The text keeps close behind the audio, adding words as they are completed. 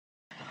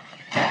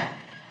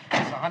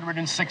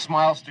106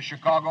 miles to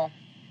Chicago.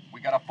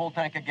 We got a full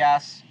tank of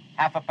gas,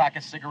 half a pack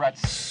of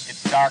cigarettes.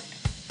 It's dark,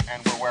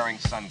 and we're wearing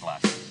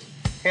sunglasses.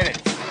 Hit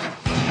it.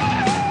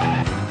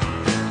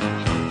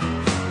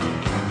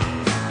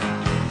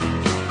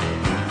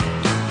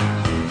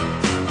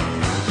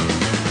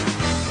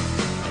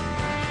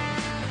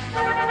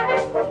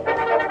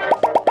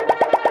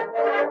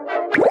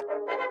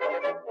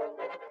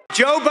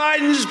 Joe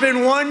Biden's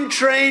been one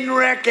train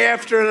wreck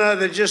after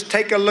another. Just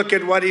take a look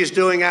at what he's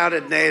doing out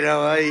at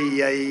NATO.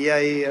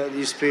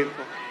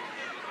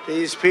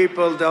 These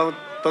people don't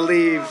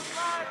believe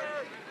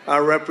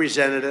our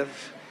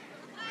representative.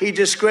 He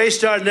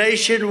disgraced our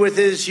nation with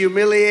his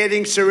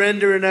humiliating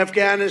surrender in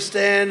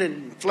Afghanistan.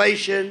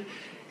 Inflation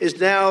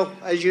is now,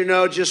 as you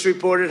know, just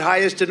reported,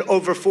 highest in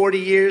over 40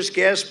 years.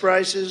 Gas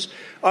prices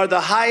are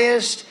the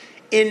highest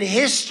in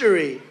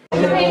history.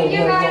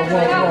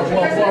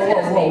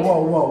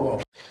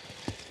 Whoa.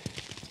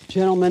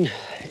 Gentlemen,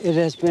 it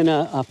has been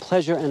a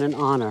pleasure and an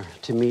honor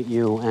to meet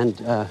you and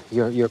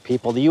your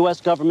people. The U.S.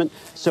 government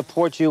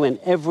supports you in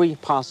every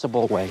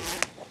possible way,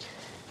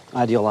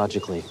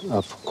 ideologically,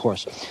 of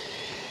course.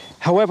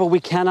 However,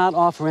 we cannot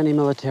offer any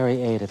military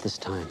aid at this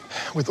time.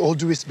 With all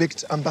due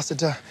respect,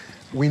 Ambassador,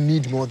 we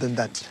need more than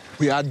that.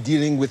 We are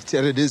dealing with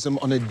terrorism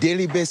on a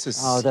daily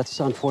basis. Oh, that's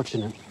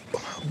unfortunate.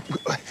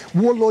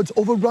 Warlords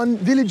overrun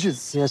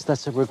villages. Yes,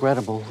 that's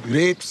regrettable.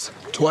 Rapes,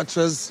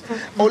 tortures,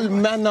 all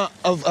manner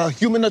of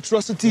human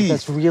atrocities.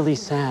 That's really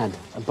sad.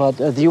 But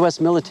the U.S.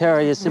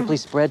 military is simply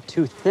spread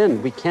too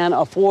thin. We can't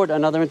afford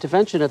another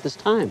intervention at this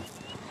time.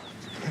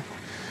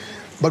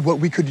 But what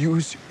we could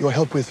use your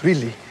help with,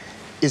 really,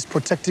 is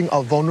protecting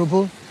our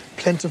vulnerable,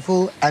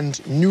 plentiful,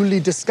 and newly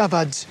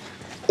discovered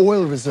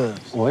oil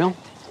reserves. Oil?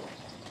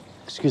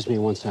 Excuse me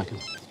 1 second.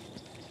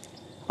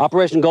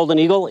 Operation Golden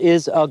Eagle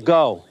is a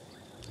go.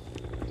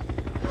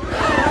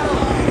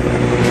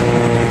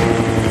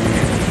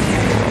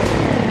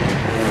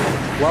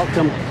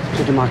 Welcome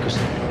to democracy.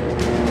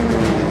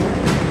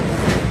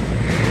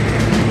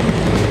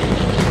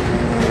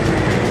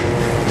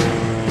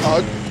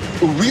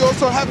 We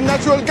also have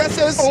natural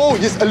gases. Oh,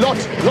 yes,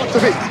 lots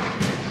of it.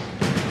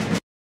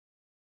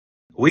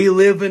 We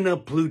live in a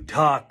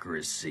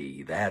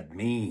plutocracy. That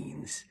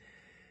means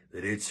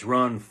that it's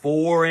run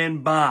for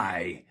and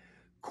by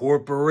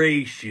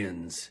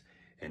corporations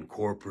and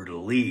corporate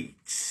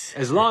elites.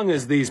 As long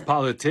as these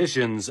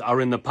politicians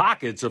are in the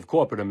pockets of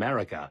corporate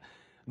America,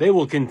 they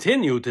will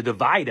continue to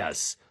divide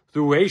us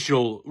through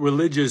racial,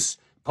 religious,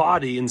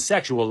 party, and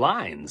sexual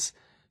lines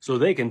so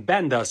they can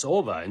bend us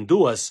over and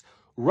do us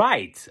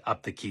right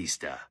up the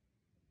keister.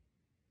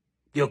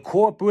 Your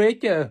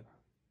corporate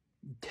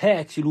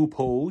tax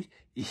loopholes,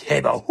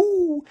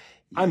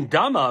 I'm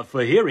dumber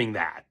for hearing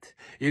that.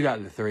 You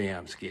got the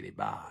 3M Skitty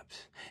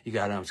Bobs. You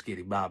got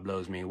Skitty Bob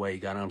blows me away. You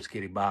got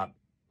Skitty Bob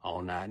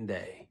all night and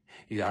day.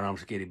 You got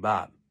Skitty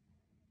Bob.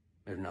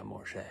 There's nothing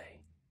more to say.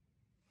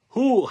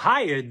 Who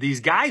hired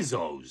these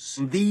guys-os?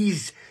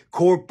 These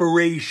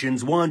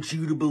corporations want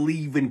you to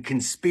believe in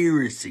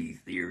conspiracy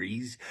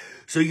theories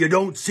so you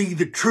don't see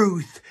the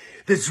truth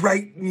that's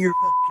right in your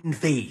fucking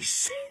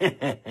face.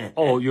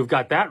 Oh, you've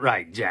got that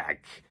right,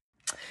 Jack.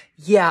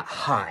 Yeah,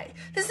 hi.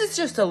 This is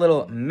just a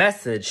little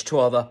message to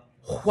all the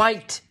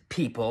white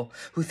people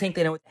who think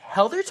they know what the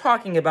hell they're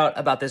talking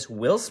about this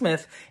Will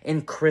Smith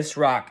and Chris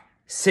Rock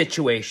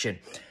situation.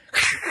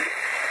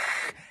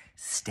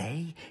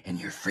 Stay in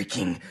your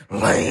freaking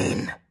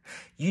lane.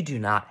 You do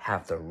not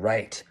have the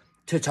right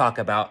to talk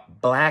about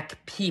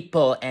black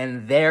people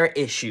and their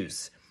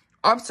issues.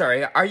 I'm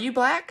sorry, are you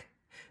black?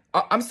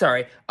 I'm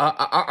sorry,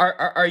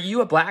 are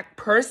you a black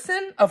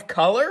person of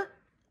color?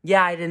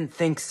 Yeah, I didn't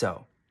think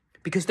so.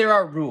 Because there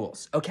are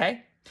rules,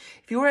 okay?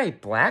 If you are a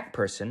black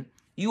person,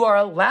 you are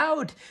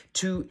allowed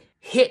to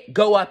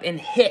go up and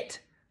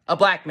hit a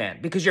black man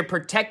because you're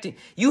protecting.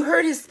 You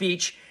heard his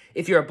speech.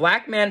 If you're a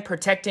black man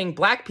protecting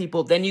black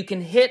people, then you can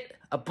hit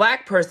a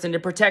black person to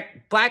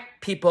protect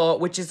black people,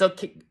 which is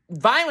okay.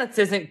 Violence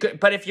isn't good,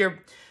 but if you're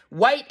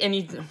white and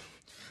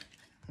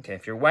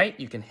if you're white,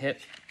 you can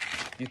hit.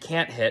 You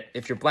can't hit.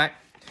 If you're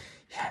black,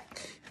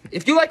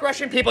 if you like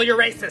Russian people, you're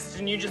racist,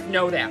 and you just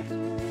know that.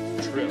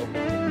 True.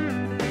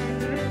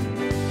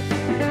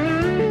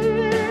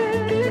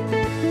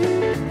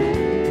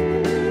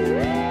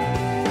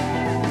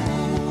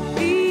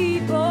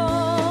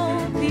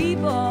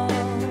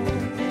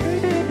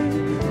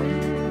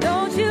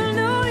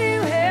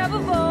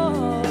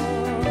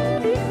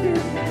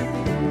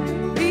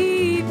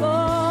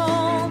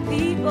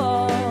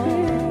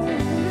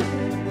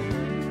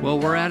 Well,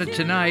 we're at it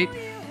tonight.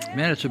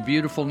 Man, it's a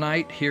beautiful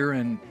night here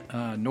in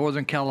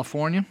Northern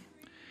California.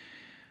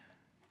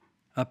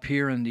 Up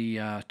here in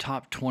the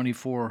top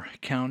 24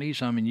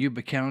 counties. I'm in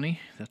Yuba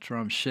County. That's where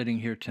I'm sitting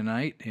here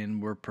tonight.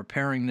 And we're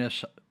preparing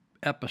this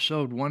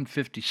episode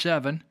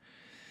 157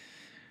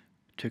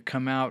 to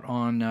come out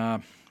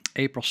on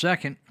April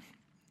 2nd.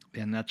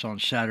 And that's on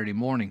Saturday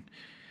morning.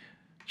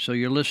 So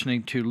you're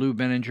listening to Lou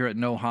Benninger at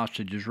No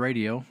Hostages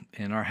Radio.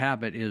 And our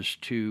habit is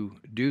to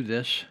do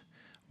this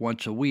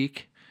once a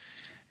week.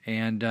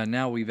 And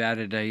now we've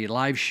added a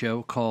live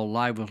show called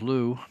Live with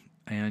Lou,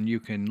 and you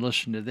can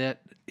listen to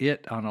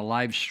it on a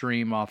live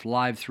stream off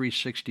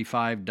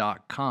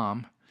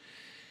live365.com.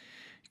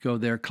 Go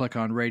there, click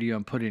on radio,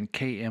 and put in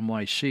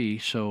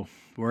KMYC. So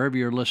wherever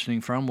you're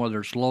listening from,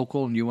 whether it's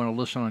local and you want to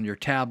listen on your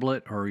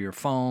tablet or your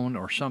phone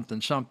or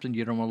something,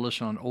 you don't want to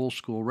listen on old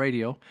school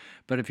radio.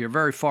 But if you're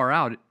very far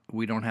out,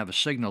 we don't have a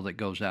signal that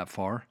goes that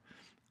far,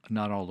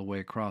 not all the way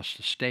across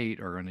the state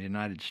or in the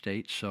United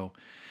States. So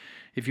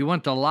if you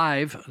want the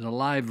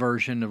live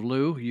version of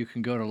Lou, you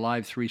can go to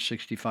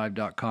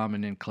live365.com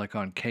and then click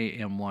on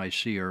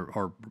KMYC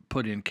or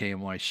put in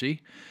KMYC,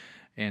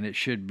 and it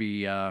should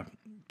be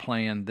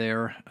playing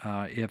there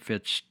if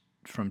it's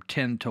from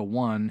 10 to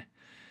 1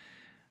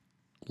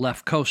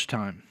 left coast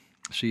time.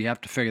 So you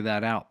have to figure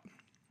that out.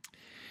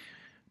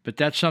 But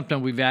that's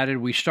something we've added.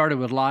 We started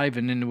with live,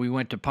 and then we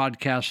went to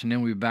podcast, and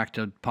then we back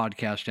to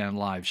podcast and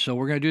live. So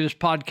we're going to do this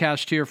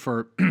podcast here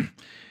for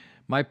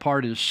my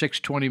part is 6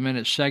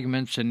 20-minute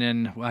segments, and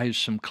then I have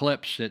some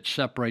clips that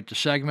separate the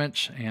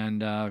segments,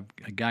 and a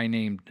guy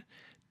named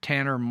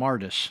Tanner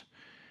Martis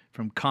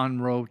from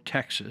Conroe,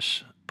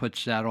 Texas,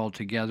 puts that all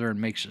together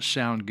and makes it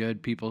sound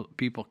good. People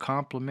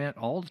compliment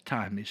all the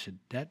time. They said,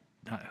 that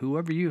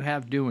whoever you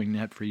have doing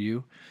that for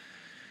you,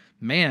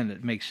 man,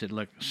 it makes it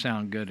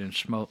sound good and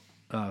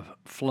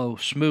flow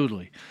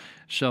smoothly.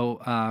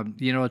 So,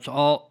 it's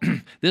all,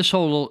 this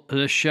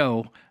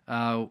show,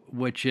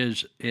 which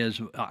is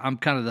I'm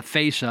kind of the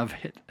face of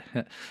it,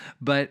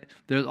 but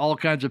there's all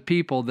kinds of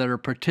people that are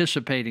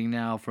participating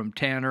now from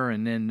Tanner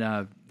and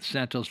then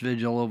Santos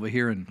Vigil over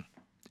here in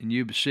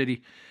Yuba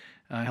City,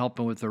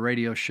 helping with the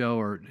radio show,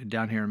 or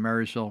down here in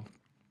Marysville.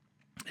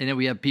 And then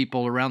we have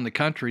people around the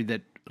country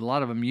that a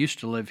lot of them used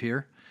to live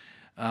here,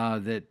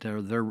 that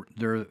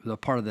they're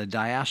part of the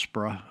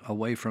diaspora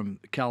away from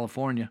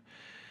California.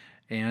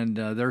 And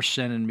they're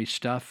sending me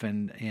stuff,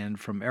 and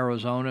from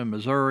Arizona,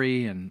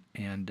 Missouri, and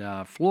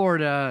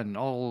Florida, and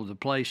all over the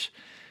place.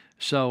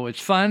 So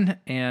it's fun,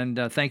 and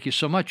thank you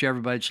so much,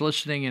 everybody that's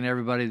listening, and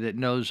everybody that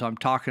knows I'm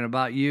talking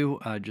about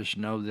you. Just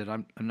know that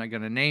I'm not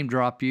going to name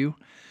drop you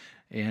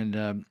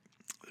and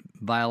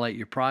violate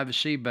your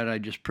privacy, but I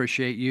just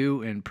appreciate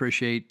you and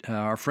appreciate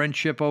our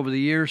friendship over the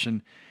years,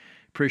 and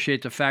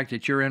appreciate the fact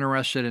that you're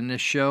interested in this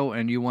show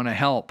and you want to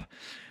help.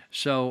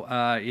 So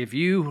if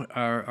you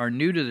are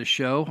new to the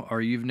show,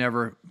 or you've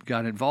never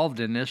got involved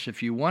in this,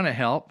 if you want to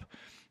help,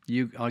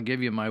 I'll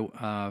give you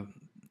my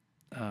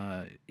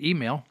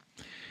email.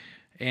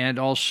 And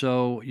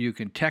also you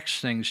can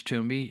text things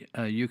to me.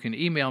 You can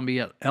email me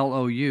at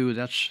LOU,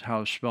 that's how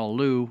to spell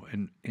Lou,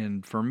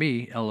 and for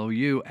me,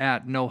 LOU,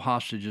 at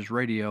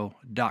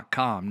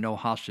nohostagesradio.com,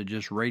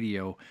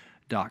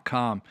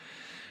 nohostagesradio.com.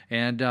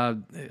 And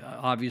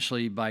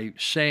obviously, by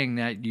saying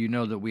that, you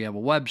know that we have a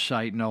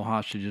website,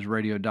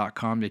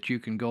 nohostagesradio.com, that you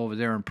can go over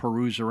there and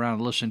peruse around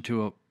and listen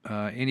to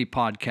any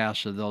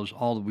podcasts of those,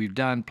 all that we've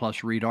done,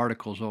 plus read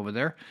articles over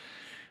there.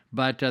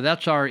 But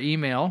that's our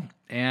email.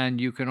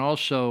 And you can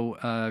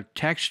also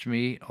text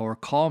me or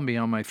call me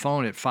on my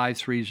phone at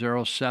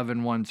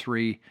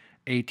 530-713-1838,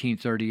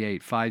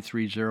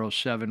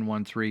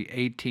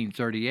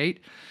 530-713-1838.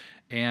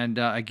 And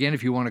again,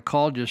 if you want to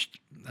call, just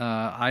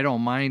I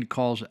don't mind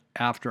calls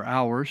after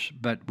hours,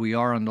 but we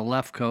are on the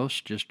left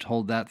coast. Just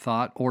hold that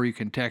thought, or you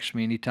can text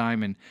me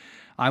anytime, and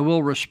I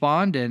will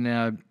respond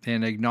and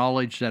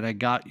acknowledge that I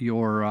got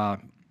your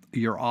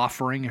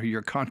offering or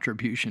your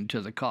contribution to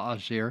the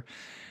cause here.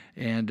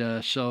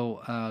 And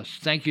so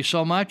thank you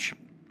so much.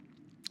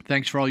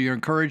 Thanks for all your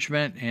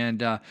encouragement,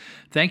 and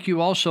thank you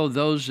also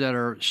those that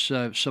are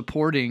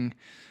supporting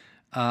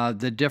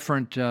the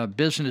different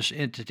business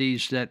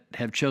entities that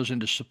have chosen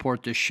to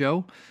support this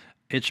show.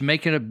 It's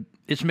making a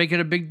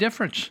big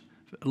difference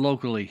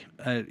locally.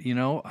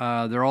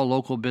 They're all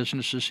local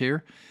businesses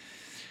here.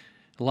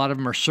 A lot of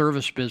them are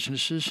service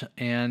businesses,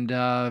 and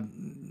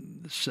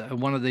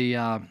one of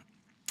the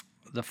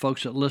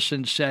folks that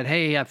listened said,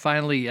 "Hey, I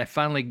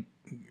finally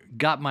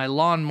got my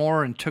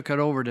lawnmower and took it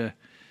over to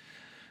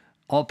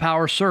All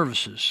Power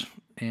Services."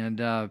 And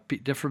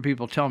different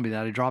people tell me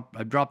that. I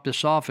dropped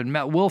this off and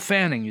met Will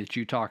Fanning that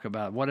you talk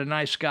about. What a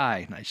nice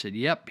guy. And I said,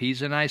 yep,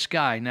 he's a nice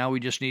guy. Now we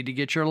just need to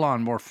get your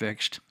lawnmower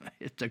fixed.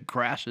 The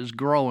grass is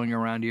growing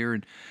around here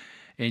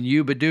in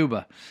Yuba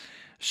Duba.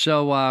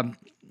 So,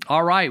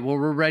 all right, well,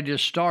 we're ready to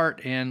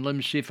start. And let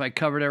me see if I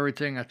covered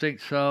everything. I think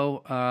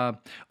so.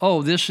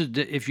 This is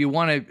if you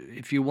want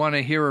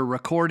to hear a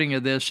recording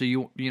of this,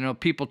 so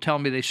people tell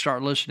me they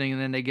start listening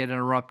and then they get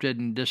interrupted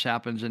and this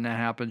happens and that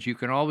happens. You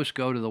can always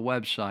go to the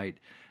website,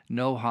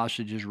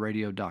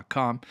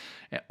 nohostagesradio.com,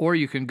 or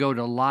you can go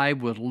to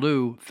Live with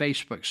Lou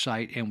Facebook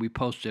site, and we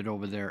post it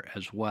over there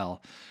as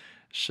well.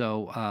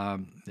 So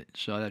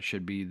that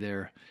should be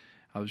there.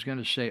 I was going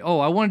to say,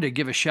 I wanted to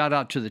give a shout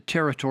out to the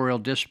Territorial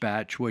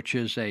Dispatch, which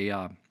is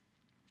a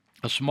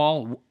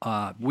small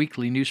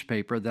weekly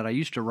newspaper that I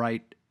used to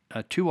write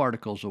 2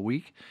 articles a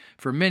week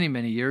for many,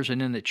 many years, and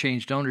then it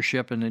changed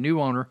ownership, and the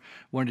new owner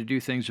wanted to do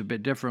things a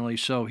bit differently,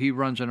 so he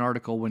runs an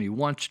article when he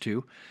wants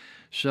to.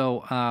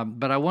 So,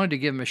 but I wanted to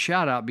give them a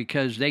shout out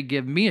because they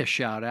give me a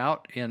shout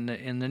out in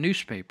the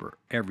newspaper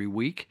every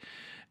week,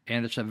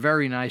 and it's a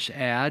very nice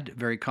ad,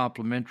 very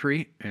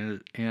complimentary,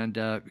 and kind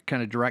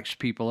of directs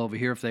people over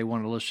here if they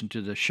want to listen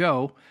to the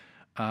show,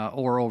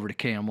 or over to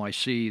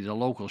KMYC, the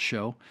local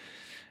show.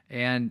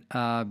 And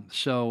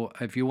so,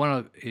 if you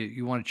want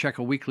to check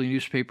a weekly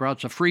newspaper out,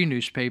 it's a free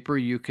newspaper.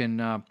 You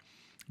can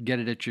get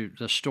it at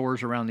the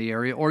stores around the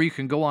area, or you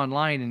can go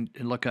online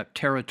and look up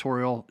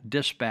Territorial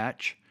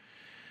Dispatch.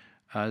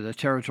 The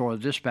Territorial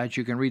Dispatch,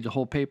 you can read the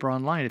whole paper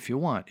online if you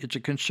want. It's a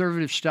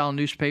conservative-style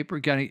nursepaper.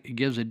 It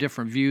gives a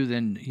different view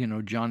than,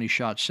 Johnny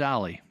Shot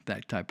Sally,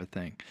 that type of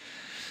thing.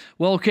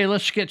 Well, okay,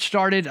 let's get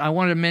started. I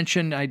wanted to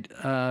mention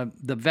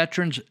the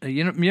veterans.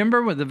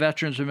 Remember with the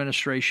Veterans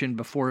Administration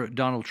before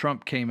Donald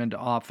Trump came into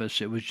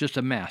office, it was just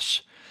a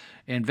mess.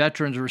 And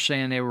veterans were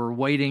saying they were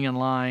waiting in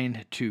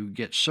line to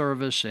get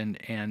service, and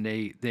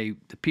the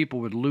people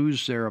would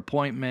lose their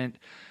appointment.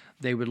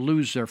 They would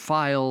lose their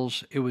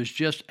files. It was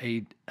just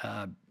a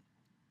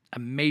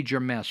major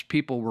mess.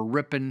 People were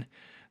ripping.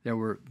 There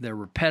were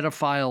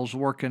pedophiles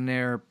working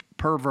there,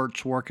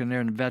 perverts working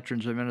there in the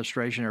Veterans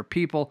Administration. There are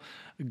people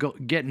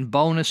getting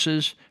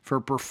bonuses for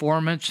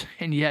performance,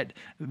 and yet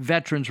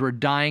veterans were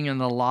dying in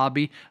the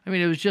lobby. I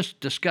mean, it was just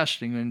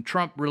disgusting, and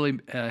Trump really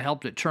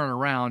helped it turn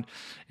around,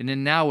 and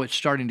then now it's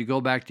starting to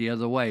go back the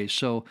other way.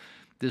 So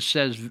this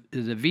says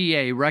the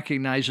VA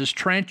recognizes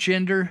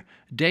Transgender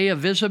Day of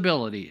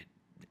Visibility,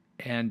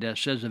 and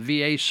says the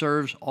VA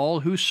serves all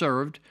who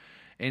served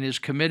and is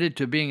committed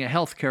to being a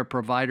healthcare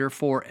provider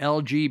for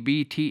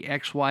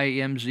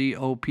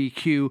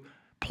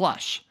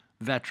LGBTQIAPN+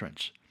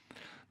 veterans.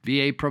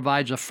 VA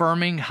provides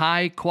affirming,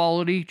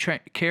 high-quality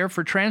care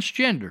for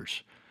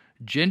transgenders,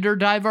 gender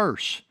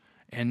diverse,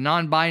 and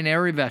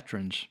non-binary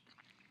veterans.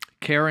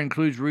 Care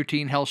includes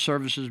routine health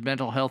services,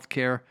 mental health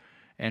care,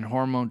 and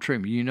hormone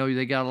treatment.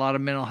 They got a lot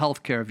of mental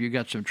health care if you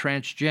got some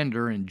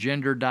transgender and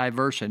gender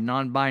diverse and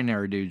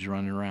non-binary dudes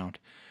running around.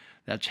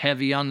 That's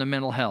heavy on the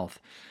mental health.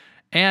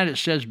 And it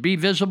says, be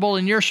visible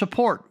in your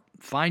support.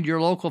 Find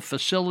your local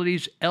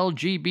facility's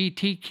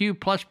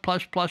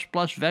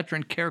LGBTQ+++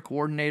 veteran care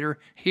coordinator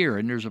here.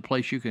 And there's a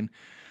place you can.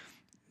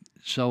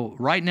 So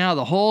right now,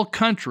 the whole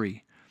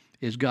country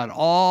is got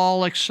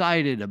all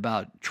excited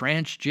about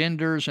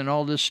transgenders and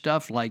all this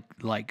stuff,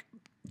 like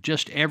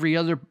just every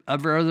other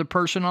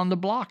person on the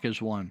block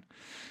is one.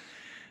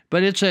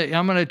 But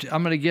I'm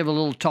gonna give a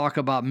little talk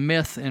about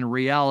myth and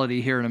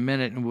reality here in a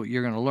minute, and what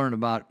you're gonna learn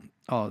about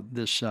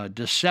this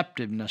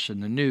deceptiveness in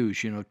the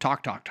news.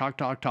 Talk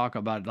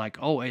about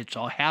it's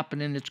all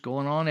happening, it's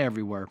going on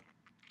everywhere.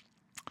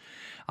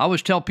 I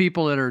always tell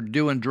people that are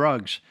doing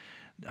drugs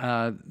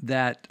I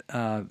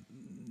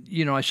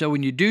said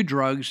when you do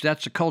drugs,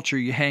 that's the culture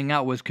you hang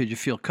out with because you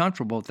feel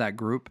comfortable with that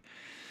group.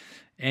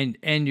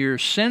 And your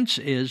sense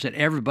is that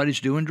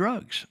everybody's doing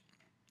drugs.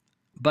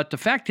 But the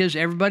fact is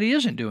everybody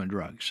isn't doing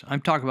drugs.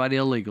 I'm talking about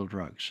illegal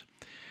drugs.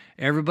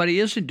 Everybody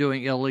isn't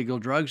doing illegal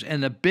drugs.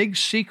 And the big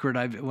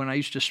secret, when I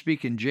used to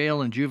speak in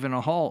jail and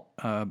juvenile hall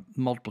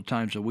multiple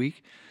times a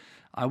week,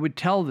 I would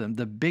tell them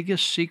the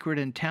biggest secret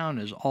in town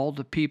is all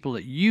the people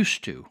that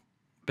used to,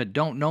 but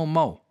don't know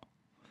mo.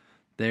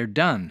 They're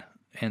done.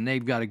 And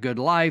they've got a good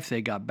life.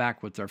 They got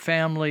back with their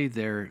family.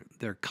 They're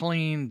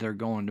clean. They're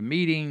going to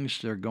meetings.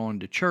 They're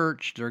going to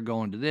church. They're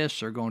going to this.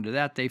 They're going to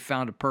that. They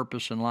found a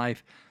purpose in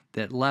life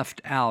that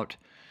left out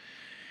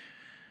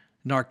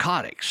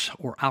narcotics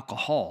or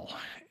alcohol.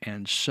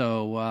 And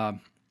so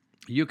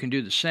you can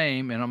do the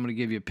same. And I'm going to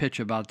give you a pitch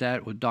about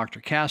that with Dr.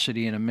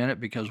 Cassidy in a minute,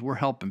 because we're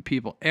helping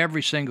people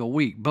every single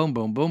week. Boom,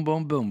 boom, boom,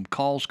 boom, boom.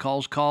 Calls.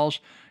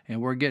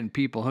 And we're getting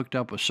people hooked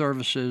up with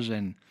services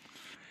and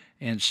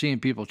seeing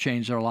people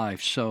change their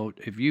life. So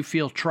if you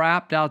feel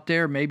trapped out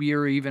there, maybe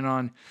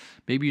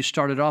you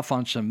started off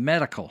on some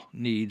medical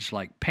needs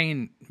like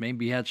pain,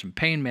 maybe you had some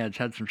pain meds,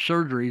 had some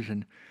surgeries,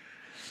 and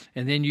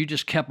then you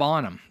just kept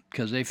on them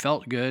because they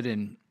felt good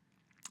and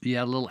you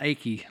had a little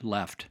achy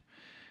left.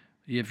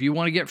 If you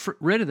want to get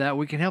rid of that,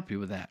 we can help you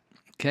with that,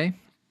 okay?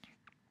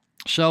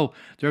 So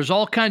there's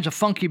all kinds of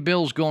funky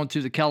bills going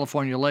through the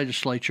California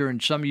legislature, and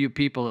some of you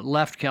people that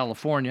left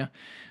California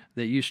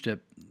that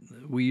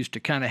we used to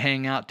kind of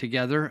hang out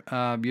together.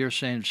 You're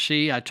saying,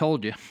 see, I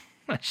told you.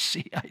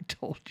 See, I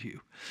told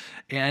you.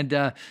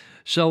 And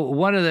so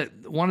one of the,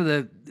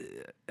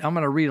 I'm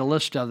going to read a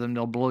list of them.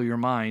 They'll blow your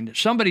mind.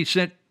 Somebody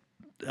sent,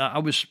 I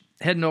was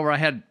heading over, I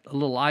had a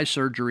little eye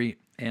surgery,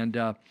 and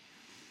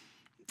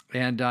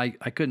I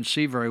couldn't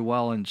see very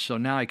well, and so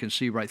now I can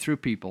see right through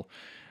people.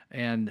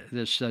 And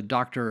this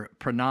Dr.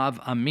 Pranav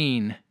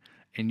Amin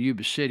in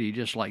Yuba City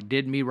just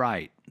did me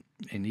right.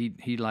 And he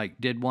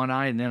did one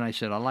eye, and then I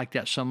said, I like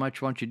that so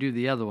much, why don't you do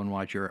the other one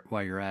while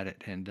you're at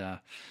it? And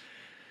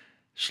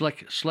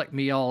slick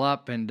me all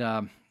up.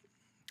 And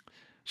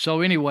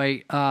so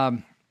anyway,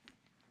 what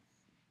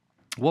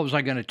was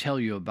I going to tell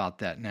you about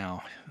that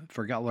now?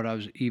 Forgot what I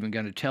was even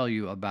going to tell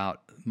you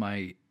about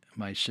my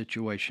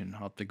situation.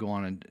 I'll have to go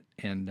on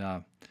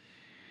and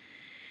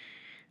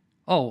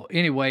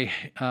Anyway,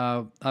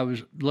 I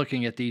was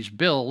looking at these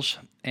bills,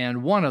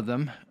 and one of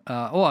them,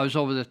 I was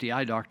over at the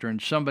eye doctor,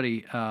 and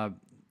somebody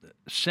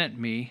sent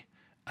me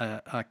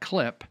a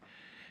clip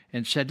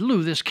and said,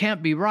 Lou, this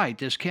can't be right.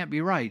 This can't be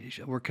right.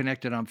 We're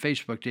connected on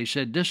Facebook. They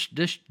said this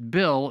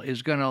bill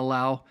is going to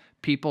allow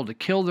people to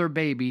kill their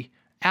baby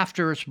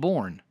after it's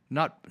born,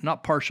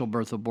 not partial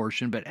birth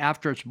abortion, but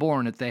after it's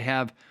born, if they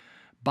have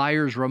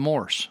buyer's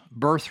remorse,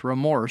 birth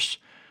remorse,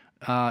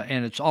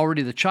 and it's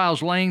already the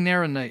child's laying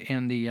there in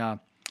the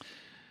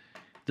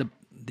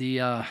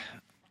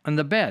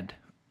bed.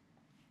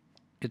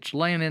 It's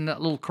laying in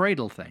that little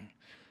cradle thing.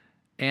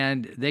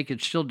 And they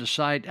could still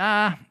decide,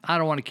 I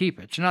don't want to keep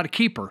it. It's not a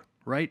keeper,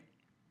 right?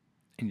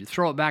 And you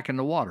throw it back in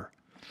the water.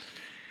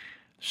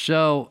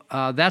 So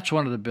that's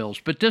one of the bills.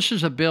 But this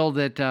is a bill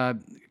that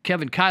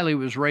Kevin Kiley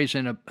was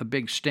raising a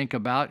big stink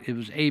about. It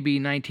was AB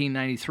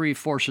 1993,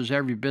 forces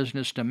every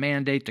business to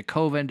mandate the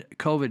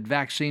COVID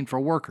vaccine for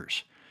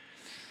workers.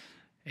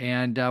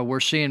 And we're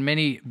seeing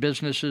many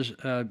businesses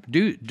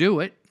do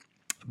it,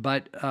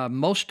 but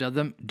most of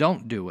them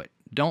don't do it,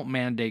 don't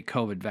mandate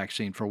COVID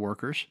vaccine for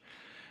workers.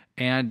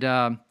 And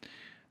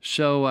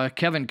so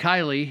Kevin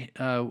Kiley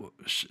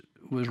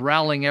was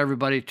rallying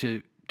everybody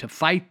to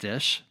fight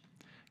this.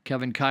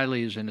 Kevin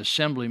Kiley is an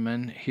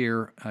assemblyman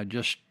here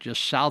just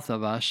south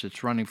of us.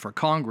 It's running for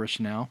Congress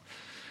now.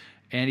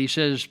 And he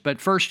says, but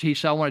first, he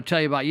said, I want to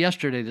tell you about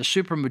yesterday. The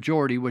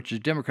supermajority, which is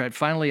Democrat,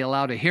 finally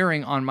allowed a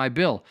hearing on my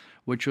bill,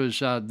 which was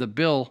the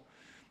bill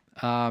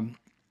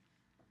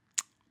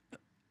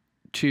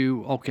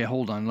okay,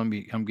 hold on.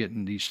 I'm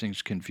getting these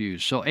things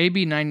confused. So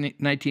AB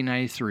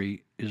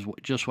 1993 is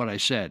just what I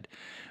said.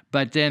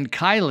 But then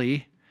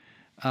Kiley,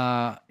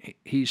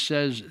 he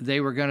says they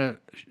were going to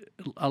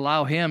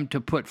allow him to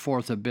put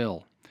forth a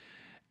bill.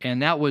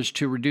 And that was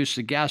to reduce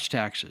the gas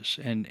taxes.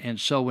 And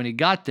so when he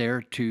got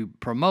there to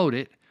promote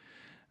it,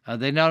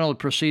 they not only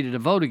proceeded to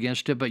vote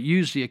against it, but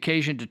used the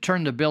occasion to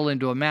turn the bill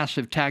into a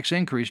massive tax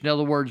increase. In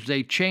other words,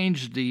 they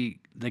changed the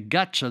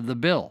guts of the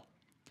bill.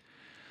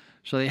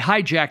 So they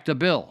hijacked the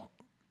bill.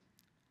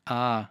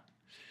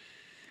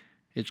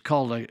 It's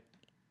called a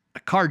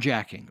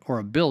carjacking or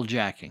a bill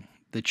jacking.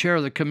 The chair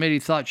of the committee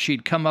thought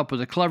she'd come up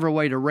with a clever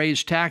way to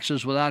raise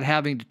taxes without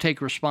having to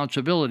take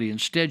responsibility.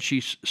 Instead,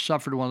 she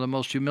suffered one of the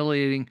most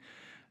humiliating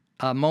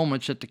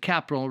moments at the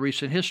Capitol in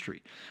recent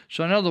history.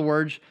 So in other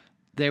words,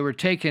 they were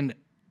taking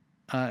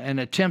an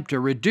attempt to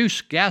reduce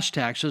gas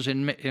taxes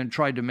and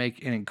tried to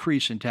make an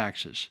increase in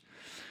taxes.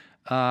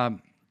 AB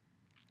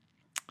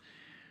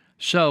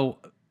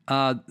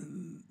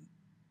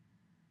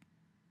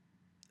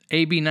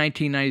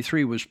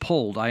 1993 was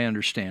pulled, I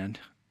understand,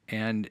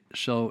 and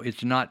so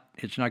it's not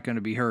going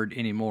to be heard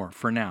anymore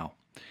for now,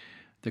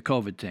 the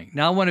COVID thing.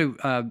 Now I want to,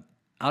 I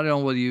don't know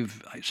whether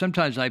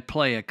sometimes I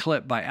play a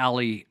clip by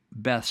Allie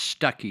Beth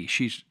Stuckey.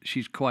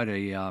 She's quite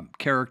a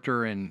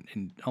character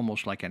and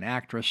almost like an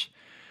actress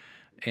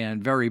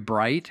and very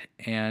bright,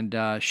 and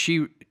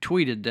she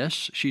tweeted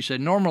this. She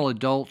said, normal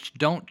adults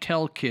don't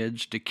tell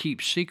kids to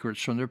keep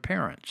secrets from their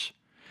parents.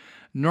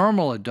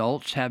 Normal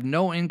adults have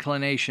no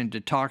inclination to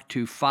talk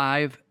to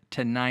 5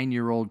 to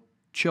 9-year-old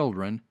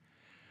children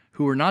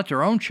who are not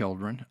their own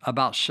children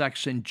about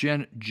sex and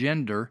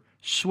gender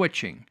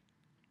switching.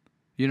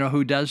 You know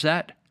who does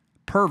that?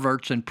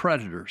 Perverts and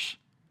predators.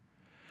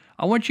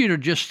 I want you to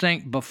just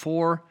think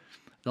before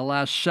the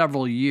last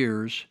several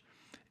years,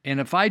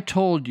 and if I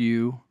told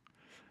you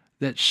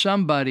that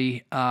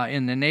somebody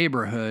in the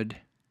neighborhood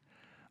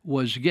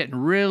was getting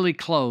really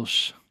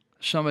close,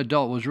 some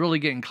adult was really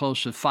getting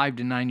close to 5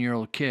 to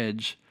 9-year-old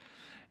kids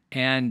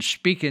and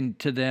speaking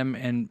to them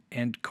and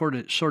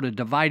sort of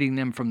dividing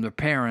them from their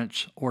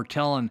parents or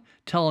telling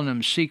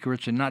them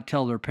secrets and not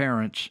tell their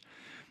parents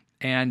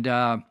and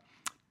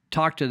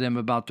talk to them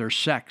about their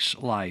sex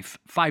life,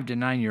 5 to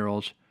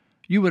 9-year-olds,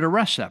 you would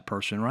arrest that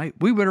person, right?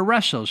 We would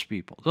arrest those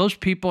people. Those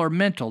people are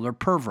mental. They're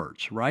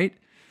perverts, right?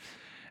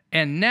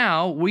 And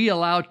now we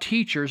allow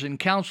teachers and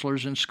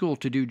counselors in school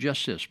to do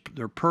just this.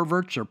 They're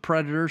perverts or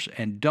predators,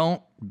 and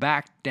don't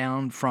back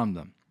down from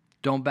them.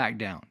 Don't back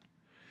down.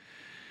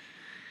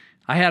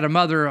 I had a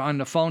mother on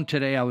the phone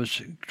today. I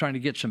was trying to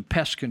get some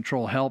pest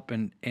control help,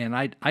 and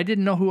I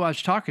didn't know who I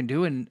was talking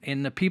to,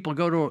 and the people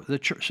go to the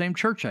same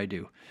church I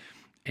do.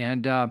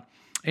 And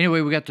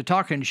anyway, we got to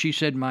talking, and she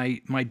said,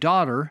 my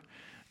daughter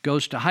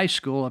goes to high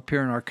school up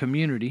here in our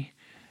community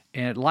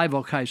at Live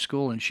Oak High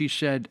School, and she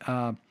said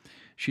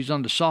she's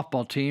on the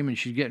softball team, and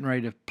she's getting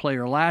ready to play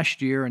her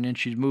last year, and then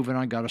she's moving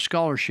on, got a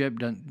scholarship.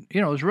 Done,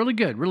 it was really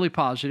good, really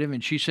positive.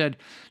 And she said,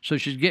 so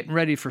she's getting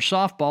ready for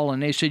softball,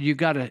 and they said you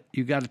got to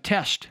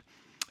test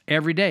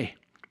every day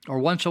or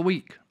once a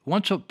week,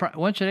 once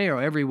a day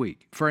or every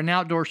week for an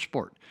outdoor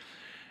sport.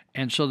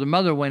 And so the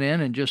mother went in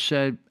and just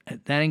said,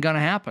 that ain't going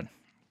to happen.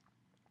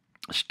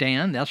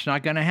 Stan, that's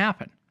not going to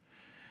happen.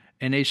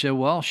 And they said,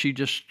 well, she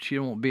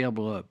won't be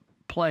able to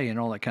play and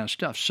all that kind of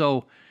stuff.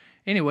 So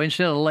anyway,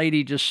 instead of the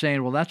lady just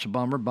saying, well, that's a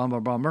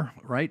bummer,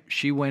 right?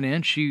 She went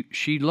in,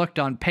 she looked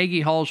on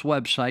Peggy Hall's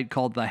website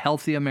called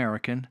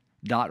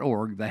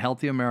thehealthyamerican.org, The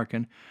Healthy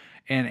American,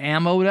 and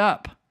ammoed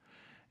up.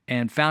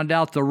 and found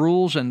out the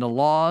rules and the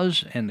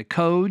laws and the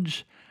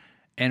codes,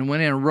 and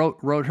went in and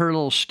wrote her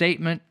little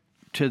statement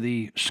to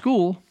the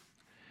school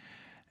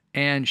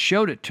and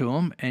showed it to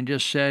them and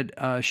just said,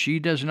 she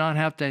does not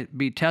have to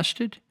be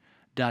tested,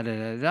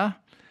 da-da-da-da.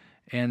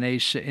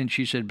 And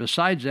she said,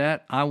 besides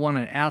that, I want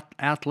an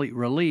athlete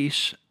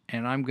release,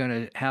 and I'm going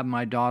to have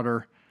my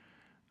daughter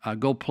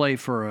go play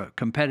for a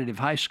competitive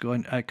high school,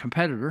 a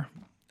competitor,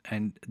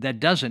 and that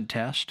doesn't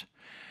test.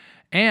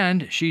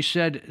 And she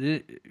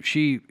said,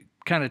 she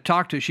kind of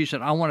talked to, she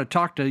said, I want to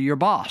talk to your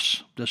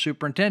boss, the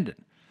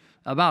superintendent,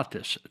 about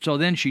this. So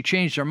then she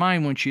changed her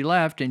mind when she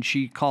left, and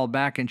she called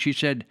back and she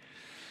said,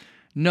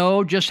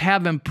 no, just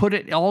have him put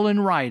it all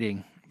in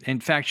writing. In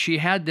fact, she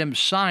had them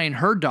sign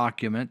her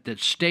document that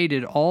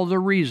stated all the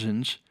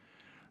reasons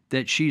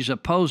that she's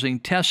opposing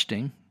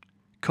testing,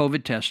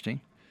 COVID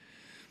testing,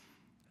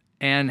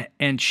 and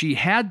she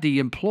had the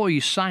employee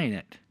sign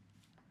it.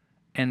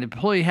 And the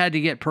employee had to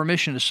get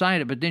permission to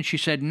sign it, but then she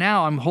said,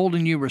 now I'm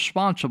holding you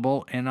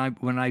responsible, and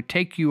when I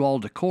take you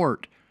all to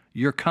court,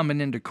 you're coming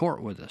into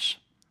court with us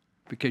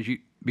because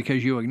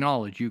you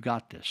acknowledge you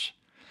got this.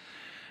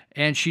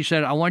 And she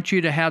said, I want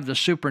you to have the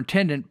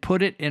superintendent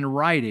put it in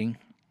writing.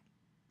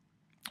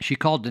 She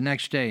called the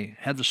next day,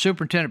 have the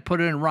superintendent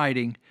put it in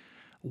writing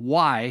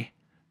why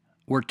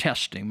we're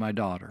testing my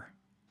daughter.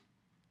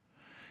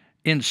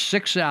 In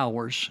 6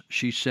 hours,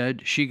 she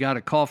said, she got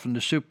a call from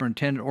the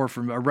superintendent or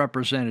from a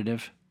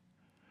representative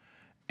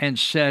and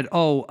said,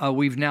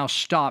 we've now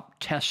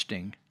stopped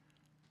testing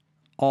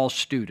all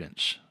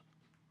students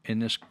in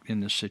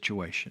this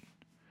situation.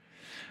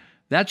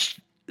 That's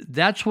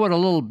what a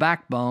little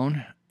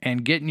backbone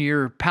and getting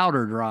your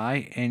powder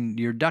dry and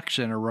your ducks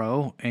in a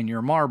row and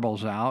your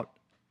marbles out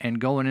and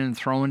going in and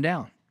throwing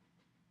down.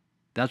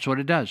 That's what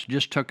it does.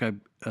 Just took a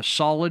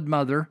solid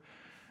mother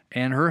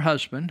and her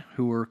husband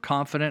who were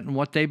confident in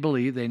what they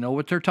believe. They know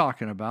what they're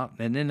talking about.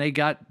 And then they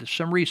got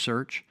some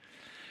research,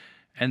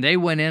 and they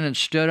went in and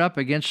stood up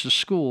against the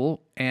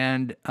school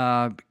and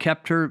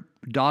kept her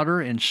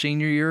daughter in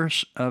senior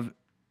years of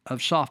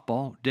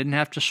softball, didn't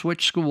have to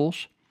switch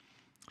schools,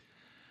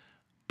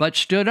 but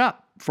stood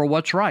up for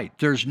what's right.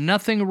 There's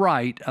nothing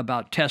right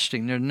about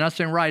testing. There's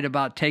nothing right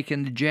about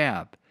taking the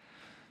jab.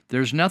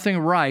 There's nothing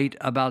right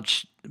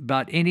about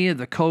any of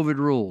the COVID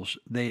rules.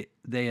 They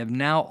have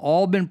now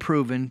all been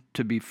proven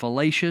to be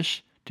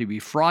fallacious, to be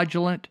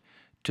fraudulent,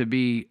 to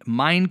be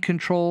mind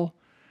control,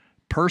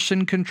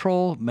 person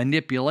control,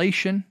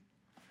 manipulation.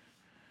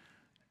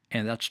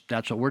 And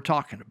that's what we're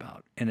talking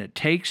about. And it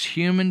takes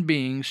human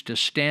beings to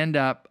stand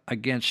up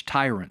against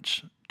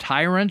tyrants.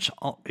 Tyrants,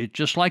 it's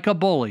just like a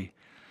bully.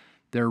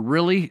 They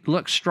really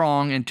look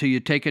strong until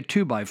you take a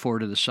 2x4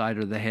 to the side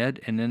of the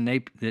head, and then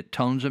it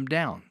tones them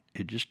down.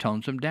 It just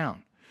tones them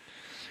down.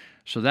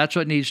 So that's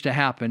what needs to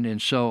happen.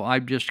 And so I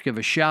just give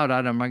a shout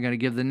out. I'm not going to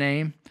give the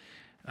name,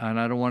 and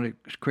I don't want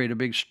to create a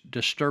big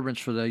disturbance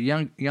for the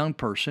young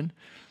person,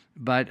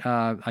 but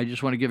I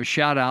just want to give a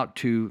shout out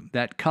to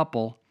that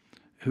couple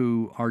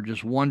who are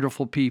just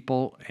wonderful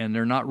people, and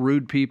they're not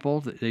rude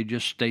people. They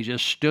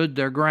just stood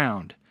their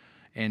ground.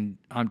 And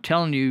I'm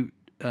telling you,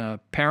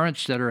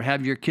 parents that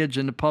have your kids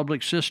in the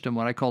public system,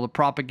 what I call the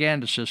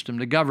propaganda system,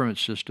 the government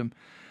system,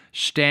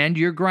 stand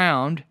your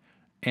ground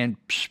and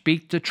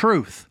speak the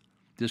truth.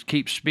 Just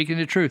keep speaking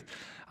the truth.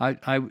 A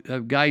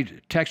guy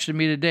texted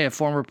me today, a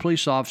former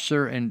police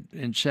officer,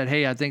 and said,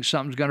 hey, I think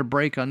something's going to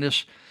break on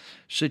this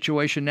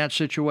situation, that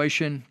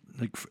situation,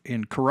 like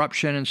in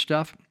corruption and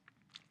stuff.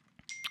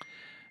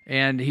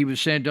 And he was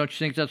saying, don't you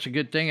think that's a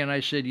good thing? And I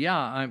said,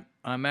 yeah,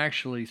 I'm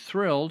actually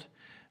thrilled.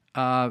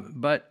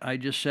 But I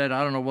just said,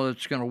 I don't know whether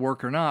it's going to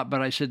work or not.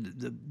 But I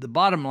said, the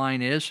bottom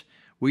line is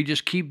we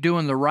just keep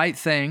doing the right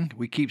thing.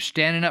 We keep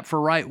standing up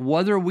for right,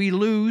 whether we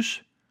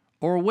lose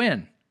or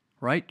win,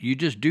 right? You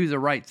just do the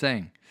right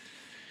thing.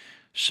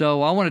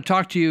 So I want to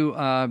talk to you.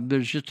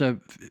 There's just a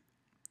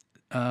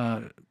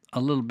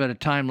little bit of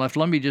time left.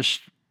 Let me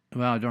just,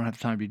 I don't have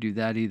time to do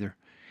that either.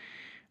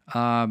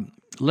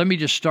 Let me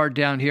just start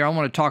down here. I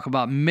want to talk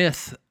about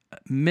myths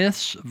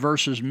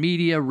versus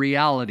media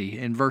reality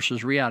and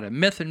versus reality.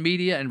 Myth and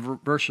media and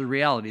versus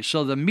reality.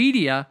 So the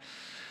media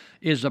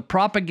is a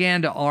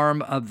propaganda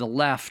arm of the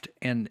left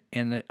and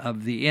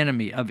of the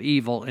enemy of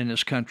evil in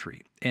this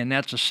country. And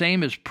that's the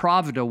same as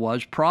Pravda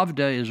was.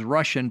 Pravda is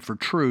Russian for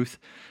truth,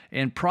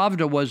 and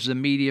Pravda was the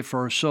media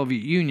for the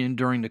Soviet Union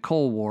during the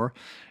Cold War.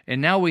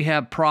 And now we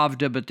have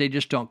Pravda, but they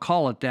just don't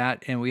call it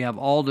that, and we have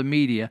all the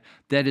media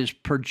that is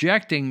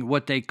projecting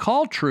what they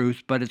call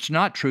truth, but it's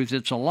not truth,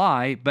 it's a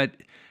lie, but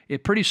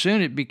pretty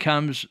soon it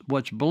becomes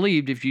what's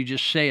believed if you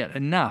just say it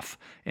enough,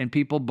 and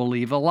people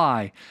believe a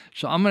lie.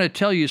 So I'm going to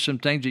tell you some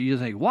things that you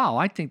think, wow,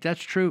 I think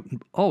that's true.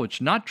 Oh,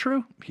 it's not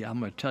true? Yeah, I'm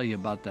going to tell you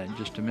about that in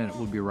just a minute.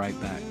 We'll be right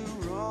back.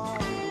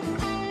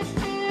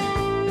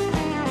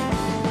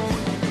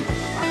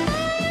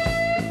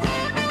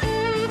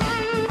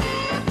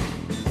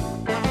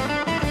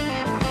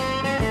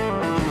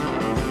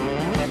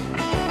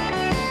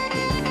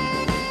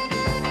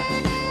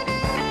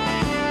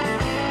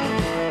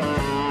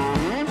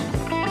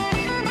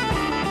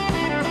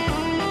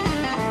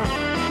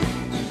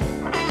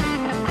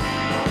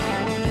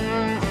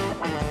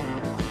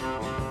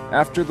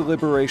 After the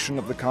liberation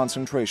of the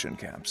concentration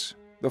camps,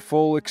 the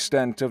full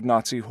extent of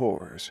Nazi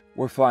horrors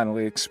were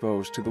finally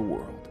exposed to the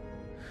world,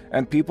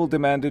 and people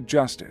demanded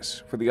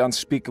justice for the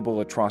unspeakable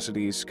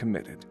atrocities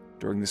committed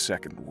during the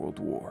Second World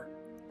War.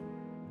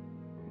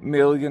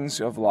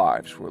 Millions of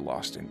lives were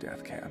lost in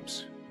death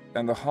camps,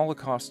 and the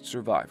Holocaust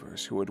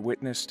survivors who had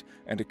witnessed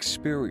and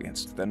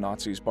experienced the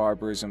Nazis'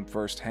 barbarism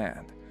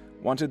firsthand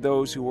wanted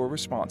those who were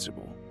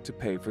responsible to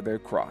pay for their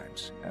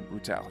crimes and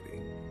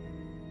brutality.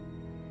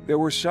 There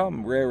were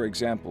some rare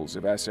examples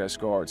of SS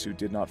guards who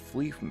did not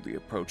flee from the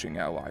approaching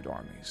Allied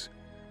armies,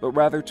 but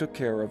rather took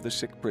care of the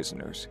sick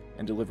prisoners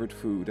and delivered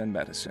food and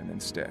medicine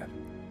instead.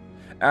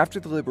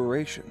 After the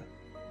liberation,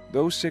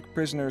 those sick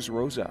prisoners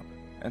rose up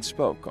and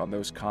spoke on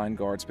those kind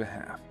guards'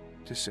 behalf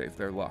to save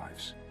their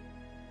lives.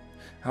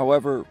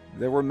 However,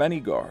 there were many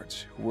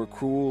guards who were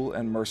cruel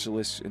and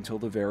merciless until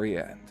the very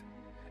end,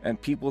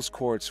 and people's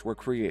courts were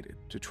created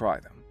to try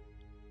them.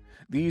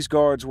 These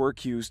guards were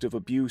accused of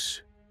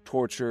abuse,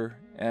 torture,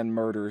 and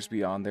murders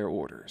beyond their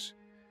orders,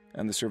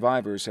 and the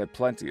survivors had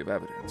plenty of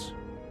evidence.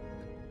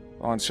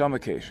 On some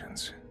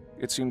occasions,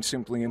 it seemed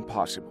simply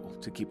impossible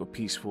to keep a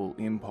peaceful,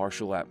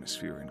 impartial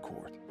atmosphere in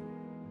court,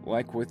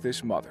 like with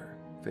this mother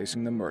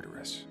facing the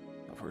murderess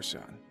of her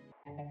son.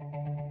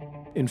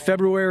 In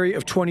February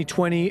of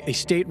 2020, a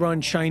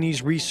state-run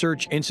Chinese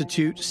research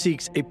institute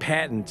seeks a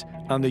patent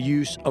on the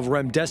use of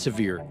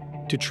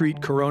remdesivir to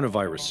treat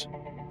coronavirus,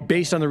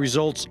 based on the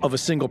results of a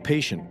single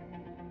patient.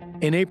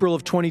 In April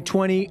of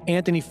 2020,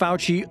 Anthony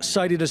Fauci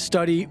cited a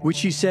study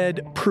which he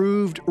said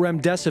proved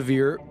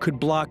remdesivir could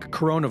block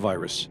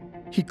coronavirus.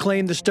 He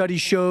claimed the study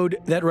showed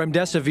that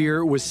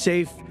remdesivir was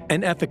safe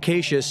and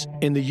efficacious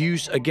in the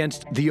use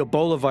against the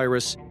Ebola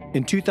virus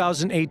in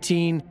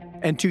 2018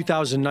 and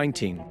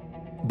 2019.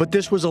 But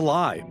this was a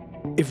lie.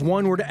 If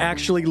one were to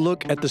actually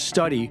look at the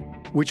study,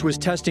 which was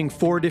testing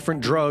 4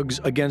 different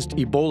drugs against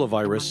Ebola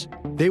virus,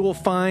 they will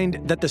find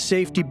that the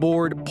safety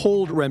board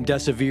pulled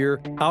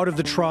remdesivir out of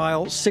the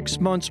trial 6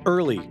 months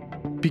early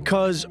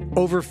because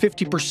over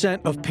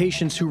 50% of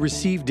patients who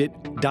received it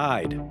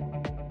died.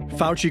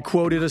 Fauci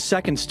quoted a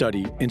second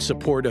study in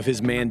support of his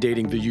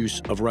mandating the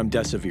use of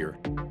remdesivir,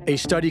 a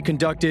study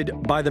conducted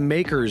by the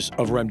makers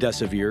of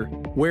remdesivir,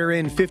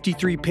 wherein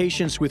 53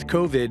 patients with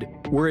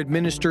COVID were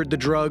administered the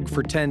drug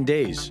for 10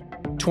 days.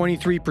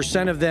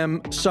 23% of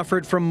them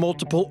suffered from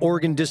multiple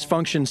organ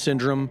dysfunction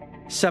syndrome,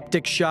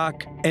 septic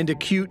shock, and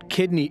acute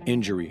kidney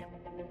injury.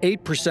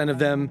 8% of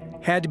them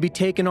had to be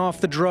taken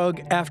off the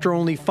drug after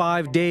only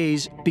 5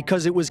 days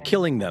because it was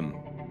killing them.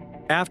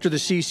 After the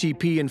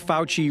CCP and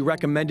Fauci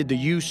recommended the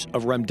use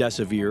of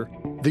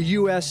remdesivir, the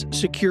U.S.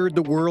 secured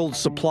the world's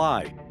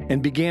supply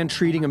and began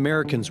treating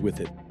Americans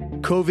with it.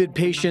 COVID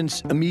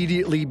patients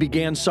immediately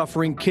began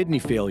suffering kidney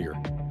failure,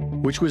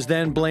 which was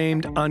then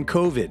blamed on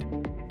COVID,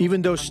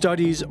 even though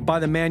studies by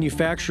the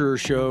manufacturer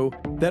show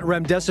that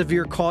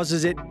remdesivir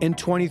causes it in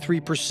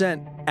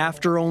 23%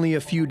 after only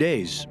a few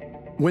days.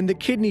 When the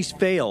kidneys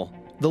fail,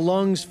 the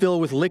lungs fill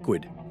with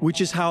liquid,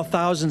 which is how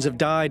thousands have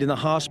died in the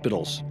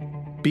hospitals,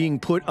 being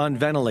put on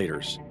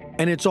ventilators,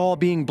 and it's all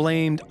being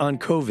blamed on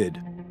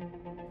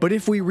COVID. But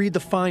if we read the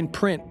fine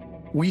print,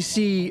 we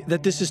see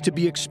that this is to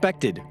be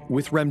expected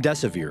with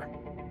remdesivir.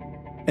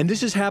 And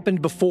this has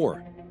happened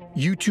before.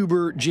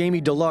 YouTuber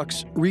Jamie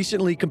Deluxe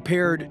recently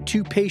compared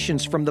 2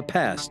 patients from the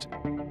past,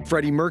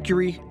 Freddie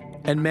Mercury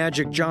and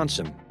Magic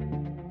Johnson,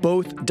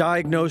 both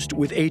diagnosed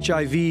with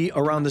HIV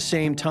around the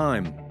same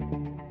time,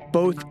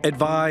 both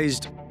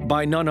advised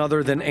by none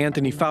other than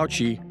Anthony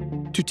Fauci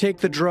to take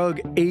the drug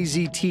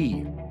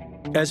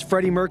AZT. As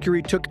Freddie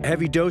Mercury took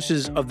heavy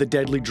doses of the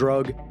deadly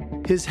drug,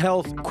 his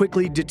health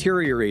quickly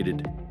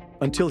deteriorated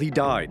until he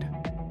died.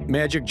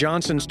 Magic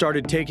Johnson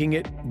started taking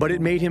it, but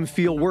it made him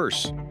feel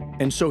worse,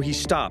 and so he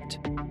stopped.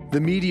 The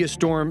media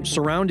storm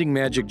surrounding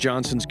Magic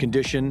Johnson's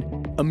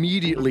condition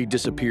immediately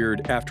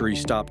disappeared after he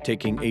stopped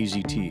taking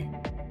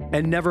AZT,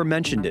 and never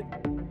mentioned it.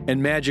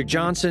 And Magic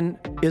Johnson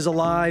is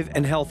alive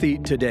and healthy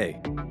today.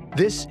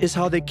 This is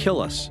how they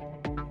kill us.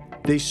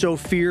 They sow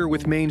fear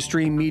with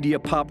mainstream media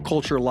pop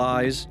culture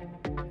lies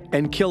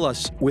and kill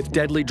us with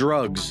deadly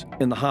drugs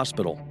in the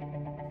hospital.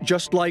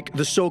 Just like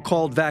the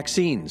so-called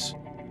vaccines,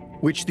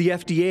 which the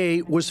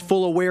FDA was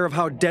full aware of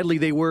how deadly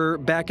they were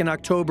back in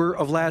October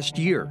of last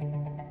year,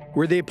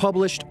 where they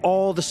published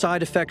all the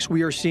side effects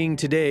we are seeing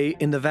today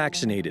in the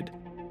vaccinated,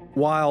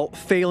 while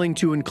failing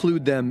to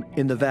include them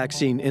in the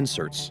vaccine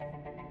inserts.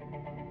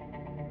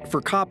 For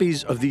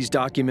copies of these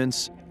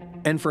documents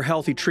and for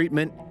healthy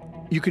treatment,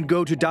 you can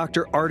go to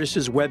Dr.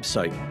 Ardis's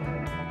website.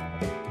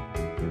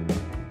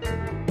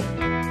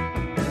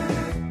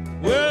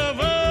 Where have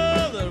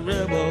all the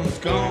rebels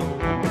gone?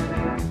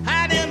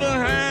 Hiding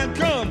behind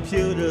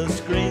computer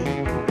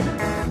screen.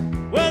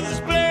 Where's the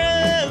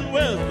spirit?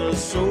 Where's the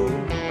soul?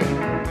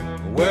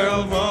 Where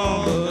have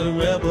all the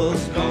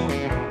rebels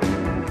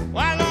gone?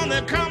 Why don't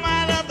they come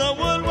out of the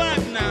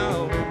woodwork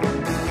now?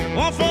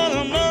 One for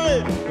the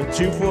money, but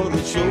 2 for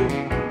the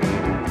show.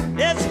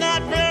 It's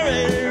not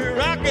very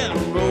rock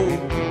and roll.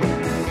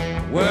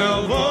 Where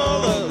have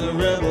all of the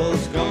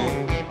rebels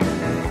gone?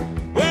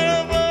 Where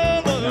have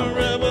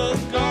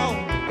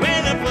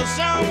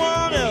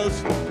someone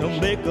else to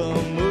make a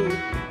move.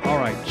 All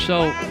right,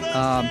 so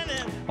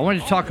I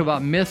wanted to talk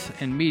about myth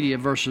and media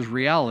versus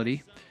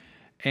reality.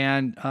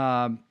 And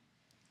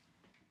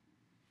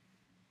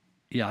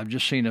yeah, I've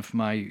just seen if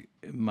my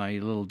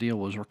little deal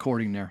was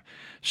recording there.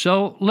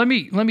 So let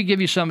me give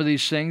you some of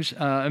these things.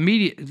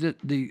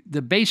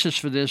 The basis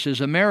for this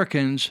is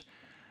Americans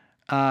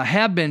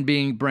have been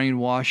being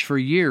brainwashed for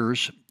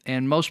years,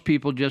 and most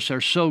people just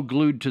are so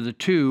glued to the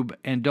tube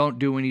and don't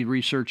do any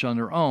research on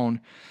their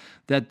own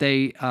that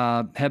they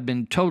have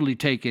been totally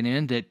taken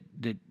in that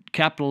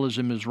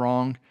capitalism is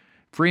wrong,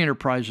 free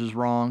enterprise is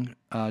wrong,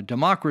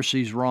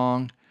 democracy is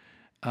wrong,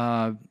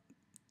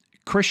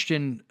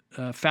 Christian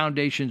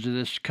foundations of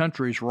this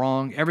country is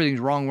wrong. Everything's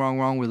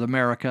wrong with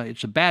America.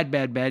 It's a bad.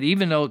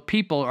 Even though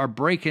people are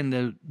breaking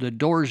the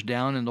doors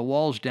down and the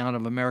walls down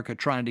of America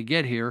trying to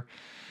get here.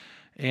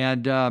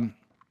 And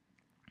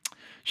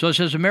so it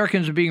says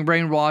Americans are being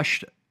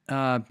brainwashed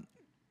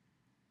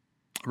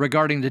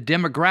regarding the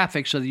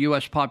demographics of the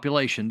U.S.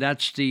 population.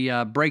 That's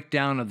the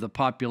breakdown of the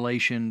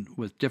population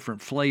with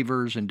different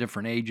flavors and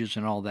different ages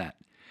and all that.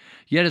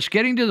 Yet it's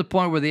getting to the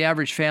point where the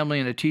average family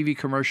in a TV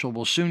commercial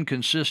will soon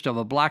consist of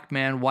a black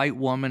man, white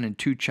woman, and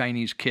 2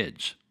 Chinese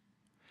kids.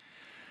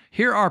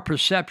 Here are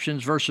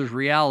perceptions versus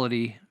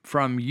reality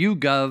from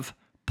YouGov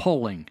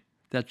polling.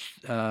 That's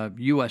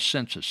U.S.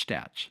 Census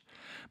stats.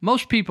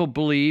 Most people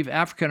believe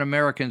African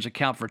Americans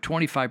account for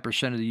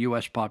 25% of the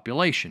U.S.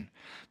 population.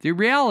 The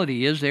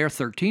reality is they are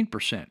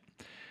 13%.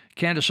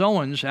 Candace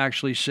Owens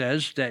actually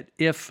says that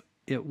if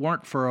it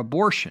weren't for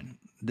abortion,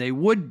 they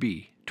would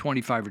be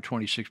 25 or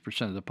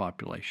 26% of the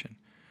population.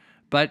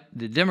 But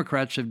the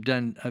Democrats have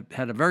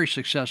had a very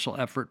successful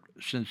effort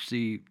since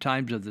the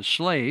times of the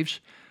slaves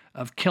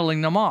of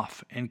killing them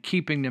off and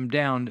keeping them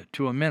down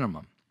to a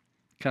minimum.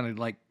 Kind of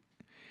like,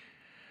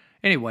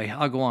 anyway,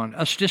 I'll go on.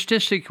 A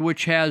statistic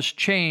which hasn't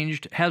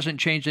changed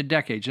in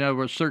decades. In other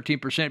words,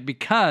 13%,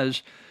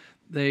 because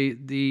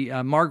the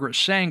Margaret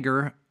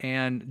Sanger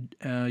and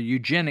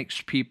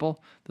eugenics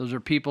people, those are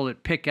people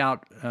that pick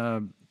out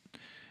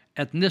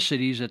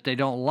ethnicities that they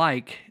don't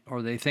like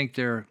or they think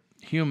they're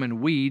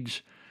human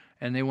weeds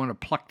and they want to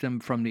pluck them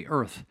from the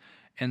earth.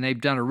 And they've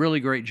done a really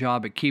great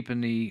job at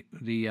keeping the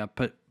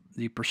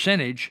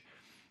percentage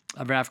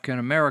of African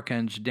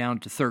Americans down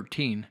to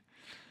 13.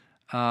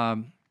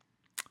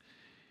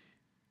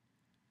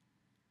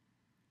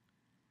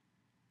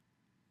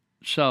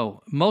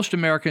 So most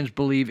Americans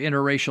believe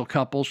interracial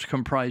couples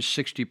comprise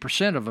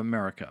 60% of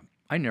America.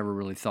 I never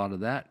really thought of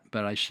that,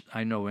 but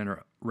I know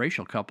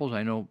interracial couples.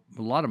 I know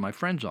a lot of my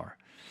friends are.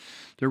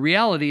 The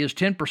reality is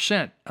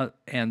 10%,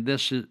 and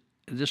this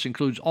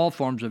includes all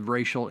forms of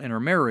racial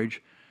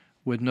intermarriage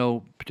with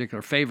no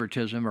particular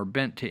favoritism or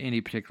bent to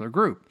any particular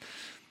group.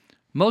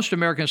 Most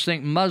Americans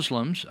think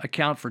Muslims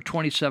account for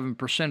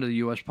 27% of the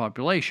U.S.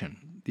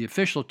 population. The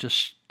official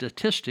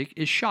statistic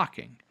is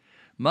shocking.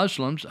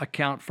 Muslims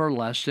account for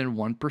less than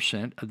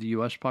 1% of the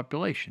U.S.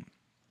 population.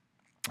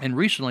 And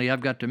recently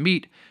I've got to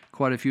meet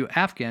quite a few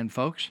Afghan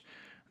folks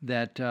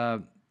that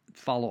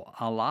follow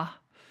Allah,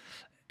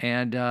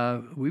 and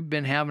we've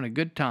been having a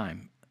good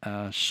time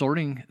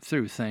sorting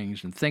through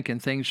things and thinking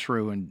things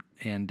through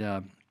and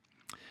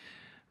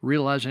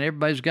realizing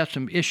everybody's got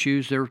some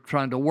issues they're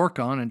trying to work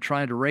on and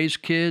trying to raise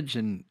kids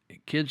and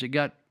kids that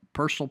got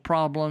personal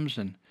problems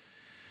and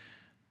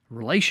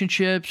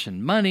relationships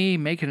and money,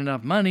 making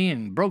enough money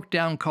and broke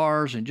down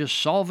cars and just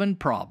solving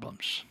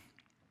problems.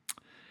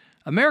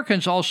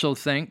 Americans also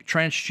think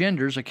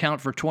transgenders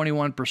account for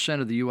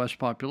 21% of the U.S.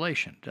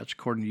 population. That's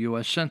according to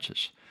U.S.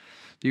 Census.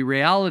 The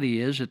reality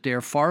is that they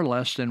are far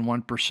less than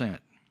 1%.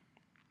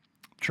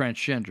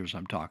 Transgenders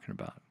I'm talking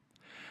about.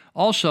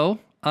 Also,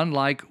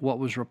 unlike what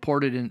was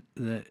reported,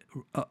 the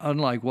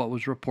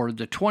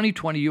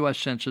 2020 U.S.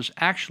 Census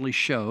actually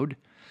showed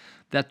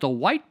that the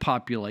white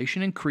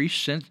population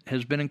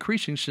has been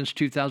increasing since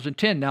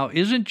 2010. Now,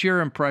 isn't your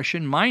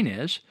impression? Mine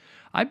is.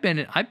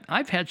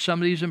 I've had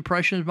some of these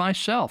impressions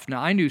myself. Now,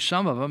 I knew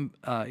some of them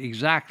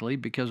exactly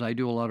because I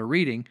do a lot of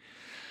reading,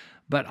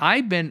 but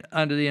I've been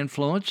under the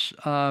influence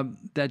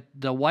that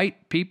the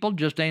white people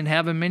just ain't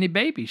having many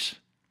babies.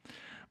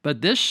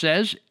 But this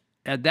says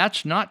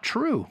that's not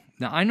true.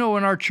 Now, I know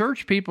in our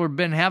church people have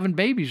been having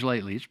babies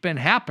lately. It's been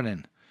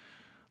happening.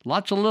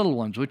 Lots of little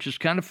ones, which is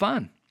kind of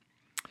fun.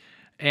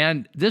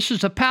 And this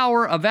is the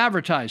power of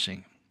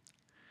advertising.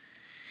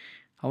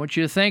 I want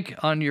you to think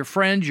on your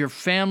friends, your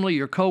family,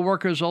 your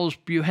coworkers, those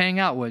you hang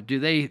out with. Do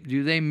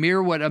they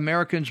mirror what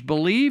Americans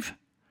believe?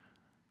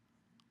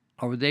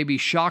 Or would they be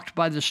shocked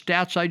by the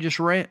stats I just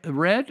read?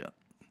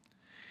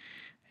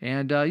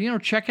 And,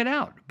 check it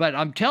out. But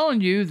I'm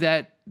telling you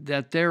that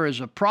there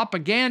is a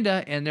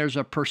propaganda and there's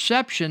a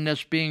perception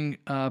that's being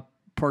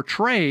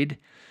portrayed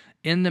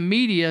in the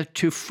media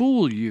to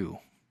fool you.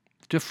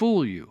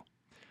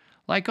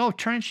 Like, oh,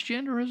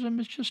 transgenderism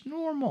is just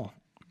normal.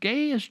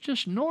 Gay is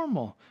just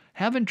normal.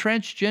 Having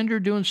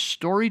transgender doing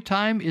story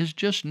time is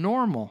just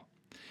normal.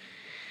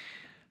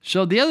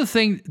 So the other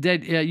thing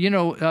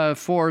that,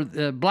 for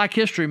Black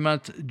History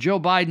Month, Joe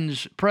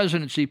Biden's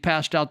presidency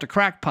passed out the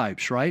crack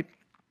pipes, right?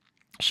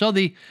 So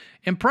the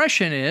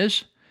impression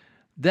is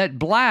that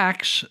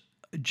blacks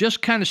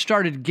just kind of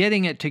started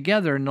getting it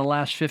together in the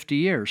last 50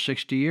 years,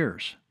 60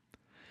 years.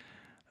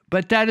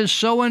 But that is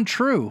so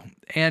untrue.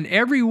 And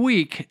every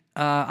week,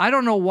 I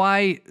don't know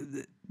why,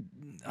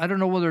 I don't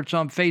know whether it's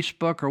on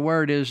Facebook or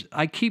where it is,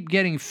 I keep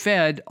getting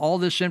fed all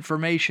this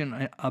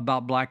information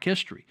about black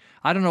history.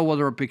 I don't know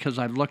whether it's because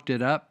I've looked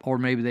it up or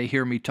maybe they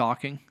hear me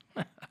talking.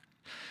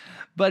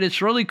 But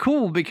it's really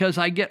cool because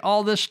I get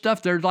all this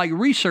stuff. They're like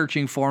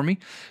researching for me.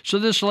 So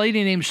this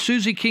lady named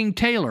Susie King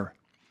Taylor,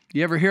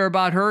 you ever hear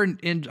about her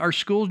in our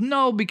schools?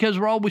 No, because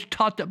we're always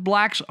taught that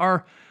blacks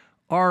are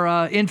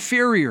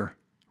inferior,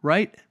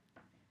 right?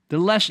 They're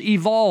less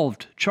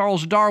evolved.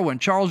 Charles Darwin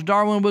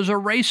was a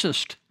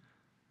racist.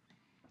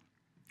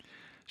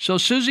 So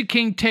Susie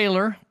King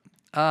Taylor,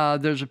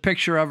 there's a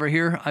picture of her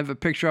here. I have a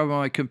picture of her on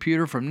my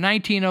computer from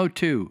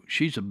 1902.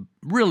 She's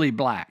really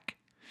black.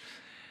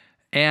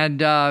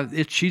 And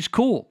she's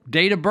cool.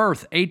 Date of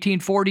birth,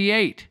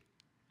 1848.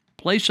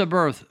 Place of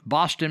birth,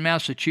 Boston,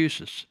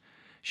 Massachusetts.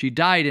 She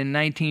died in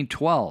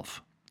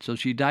 1912. So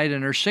she died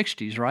in her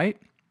 60s, right?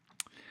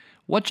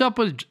 What's up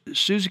with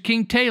Susie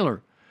King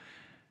Taylor?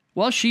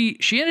 Well, she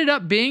ended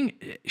up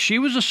she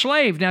was a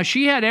slave. Now,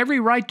 she had every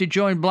right to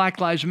join Black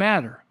Lives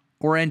Matter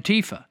or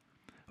Antifa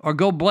or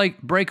go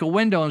break a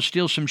window and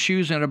steal some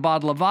shoes and a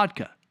bottle of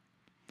vodka.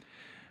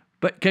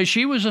 But because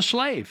she was a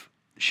slave.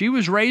 She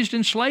was raised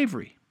in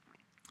slavery.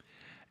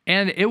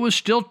 And it was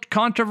still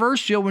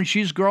controversial when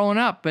she's growing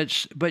up,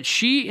 but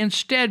she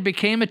instead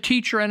became a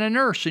teacher and a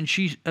nurse, and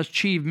she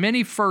achieved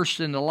many firsts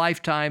in her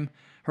lifetime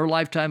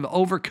of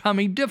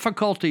overcoming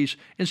difficulties.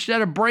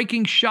 Instead of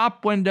breaking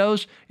shop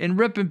windows and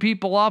ripping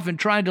people off and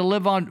trying to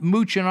live on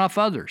mooching off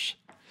others.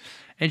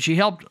 And she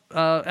helped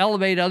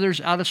elevate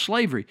others out of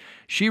slavery.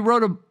 She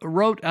wrote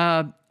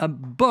a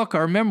book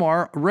or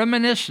memoir,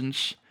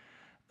 Reminiscence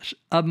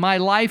of My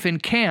Life in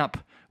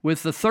Camp,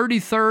 with the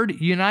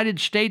 33rd United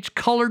States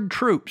Colored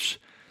Troops.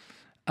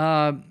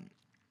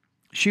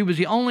 She was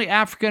the only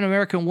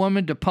African-American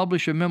woman to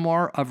publish a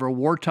memoir of her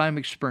wartime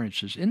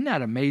experiences. Isn't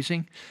that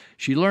amazing?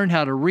 She learned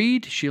how to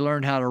read. She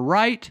learned how to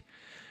write.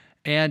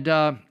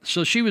 And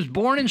so she was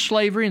born in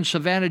slavery in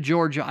Savannah,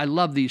 Georgia. I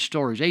love these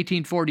stories.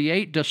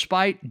 1848,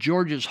 despite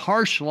Georgia's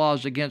harsh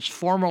laws against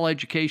formal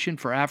education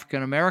for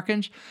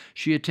African-Americans,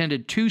 she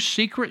attended 2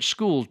 secret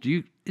schools.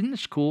 Isn't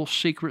this cool?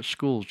 Secret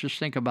schools. Just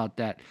think about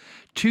that.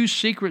 2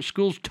 secret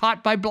schools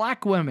taught by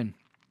black women.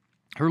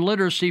 Her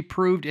literacy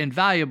proved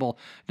invaluable,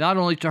 not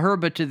only to her,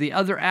 but to the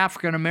other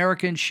African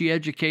Americans she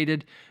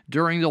educated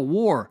during the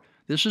war.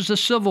 This is the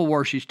Civil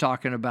War she's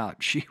talking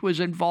about. She was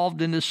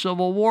involved in the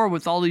Civil War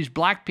with all these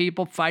black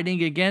people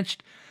fighting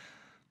against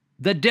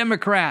the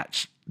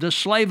Democrats, the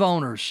slave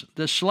owners,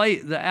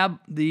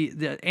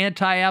 the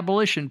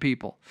anti-abolition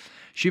people.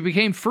 She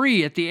became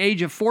free at the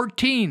age of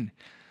 14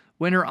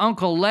 when her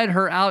uncle led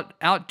her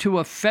out to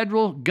a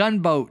federal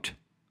gunboat,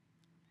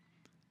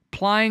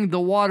 plying the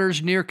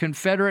waters near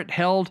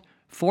Confederate-held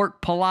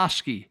Fort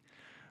Pulaski.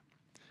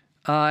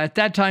 At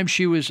that time,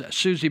 she was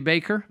Susie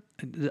Baker.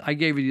 I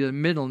gave you the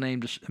middle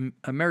name,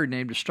 a married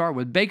name to start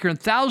with. Baker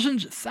and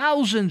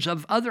thousands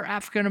of other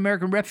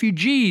African-American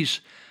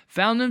refugees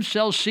found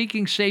themselves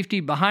seeking safety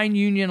behind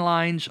Union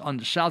lines on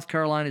the South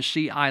Carolina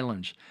Sea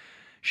Islands.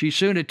 She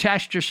soon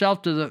attached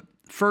herself to the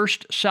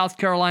 1st South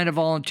Carolina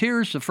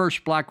Volunteers, the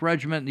 1st Black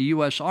Regiment in the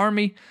U.S.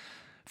 Army,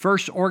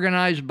 first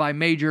organized by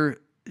Major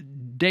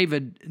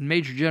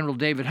General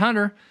David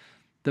Hunter.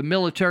 The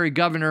military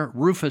governor,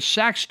 Rufus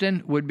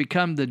Saxton, would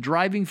become the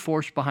driving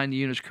force behind the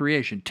unit's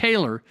creation.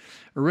 Taylor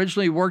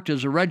originally worked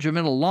as a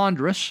regimental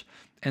laundress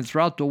and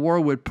throughout the war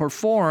would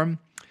perform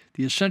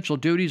the essential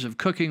duties of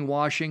cooking,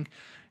 washing,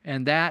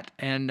 and that.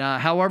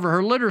 However,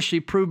 her literacy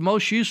proved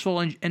most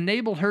useful and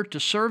enabled her to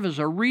serve as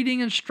a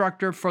reading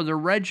instructor for the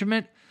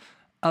regiment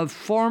of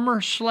former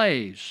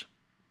slaves.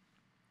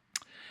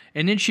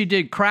 And then she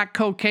did crack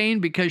cocaine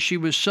because she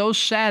was so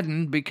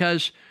saddened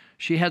because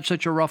she had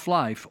such a rough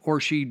life,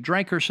 or she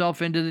drank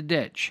herself into the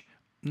ditch.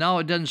 No,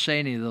 it doesn't say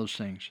any of those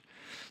things.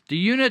 The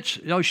units,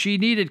 she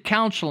needed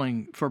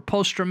counseling for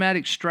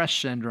post-traumatic stress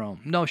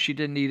syndrome. No, she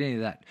didn't need any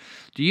of that.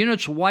 The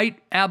unit's white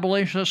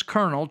abolitionist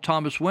colonel,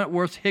 Thomas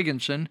Wentworth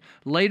Higginson,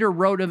 later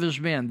wrote of his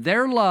men,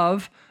 their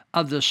love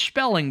of the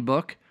spelling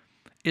book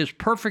is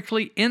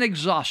perfectly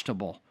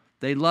inexhaustible.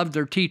 They loved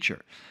their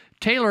teacher.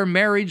 Taylor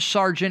married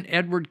Sergeant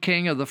Edward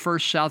King of the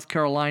 1st South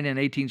Carolina in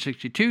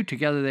 1862.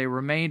 Together they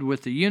remained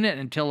with the unit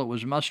until it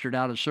was mustered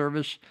out of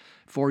service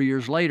 4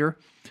 years later.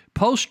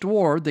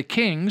 Post-war, the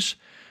Kings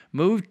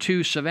moved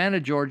to Savannah,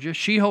 Georgia.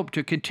 She hoped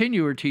to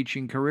continue her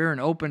teaching career and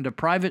opened a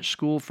private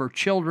school for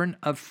children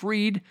of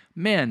freed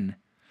men.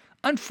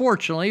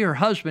 Unfortunately, her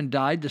husband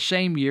died the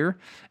same year,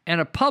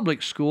 and a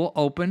public school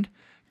opened,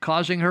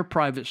 causing her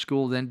private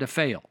school then to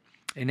fail.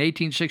 In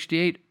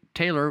 1868,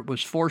 Taylor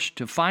was forced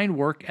to find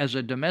work as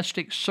a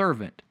domestic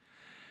servant.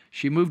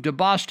 She moved to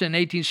Boston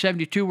in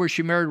 1872, where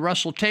she married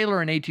Russell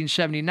Taylor. In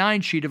 1879,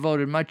 she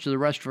devoted much of the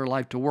rest of her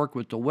life to work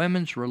with the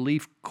Women's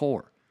Relief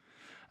Corps,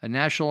 a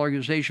national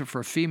organization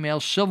for female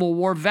Civil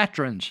War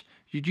veterans.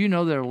 Did you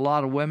know there are a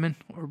lot of women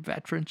who are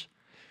veterans?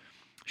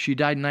 She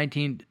died in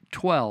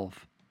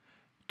 1912,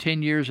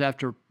 10 years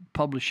after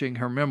publishing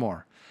her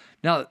memoir.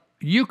 Now,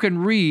 you can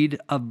read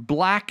of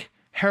black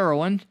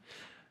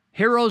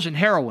heroes and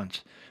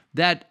heroines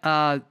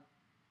that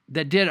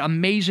did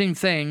amazing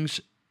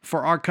things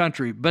for our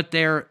country, but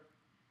they're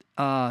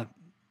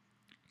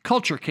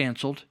culture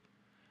canceled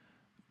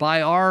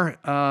by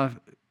our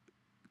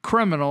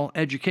criminal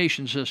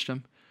education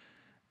system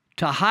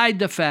to hide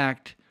the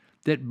fact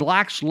that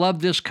blacks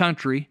love this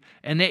country.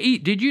 And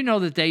did you know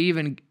that they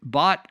even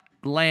bought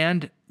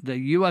land, the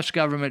U.S.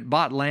 government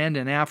bought land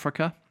in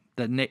Africa,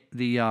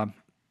 the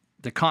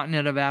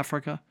continent of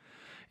Africa?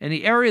 And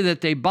the area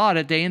that they bought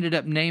it, they ended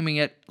up naming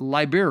it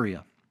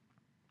Liberia,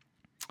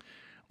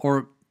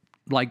 or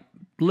like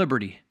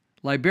Liberty,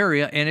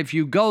 Liberia. And if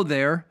you go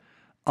there,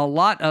 a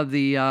lot of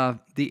the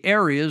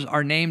areas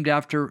are named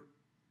after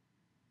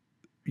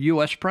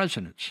U.S.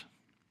 presidents.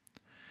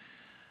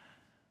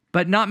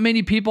 But not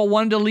many people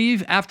wanted to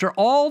leave after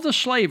all the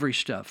slavery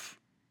stuff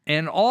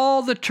and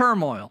all the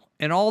turmoil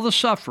and all the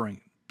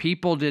suffering.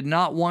 People did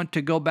not want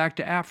to go back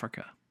to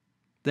Africa.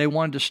 They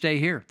wanted to stay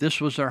here.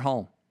 This was their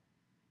home.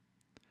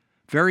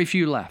 Very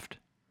few left.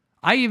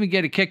 I even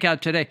get a kick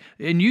out today,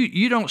 and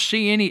you don't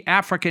see any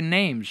African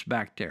names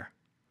back there.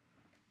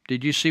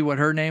 Did you see what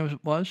her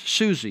name was?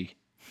 Susie.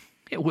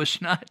 It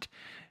was not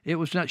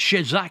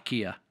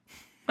Shezakia.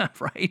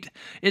 Right?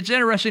 It's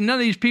interesting. None of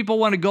these people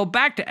want to go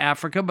back to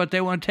Africa, but they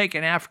want to take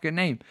an African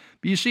name.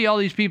 But you see all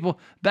these people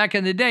back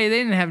in the day, they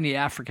didn't have any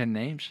African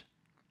names.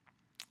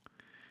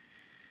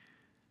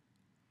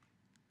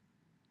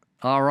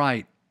 All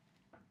right.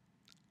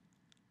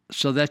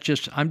 So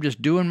I'm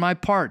just doing my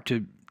part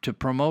to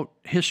promote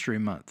History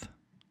Month.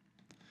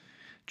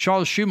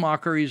 Charles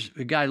Schumacher, he's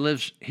a guy who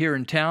lives here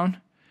in town.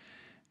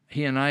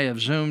 He and I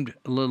have Zoomed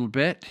a little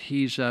bit.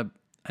 He's an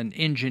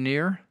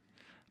engineer,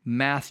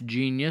 math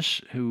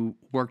genius who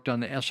worked on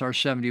the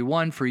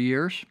SR-71 for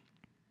years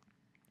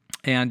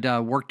and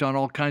worked on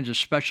all kinds of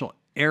special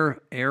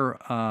airplane.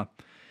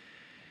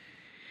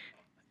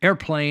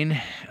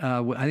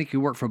 I think he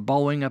worked for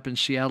Boeing up in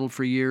Seattle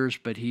for years,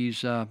 but he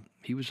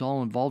was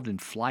all involved in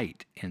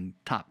flight and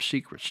top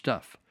secret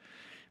stuff.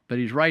 But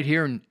he's right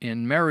here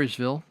in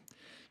Marysville,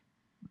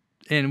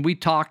 and we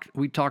talk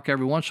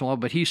every once in a while,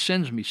 but he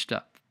sends me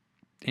stuff.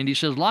 And he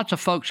says, lots of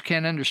folks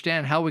can't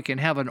understand how we can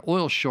have an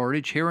oil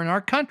shortage here in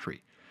our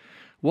country.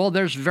 Well,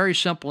 there's a very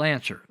simple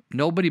answer.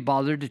 Nobody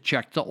bothered to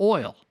check the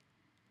oil.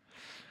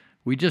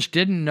 We just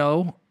didn't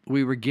know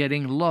we were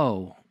getting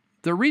low.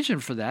 The reason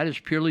for that is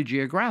purely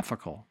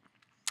geographical.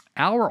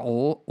 Our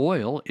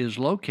oil is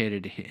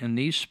located in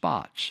these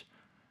spots: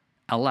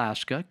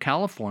 Alaska,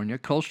 California,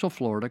 coastal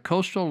Florida,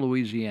 coastal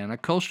Louisiana,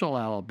 coastal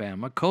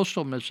Alabama,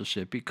 coastal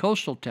Mississippi,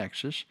 coastal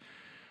Texas,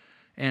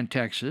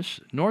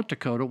 North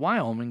Dakota,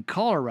 Wyoming,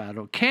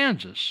 Colorado,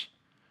 Kansas,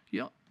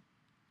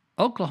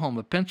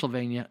 Oklahoma,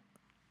 Pennsylvania.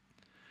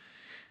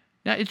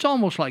 Now, it's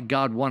almost like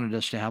God wanted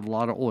us to have a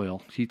lot of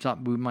oil. He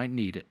thought we might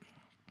need it.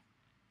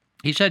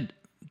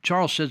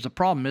 Charles says the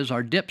problem is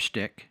our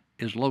dipstick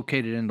is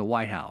located in the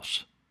White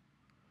House.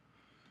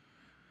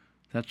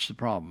 That's the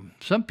problem.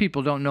 Some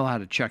people don't know how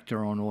to check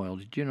their own oil.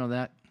 Did you know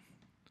that?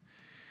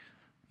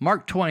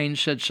 Mark Twain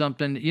said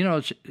something,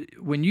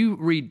 when you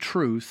read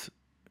truth,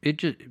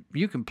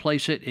 you can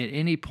place it at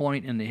any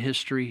point in the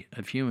history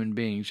of human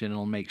beings and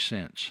it'll make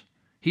sense.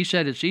 He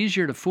said it's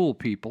easier to fool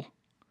people.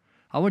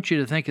 I want you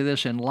to think of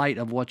this in light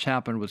of what's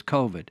happened with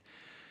COVID.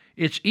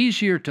 It's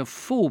easier to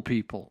fool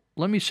people.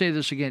 Let me say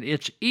this again.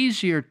 It's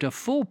easier to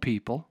fool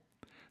people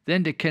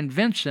than to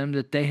convince them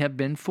that they have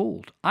been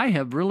fooled. I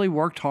have really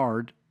worked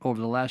hard over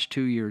the last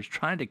 2 years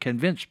trying to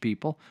convince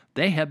people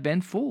they have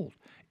been fooled.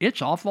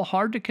 It's awful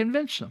hard to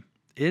convince them.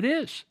 It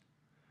is.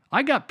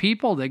 I got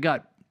people, they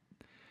got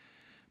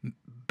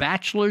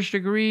bachelor's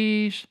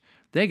degrees,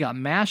 they got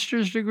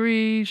master's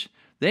degrees,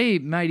 they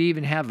might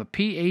even have a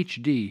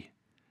PhD,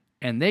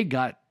 and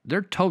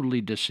they're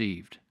totally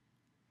deceived.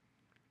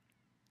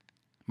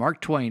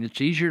 Mark Twain, it's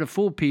easier to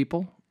fool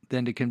people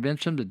than to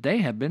convince them that they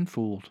have been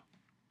fooled.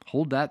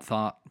 Hold that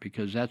thought,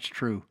 because that's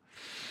true.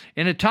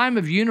 In a time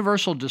of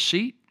universal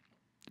deceit,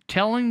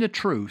 telling the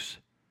truth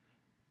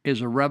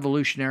is a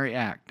revolutionary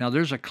act. Now,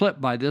 there's a clip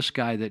by this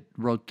guy that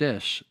wrote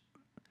this.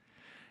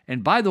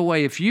 And by the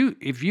way, if you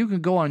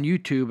can go on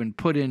YouTube and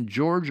put in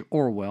George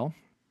Orwell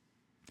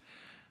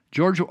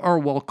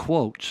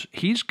quotes,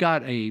 he's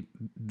got a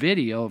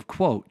video of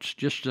quotes.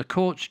 Just the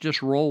quotes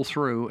just roll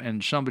through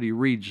and somebody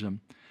reads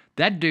them.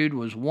 That dude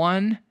was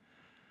one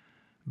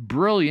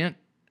brilliant,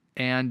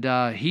 and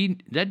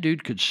that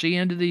dude could see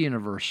into the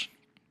universe.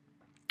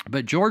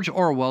 But George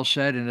Orwell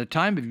said, in a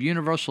time of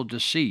universal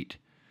deceit,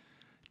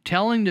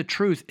 telling the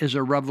truth is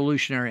a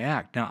revolutionary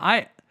act. Now,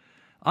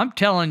 I'm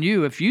telling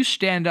you, if you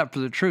stand up for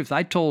the truth,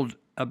 I told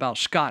about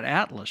Scott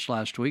Atlas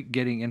last week.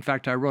 In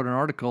fact, I wrote an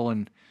article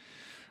and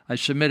I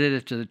submitted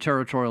it to the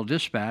Territorial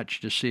Dispatch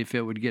to see if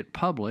it would get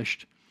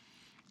published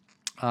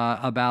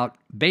about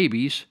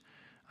babies.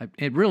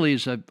 It really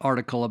is an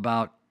article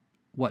about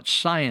what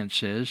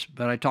science is,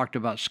 but I talked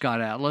about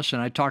Scott Atlas,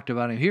 and I talked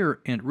about him here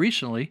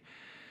recently.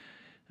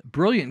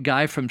 Brilliant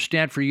guy from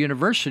Stanford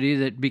University,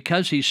 that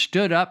because he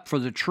stood up for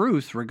the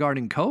truth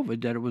regarding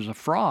COVID, that it was a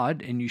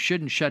fraud and you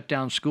shouldn't shut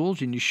down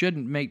schools and you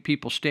shouldn't make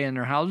people stay in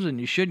their houses and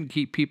you shouldn't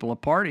keep people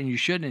apart and you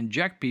shouldn't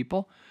inject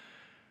people.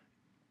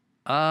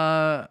 He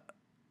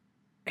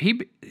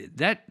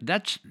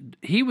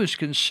was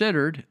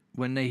considered,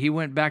 when he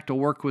went back to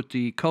work with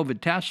the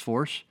COVID task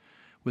force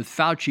with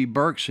Fauci,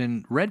 Birx,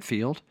 and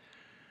Redfield,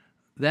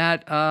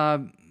 that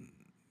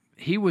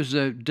he was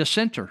a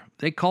dissenter.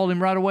 They called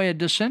him right away a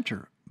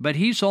dissenter. But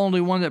he's the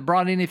only one that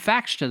brought any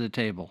facts to the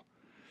table.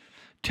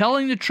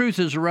 Telling the truth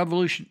is a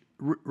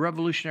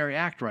revolutionary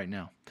act right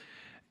now.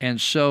 And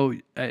so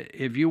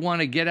if you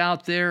want to get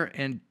out there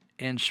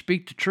and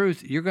speak the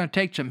truth, you're going to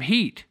take some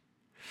heat.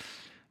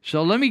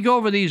 So let me go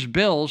over these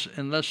bills,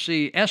 and let's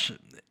see.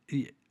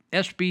 SB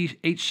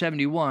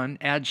 871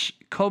 adds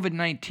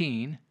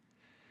COVID-19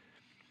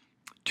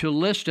 to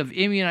list of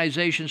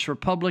immunizations for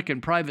public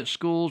and private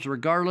schools,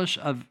 regardless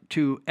of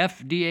to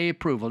FDA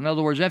approval. In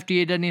other words,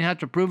 FDA doesn't even have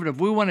to approve it. If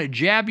we want to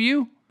jab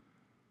you,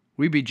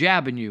 we'd be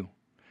jabbing you.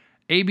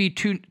 AB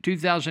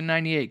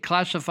 2098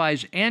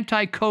 classifies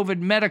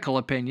anti-COVID medical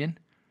opinion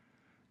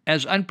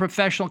as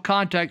unprofessional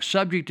conduct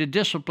subject to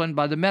discipline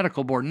by the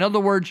medical board. In other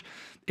words,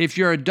 if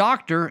you're a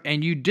doctor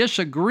and you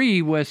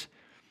disagree with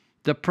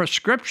the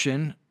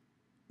prescription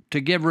to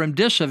give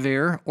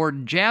remdesivir or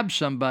jab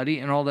somebody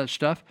and all that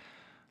stuff,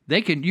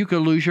 you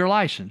could lose your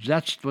license.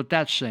 That's what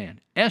that's saying.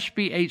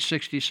 SB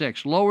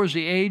 866 lowers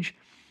the age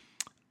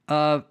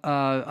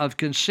of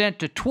consent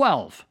to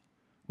 12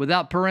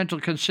 without parental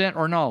consent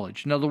or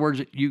knowledge. In other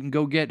words, you can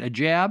go get a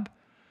jab,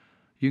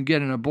 you can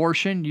get an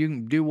abortion, you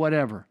can do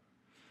whatever.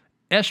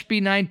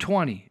 SB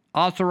 920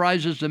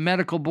 authorizes the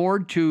medical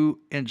board to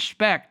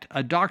inspect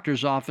a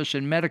doctor's office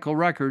and medical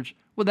records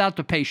without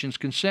the patient's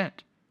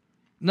consent.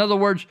 In other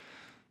words,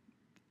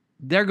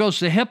 there goes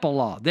the HIPAA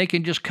law. They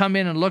can just come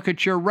in and look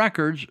at your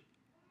records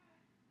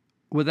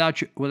without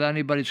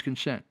anybody's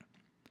consent.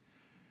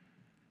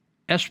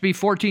 SB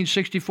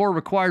 1464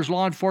 requires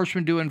law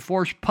enforcement to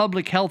enforce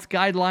public health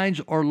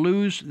guidelines or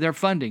lose their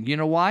funding. You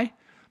know why?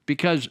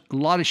 Because a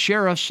lot of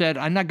sheriffs said,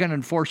 I'm not going to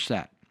enforce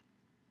that.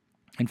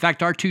 In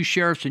fact, our 2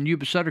 sheriffs in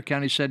Yuba Sutter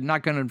County said,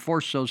 not going to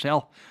enforce those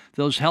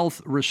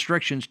health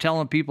restrictions,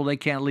 telling people they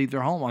can't leave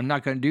their home. I'm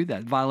not going to do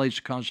that. It violates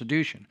the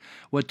Constitution.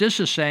 What this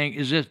is saying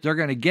is that they're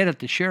going to get at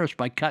the sheriffs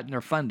by cutting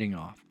their funding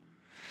off.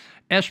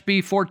 SB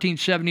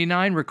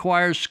 1479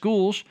 requires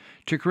schools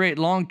to create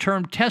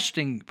long-term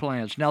testing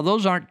plans. Now,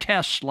 those aren't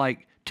tests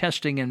like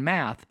testing in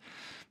math.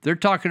 They're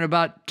talking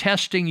about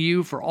testing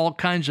you for all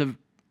kinds of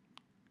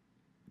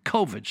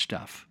COVID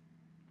stuff.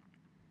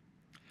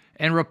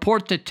 And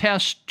report the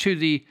test to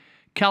the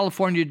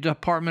California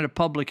Department of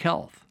Public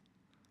Health.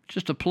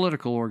 Just a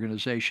political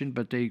organization,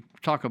 but they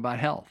talk about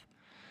health.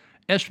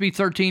 SB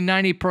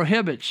 1390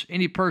 prohibits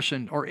any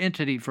person or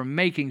entity from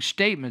making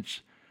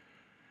statements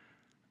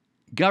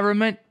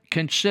government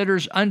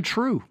considers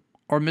untrue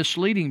or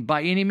misleading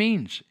by any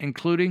means,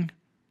 including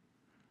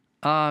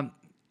on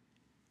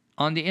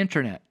the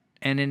internet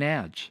and in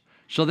ads.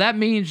 So that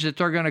means that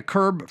they're going to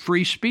curb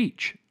free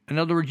speech. In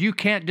other words, you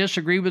can't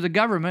disagree with the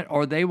government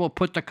or they will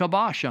put the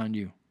kibosh on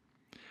you.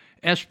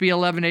 SB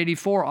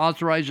 1184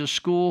 authorizes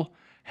school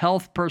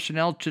health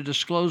personnel to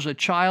disclose a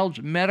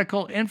child's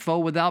medical info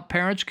without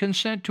parents'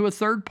 consent to a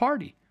third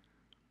party.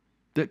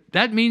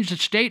 That means the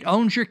state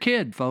owns your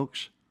kid,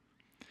 folks.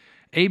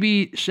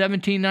 AB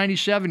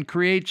 1797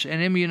 creates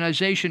an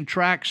immunization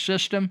track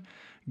system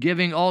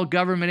giving all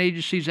government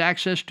agencies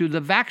access to the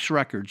vax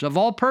records of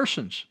all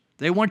persons.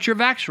 They want your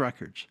vax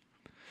records.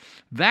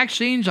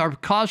 Vaccines are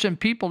causing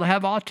people to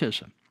have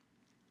autism.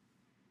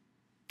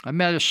 I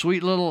met a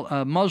sweet little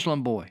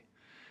Muslim boy,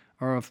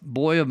 or a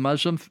boy of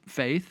Muslim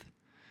faith.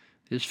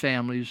 His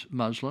family's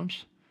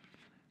Muslims.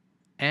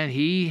 And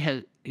he's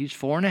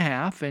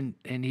 4.5, and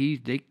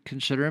they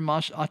consider him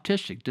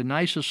autistic. The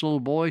nicest little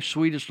boy,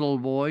 sweetest little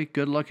boy,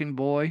 good-looking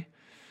boy.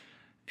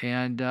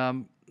 And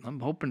I'm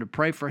hoping to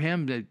pray for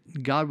him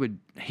that God would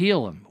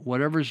heal him,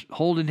 whatever's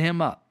holding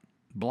him up,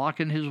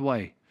 blocking his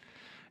way.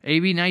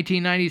 AB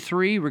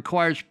 1993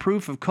 requires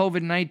proof of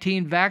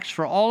COVID-19 vax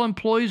for all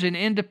employees and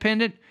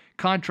independent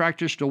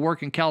contractors to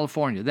work in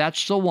California.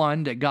 That's the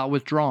one that got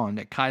withdrawn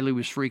that Kylie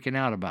was freaking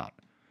out about.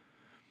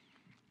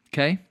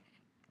 Okay?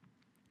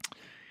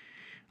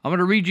 I'm going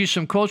to read you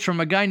some quotes from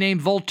a guy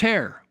named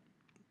Voltaire.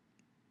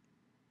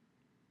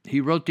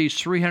 He wrote these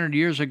 300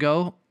 years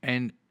ago,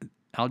 and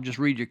I'll just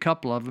read you a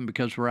couple of them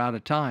because we're out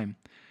of time.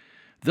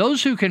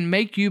 Those who can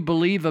make you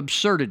believe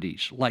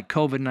absurdities like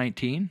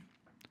COVID-19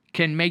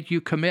 can make you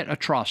commit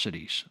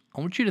atrocities. I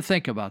want you to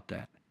think about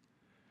that.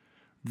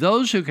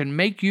 Those who can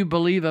make you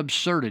believe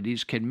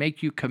absurdities can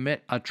make you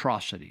commit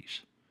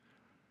atrocities.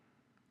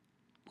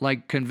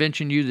 Like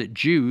convincing you that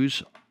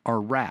Jews are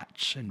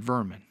rats and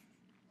vermin.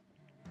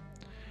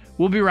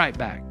 We'll be right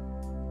back.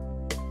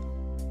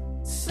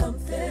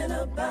 Something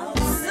about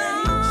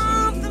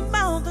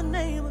the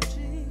name of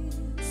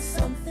Jesus.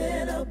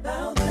 Something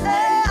about the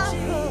name of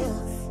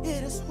Jesus.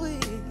 It is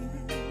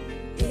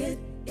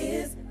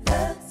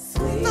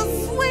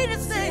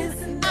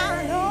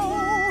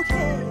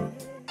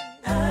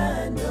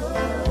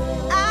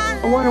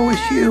want to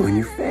wish you and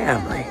your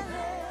family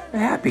a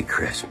happy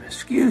Christmas.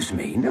 Excuse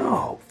me,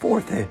 no,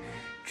 4th of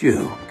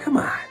June. Come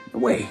on,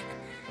 wait.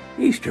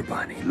 Easter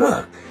Bunny,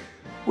 look,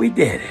 we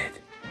did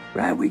it.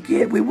 Right, we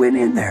went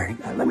in there.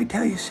 Let me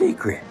tell you a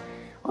secret.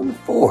 On the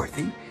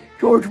 4th,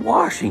 George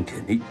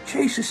Washington, he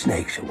chased the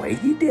snakes away.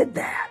 He did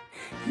that.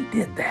 He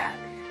did that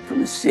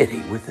from the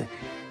city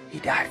he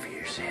died for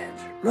your sins.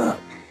 Look,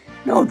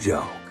 no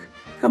joke.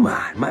 Come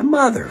on, my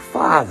mother,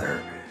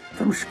 father,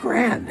 from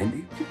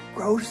Scranton, it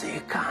grows the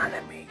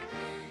economy.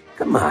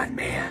 Come on,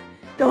 man,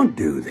 don't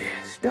do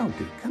this.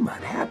 Come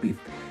on, happy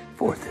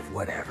 4th of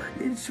whatever.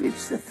 It's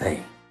the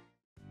thing.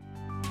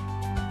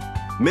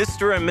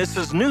 Mr. and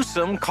Mrs.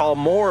 Newsom call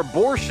more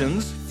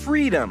abortions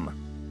freedom.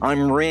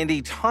 I'm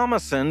Randy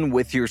Thomason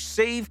with your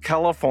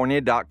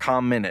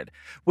SaveCalifornia.com Minute.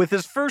 With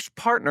his first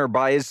partner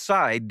by his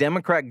side,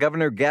 Democrat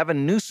Governor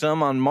Gavin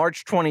Newsom on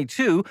March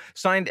 22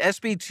 signed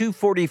SB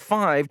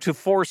 245 to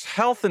force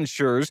health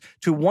insurers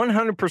to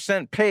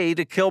 100% pay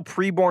to kill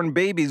preborn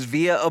babies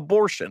via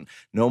abortion.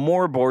 No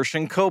more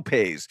abortion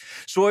copays.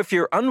 So if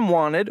you're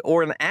unwanted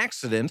or an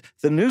accident,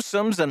 the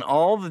Newsoms and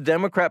all the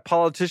Democrat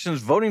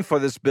politicians voting for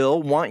this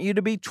bill want you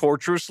to be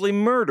torturously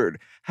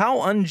murdered.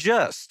 How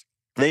unjust.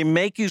 They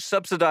make you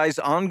subsidize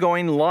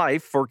ongoing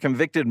life for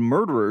convicted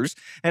murderers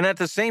and at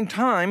the same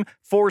time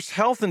force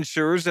health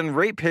insurers and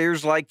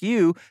ratepayers like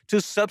you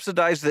to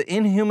subsidize the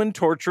inhuman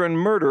torture and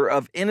murder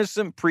of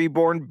innocent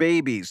preborn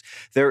babies.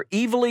 They're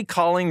evilly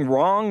calling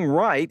wrong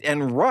right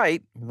and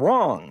right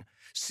wrong.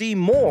 See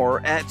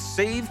more at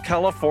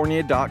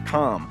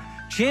SaveCalifornia.com,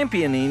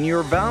 championing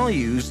your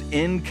values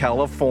in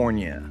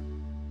California.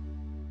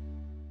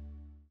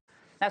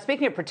 Now,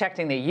 speaking of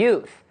protecting the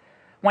youth,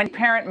 when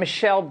parent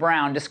Michelle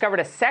Brown discovered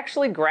a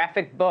sexually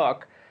graphic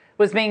book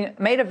was being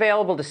made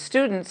available to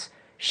students,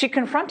 she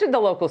confronted the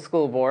local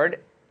school board,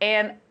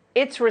 and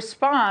its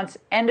response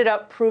ended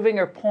up proving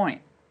her point.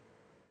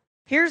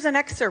 Here's an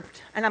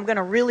excerpt, and I'm going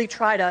to really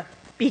try to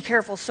be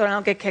careful so I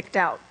don't get kicked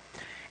out.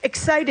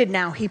 Excited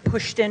now, he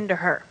pushed into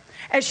her.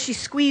 As she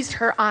squeezed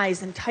her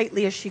eyes and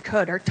tightly as she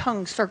could, her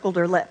tongue circled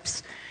her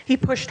lips. He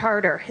pushed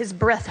harder, his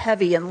breath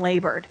heavy and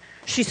labored.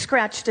 She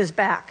scratched his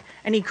back,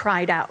 and he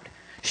cried out.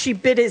 She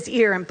bit his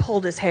ear and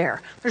pulled his hair.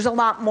 There's a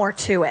lot more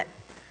to it.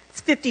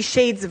 It's 50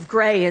 Shades of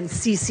Grey in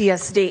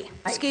CCSD.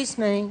 Excuse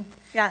me.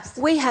 Yes.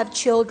 We have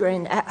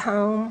children at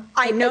home.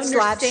 I know. It's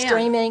live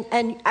streaming,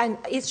 and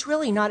it's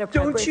really not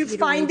appropriate. Don't you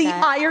find the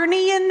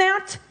irony in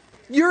that?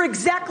 You're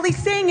exactly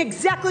saying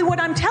exactly what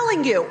I'm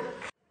telling you.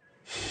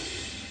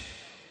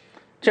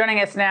 Joining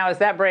us now is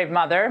that brave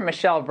mother,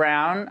 Michelle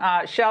Brown.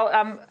 Shell,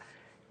 I'm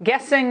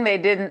guessing they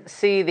didn't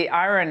see the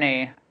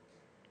irony.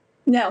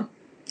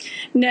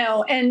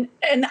 No, and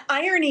the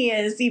irony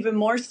is even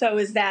more so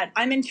is that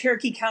I'm in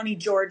Cherokee County,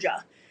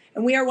 Georgia,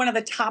 and we are one of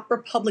the top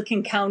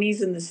Republican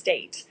counties in the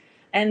state.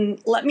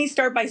 And let me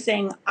start by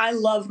saying I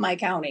love my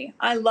county.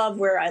 I love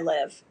where I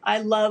live. I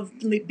love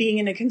being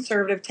in a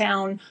conservative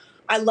town.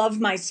 I love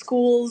my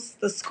schools,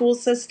 the school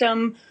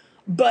system.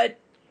 But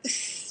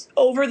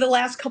over the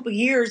last couple of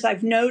years,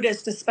 I've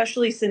noticed,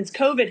 especially since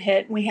COVID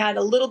hit, we had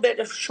a little bit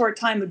of short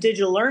time of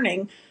digital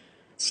learning.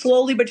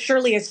 Slowly but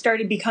surely, I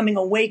started becoming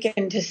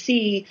awakened to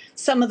see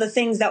some of the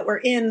things that were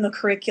in the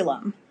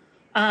curriculum.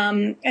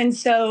 And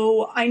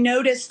so I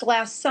noticed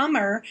last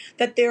summer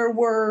that there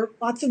were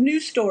lots of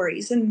news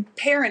stories and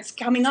parents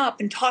coming up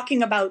and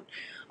talking about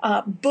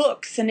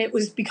books, and it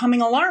was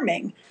becoming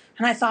alarming.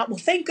 And I thought, well,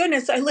 thank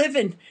goodness I live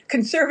in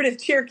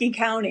conservative Cherokee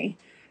County.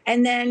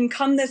 And then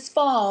come this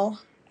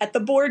fall at the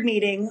board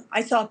meeting,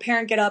 I saw a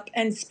parent get up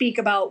and speak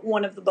about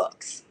one of the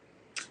books.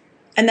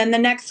 And then the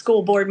next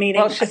school board meeting,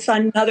 I saw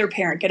another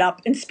parent get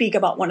up and speak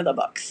about one of the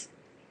books.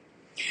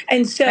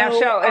 And so,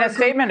 now, in a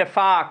statement to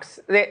Fox,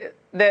 the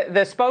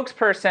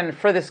spokesperson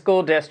for the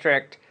school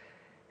district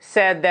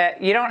said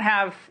that you don't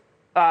have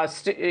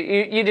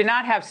you do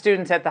not have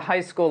students at the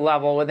high school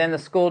level within the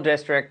school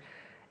district,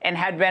 and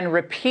had been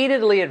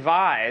repeatedly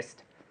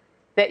advised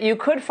that you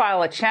could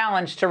file a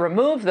challenge to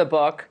remove the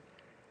book,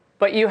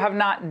 but you have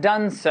not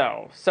done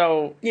so.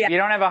 So you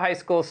don't have a high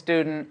school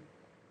student.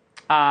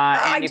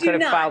 And you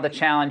could have filed a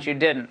challenge. You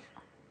didn't.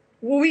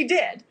 Well, we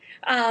did.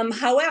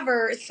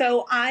 However,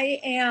 so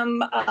I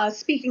am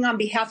speaking on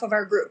behalf of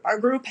our group. Our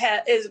group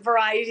is a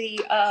variety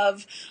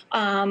of,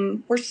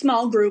 we're a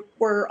small group.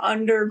 We're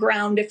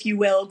underground, if you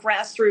will,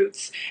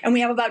 grassroots. And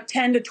we have about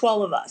 10 to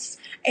 12 of us.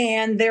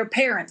 And their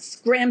parents,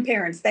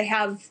 grandparents, they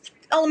have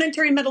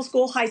elementary, middle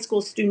school, high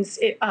school students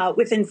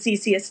within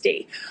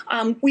CCSD.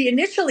 We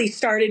initially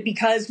started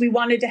because we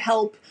wanted to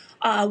help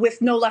with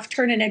No Left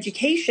Turn in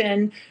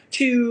Education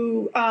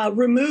to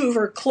remove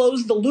or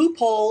close the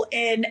loophole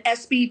in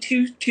SB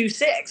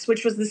 226,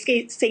 which was the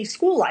Safe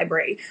School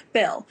Library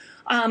bill.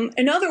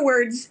 In other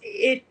words,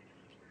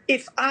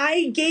 if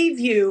I gave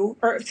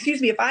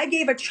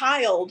a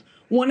child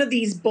one of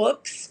these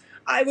books,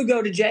 I would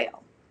go to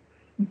jail.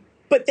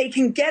 But they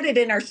can get it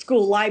in our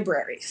school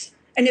libraries,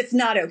 and it's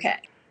not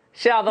okay.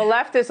 Shell, the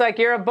left is like,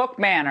 you're a book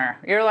banner.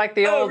 You're like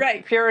the old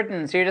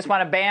Puritans. You just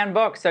want to ban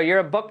books, so you're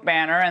a book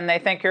banner, and they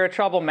think you're a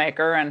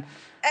troublemaker. And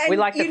we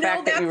like the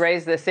fact that you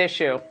raised this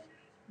issue.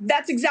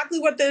 That's exactly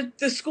what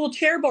the school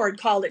chair board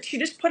called it. She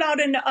just put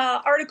out an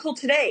article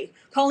today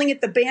calling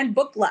it the banned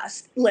book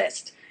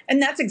list.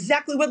 And that's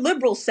exactly what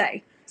liberals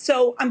say.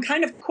 So I'm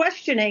kind of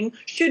questioning,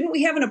 shouldn't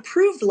we have an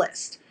approved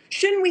list?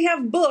 Shouldn't we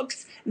have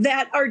books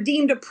that are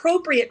deemed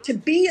appropriate to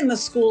be in the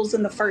schools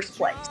in the first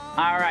place?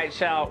 All right,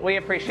 Shell, we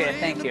appreciate it.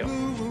 Thank you.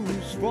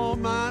 For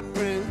my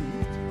friend.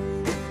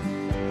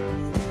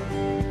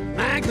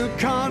 Magna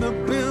Carta,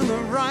 Bill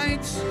of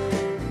Rights,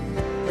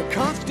 the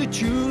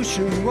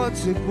Constitution,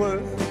 what's it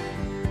worth?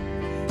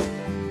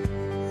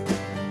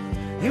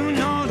 You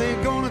know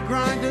they're gonna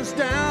grind us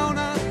down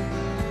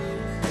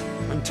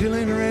until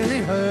it really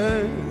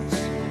hurts.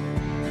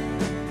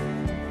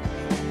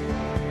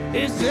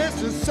 Is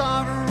this a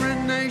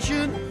sovereign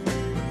nation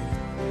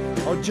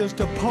or just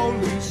a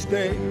police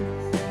state?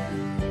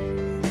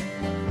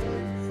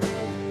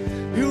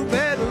 You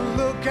better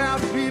look out,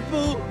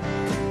 people,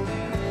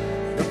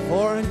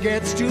 before it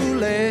gets too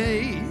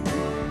late.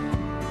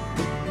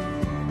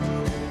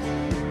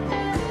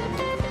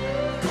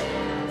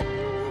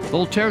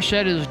 Voltaire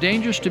said it is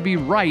dangerous to be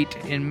right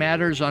in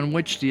matters on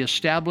which the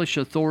established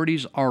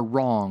authorities are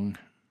wrong,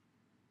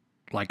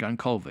 like on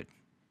COVID.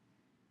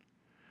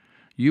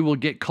 You will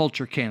get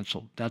culture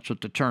canceled. That's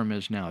what the term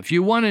is now. If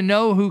you want to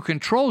know who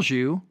controls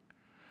you,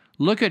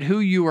 look at who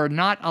you are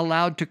not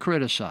allowed to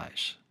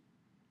criticize.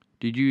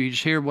 Did you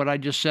just hear what I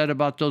just said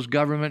about those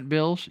government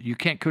bills? You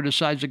can't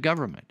criticize the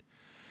government.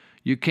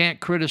 You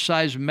can't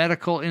criticize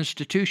medical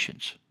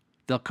institutions.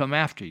 They'll come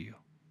after you.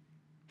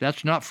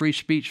 That's not free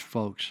speech,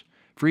 folks.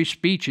 Free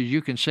speech is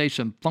you can say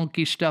some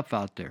funky stuff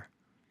out there.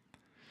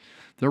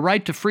 The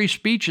right to free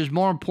speech is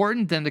more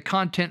important than the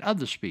content of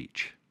the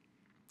speech.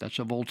 That's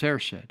what Voltaire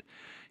said.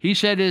 He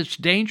said it's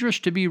dangerous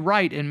to be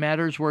right in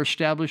matters where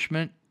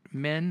establishment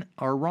men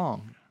are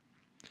wrong.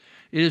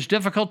 It is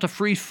difficult to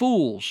free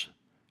fools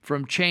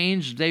from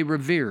chains they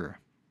revere.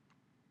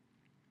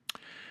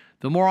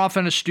 The more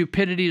often a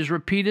stupidity is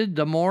repeated,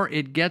 the more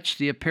it gets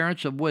the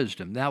appearance of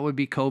wisdom. That would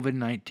be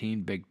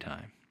COVID-19 big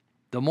time.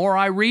 The more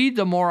I read,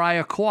 the more I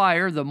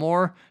acquire, the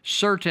more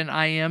certain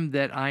I am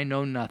that I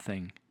know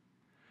nothing.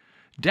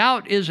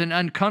 Doubt is an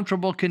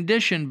uncomfortable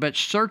condition, but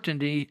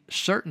certainty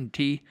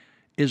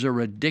is a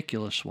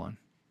ridiculous one.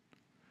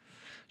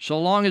 So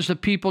long as the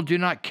people do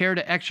not care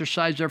to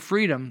exercise their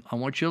freedom, I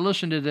want you to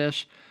listen to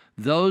this,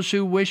 those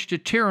who wish to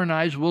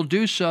tyrannize will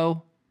do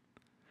so.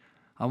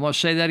 I want to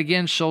say that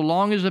again. So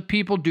long as the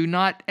people do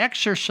not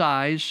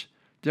exercise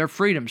their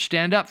freedom,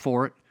 stand up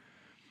for it,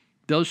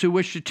 those who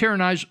wish to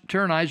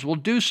tyrannize will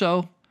do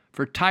so,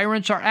 for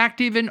tyrants are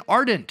active and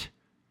ardent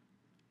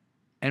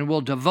and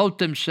will devote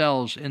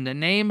themselves in the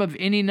name of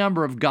any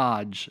number of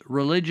gods,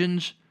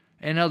 religions,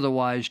 and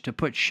otherwise to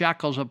put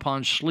shackles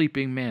upon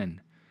sleeping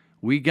men.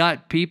 We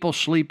got people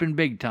sleeping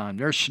big time.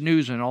 They're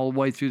snoozing all the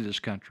way through this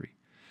country.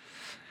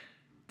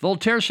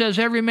 Voltaire says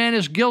every man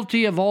is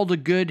guilty of all the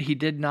good he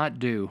did not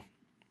do.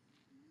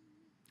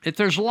 If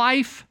there's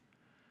life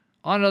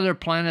on other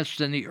planets,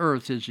 then the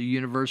earth is a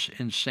universe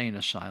insane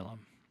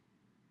asylum.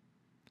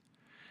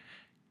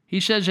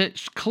 He says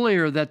it's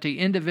clear that the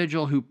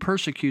individual who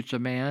persecutes a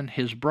man,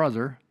 his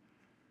brother,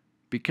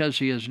 because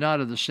he is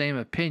not of the same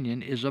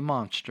opinion, is a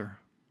monster.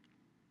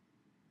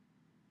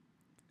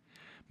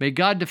 May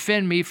God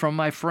defend me from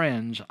my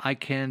friends. I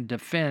can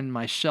defend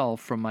myself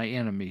from my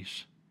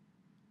enemies.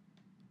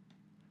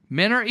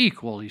 Men are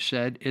equal, he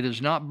said. It is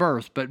not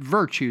birth, but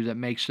virtue that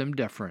makes them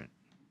different.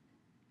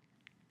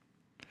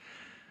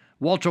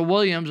 Walter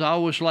Williams, I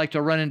always like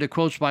to run into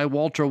quotes by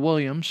Walter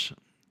Williams.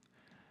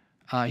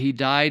 He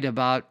died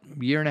about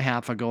a year and a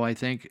half ago, I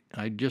think.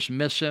 I just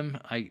miss him.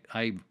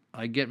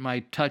 I get my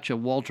touch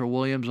of Walter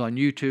Williams on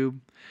YouTube.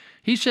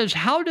 He says,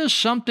 how does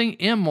something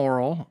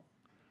immoral,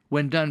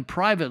 when done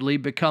privately,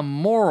 become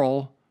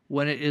moral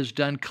when it is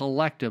done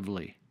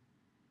collectively?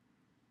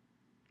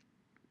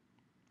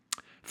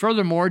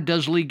 Furthermore,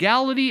 does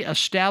legality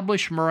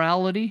establish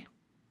morality?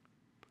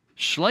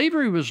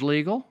 Slavery was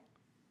legal.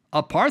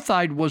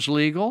 Apartheid was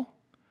legal.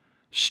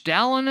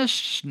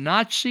 Stalinists,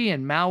 Nazi,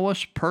 and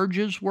Maoist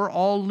purges were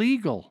all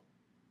legal.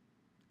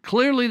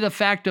 Clearly, the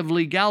fact of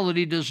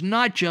legality does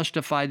not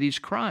justify these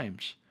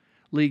crimes.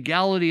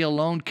 Legality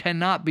alone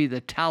cannot be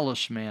the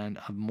talisman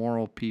of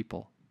moral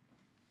people.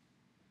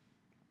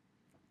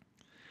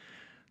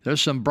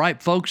 There's some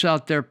bright folks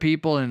out there,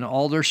 people, and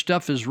all their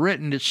stuff is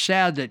written. It's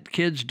sad that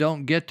kids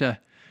don't get to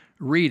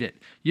read it.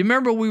 You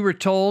remember we were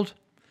told,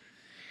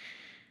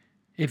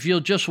 if you'll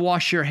just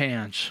wash your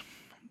hands,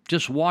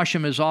 just wash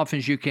them as often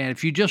as you can.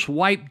 If you just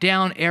wipe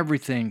down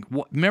everything.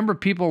 Remember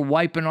people were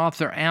wiping off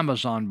their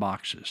Amazon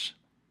boxes.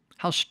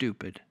 How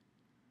stupid.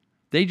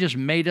 They just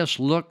made us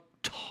look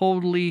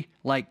totally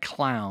like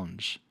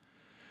clowns.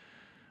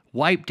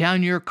 Wipe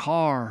down your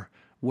car.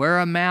 Wear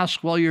a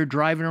mask while you're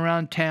driving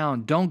around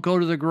town. Don't go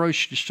to the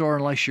grocery store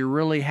unless you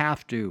really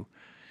have to.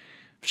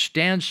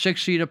 stand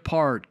 6 feet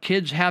apart.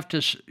 Kids have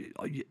to.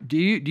 Do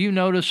you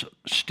notice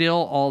still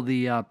all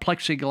the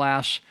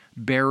plexiglass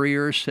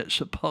barriers that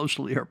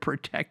supposedly are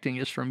protecting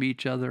us from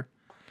each other?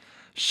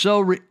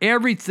 So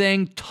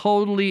everything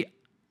totally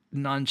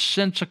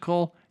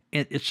nonsensical.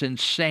 It's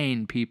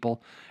insane,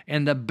 people.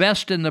 And the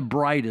best and the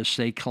brightest,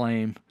 they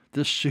claim,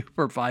 the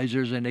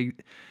supervisors and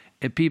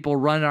people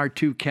run our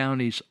 2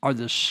 counties, are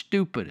the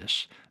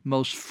stupidest,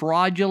 most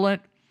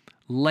fraudulent,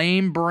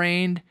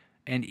 lame-brained,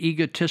 and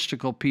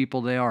egotistical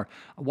people they are.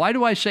 Why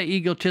do I say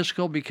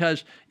egotistical?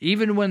 Because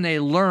even when they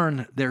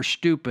learn they're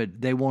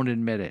stupid, they won't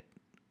admit it.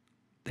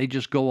 They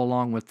just go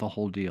along with the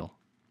whole deal.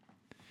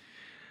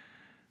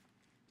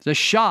 The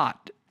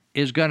shot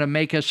is going to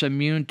make us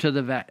immune to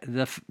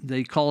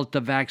they call it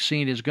the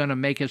vaccine, is going to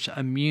make us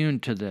immune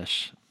to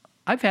this.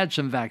 I've had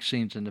some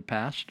vaccines in the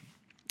past,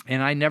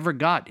 and I never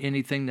got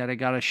anything that I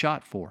got a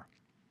shot for.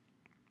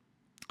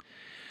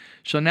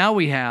 So now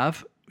we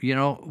have,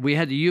 we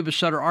had the Yuba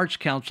Sutter Arts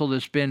Council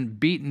that's been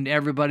beating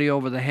everybody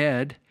over the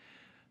head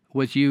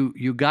with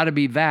you got to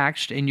be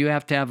vaxxed, and you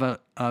have to have a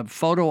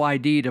photo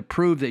ID to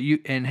prove that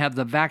and have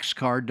the vax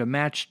card to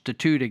match the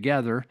 2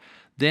 together.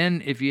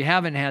 Then if you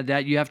haven't had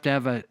that, you have to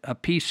have a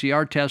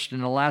PCR test in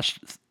the last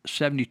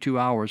 72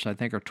 hours, I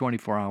think, or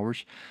 24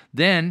 hours.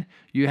 Then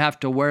you have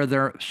to wear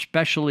their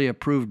specially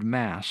approved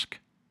mask,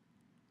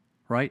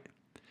 right?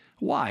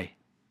 Why?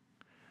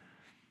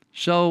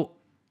 So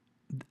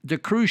the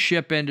cruise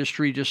ship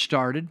industry just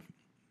started.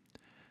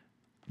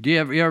 You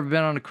ever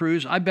been on a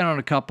cruise? I've been on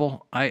a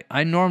couple.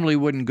 I normally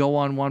wouldn't go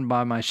on one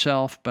by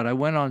myself, but I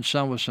went on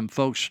some with some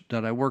folks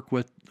that I worked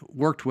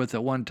with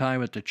at one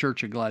time at the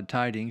Church of Glad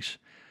Tidings,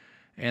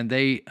 and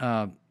they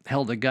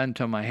held a gun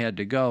to my head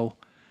to go.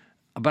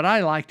 But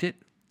I liked it,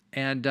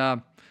 and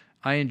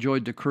I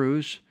enjoyed the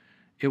cruise.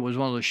 It was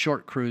one of those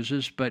short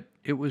cruises, but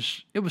it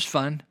was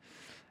fun.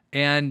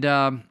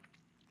 And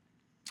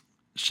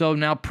so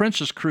now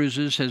Princess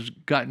Cruises has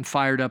gotten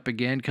fired up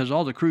again because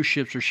all the cruise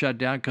ships are shut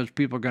down because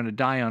people are going to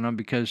die on them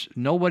because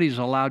nobody's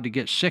allowed to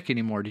get sick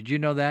anymore. Did you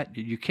know that?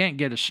 You can't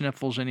get a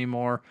sniffles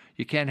anymore.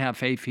 You can't have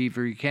hay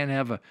fever. You can't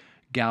have a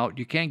gout.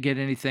 You can't get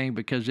anything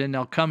because then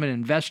they'll come and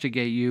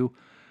investigate you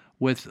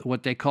with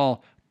what they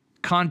call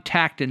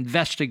contact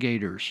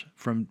investigators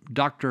from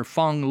Dr.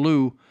 Fong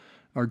Lu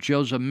or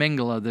Joseph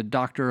Mingala, the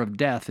doctor of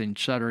death in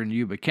Sutter and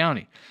Yuba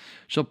County.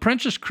 So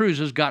Princess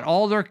Cruises got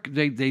all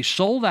they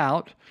sold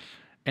out,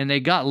 and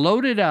they got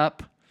loaded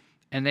up,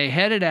 and they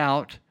headed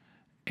out,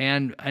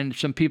 and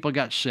some people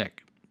got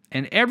sick.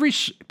 And every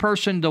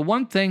person, the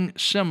one thing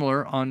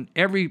similar on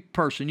every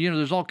person,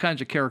 there's all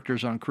kinds of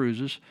characters on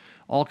cruises,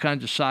 all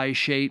kinds of size,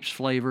 shapes,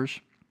 flavors.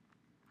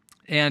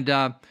 And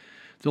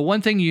the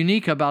one thing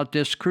unique about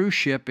this cruise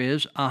ship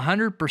is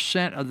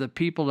 100% of the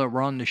people that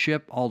were on the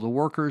ship, all the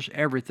workers,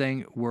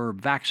 everything, were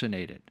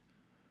vaccinated.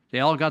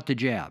 They all got the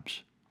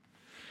jabs.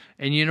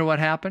 And you know what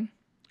happened?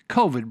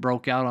 COVID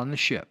broke out on the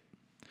ship.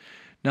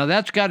 Now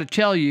that's got to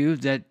tell you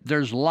that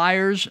there's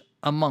liars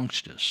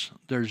amongst us.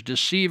 There's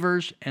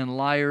deceivers and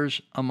liars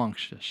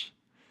amongst us.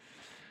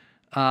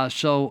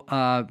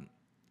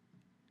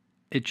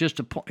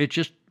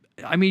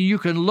 You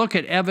can look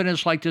at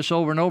evidence like this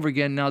over and over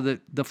again. Now,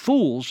 the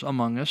fools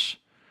among us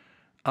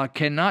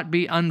cannot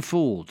be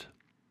unfooled.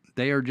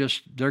 They're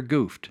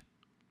goofed.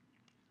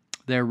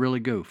 They're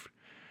really goofed.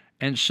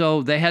 And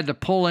so they had to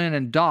pull in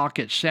and dock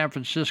at San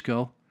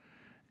Francisco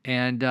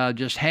and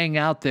just hang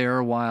out there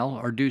a while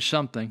or do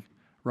something,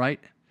 right?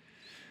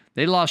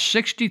 They lost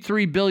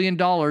 $63 billion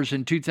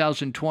in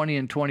 2020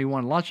 and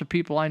 21. Lots of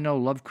people I know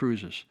love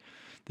cruises.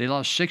 They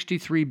lost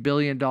 $63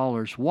 billion.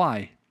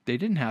 Why? They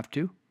didn't have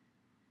to.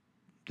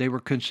 They were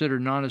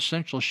considered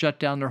non-essential, shut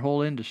down their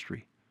whole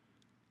industry.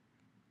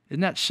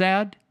 Isn't that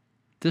sad?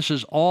 This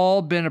has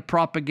all been a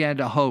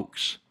propaganda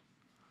hoax.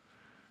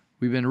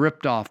 We've been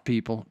ripped off,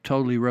 people,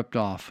 totally ripped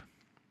off.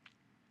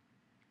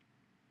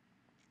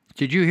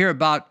 Did you hear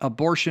about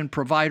Abortion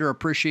Provider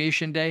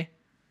Appreciation Day?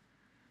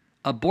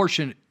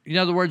 Abortion, in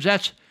other words,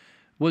 how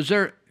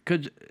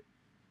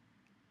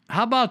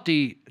about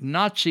the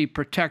Nazi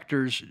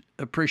Protectors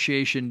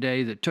Appreciation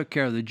Day that took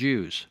care of the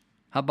Jews?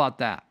 How about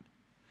that?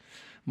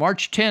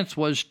 March 10th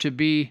was to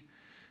be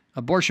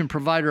Abortion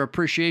Provider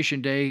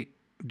Appreciation Day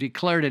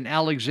declared in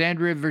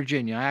Alexandria,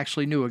 Virginia. I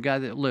actually knew a guy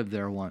that lived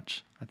there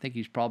once. I think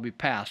he's probably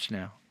passed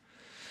now.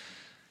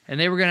 And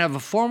they were going to have a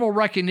formal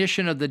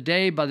recognition of the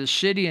day by the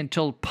city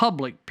until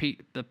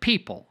the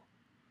people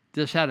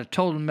just had a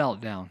total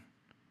meltdown.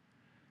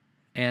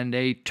 And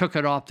they took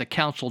it off the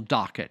council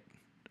docket.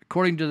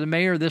 According to the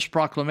mayor, this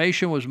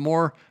proclamation was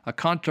more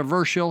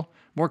controversial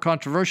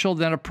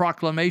than a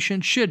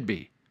proclamation should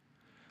be.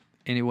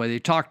 Anyway, they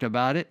talked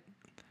about it.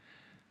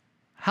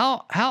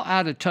 How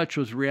out of touch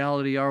with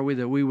reality are we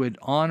that we would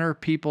honor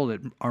people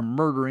that are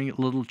murdering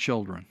little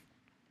children?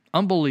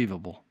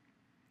 Unbelievable.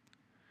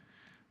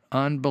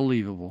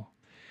 Unbelievable.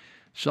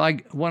 So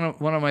one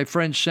of my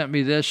friends sent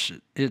me this.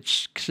 It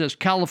says,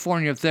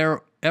 California, if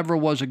there ever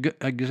was an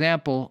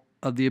example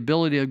of the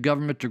ability of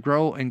government to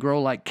grow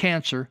like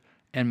cancer,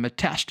 and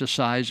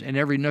metastasize in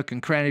every nook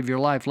and cranny of your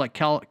life. Let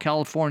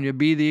California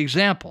be the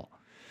example.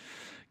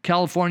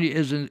 California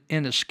is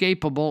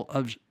incapable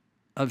of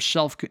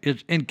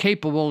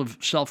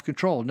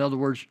self-control. In other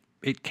words,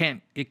 it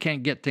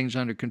can't get things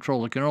under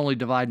control. It can only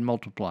divide and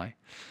multiply.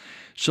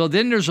 So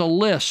then there's a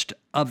list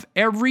of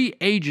every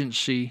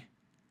agency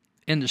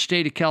in the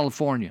state of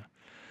California.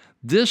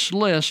 This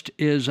list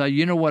is,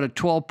 you know what a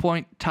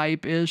 12-point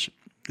type is?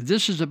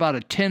 This is about a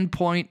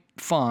 10-point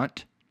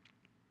font,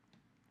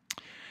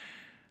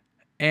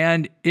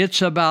 and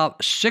it's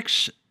about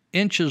 6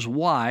 inches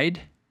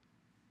wide,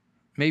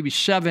 maybe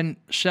 7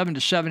 to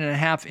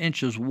 7.5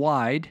 inches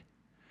wide,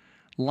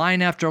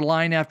 line after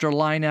line after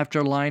line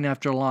after line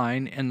after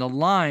line, and the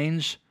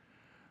lines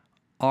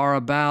are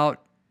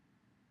about,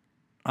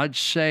 I'd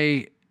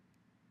say,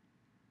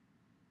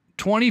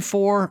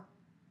 24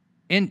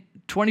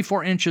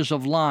 inches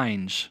of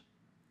lines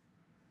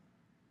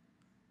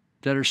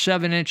that are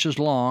 7 inches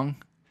long,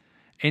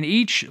 and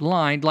each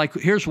line, like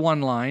here's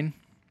one line.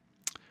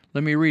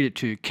 Let me read it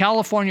to you.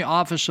 California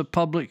Office of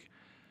Public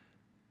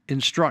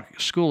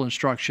School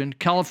Instruction,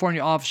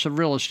 California Office of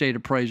Real Estate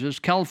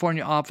Appraisals,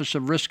 California Office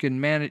of Risk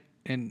and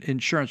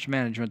Insurance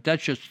Management.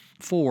 That's just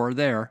 4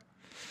 there.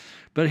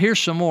 But here's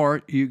some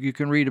more you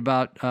can read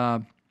about.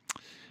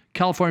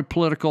 California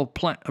Political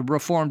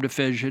Reform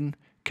Division,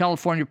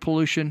 California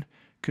Pollution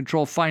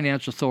Control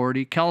Finance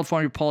Authority,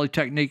 California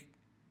Polytechnic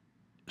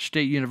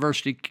State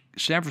University,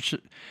 San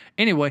Francisco.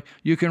 Anyway,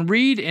 you can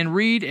read and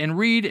read and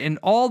read, and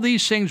all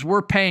these things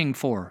we're paying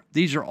for.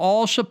 These are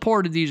all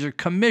supported. These are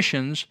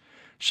commissions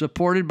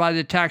supported by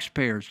the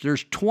taxpayers.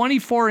 There's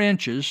 24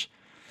 inches,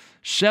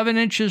 7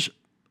 inches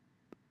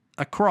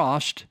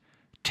across,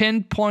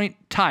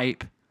 10-point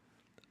type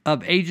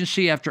of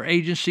agency after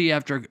agency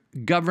after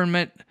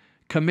government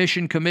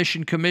commission,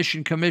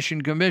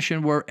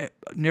 where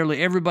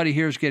nearly everybody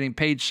here is getting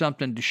paid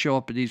something to show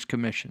up at these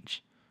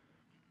commissions.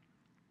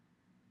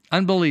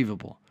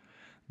 Unbelievable.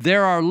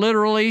 There are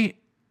literally,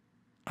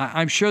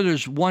 I'm sure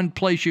there's one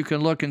place you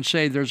can look and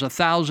say there's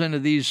 1,000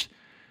 of these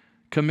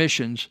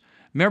commissions.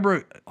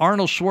 Remember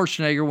Arnold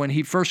Schwarzenegger, when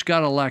he first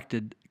got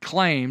elected,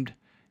 claimed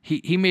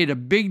he made a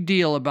big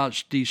deal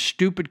about these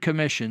stupid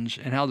commissions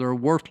and how they're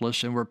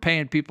worthless, and we're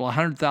paying people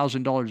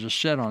 $100,000 a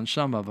sit on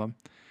some of them.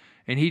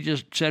 And he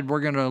just said, we're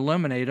going to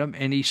eliminate them.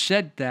 And he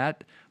said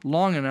that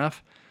long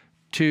enough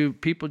to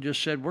people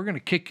just said, we're going to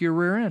kick your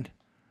rear end,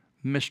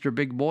 Mr.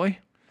 Big Boy.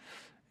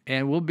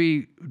 And we'll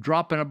be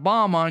dropping a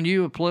bomb on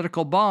you, a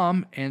political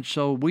bomb. And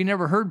so we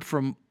never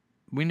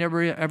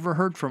ever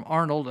heard from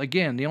Arnold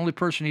again. The only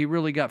person he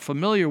really got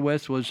familiar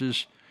with was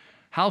his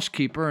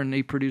housekeeper, and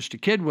he produced a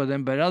kid with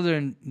him. But other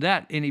than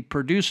that, any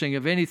producing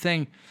of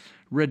anything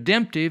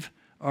redemptive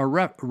or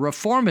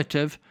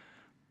reformative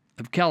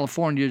of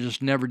California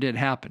just never did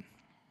happen.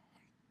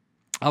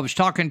 I was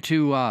talking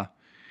to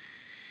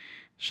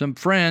some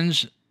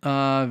friends.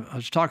 I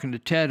was talking to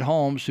Ted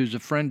Holmes, who's a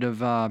friend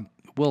of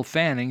Will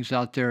Fanning's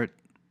out there at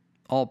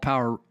All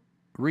Power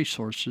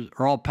Resources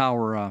or All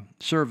Power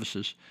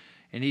Services,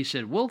 and he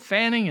said Will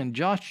Fanning and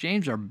Josh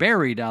James are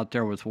buried out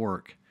there with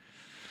work.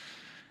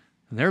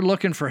 And they're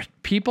looking for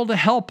people to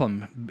help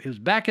them. It was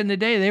back in the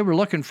day they were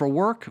looking for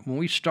work when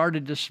we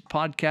started this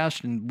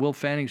podcast, and Will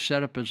Fanning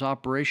set up his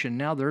operation.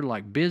 Now they're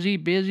like busy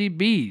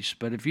bees.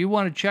 But if you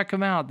want to check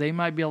them out, they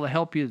might be able to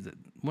help you.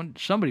 When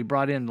somebody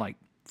brought in like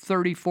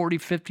 30, 40,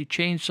 50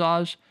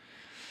 chainsaws.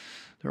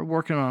 They're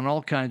working on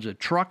all kinds of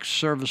trucks,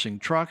 servicing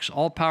trucks.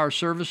 All Power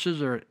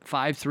Services are at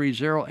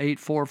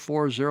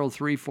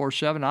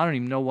 530-844-0347. I don't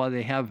even know why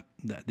they have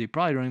that. They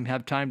probably don't even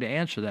have time to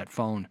answer that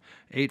phone.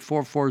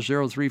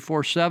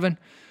 844-0347.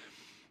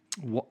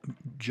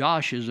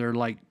 Josh is their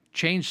like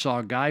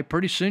chainsaw guy.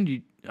 Pretty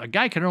soon, a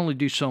guy can only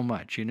do so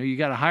much. You know, you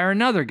got to hire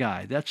another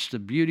guy. That's the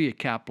beauty of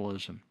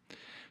capitalism.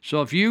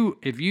 So if you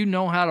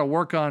know how to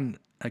work on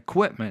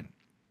equipment,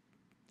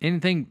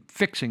 anything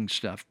fixing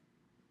stuff,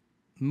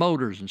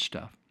 motors and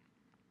stuff,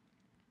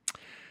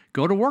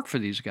 go to work for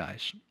these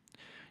guys.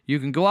 You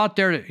can go out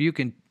there, you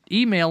can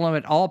email them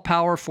at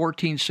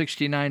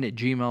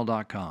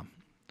allpower1469@gmail.com.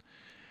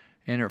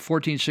 And they're at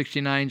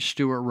 1469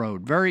 Stewart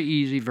Road. Very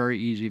easy, very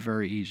easy,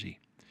 very easy.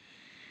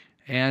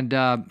 And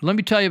let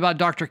me tell you about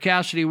Dr.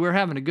 Cassidy. We're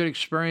having a good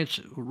experience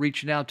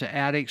reaching out to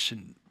addicts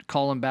and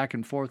calling back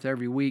and forth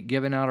every week,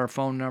 giving out our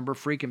phone number,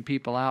 freaking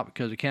people out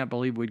because I can't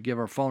believe we'd give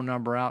our phone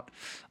number out.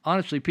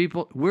 Honestly,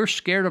 people, we're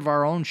scared of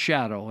our own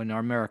shadow in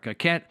America.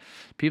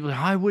 People say,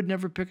 I would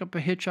never pick up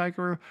a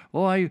hitchhiker.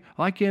 Oh, I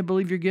can't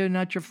believe you're giving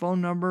out your phone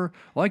number.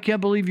 Oh, I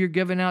can't believe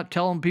you're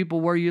telling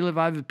people where you live.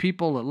 I have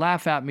people that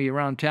laugh at me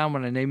around town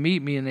when they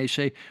meet me and they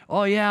say,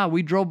 oh yeah,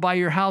 we drove by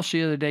your house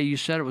the other day. You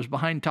said it was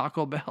behind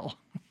Taco Bell.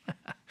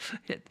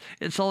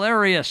 It's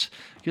hilarious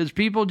because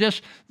people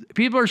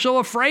are so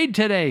afraid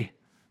today.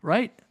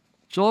 Right?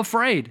 So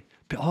afraid.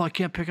 Oh, I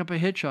can't pick up a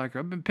hitchhiker.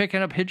 I've been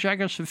picking up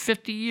hitchhikers for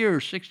 50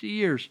 years, 60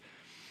 years.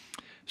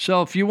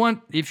 So if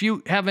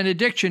you have an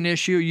addiction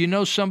issue, you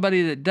know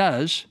somebody that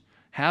does,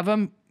 have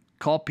them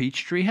call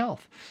Peachtree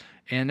Health.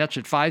 And that's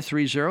at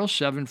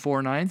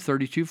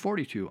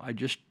 530-749-3242. I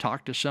just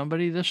talked to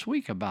somebody this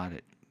week about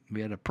it.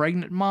 We had a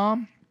pregnant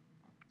mom,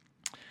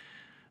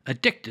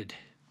 addicted,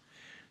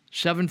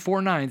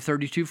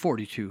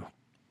 749-3242.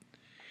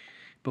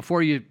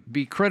 Before you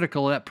be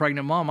critical of that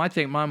pregnant mom, I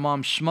think my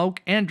mom smoked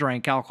and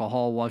drank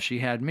alcohol while she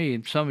had me.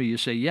 And some of you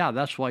say, yeah,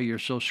 that's why you're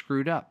so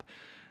screwed up.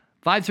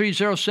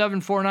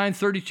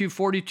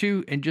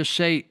 530-749-3242, and just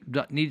say,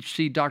 need to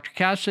see Dr.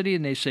 Cassidy,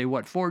 and they say,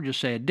 what for? Just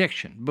say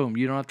addiction. Boom.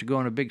 You don't have to go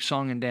on a big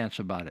song and dance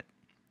about it.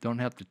 Don't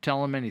have to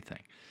tell them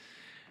anything.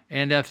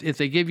 And if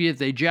they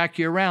jack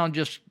you around,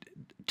 just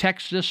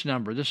text this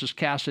number. This is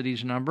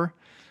Cassidy's number,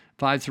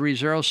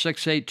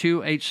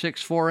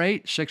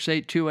 530-682-8648,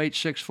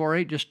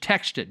 682-8648. Just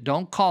text it.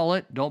 Don't call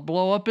it. Don't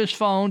blow up his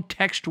phone.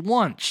 Text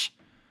once.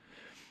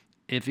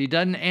 If he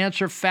doesn't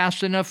answer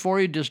fast enough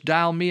for you, just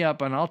dial me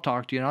up and I'll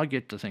talk to you and I'll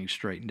get the thing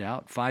straightened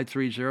out.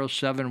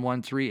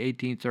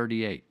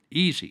 530-713-1838.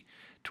 Easy.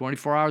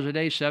 24 hours a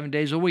day, 7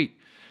 days a week.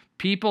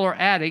 People are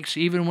addicts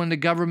even when the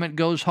government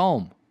goes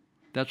home.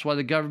 That's why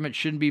the government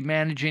shouldn't be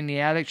managing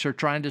the addicts or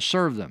trying to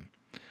serve them.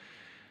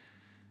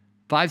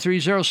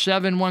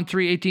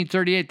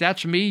 530-713-1838.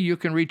 That's me. You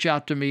can reach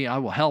out to me. I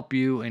will help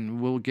you,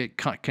 and we'll get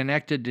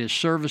connected to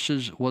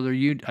services.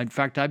 In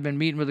fact, I've been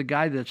meeting with a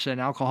guy that's an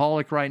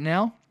alcoholic right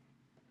now.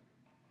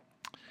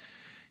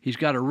 He's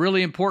got a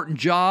really important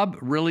job.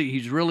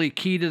 He's really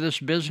key to this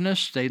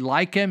business. They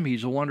like him.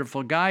 He's a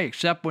wonderful guy,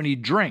 except when he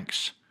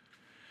drinks.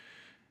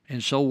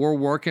 And so we're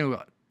working.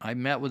 I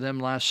met with him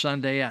last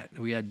Sunday.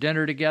 We had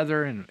dinner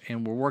together, and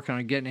we're working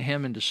on getting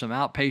him into some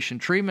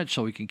outpatient treatment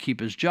so he can keep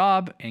his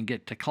job and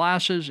get to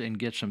classes and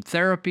get some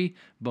therapy,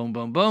 boom,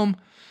 boom, boom,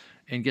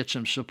 and get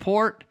some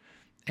support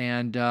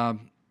and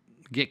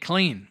get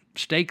clean,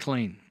 stay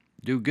clean,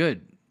 do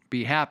good,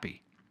 be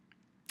happy.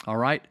 All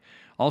right?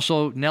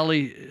 Also,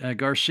 Nellie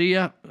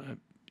Garcia,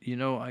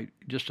 I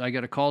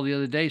got a call the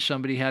other day.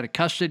 Somebody had a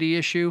custody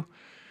issue.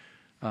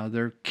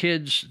 Their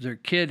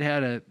kid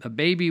had a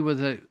baby with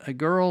a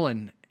girl,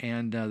 and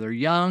they're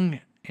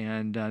young,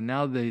 and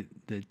now the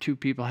two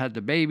people had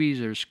the babies.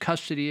 There's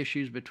custody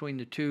issues between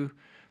the two.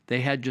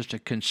 They had just a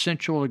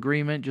consensual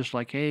agreement, just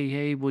like,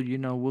 hey, well,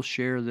 we'll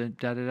share the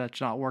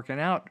that's not working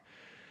out.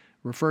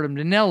 Refer them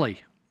to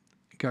Nellie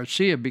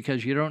Garcia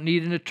because you don't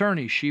need an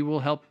attorney. She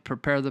will help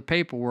prepare the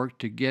paperwork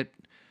to get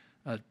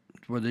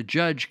where the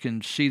judge can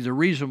see the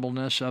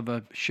reasonableness of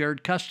a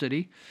shared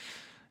custody.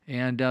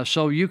 And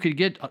so you could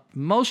get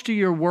most of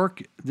your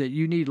work that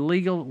you need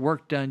legal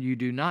work done. You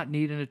do not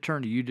need an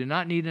attorney. You do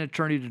not need an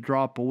attorney to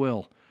draw up a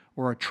will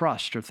or a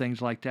trust or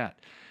things like that.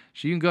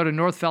 So you can go to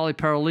North Valley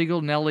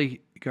Paralegal,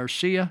 Nellie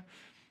Garcia.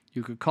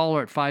 You could call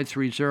her at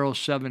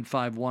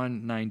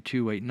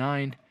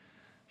 530-751-9289.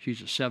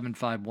 She's at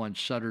 751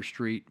 Sutter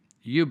Street,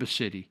 Yuba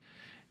City.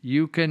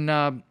 You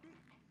can,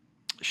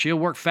 she'll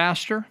work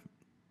faster,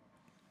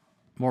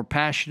 more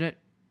passionate,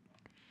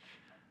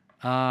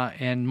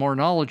 and more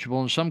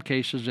knowledgeable in some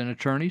cases than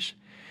attorneys,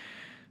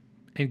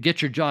 and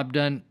get your job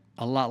done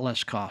a lot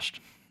less cost.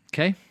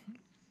 Okay?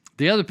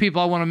 The other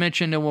people I want to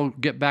mention, and we'll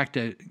get back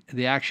to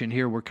the action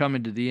here. We're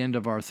coming to the end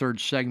of our third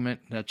segment.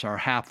 That's our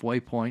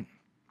halfway point.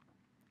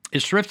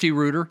 Is Thrifty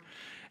Rooter,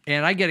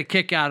 and I get a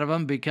kick out of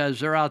them because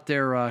they're out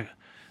there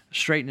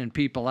straightening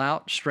people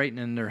out,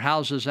 straightening their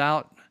houses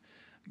out,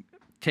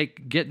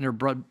 getting their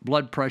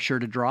blood pressure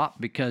to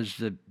drop because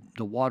the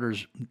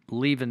water's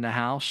leaving the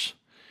house.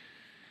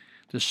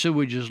 The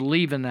sewage is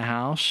leaving the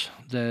house.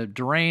 The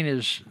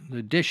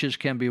dishes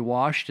can be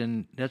washed,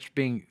 and that's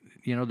being,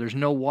 there's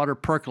no water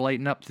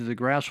percolating up through the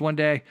grass. One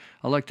day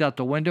I looked out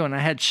the window and I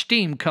had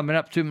steam coming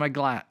up through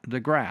the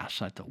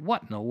grass. I thought,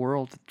 what in the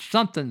world?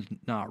 Something's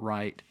not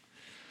right.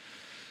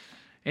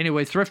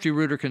 Anyway, Thrifty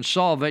Rooter can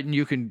solve it, and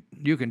you can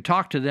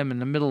talk to them in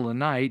the middle of the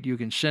night. You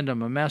can send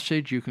them a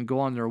message. You can go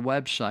on their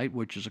website,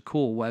 which is a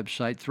cool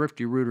website,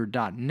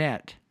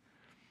 thriftyrooter.net.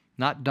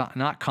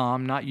 Not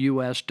 .com, not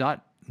US,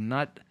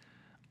 not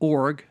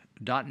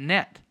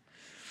org.net,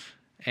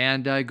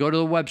 and go to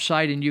the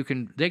website, and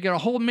they got a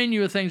whole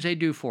menu of things they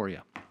do for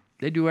you.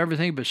 They do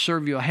everything but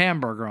serve you a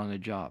hamburger on the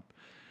job.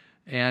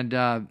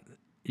 And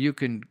you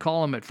can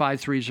call them at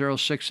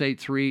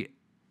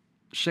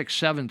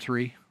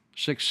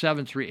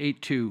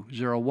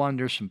 530-673-8201.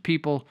 There's some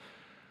people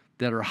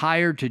that are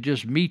hired to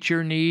just meet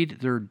your need.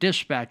 They're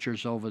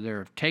dispatchers over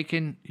there,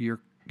 taking your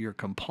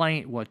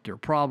complaint, what their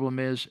problem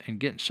is, and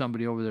getting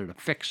somebody over there to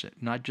fix it,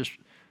 not just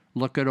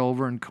look it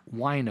over and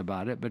whine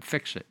about it, but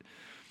fix it.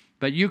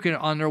 But you can,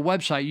 on their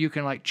website, you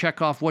can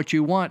check off what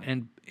you want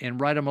and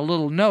write them a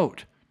little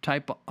note.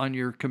 Type on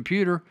your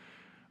computer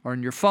or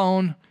on your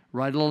phone,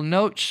 write a little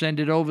note, send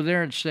it over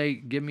there and say,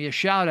 give me a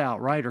shout out,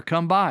 right? Or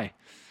come by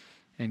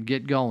and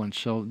get going.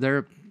 So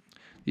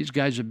these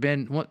guys have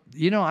been,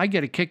 I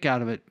get a kick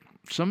out of it.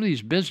 Some of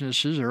these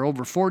businesses are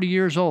over 40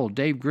 years old.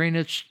 Dave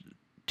Greenitz,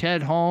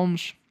 Ted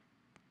Holmes,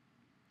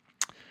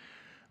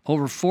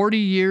 over 40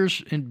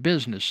 years in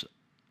business.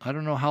 I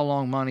don't know how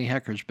long Monty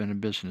Hecker's been in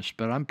business,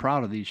 but I'm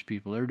proud of these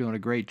people. They're doing a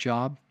great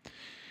job.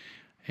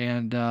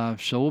 And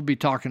so we'll be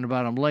talking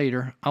about them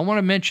later. I want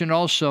to mention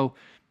also,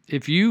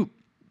 if you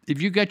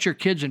got your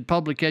kids in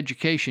public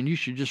education, you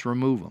should just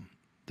remove them.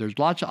 There's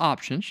lots of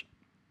options,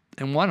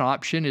 and one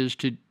option is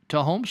to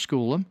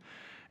homeschool them,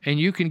 and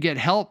you can get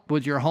help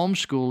with your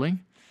homeschooling,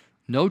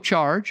 no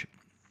charge,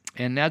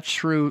 and that's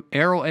through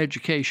Arrow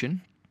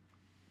Education.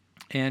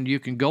 And you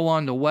can go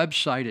on the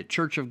website at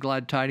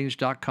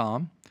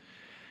churchofgladtidings.com,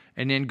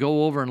 and then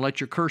go over and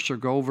let your cursor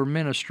go over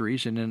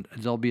ministries, and then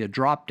there'll be a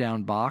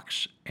drop-down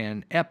box,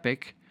 and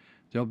Epic.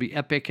 There'll be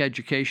Epic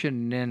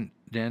Education, and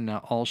then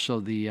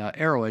also the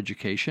Arrow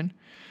Education.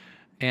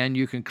 And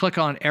you can click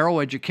on Arrow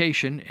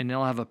Education, and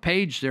they'll have a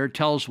page there that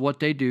tells what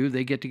they do.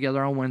 They get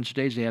together on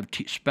Wednesdays. They have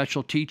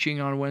special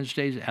teaching on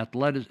Wednesdays,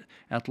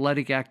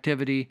 athletic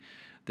activity.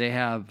 They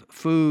have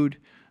food,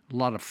 a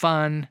lot of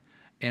fun,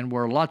 and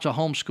where lots of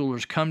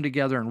homeschoolers come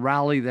together and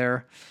rally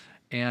there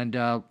and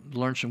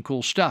learn some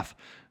cool stuff.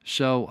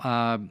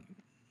 So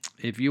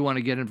if you want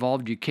to get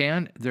involved, you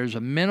can. There's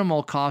a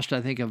minimal cost,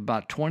 I think, of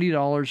about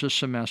 $20 a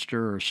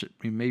semester, or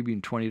maybe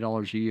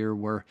 $20 a year,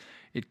 where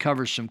it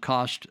covers some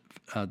cost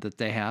that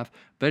they have.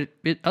 But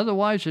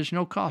otherwise, there's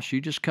no cost. You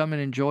just come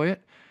and enjoy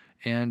it.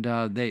 And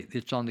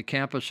it's on the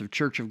campus of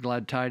Church of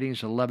Glad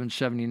Tidings,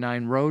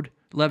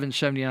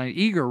 1179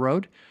 Eager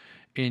Road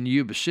in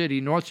Yuba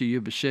City, north of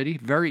Yuba City.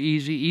 Very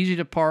easy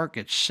to park.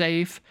 It's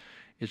safe.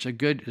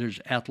 There's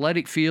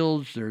athletic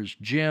fields, there's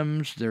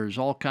gyms, there's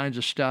all kinds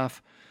of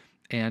stuff,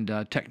 and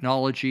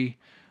technology,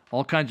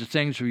 all kinds of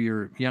things for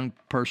your young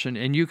person.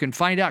 And you can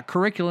find out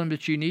curriculum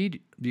that you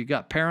need. You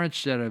got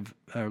parents that are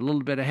a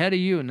little bit ahead of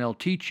you, and they'll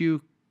teach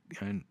you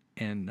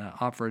and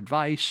offer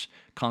advice,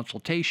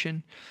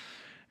 consultation,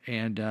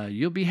 and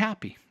you'll be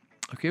happy.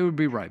 Okay, we'll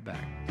be right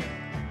back.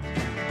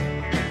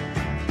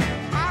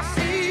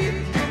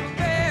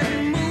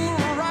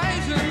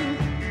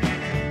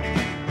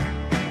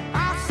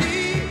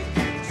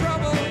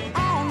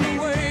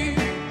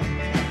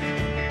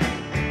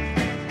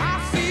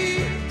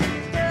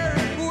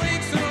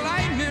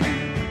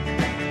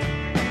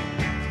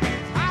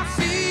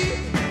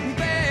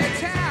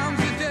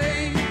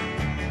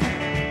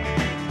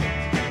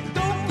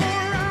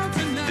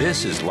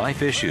 This is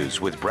Life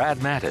Issues with Brad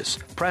Mattis,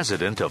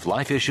 president of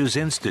Life Issues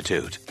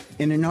Institute.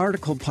 In an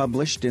article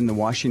published in the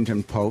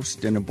Washington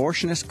Post, an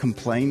abortionist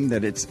complained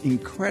that it's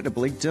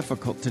incredibly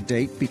difficult to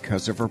date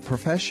because of her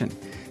profession.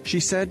 She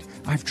said,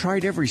 "I've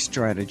tried every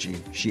strategy."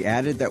 She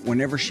added that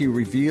whenever she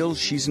reveals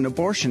she's an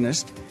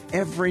abortionist,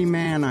 every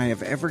man I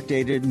have ever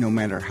dated, no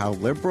matter how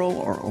liberal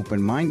or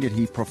open-minded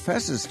he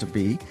professes to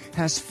be,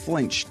 has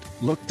flinched,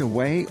 looked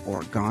away,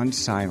 or gone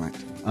silent.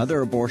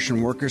 Other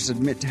abortion workers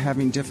admit to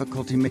having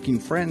difficulty making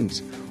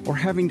friends or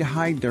having to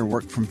hide their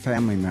work from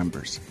family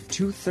members.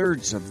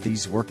 2/3 of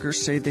these workers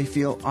say they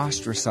feel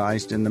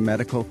ostracized in the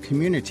medical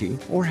community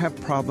or have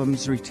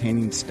problems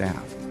retaining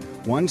staff.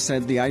 One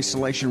said the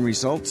isolation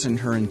results in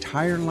her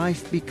entire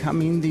life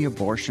becoming the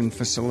abortion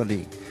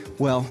facility.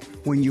 Well,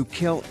 when you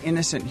kill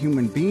innocent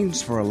human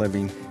beings for a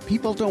living,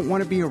 people don't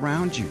want to be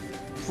around you.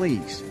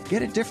 Please,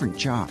 get a different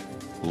job.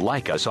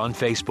 Like us on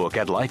Facebook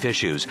at Life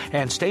Issues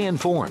and stay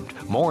informed,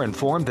 more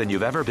informed than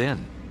you've ever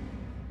been.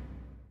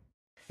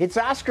 It's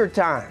Oscar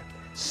time.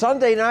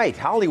 Sunday night,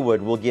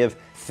 Hollywood will give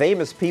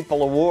famous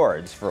people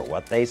awards for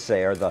what they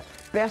say are the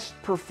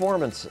best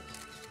performances.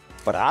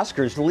 But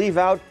Oscars leave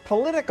out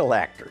political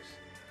actors.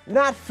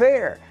 Not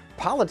fair.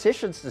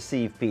 Politicians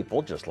deceive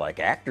people just like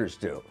actors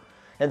do.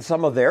 And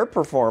some of their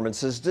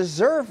performances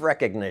deserve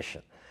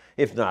recognition.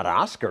 If not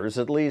Oscars,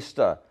 at least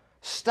a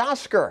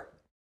Stosker.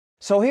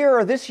 So here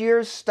are this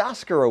year's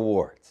Stosker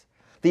Awards.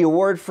 The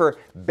award for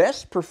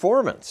Best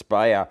Performance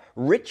by a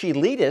rich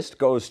elitist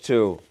goes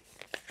to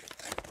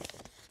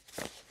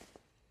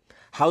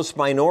House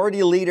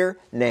Minority Leader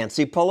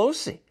Nancy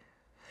Pelosi.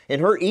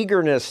 In her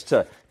eagerness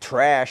to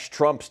trash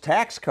Trump's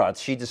tax cuts,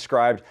 she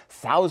described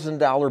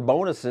 $1,000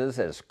 bonuses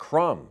as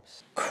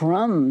crumbs.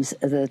 Crumbs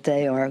that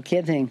they are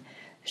giving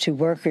to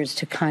workers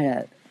to kind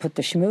of put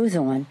the schmooze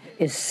on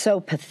is so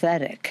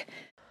pathetic.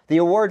 The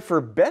award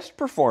for Best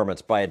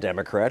Performance by a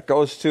Democrat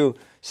goes to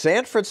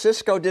San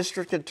Francisco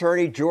District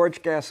Attorney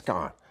George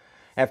Gascon.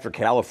 After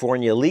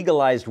California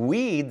legalized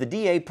weed, the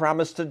DA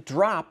promised to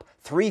drop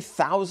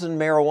 3,000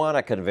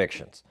 marijuana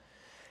convictions.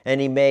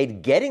 And he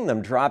made getting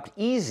them dropped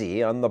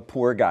easy on the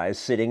poor guys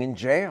sitting in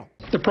jail.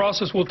 The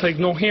process will take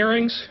no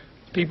hearings.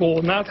 People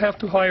will not have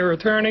to hire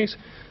attorneys.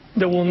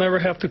 They will never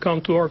have to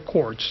come to our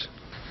courts.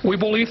 We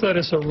believe that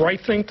it's the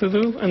right thing to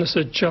do, and it's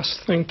a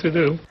just thing to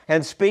do.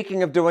 And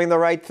speaking of doing the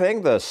right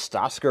thing, the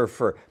Stosker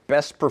for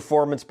Best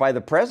Performance by the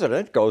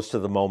President goes to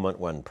the moment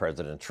when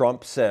President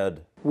Trump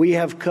said, "We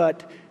have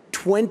cut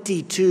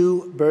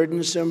 22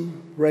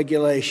 burdensome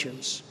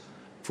regulations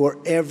for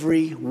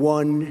every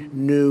one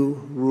new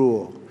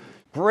rule."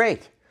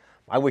 Great.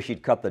 I wish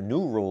he'd cut the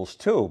new rules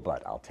too,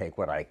 but I'll take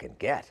what I can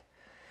get.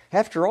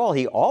 After all,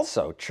 he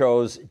also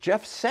chose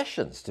Jeff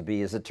Sessions to be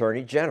his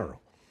Attorney General.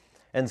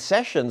 And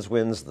Sessions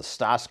wins the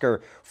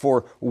Stosker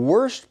for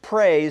worst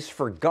praise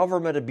for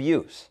government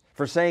abuse,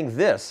 for saying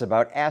this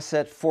about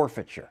asset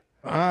forfeiture.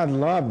 I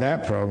love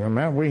that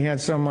program. We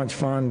had so much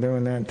fun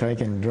doing that,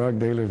 taking drug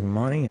dealers'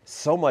 money.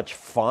 So much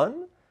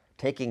fun?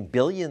 taking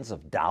billions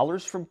of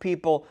dollars from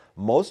people,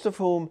 most of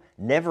whom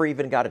never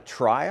even got a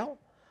trial?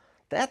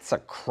 That's a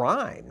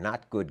crime,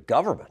 not good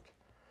government.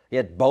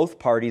 Yet both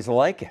parties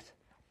like it.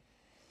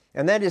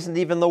 And that isn't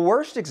even the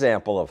worst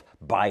example of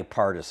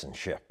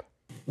bipartisanship.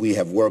 We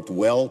have worked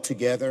well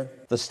together.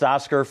 The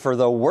Stosker for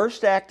the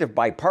worst act of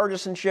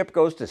bipartisanship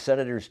goes to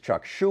Senators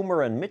Chuck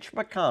Schumer and Mitch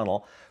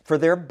McConnell for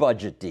their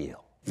budget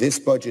deal. This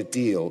budget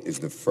deal is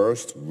the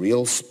first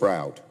real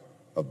sprout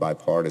of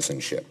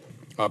bipartisanship.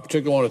 I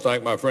particularly want to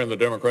thank my friend, the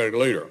Democratic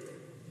leader.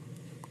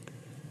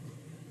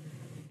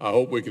 I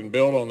hope we can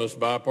build on this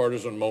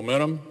bipartisan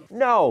momentum.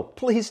 No,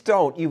 please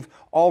don't. You've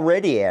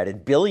already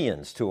added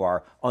billions to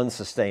our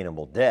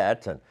unsustainable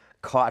debt and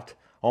cut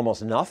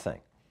almost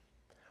nothing.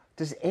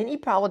 Does any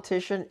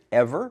politician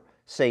ever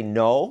say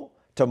no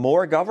to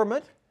more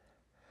government?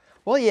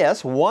 Well,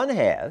 yes, one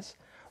has.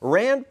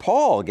 Rand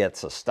Paul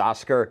gets a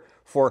Stosker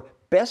for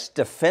best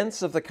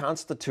defense of the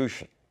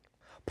Constitution.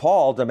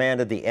 Paul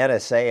demanded the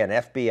NSA and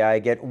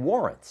FBI get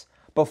warrants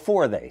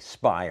before they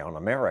spy on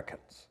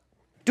Americans.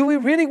 Do we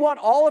really want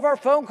all of our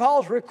phone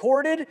calls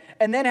recorded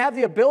and then have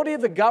the ability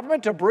of the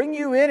government to bring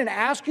you in and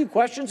ask you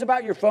questions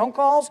about your phone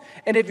calls?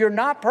 And if you're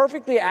not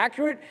perfectly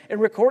accurate in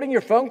recording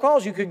your phone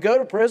calls, you could go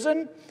to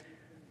prison?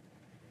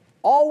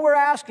 All we're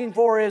asking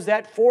for is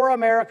that for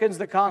Americans,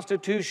 the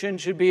Constitution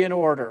should be in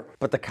order.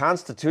 But the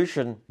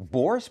Constitution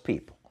bores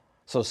people,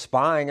 so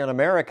spying on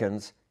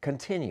Americans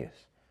continues.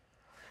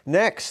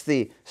 Next,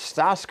 the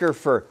Stosker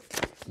for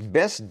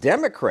Best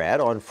Democrat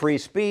on free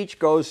speech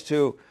goes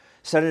to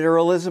Senator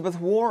Elizabeth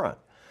Warren,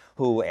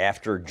 who,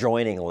 after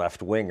joining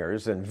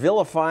left-wingers and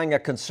vilifying a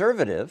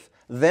conservative,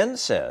 then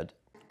said,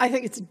 I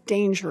think it's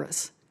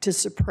dangerous to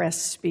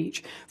suppress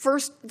speech.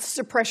 First,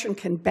 suppression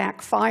can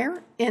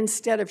backfire.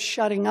 Instead of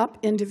shutting up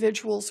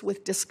individuals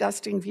with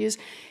disgusting views,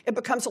 it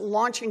becomes a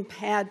launching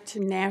pad to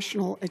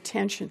national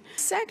attention.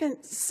 Second,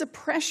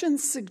 suppression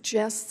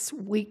suggests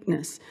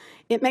weakness.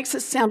 It makes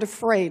us sound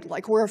afraid,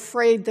 like we're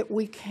afraid that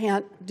we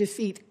can't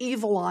defeat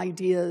evil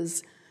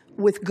ideas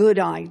with good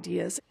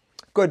ideas.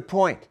 Good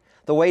point.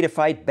 The way to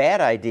fight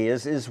bad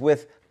ideas is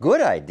with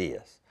good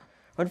ideas.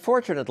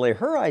 Unfortunately,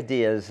 her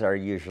ideas are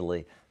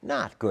usually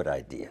not good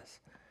ideas.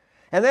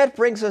 And that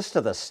brings us to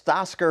the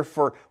Stosker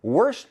for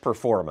worst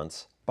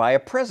performance by a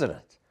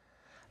president.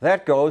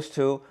 That goes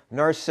to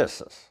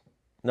Narcissus.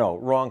 No,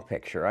 wrong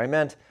picture. I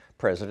meant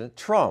President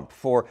Trump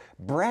for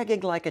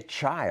bragging like a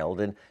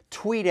child in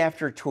tweet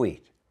after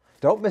tweet.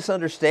 Don't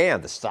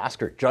misunderstand, the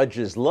Stosker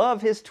judges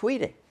love his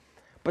tweeting,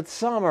 but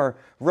some are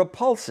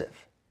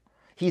repulsive.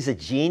 He's a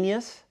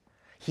genius.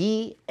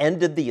 He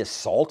ended the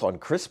assault on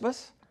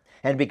Christmas.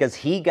 And because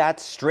he got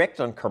strict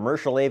on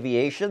commercial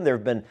aviation, there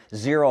have been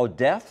 0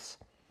 deaths.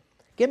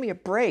 Give me a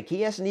break.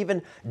 He hasn't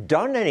even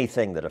done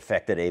anything that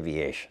affected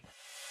aviation.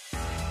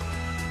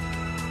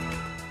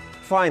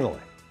 Finally,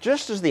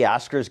 just as the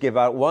Oscars give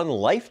out one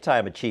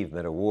Lifetime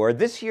Achievement Award,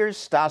 this year's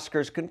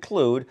Stoskers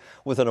conclude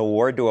with an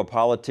award to a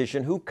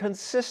politician who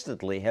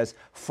consistently has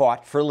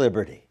fought for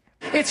liberty.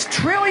 It's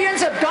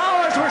trillions of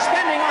dollars we're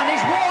spending on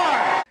these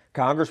wars.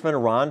 Congressman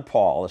Ron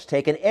Paul has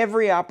taken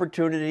every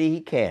opportunity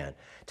he can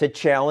to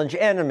challenge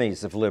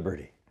enemies of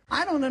liberty.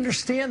 I don't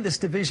understand this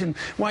division,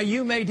 why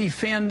you may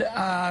defend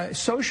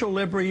social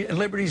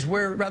liberties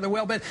rather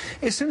well, but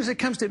as soon as it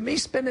comes to me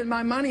spending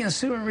my money and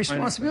assuming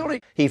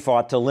responsibility. He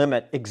fought to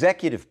limit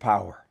executive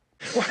power.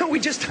 Why don't we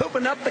just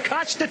open up the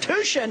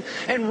Constitution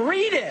and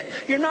read it?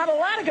 You're not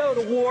allowed to go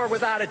to war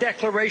without a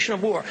declaration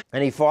of war.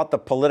 And he fought the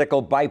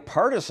political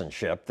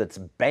bipartisanship that's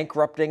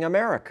bankrupting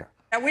America.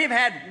 And we've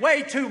had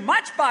way too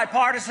much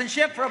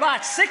bipartisanship for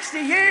about 60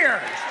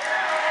 years.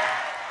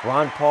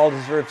 Ron Paul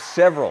deserves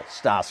several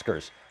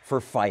Stoskers for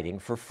fighting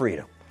for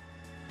freedom.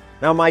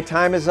 Now my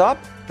time is up.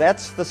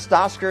 That's the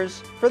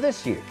Stoskers for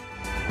this year. A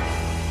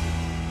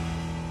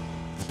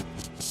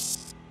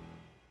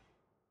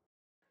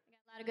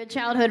lot of good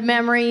childhood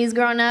memories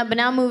growing up, but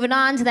now moving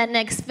on to that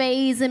next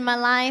phase in my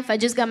life. I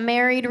just got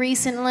married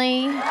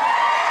recently. Thank you.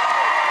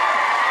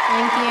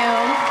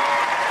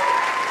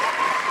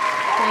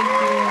 Thank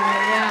you,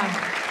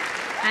 yeah.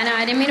 I know,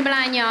 I didn't mean to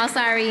blind y'all,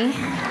 sorry.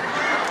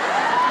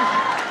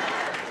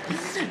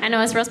 I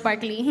know, it's real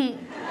sparkly.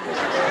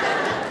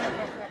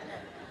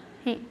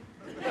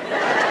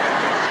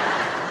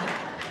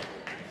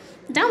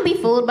 Don't be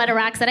fooled by the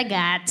rocks that I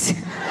got.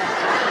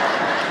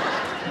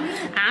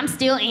 I'm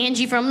still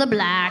Angie from the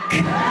block.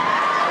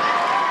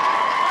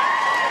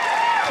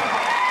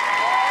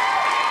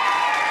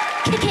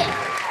 Kick it.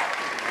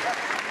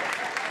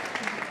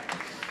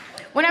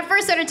 When I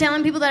first started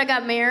telling people that I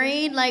got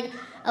married, like,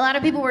 a lot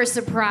of people were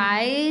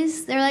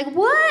surprised. They're like,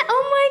 what?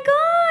 Oh my God,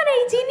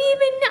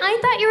 I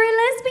thought you were a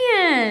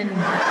lesbian.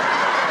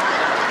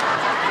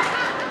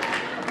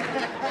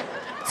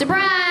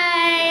 Surprise!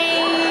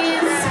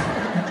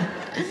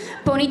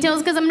 Ponytails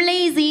because I'm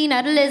lazy,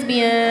 not a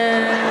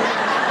lesbian.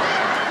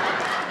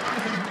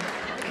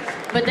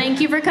 But thank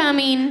you for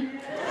coming.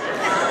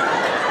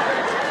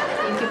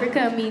 Thank you for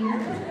coming.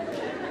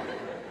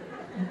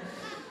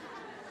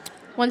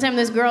 One time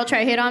this girl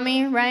tried to hit on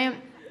me, right?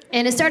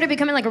 And it started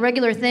becoming like a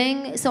regular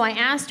thing. So I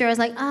asked her, I was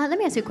like, let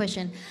me ask you a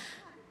question.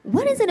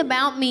 What is it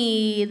about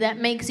me that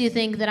makes you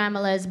think that I'm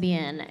a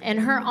lesbian? And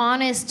her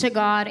honest to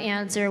God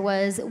answer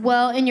was,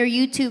 well, in your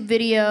YouTube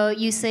video,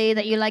 you say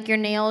that you like your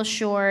nails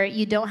short,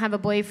 you don't have a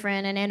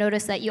boyfriend, and I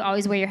noticed that you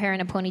always wear your hair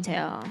in a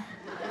ponytail.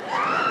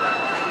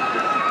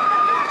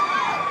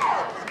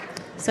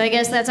 So I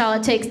guess that's all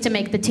it takes to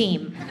make the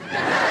team.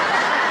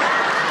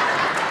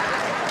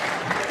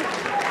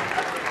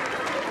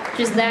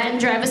 Just that and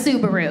drive a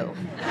Subaru.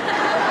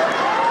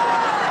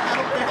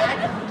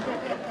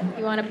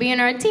 You want to be in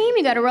our team,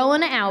 you got to roll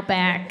in an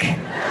Outback.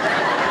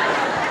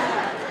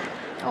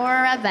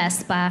 Or a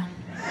Vespa.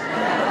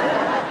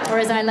 Or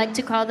as I like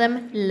to call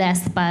them,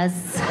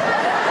 Lespas.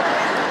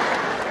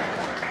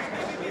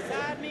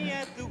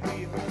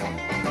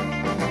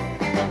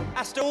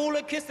 I stole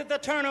a kiss at the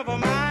turn of a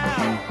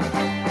mile.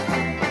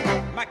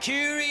 My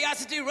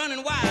curiosity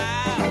running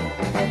wild.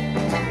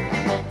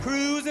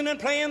 Cruising and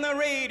playing the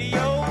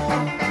radio.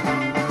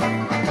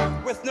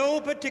 With no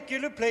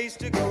particular place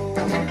to go.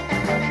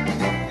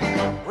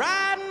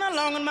 Riding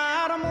along in my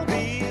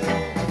automobile.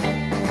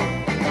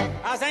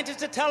 I was anxious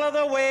to tell her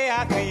the way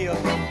I feel.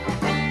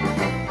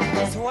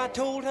 So I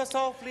told her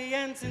softly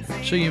and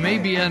sincerely. So you may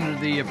be under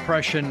the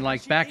impression,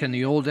 like back in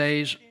the old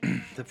days,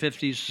 the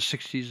 50s, the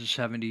 60s, the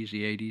 70s,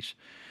 the 80s,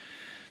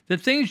 that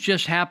things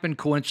just happened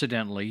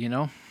coincidentally, you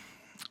know?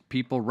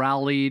 People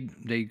rallied,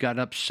 they got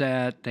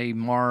upset, they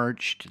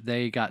marched,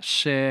 they got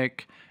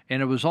sick,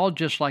 and it was all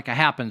just like a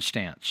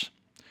happenstance.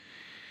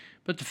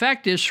 But the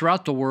fact is,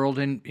 throughout the world,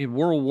 and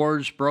world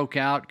wars broke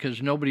out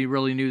because nobody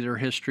really knew their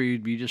history.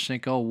 You just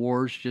think, oh,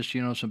 wars, just,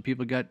 you know, some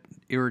people got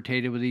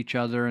irritated with each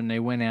other and they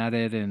went at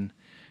it, and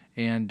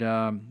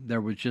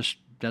there was just,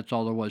 that's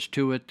all there was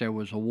to it. There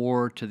was a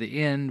war to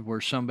the end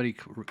where somebody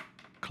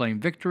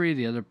claimed victory,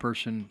 the other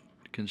person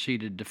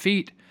conceded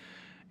defeat,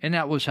 and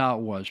that was how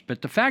it was.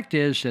 But the fact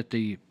is that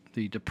the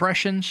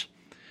depressions,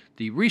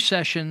 the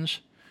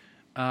recessions,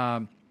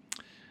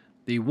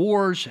 the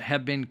wars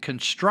have been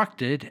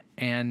constructed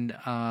and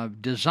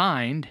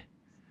designed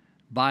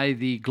by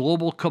the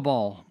global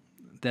cabal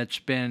that's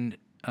been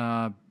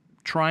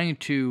trying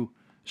to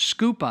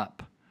scoop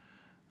up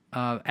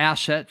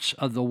assets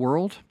of the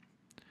world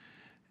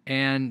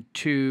and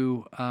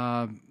to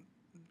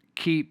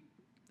keep,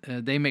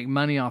 they make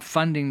money off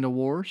funding the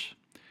wars.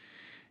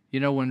 You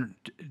know, when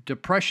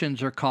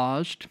depressions are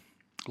caused,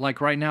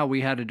 like right now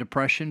we had a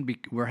depression,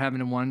 we're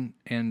having one,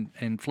 and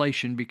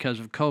inflation because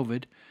of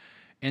COVID.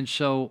 And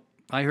so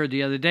I heard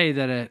the other day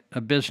that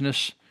a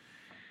business,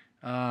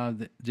 I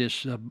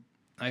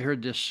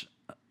heard this,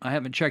 I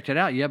haven't checked it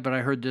out yet, but I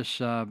heard this,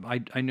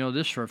 I know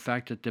this for a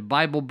fact, that the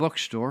Bible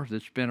bookstore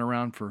that's been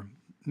around for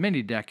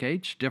many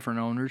decades, different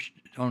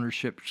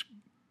ownerships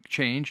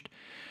changed,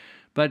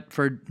 but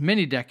for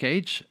many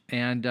decades,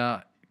 and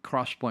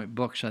Crosspoint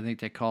Books, I think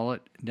they call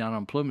it, down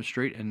on Plymouth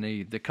Street, and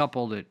the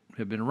couple that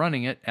have been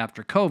running it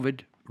after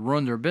COVID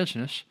ruined their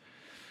business.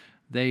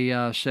 They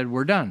said,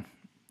 we're done.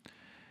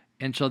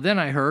 And so then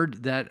I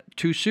heard that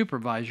 2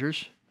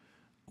 supervisors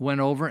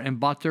went over and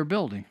bought their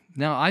building.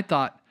 Now, I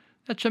thought,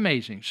 that's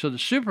amazing. So the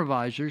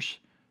supervisors,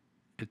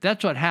 if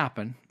that's what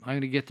happened, I'm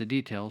going to get the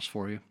details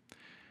for you.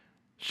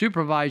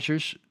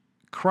 Supervisors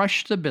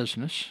crushed the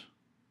business.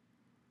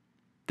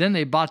 Then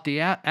they bought the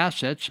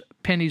assets,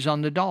 pennies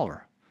on the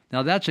dollar.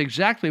 Now, that's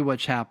exactly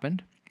what's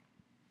happened.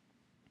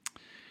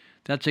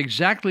 That's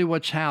exactly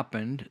what's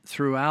happened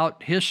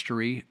throughout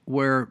history,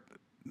 where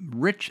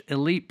rich,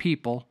 elite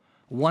people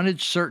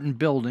wanted certain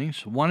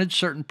buildings, wanted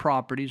certain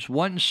properties,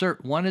 wanted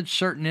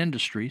certain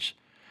industries,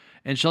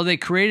 and so they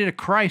created a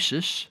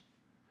crisis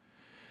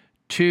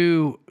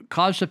to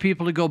cause the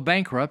people to go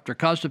bankrupt or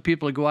cause the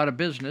people to go out of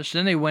business.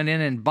 Then they went in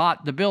and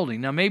bought the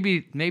building. Now,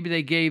 maybe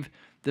they gave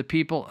the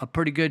people a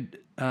pretty good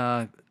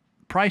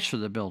price for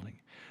the building.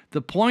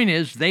 The point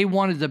is, they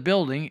wanted the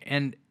building,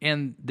 and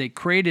they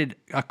created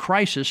a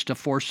crisis to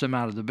force them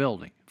out of the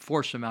building,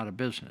 force them out of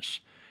business.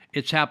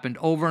 It's happened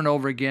over and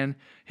over again.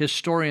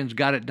 Historians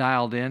got it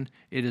dialed in.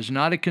 It is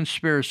not a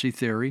conspiracy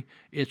theory.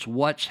 It's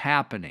what's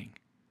happening.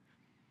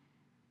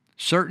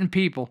 Certain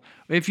people,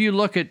 if you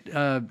look at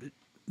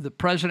the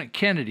President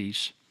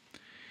Kennedy's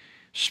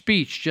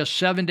speech just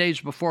 7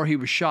 days before he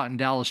was shot in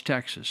Dallas,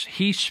 Texas,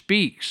 he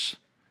speaks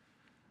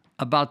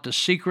about the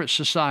secret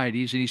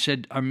societies, and he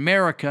said,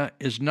 America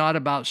is not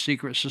about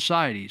secret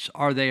societies.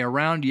 Are they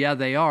around? Yeah,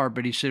 they are,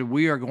 but he said,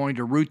 we are going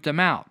to root them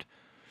out.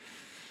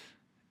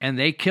 And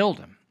they killed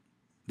him.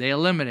 They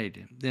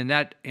eliminated him.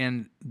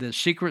 And the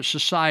secret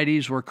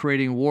societies were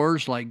creating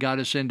wars, like got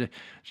us into,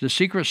 the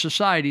secret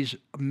societies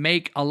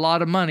make a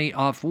lot of money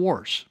off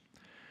wars.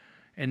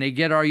 And they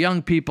get our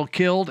young people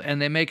killed,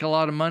 and they make a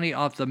lot of money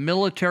off the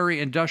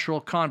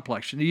military-industrial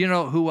complex. And do you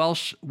know who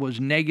else was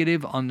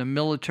negative on the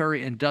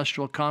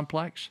military-industrial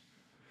complex?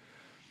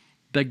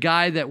 The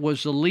guy that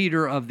was the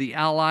leader of the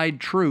Allied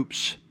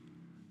troops,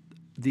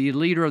 the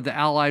leader of the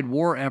Allied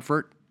war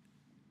effort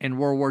in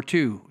World War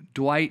II,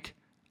 Dwight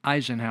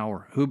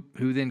Eisenhower, who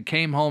then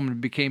came home and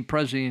became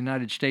president of the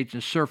United States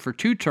and served for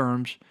 2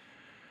 terms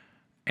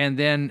and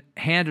then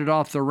handed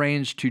off the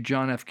reins to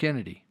John F.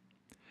 Kennedy.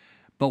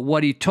 But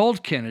what he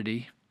told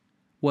Kennedy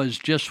was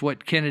just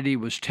what Kennedy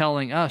was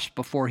telling us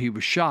before he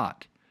was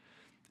shot,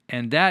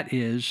 and that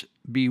is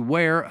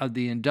beware of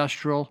the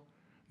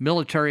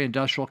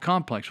military-industrial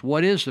complex.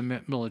 What is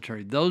the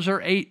military? Those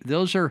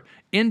are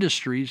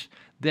industries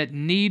that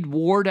need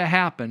war to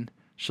happen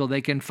so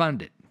they can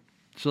fund it,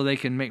 so they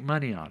can make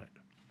money on it,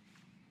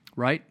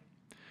 right?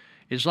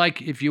 It's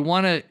like if you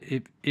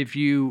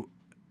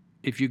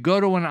go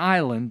to an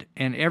island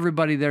and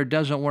everybody there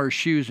doesn't wear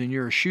shoes and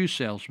you're a shoe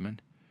salesman,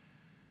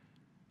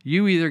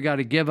 you either got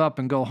to give up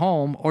and go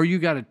home or you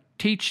got to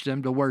teach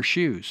them to wear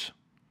shoes.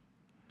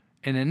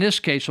 And in this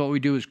case, what we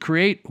do is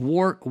create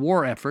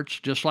war efforts,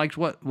 just like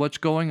what's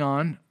going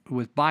on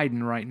with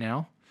Biden right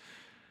now.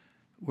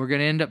 We're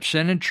going to end up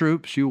sending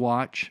troops, you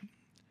watch.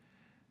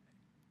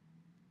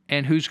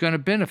 And who's going to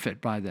benefit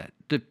by that?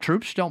 The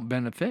troops don't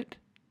benefit.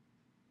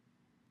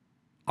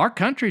 Our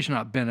country's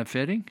not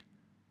benefiting.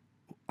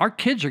 Our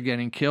kids are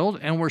getting killed,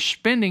 and we're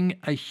spending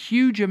a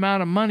huge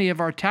amount of money of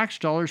our tax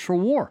dollars for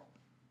war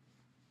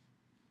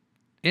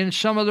in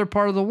some other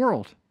part of the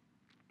world.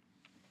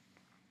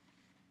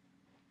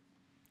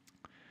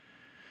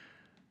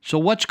 So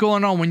what's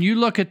going on? When you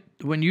look at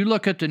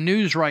the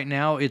news right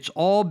now, it's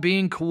all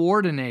being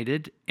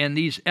coordinated, and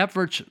these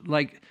efforts,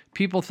 like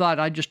people thought,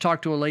 I just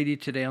talked to a lady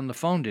today on the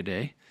phone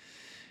today,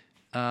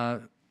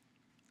 and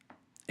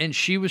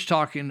she was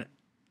talking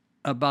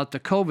about the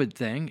COVID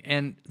thing,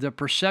 and the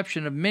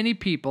perception of many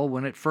people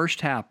when it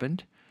first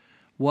happened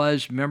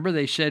was, remember,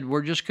 they said,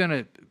 we're just going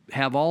to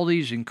have all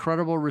these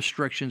incredible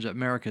restrictions that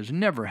America's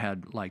never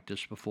had like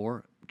this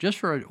before, just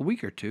for a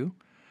week or two,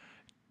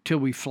 till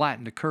we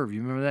flatten the curve.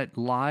 You remember that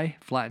lie,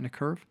 flatten the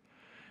curve?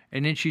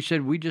 And then she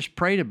said, we just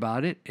prayed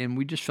about it, and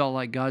we just felt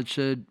like God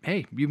said,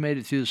 hey, you made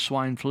it through the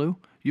swine flu,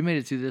 you made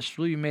it through this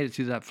flu, you made it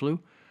through that flu.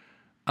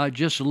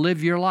 Just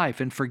live your life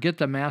and forget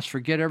the mask,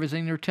 forget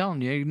everything they're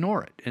telling you,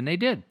 ignore it. And they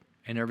did,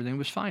 and everything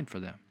was fine for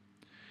them.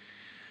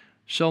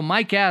 So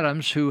Mike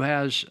Adams, who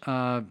has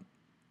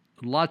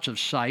lots of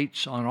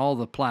sites on all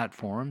the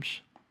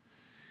platforms,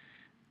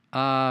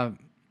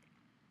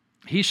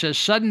 he says,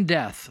 sudden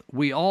death.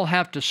 We all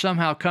have to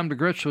somehow come to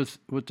grips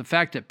with the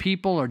fact that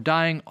people are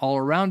dying all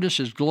around us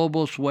as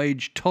globalists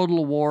wage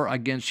total war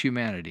against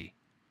humanity.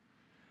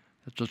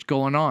 That's what's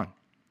going on.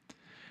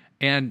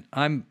 And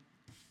I'm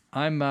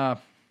let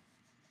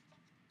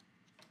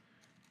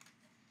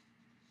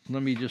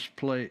me just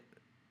play.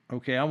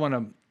 Okay,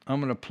 I'm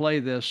gonna play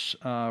this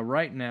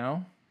right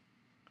now.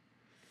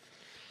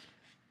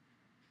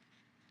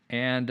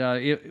 And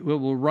it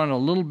will run a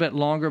little bit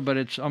longer, but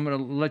I'm going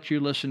to let you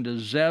listen to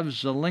Zev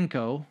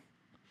Zelenko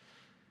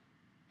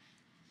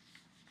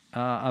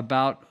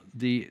about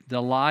the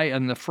lie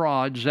and the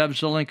fraud. Zev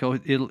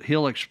Zelenko,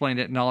 he'll explain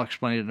it, and I'll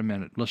explain it in a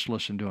minute. Let's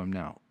listen to him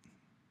now.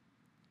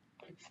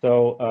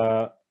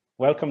 So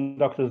welcome,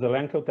 Dr.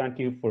 Zelenko. Thank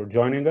you for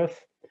joining us.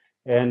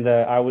 And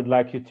I would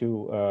like you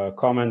to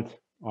comment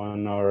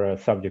on our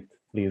subject,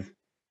 please.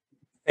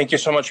 Thank you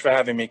so much for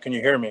having me. Can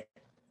you hear me?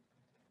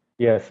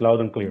 Yes,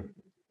 loud and clear.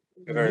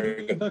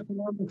 Very good.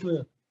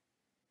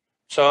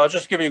 So I'll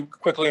just give you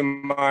quickly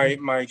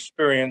my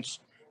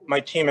experience. My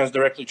team has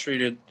directly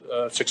treated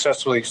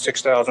successfully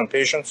 6,000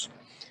 patients.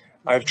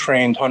 I've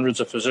trained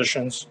hundreds of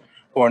physicians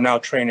who are now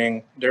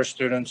training their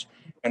students.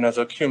 And as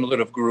a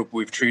cumulative group,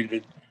 we've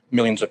treated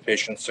millions of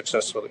patients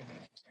successfully.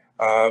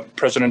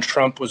 President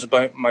Trump was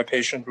my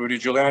patient. Rudy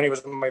Giuliani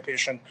was my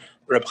patient.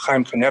 Reb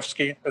Chaim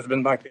Kanevsky has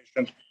been my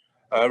patient.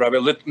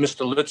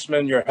 Mr.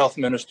 Litzman, your health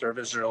minister of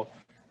Israel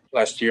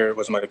last year,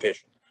 was my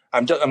patient.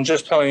 I'm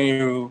just telling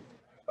you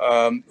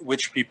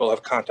which people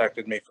have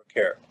contacted me for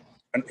care,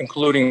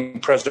 including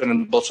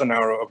President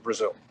Bolsonaro of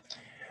Brazil.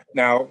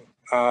 Now,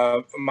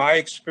 my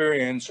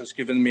experience has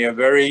given me a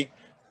very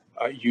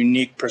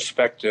unique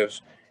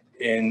perspective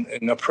in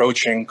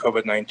approaching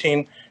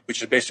COVID-19,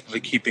 which is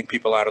basically keeping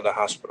people out of the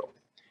hospital.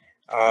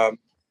 I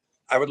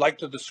would like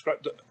to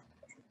describe,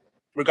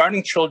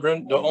 regarding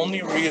children, the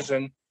only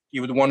reason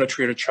you would want to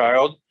treat a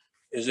child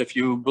is if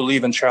you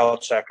believe in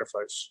child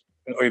sacrifice,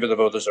 or even the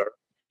voters are.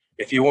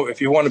 If you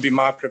want to be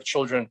mocked of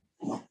children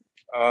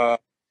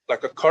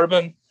like a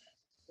carbon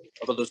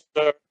of a dessert,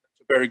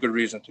 it's a very good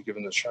reason to give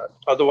them the shot.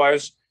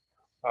 Otherwise,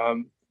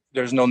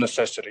 there's no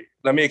necessity.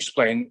 Let me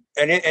explain.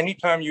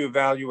 Anytime you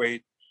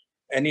evaluate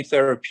any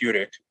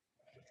therapeutic,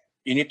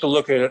 you need to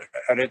look at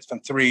it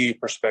from three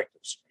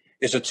perspectives.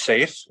 Is it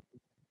safe?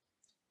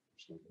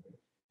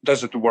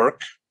 Does it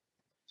work?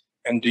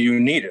 And do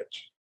you need it?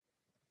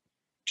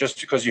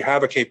 Just because you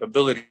have a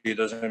capability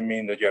doesn't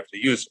mean that you have to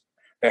use it.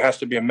 There has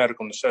to be a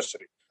medical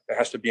necessity. There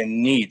has to be a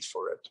need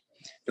for it.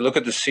 If you look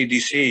at the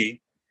CDC,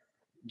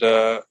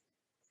 the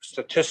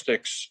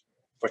statistics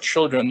for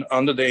children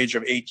under the age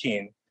of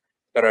 18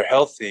 that are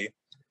healthy,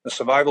 the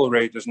survival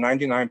rate is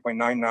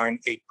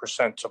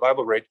 99.998%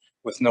 survival rate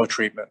with no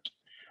treatment.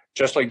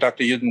 Just like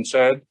Dr. Yudin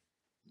said,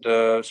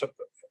 the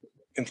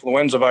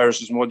influenza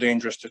virus is more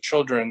dangerous to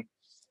children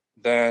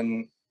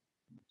than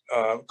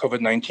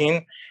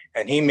COVID-19.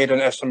 And he made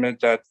an estimate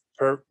that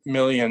per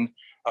million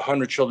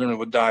 100 children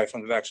would die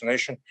from the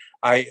vaccination.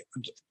 I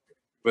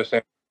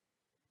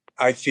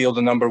feel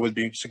the number would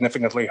be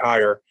significantly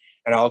higher,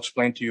 and I'll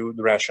explain to you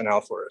the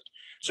rationale for it.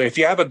 So if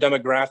you have a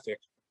demographic,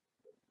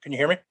 can you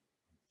hear me?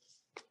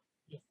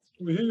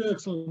 We hear you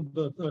excellent,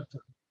 Doctor.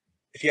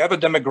 If you have a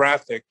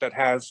demographic that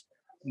has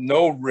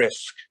no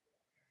risk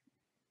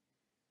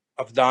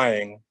of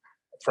dying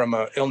from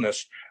an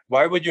illness,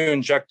 why would you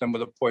inject them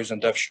with a poison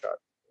death shot?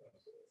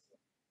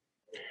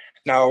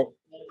 Now,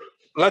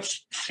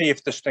 let's see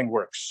if this thing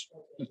works.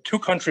 The 2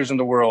 countries in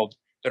the world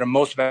that are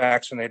most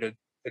vaccinated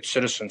its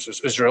citizens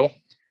is Israel,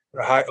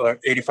 a high,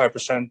 like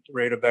 85%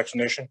 rate of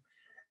vaccination,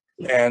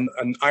 and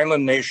an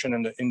island nation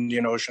in the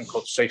Indian Ocean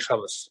called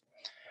Seychelles,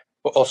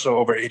 also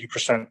over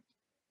 80%.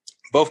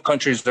 Both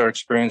countries are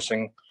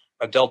experiencing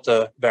a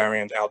Delta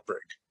variant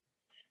outbreak.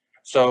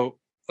 So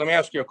let me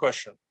ask you a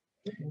question.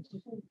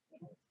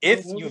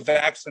 If you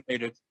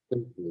vaccinated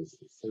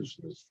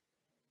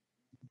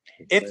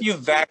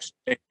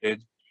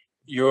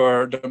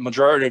the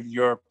majority of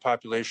your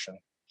population,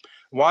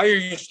 why are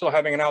you still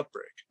having an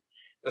outbreak?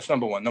 That's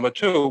number one. Number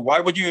two, why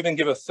would you even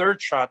give a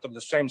 3rd shot of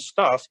the same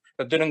stuff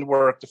that didn't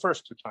work the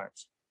first 2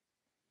 times?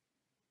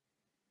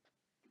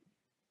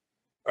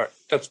 All right,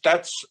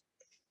 that's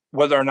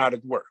whether or not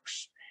it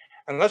works.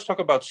 And let's talk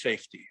about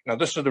safety. Now,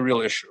 this is the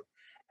real issue.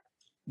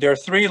 There are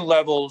 3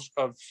 levels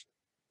of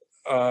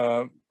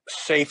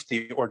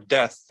safety or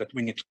death that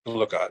we need to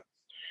look at.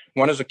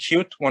 One is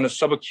acute, one is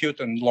subacute,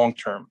 and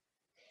long-term.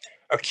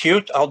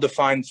 Acute, I'll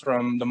define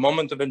from the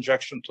moment of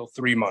injection till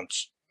 3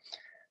 months.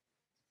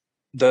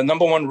 The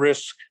number one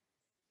risk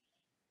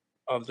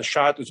of the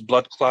shot is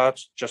blood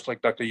clots, just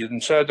like Dr.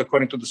 Yudin said,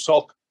 according to the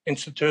Salk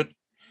Institute.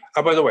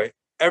 By the way,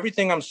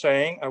 everything I'm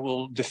saying, I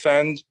will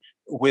defend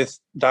with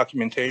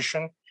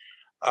documentation.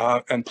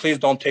 And please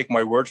don't take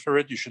my word for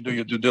it. You should do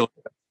your due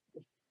diligence.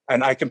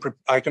 And I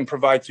can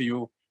provide to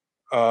you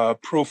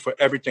proof for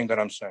everything that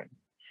I'm saying.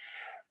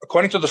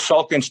 According to the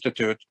Salk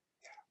Institute,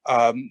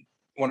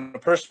 when a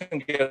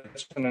person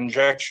gets an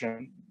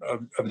injection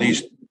of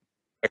these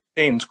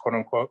vaccines, quote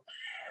unquote,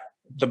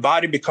 the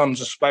body becomes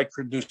a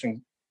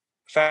spike-producing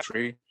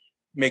factory,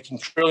 making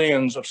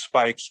trillions of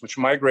spikes, which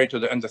migrate to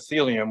the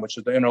endothelium, which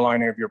is the inner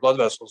lining of your blood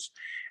vessels,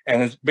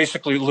 and it's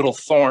basically little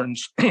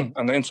thorns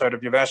on the inside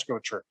of your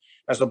vasculature.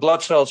 As the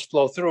blood cells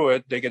flow through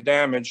it, they get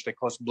damaged, they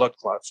cause blood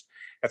clots.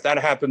 If that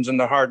happens in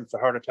the heart, it's a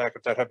heart attack.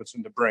 If that happens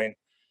in the brain,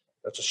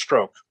 that's a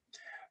stroke.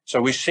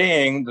 So we're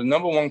seeing the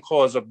number one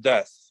cause of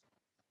death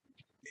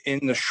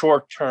in the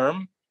short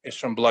term is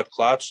from blood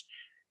clots,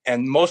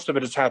 and most of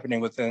it is happening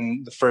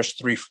within the first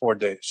 3-4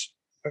 days.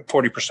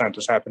 40%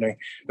 is happening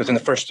within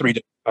the first 3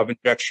 days of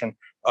injection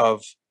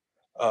of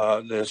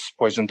this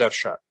poison death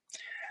shot.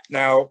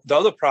 Now, the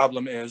other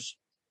problem is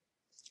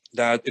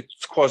that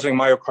it's causing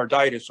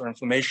myocarditis or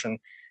inflammation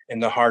in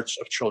the hearts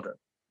of children,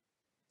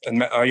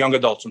 and young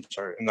adults,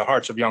 in the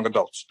hearts of young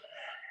adults.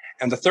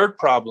 And the third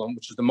problem,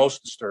 which is the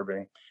most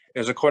disturbing,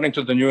 is according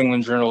to the New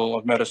England Journal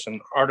of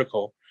Medicine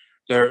article,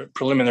 their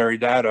preliminary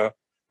data,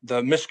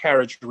 the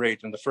miscarriage rate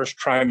in the first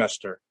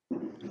trimester,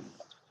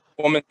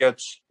 a woman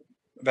gets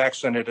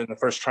vaccinated in the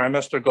first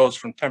trimester goes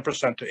from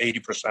 10% to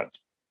 80%.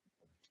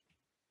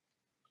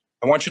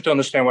 I want you to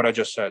understand what I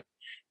just said.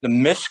 The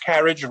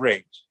miscarriage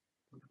rate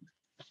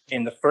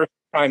in the first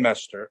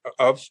trimester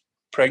of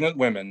pregnant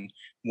women,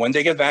 when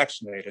they get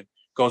vaccinated,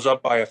 goes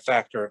up by a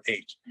factor of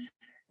 8.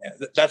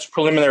 That's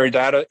preliminary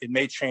data. It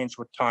may change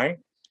with time,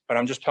 but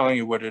I'm just telling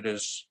you what it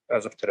is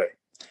as of today.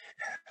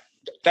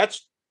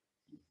 That's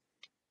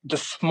the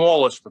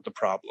smallest of the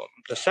problem.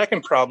 The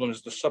second problem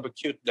is the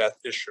subacute death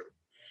issue,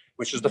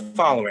 which is the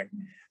following,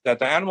 that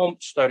the animal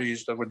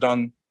studies that were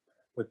done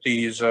with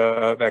these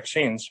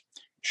vaccines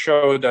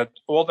showed that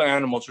all the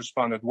animals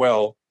responded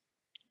well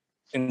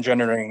in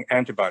generating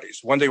antibodies.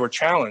 When they were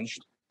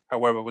challenged,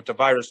 however, with the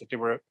virus that they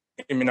were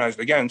immunized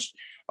against,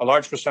 a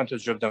large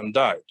percentage of them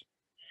died.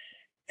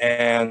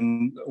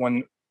 And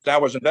when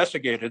that was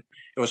investigated,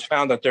 it was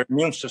found that their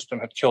immune system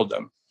had killed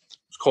them.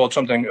 It's called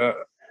something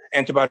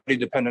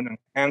antibody-dependent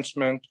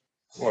enhancement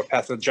or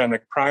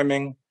pathogenic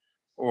priming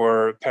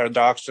or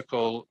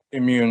paradoxical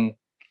immune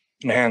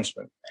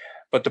enhancement.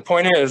 But the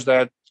point is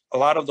that a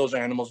lot of those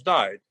animals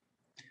died.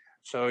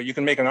 So you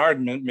can make an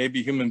argument,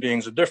 maybe human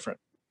beings are different.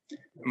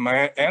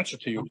 My answer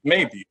to you,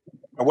 maybe.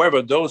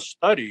 However, those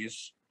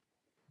studies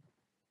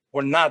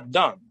were not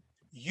done.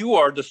 You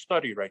are the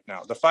study right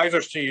now. The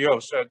Pfizer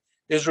CEO said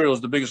Israel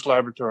is the biggest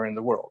laboratory in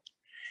the world.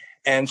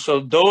 And so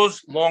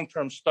those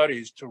long-term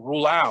studies to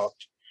rule out,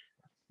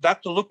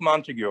 Dr. Luc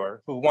Montagnier,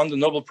 who won the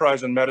Nobel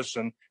Prize in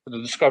Medicine for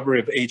the discovery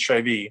of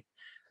HIV,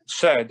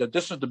 said that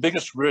this is the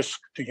biggest risk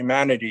to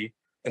humanity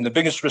and the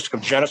biggest risk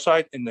of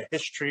genocide in the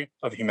history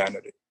of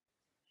humanity.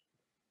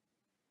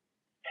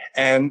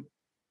 And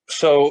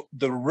so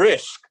the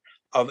risk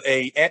of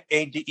a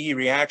ADE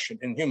reaction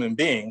in human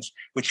beings,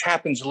 which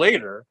happens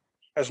later,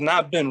 has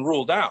not been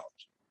ruled out.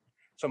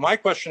 So my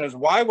question is,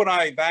 why would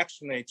I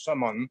vaccinate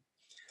someone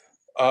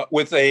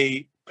with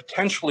a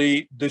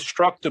potentially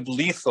destructive,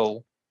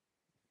 lethal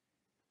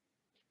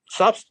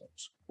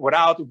substance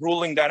without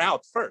ruling that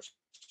out first?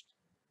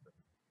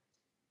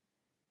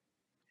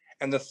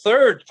 And the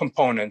third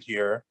component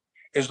here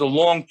is the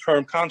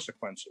long-term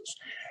consequences.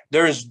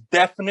 There is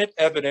definite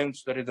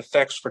evidence that it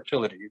affects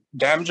fertility,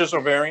 damages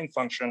ovarian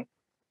function,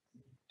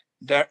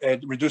 that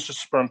it reduces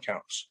sperm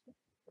counts.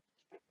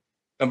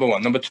 Number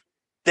one. Number two,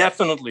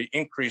 definitely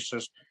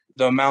increases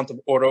the amount of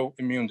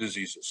autoimmune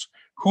diseases.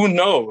 Who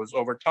knows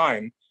over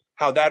time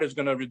how that is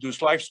going to reduce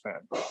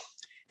lifespan?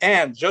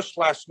 And just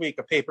last week,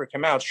 a paper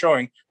came out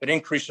showing that it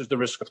increases the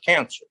risk of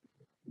cancer.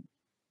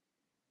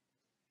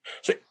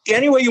 So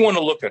any way you want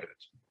to look at it,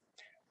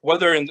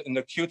 whether in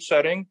the acute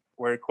setting,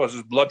 where it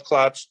causes blood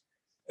clots,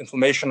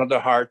 inflammation of the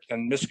heart,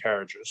 and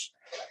miscarriages,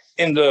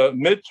 in the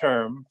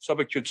midterm,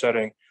 subacute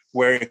setting,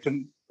 where it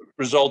can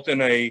result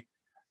in a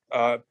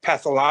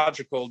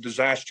pathological,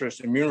 disastrous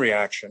immune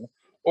reaction,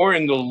 or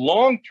in the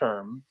long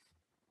term,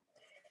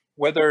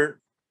 whether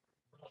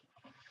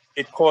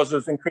it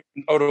causes increased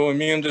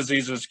autoimmune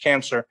diseases,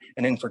 cancer,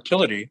 and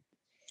infertility.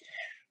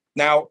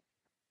 Now,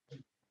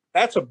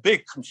 that's a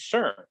big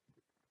concern.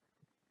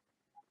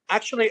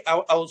 Actually,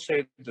 I will say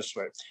it this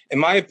way. In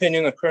my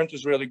opinion, the current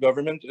Israeli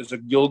government is a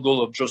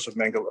Gilgul of Joseph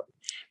Mengele.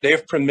 They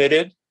have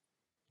permitted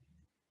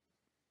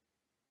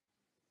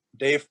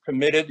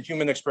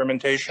human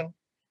experimentation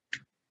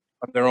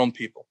of their own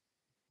people.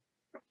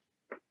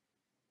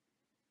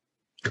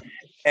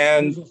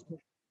 And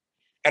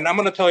I'm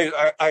going to tell you,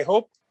 I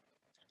hope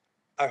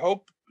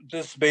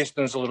this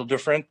basin is a little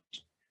different,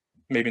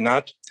 maybe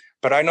not,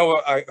 but I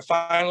know I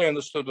finally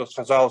understood what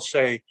Chazal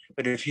say,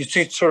 that if you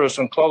see tzuros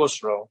and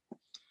cholesterol,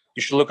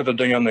 you should look at the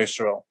Dayan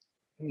Yisrael,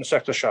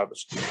 Masechta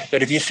Shabbos.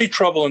 That if you see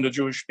trouble in the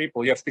Jewish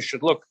people, you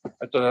should look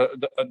at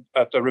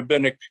the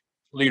rabbinic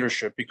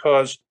leadership,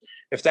 because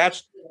if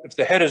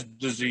the head is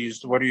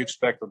diseased, what do you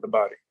expect of the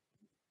body?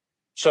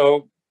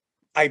 So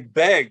I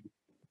beg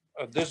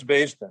of this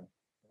basin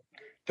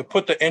to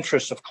put the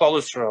interests of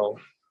cholesterol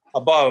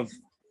above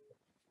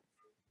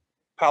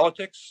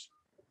politics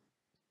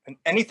and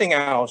anything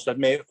else that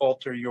may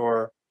alter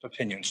your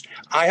opinions.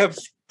 I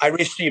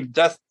received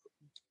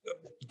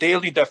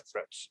daily death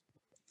threats.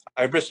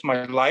 I risked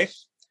my life,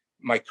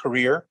 my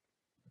career,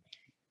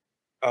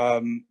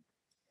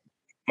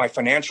 my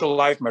financial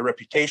life, my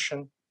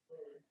reputation,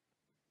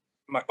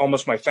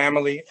 almost my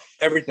family,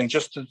 everything,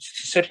 just to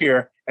sit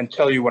here and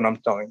tell you what I'm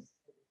telling you.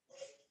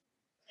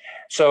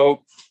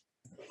 So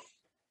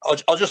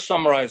I'll just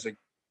summarize it,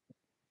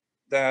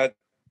 that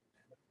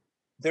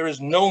there is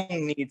no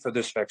need for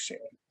this vaccine.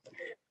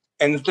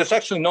 And there's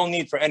actually no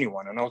need for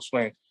anyone, and I'll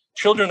explain.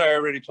 Children, I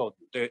already told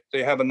you,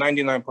 they have a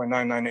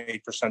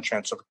 99.998%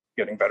 chance of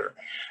getting better.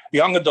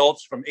 Young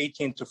adults from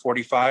 18 to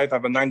 45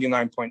 have a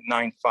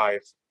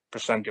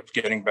 99.95% of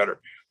getting better.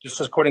 This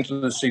is according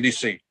to the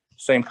CDC,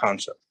 same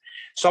concept.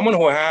 Someone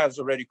who has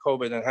already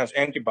COVID and has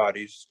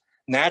antibodies,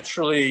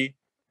 naturally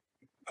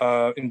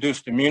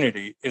induced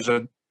immunity is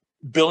a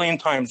billion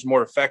times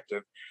more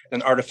effective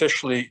than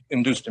artificially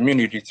induced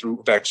immunity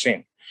through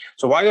vaccine.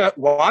 So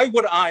why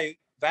would I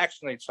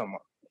vaccinate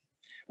someone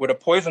with a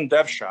poison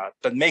death shot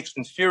that makes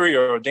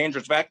inferior or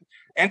dangerous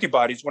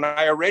antibodies when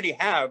I already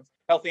have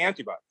healthy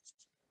antibodies?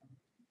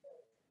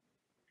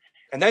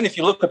 And then if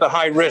you look at the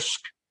high risk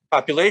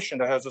population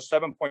that has a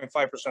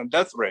 7.5%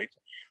 death rate,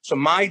 so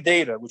my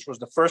data, which was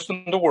the first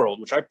in the world,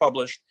 which I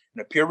published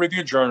in a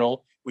peer-reviewed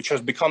journal, which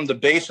has become the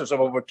basis of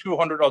over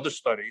 200 other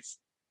studies,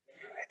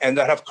 and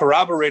that have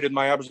corroborated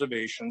my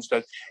observations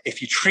that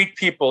if you treat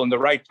people in the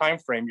right time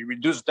frame, you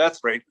reduce death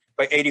rate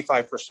by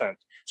 85%.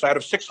 So out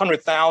of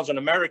 600,000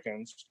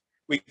 Americans,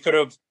 we could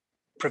have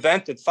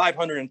prevented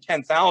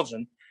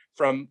 510,000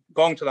 from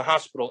going to the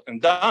hospital and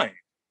dying.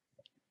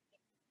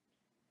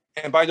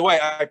 And by the way,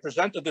 I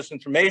presented this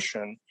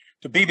information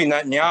to Bibi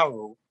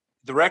Netanyahu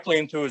directly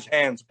into his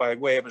hands by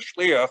way of a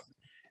shliach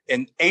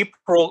in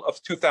April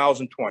of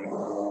 2020.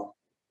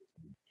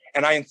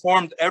 And I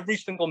informed every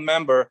single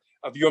member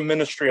of your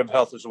Ministry of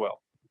Health as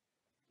well.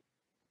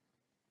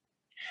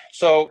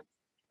 So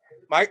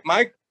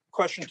my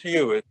question to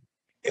you is,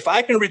 if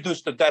I can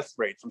reduce the death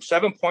rate from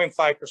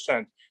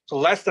 7.5% to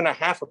less than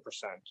 0.5%,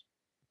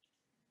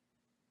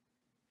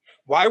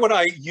 why would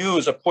I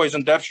use a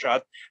poison death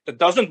shot that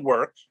doesn't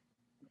work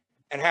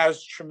and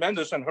has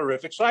tremendous and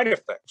horrific side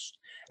effects?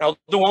 And I'll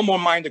do one more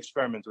mind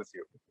experiment with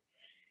you.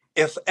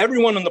 If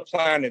everyone on the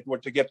planet were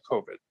to get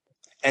COVID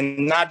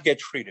and not get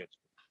treated,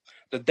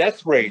 the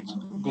death rate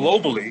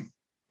globally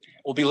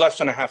will be less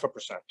than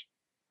 0.5%.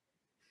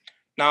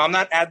 Now, I'm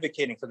not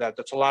advocating for that.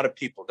 That's a lot of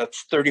people.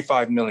 That's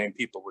 35 million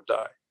people would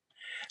die.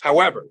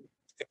 However,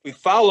 if we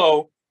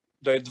follow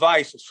the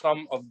advice of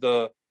some of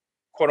the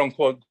quote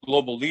unquote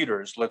global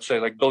leaders, let's say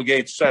like Bill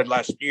Gates said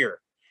last year,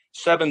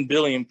 7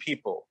 billion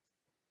people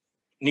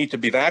need to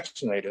be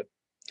vaccinated,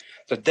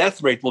 the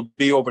death rate will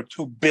be over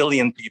 2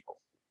 billion people.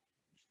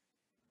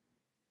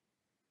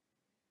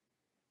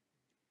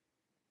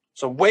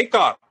 So wake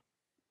up.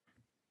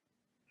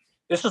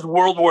 This is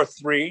World War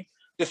III.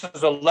 This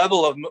is a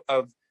level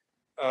of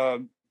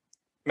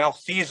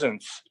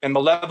malfeasance and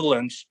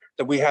malevolence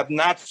that we have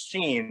not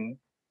seen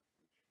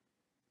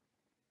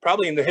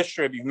probably in the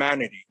history of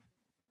humanity.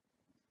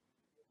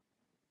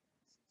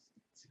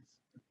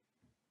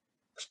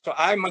 So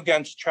I'm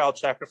against child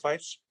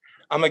sacrifice.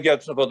 I'm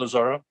against Avodah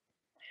Zarah.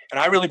 And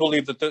I really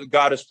believe that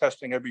God is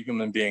testing every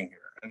human being here.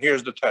 And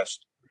here's the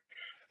test.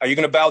 Are you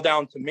going to bow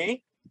down to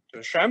me, to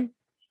Hashem?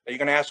 Are you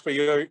going to ask for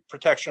your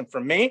protection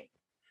from me?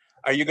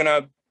 Are you going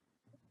to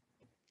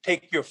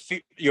take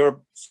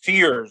your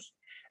fears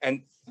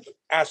and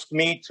ask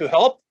me to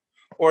help?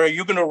 Or are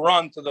you going to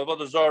run to the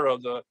Avodah Zarah,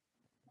 of the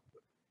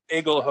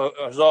Egel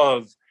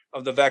Hazov,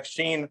 of the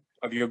vaccine,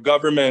 of your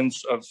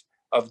governments,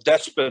 of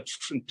despots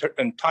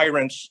and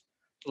tyrants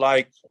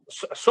like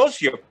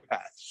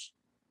sociopaths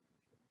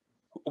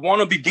who want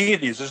to be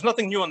deities? There's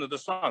nothing new under the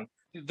sun.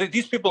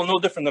 These people are no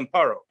different than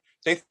Paro.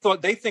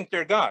 They think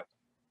they're God.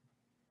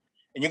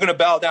 And you're going to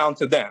bow down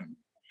to them.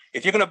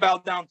 If you're going to bow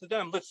down to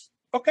them,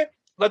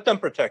 let them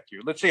protect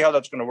you. Let's see how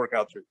that's going to work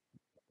out for you.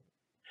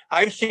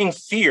 I've seen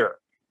fear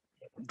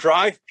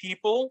drive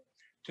people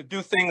to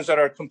do things that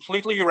are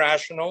completely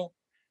irrational,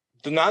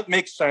 do not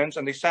make sense,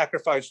 and they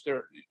sacrifice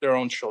their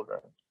own children.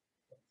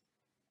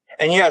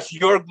 And yes,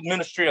 your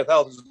Ministry of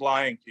Health is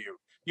lying to you.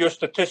 Your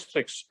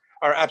statistics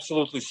are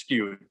absolutely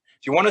skewed.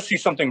 If you want to see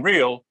something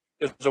real,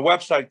 there's a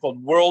website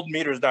called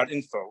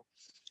worldmeters.info.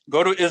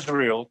 Go to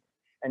Israel,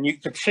 and you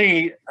can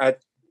see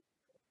at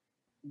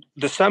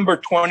December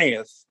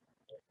 20th,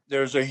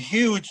 there's a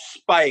huge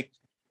spike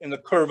in the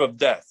curve of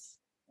death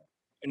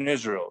in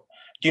Israel.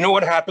 Do you know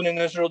what happened in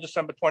Israel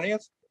December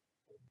 20th?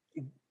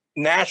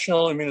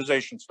 National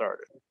immunization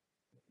started.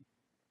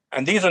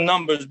 And these are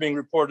numbers being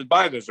reported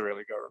by the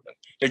Israeli government.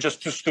 They're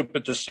just too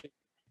stupid to see,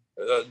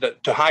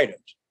 to hide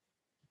it.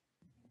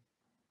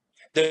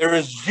 There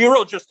is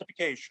zero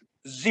justification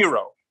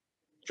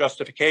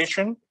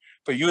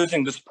for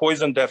using this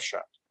poison death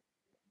shot,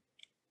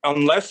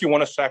 unless you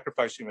want to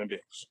sacrifice human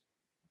beings.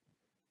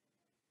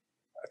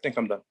 I think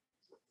I'm done.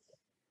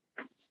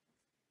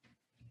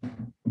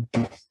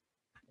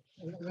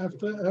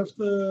 After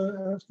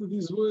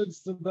these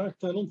words, the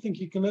doctor, I don't think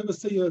you can ever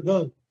say you're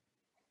done.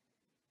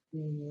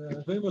 I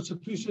very much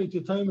appreciate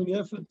your time and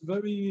your effort.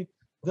 Very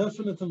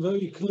definite and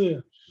very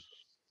clear.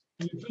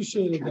 We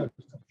appreciate it,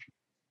 Doctor.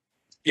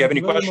 You have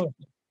any questions?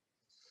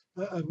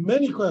 I have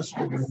many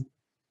questions,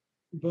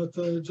 but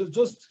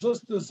just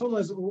to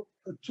summarize, 2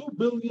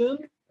 billion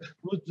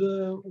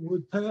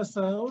would pass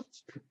out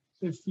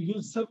if we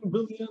use 7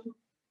 billion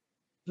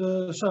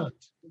the shot,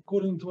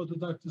 according to what the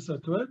doctor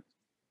said, correct?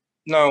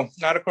 No,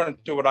 not according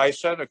to what I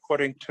said.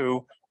 According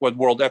to what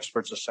world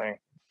experts are saying,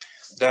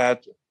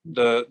 that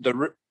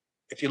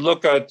if you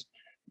look at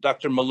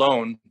Dr.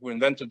 Malone, who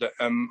invented the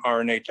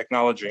mRNA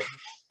technology,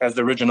 has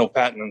the original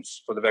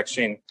patents for the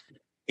vaccine,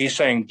 he's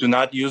saying, do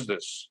not use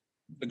this.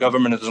 The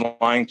government is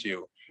lying to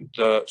you.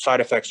 The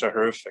side effects are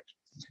horrific.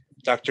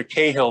 Dr.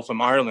 Cahill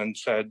from Ireland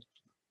said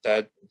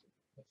that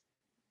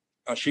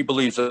she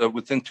believes that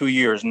within 2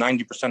 years,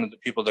 90% of the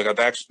people that got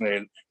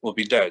vaccinated will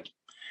be dead.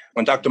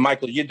 When Dr.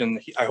 Michael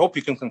Yidden, I hope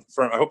you can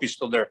confirm, I hope he's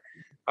still there,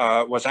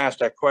 was asked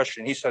that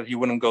question, he said he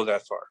wouldn't go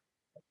that far.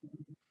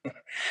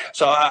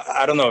 So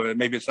I don't know,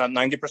 maybe it's not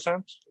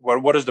 90%?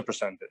 What is the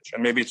percentage?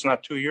 And maybe it's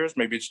not 2 years,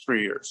 maybe it's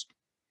 3 years.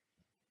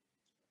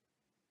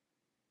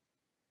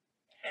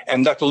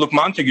 And Dr. Luc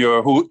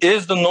Montagnier, who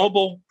is the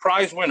Nobel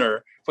Prize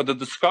winner for the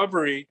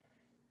discovery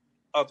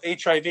of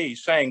HIV,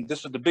 saying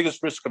this is the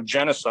biggest risk of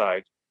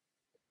genocide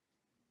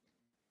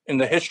in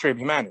the history of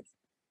humanity.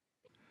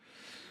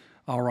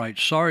 All right.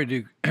 Sorry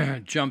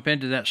to jump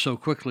into that so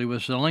quickly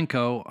with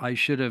Zelenko. I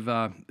should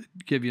have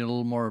given you a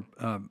little more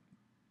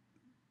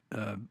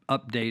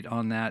update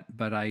on that,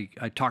 but I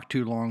talked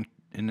too long,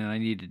 and then I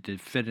needed to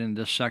fit in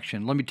this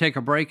section. Let me take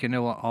a break, and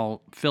then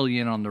I'll fill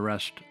you in on the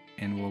rest,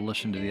 and we'll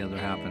listen to the other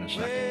half in a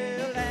second.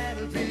 Well,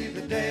 that'll be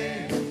the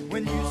day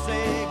when you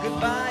say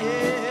goodbye.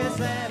 Yes,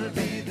 that'll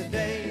be the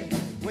day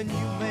when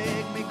you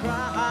make me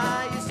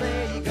cry. You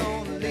say you're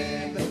gonna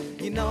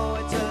leave. You know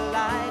it's a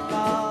lie,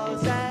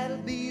 'cause that'll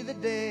be the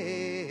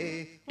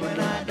day when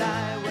I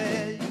die.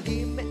 Well, you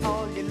give me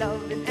all your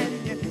loving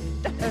and your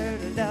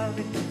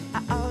loving,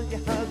 all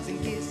your hugs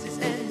and kisses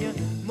and your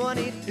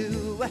money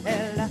too.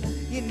 Well,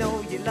 you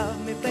know you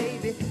love me,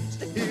 baby.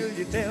 Still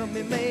you tell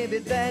me maybe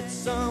that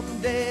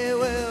someday,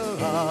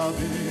 well, I'll be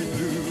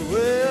through.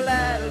 Well,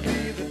 that'll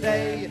be the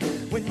day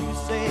when you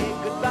say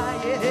goodbye.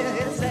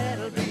 Yes,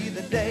 that'll be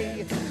the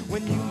day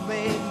when you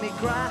make me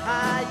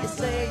cry. You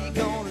say you're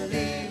gonna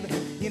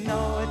leave. You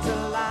know it's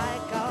a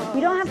lie.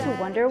 We don't have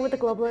to wonder what the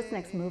globalists'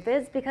 next move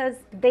is because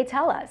they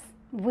tell us.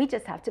 We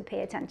just have to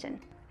pay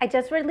attention. I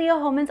just read Leo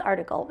Holman's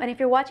article, and if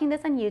you're watching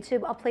this on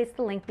YouTube, I'll place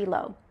the link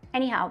below.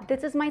 Anyhow,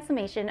 this is my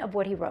summation of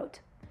what he wrote.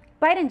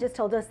 Biden just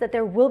told us that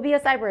there will be a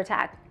cyber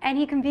attack, and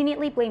he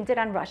conveniently blamed it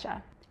on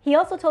Russia. He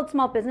also told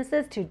small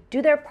businesses to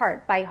do their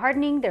part by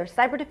hardening their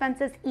cyber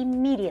defenses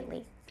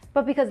immediately.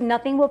 But because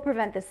nothing will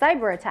prevent the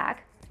cyber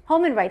attack,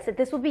 Holman writes that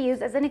this will be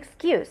used as an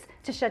excuse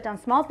to shut down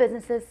small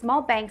businesses,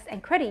 small banks,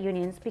 and credit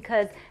unions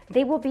because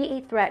they will be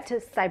a threat to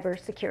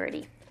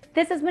cybersecurity.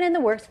 This has been in the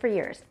works for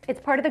years.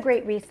 It's part of the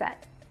Great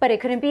Reset. But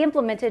it couldn't be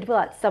implemented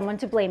without someone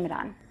to blame it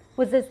on.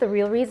 Was this the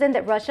real reason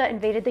that Russia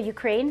invaded the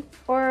Ukraine?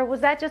 Or was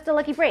that just a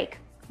lucky break?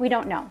 We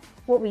don't know.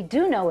 What we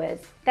do know is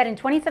that in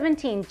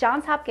 2017,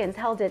 Johns Hopkins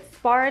held its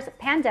SPARS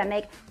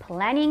Pandemic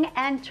Planning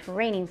and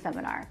Training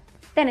Seminar.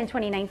 Then in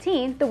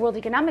 2019, the World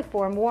Economic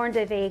Forum warned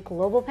of a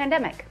global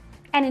pandemic.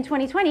 And in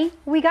 2020,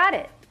 we got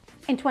it.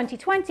 In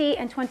 2020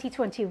 and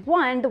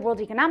 2021, the World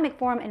Economic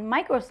Forum and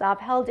Microsoft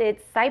held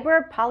its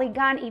Cyber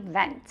Polygon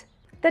event.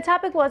 The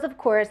topic was, of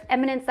course,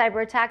 imminent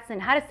cyber attacks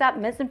and how to stop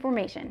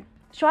misinformation.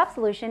 Schwab's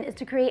solution is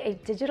to create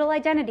a digital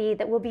identity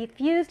that will be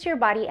fused to your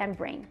body and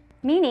brain,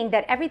 meaning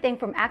that everything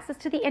from access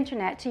to the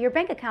internet to your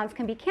bank accounts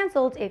can be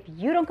canceled if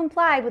you don't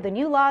comply with the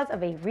new laws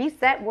of a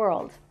reset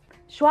world.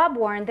 Schwab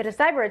warned that a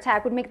cyber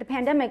attack would make the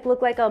pandemic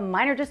look like a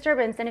minor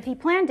disturbance, and if he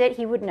planned it,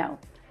 he would know.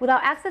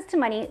 Without access to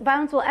money,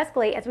 violence will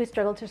escalate as we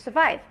struggle to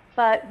survive.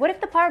 But what if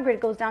the power grid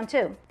goes down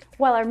too?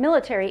 While our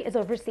military is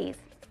overseas.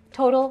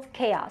 Total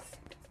chaos.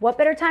 What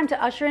better time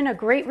to usher in a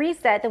great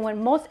reset than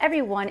when most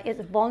everyone is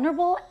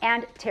vulnerable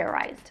and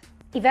terrorized?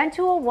 Event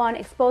 201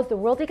 exposed the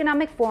World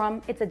Economic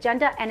Forum, its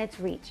agenda, and its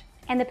reach.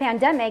 And the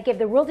pandemic gave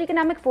the World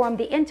Economic Forum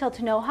the intel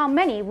to know how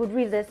many would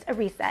resist a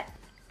reset.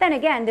 Then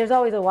again, there's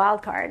always a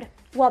wild card.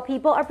 While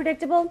people are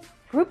predictable,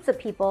 groups of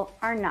people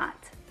are not.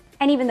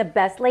 And even the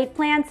best laid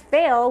plans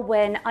fail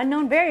when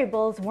unknown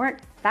variables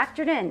weren't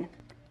factored in.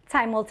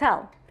 Time will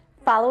tell.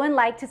 Follow and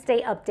like to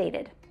stay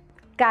updated.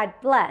 God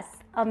bless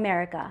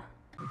America.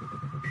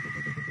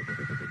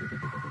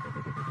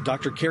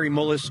 Dr. Kary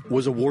Mullis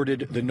was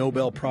awarded the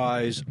Nobel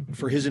Prize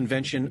for his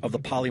invention of the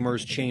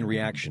polymerase chain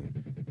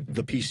reaction,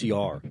 the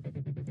PCR.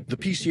 The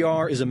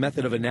PCR is a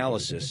method of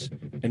analysis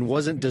and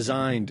wasn't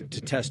designed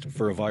to test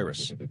for a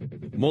virus.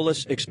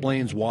 Mullis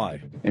explains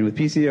why. And with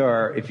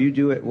PCR, if you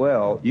do it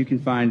well, you can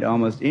find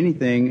almost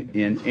anything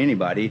in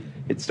anybody.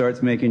 It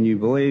starts making you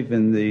believe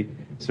in the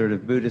sort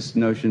of Buddhist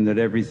notion that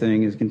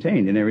everything is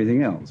contained in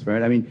everything else,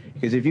 right? I mean,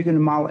 because if you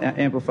can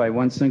amplify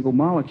one single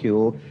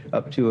molecule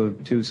up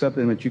to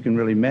something that you can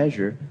really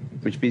measure,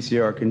 which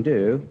PCR can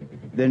do,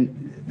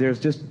 then there's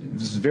just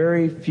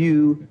very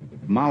few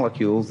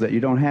molecules that you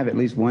don't have at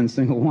least one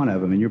single one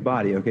of them in your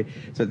body, okay?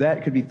 So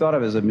that could be thought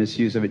of as a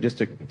misuse of it, just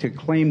to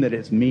claim that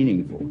it's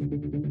meaningful.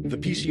 The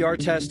PCR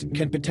test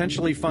can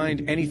potentially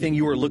find anything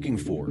you are looking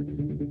for,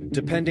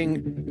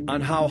 depending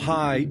on how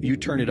high you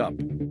turn it up.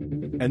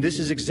 And this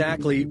is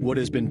exactly what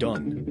has been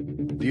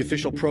done. The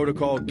official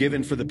protocol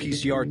given for the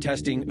PCR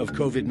testing of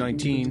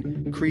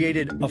COVID-19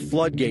 created a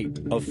floodgate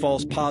of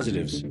false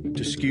positives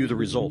to skew the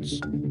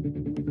results.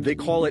 They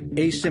call it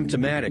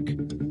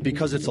asymptomatic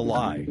because it's a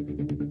lie.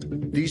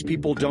 These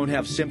people don't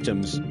have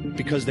symptoms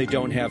because they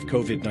don't have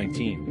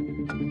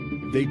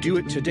COVID-19. They do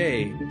it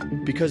today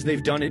because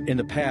they've done it in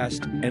the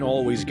past and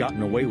always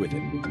gotten away with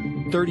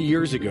it. 30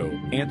 years ago,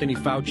 Anthony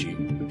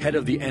Fauci, head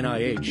of the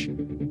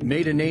NIH,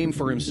 made a name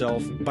for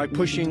himself by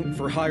pushing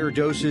for higher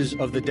doses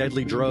of the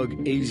deadly drug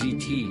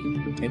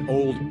AZT, an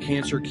old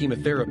cancer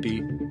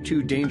chemotherapy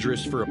too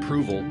dangerous for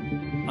approval,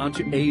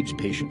 onto AIDS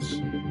patients.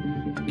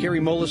 Kary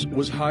Mullis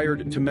was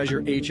hired to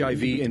measure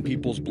HIV in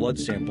people's blood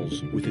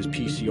samples with his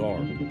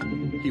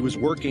PCR. He was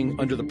working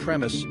under the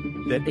premise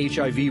that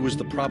HIV was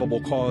the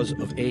probable cause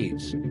of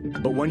AIDS.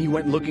 But when he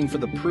went looking for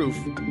the proof,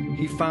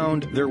 he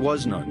found there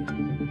was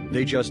none.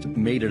 They just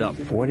made it up.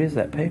 What is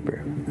that paper?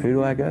 Who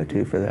do I go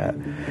to for that?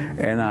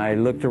 And I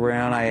looked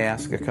around, I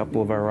asked a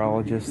couple of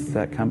virologists at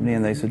that company,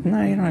 and they said,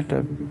 no, you don't have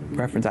to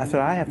reference. I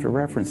said, I have to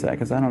reference that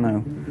because I don't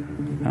know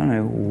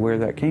where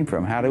that came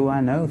from. How do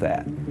I know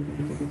that?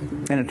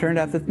 And it turned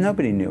out that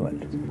nobody knew it.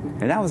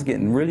 And I was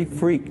getting really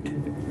freaked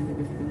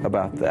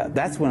about that.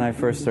 That's when I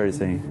first started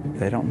saying,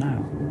 they don't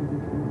know.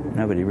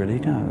 Nobody really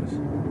knows.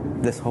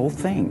 This whole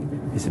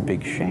thing is a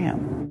big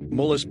sham.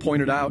 Mullis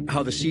pointed out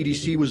how the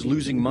CDC was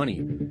losing money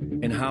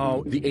and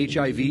how the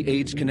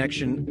HIV-AIDS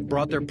connection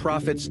brought their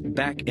profits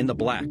back in the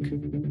black,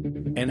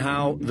 and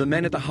how the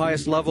men at the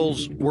highest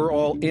levels were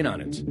all in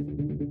on it.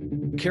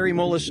 Kary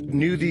Mullis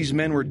knew these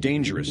men were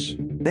dangerous.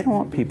 They don't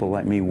want people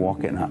like me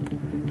walking up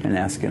and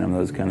asking them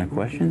those kind of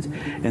questions,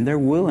 and they're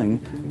willing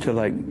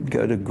to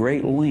go to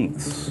great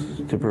lengths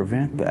to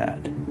prevent that.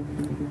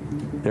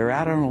 They're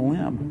out on a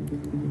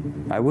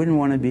limb. I wouldn't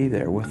want to be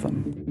there with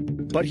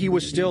them. But he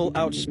was still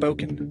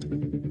outspoken.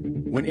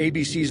 When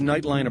ABC's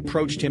Nightline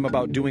approached him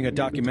about doing a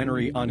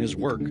documentary on his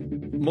work,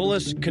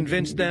 Mullis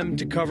convinced them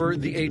to cover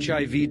the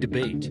HIV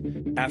debate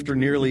after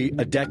nearly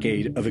a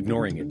decade of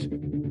ignoring it.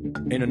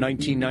 In a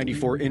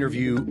 1994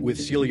 interview with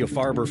Celia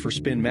Farber for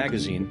Spin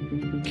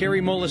magazine, Kary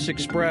Mullis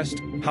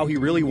expressed how he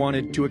really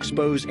wanted to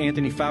expose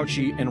Anthony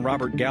Fauci and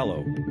Robert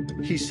Gallo.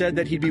 He said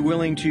that he'd be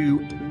willing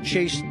to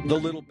chase the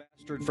little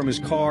bastard from his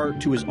car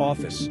to his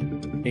office,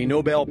 a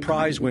Nobel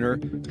Prize winner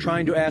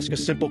trying to ask a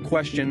simple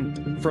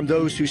question from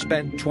those who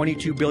spent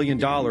 $22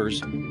 billion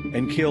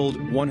and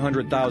killed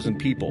 100,000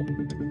 people.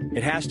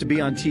 It has to be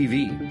on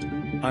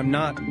TV. I'm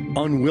not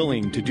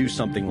unwilling to do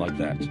something like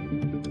that.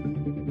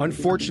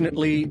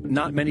 Unfortunately,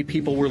 not many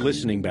people were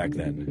listening back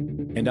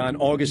then. And on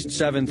August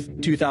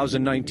 7th,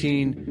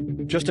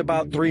 2019, just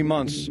about 3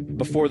 months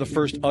before the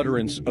first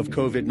utterance of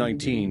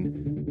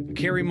COVID-19,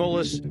 Kary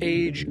Mullis,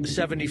 age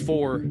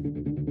 74,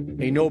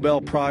 a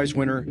Nobel Prize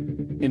winner,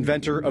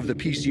 inventor of the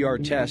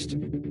PCR test,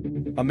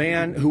 a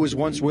man who was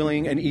once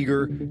willing and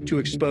eager to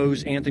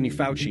expose Anthony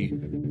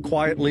Fauci,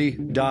 quietly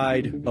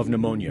died of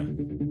pneumonia.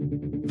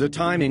 The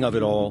timing of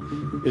it all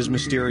is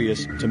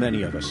mysterious to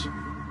many of us.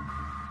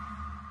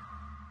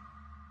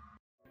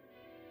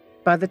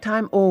 By the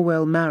time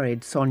Orwell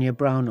married Sonia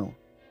Brownell,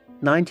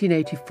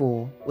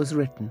 1984 was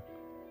written,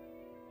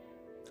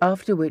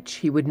 after which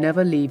he would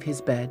never leave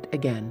his bed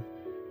again.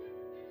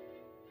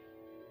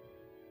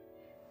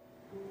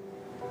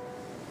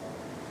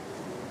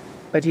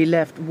 But he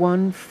left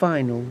one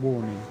final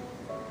warning.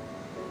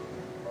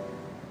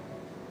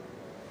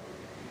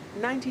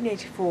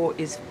 1984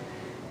 is,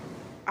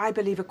 I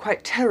believe, a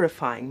quite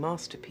terrifying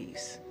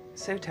masterpiece.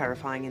 So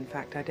terrifying, in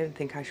fact, I don't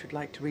think I should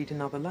like to read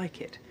another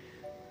like it.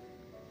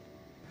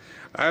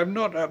 I'm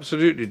not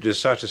absolutely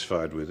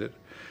dissatisfied with it.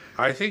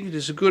 I think it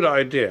is a good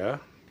idea,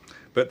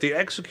 but the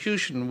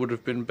execution would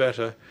have been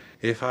better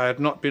if I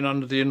had not been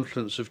under the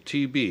influence of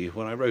TB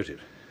when I wrote it.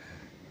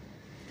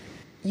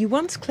 You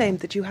once claimed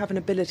that you have an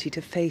ability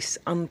to face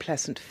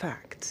unpleasant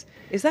facts.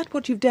 Is that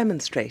what you've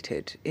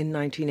demonstrated in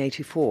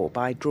 1984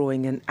 by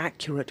drawing an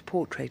accurate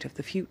portrait of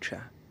the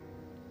future?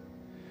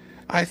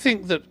 I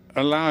think that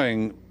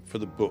allowing for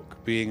the book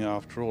being,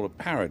 after all, a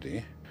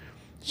parody,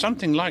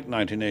 something like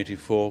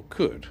 1984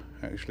 could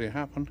actually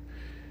happen.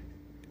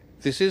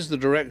 This is the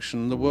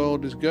direction the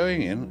world is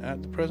going in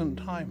at the present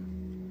time.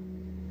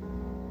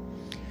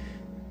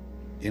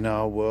 In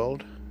our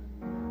world,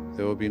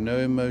 there will be no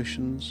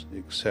emotions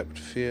except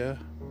fear,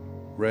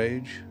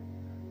 rage,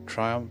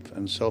 triumph,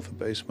 and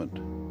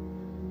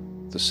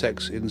self-abasement. The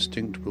sex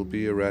instinct will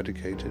be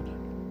eradicated.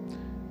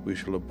 We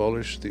shall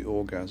abolish the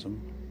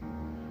orgasm.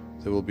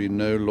 There will be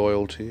no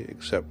loyalty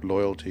except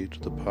loyalty to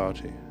the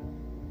party.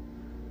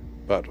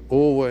 But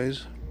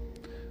always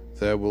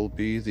there will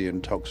be the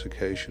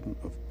intoxication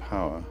of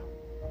power.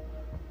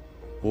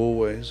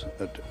 Always,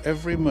 at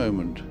every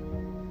moment,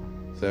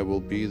 there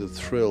will be the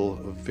thrill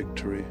of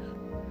victory,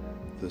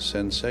 the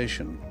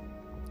sensation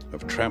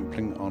of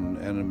trampling on an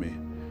enemy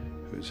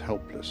who is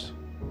helpless.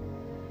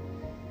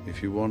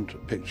 If you want a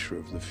picture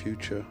of the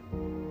future,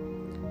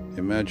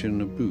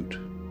 imagine a boot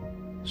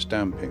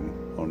stamping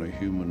on a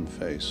human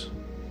face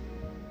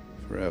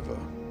forever.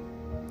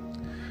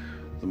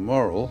 The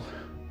moral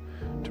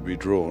to be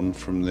drawn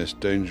from this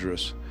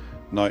dangerous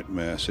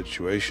nightmare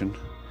situation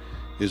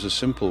is a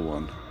simple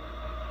one.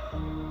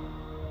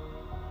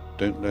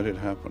 Don't let it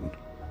happen.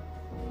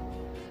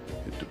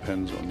 It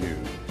depends on you.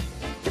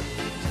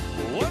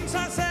 Once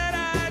I said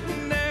I'd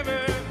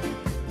never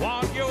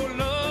want your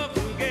love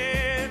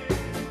again.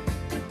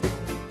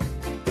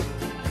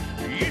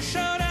 You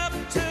showed up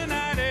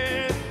tonight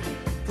and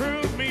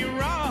proved me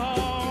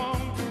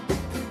wrong.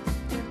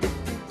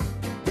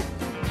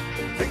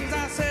 Things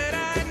I said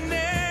I'd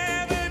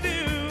never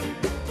do.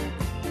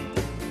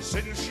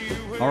 Since you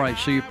were All right,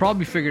 so you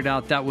probably figured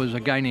out that was a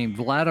guy named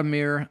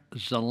Vladimir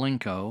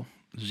Zelenko,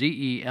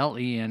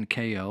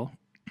 Zelenko,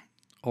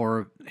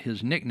 or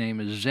his nickname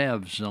is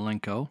Zev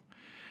Zelenko.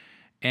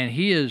 And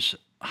he is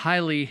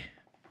highly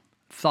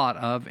thought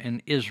of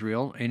in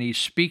Israel, and he's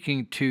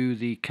speaking to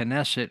the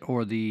Knesset,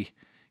 or the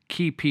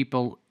key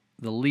people,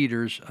 the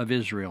leaders of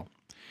Israel,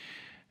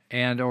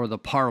 or the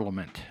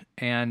parliament.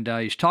 And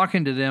he's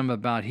talking to them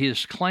about,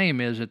 his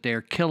claim is that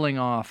they're killing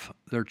off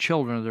their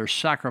children, they're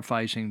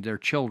sacrificing their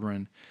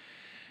children.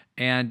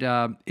 And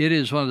it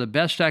is one of the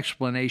best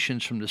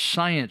explanations from the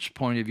science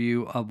point of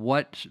view of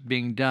what's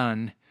being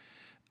done.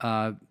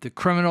 The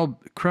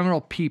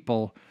criminal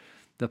people,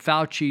 the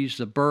Faucis,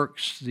 the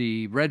Birks,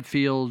 the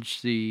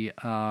Redfields, the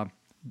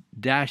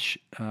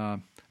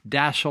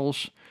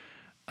Dassels,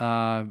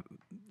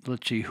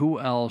 let's see, who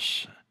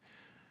else?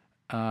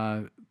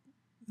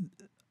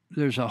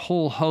 There's a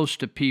whole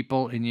host of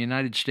people in the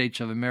United States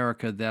of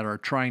America that are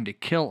trying to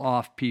kill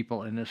off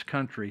people in this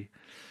country.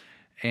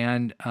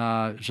 And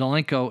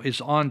Zelenko is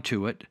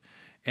onto it.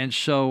 And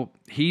so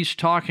he's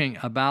talking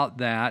about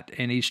that,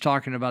 and he's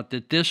talking about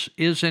that this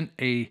isn't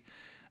a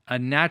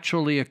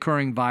naturally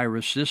occurring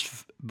virus.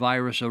 This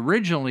virus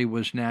originally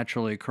was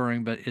naturally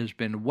occurring, but has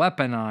been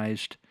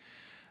weaponized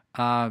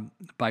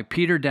by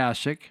Peter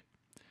Daszak,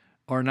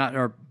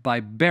 or by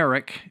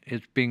Barrick.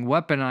 It's being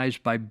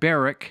weaponized by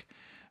Barrick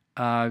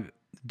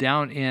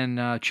down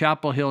in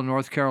Chapel Hill,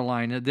 North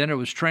Carolina. Then it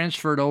was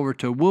transferred over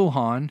to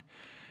Wuhan,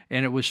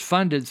 and it was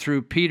funded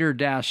through Peter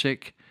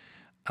Daszak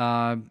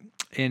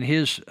in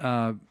his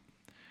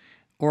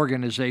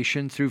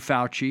organization, through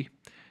Fauci.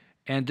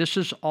 And this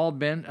has all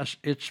been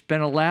it's been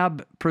a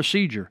lab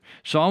procedure.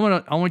 So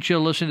I want you to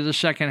listen to the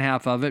second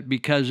half of it,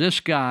 because this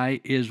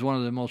guy is one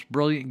of the most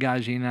brilliant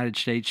guys in the United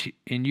States,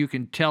 and you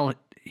can tell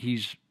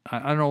he's, I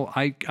don't know,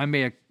 I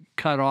may have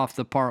cut off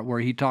the part where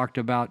he talked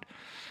about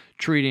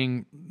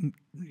treating,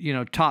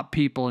 top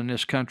people in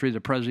this country, the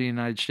President of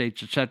the United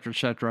States, et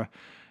cetera,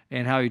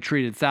 and how he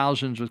treated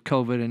thousands with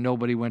COVID and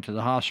nobody went to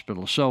the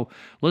hospital. So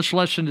let's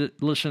listen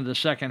to the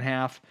second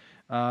half.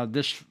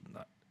 This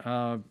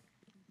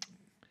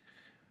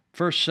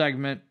first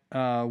segment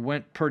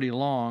went pretty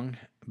long,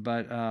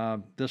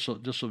 but this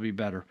will be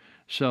better.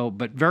 So,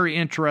 but very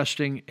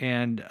interesting,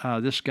 and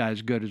this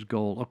guy's good as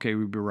gold. Okay,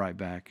 we'll be right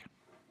back.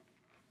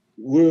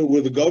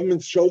 Where the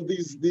government showed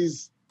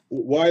these,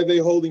 why are they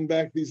holding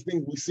back these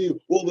things? We see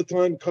all the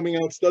time coming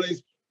out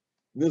studies.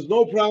 There's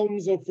no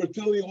problems of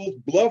fertility, all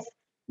bluff.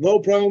 No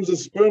problems of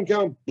sperm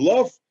count,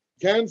 bluff.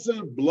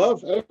 Cancer,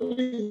 bluff.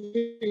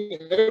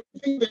 Everything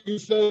that you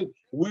said,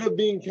 we're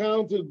being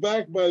counted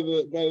back by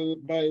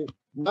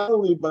not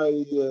only by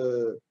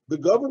the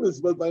governments,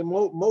 but by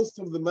most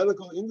of the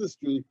medical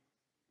industry,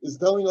 is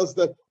telling us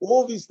that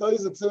all these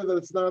studies that say that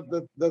it's not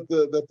that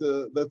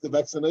the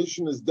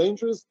vaccination is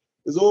dangerous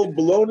is all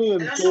baloney,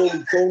 and it's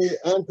only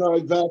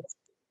anti-vax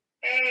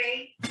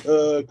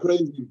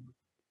crazy.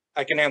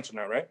 I can answer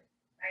now, right?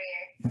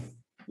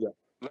 Yeah.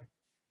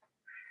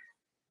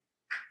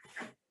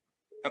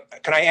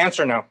 Can I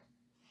answer now?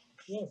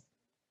 Yes.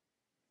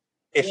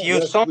 If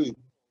you sum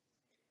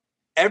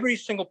every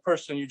single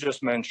person you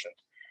just mentioned,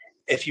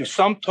 if you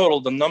sum total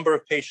the number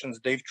of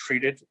patients they've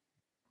treated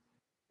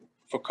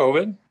for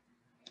COVID,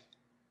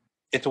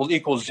 it will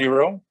equal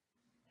 0.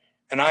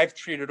 And I've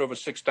treated over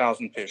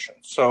 6,000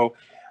 patients. So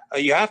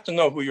you have to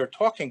know who you're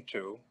talking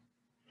to.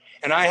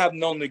 And I have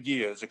no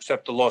nagias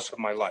except the loss of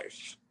my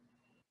life.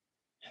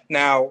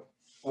 Now,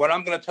 what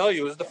I'm going to tell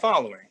you is the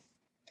following.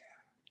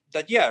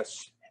 That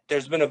yes,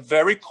 there's been a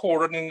very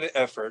coordinated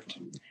effort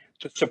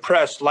to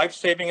suppress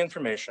life-saving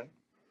information.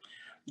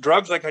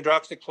 Drugs like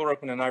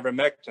hydroxychloroquine and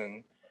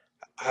ivermectin,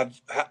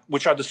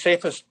 which are the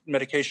safest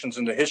medications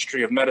in the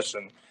history of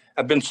medicine,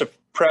 have been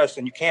suppressed,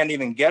 and you can't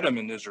even get them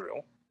in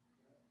Israel.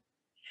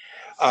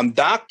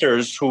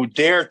 Doctors who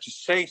dare to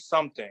say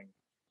something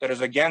that is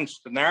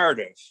against the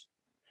narrative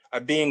are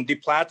being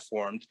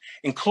deplatformed,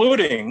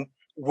 including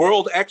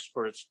world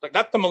experts, like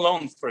Dr.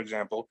 Malone, for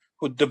example,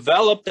 who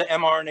developed the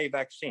mRNA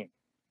vaccine,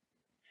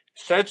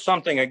 said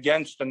something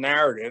against the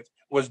narrative,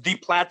 was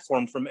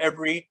deplatformed from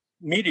every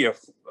media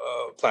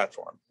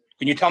platform.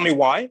 Can you tell me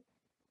why?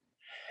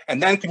 And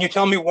then can you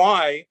tell me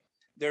why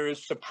there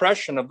is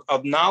suppression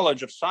of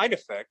knowledge of side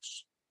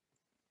effects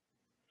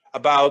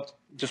about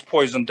this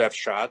poison death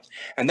shot?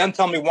 And then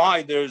tell me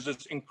why there's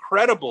this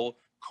incredible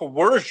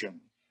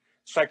coercion,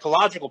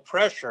 psychological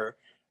pressure,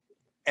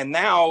 and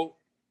now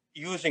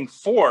using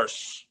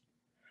force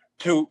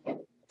to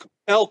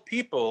compel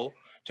people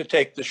to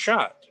take the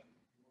shot.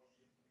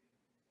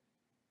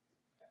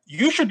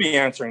 You should be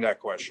answering that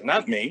question,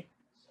 not me.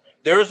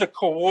 There is a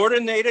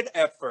coordinated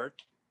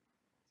effort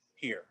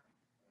here.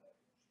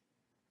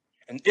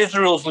 And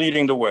Israel's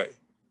leading the way.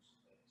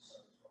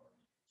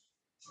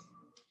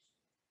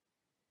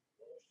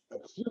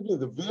 Excuse me,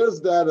 the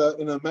VAERS data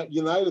in the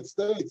United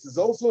States is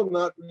also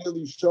not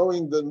really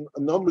showing the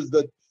numbers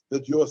that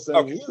you're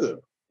saying either.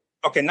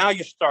 Okay, now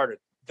you started.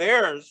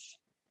 VAERS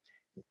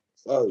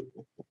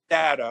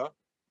data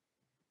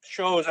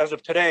shows, as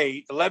of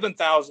today,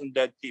 11,000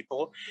 dead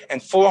people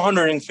and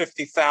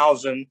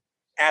 450,000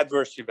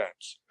 adverse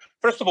events.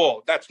 First of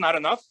all, that's not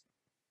enough.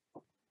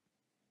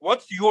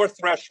 What's your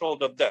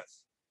threshold of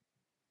death?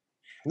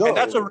 No, and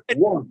that's already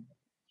one.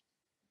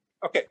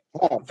 Okay.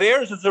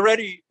 VAERS is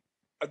already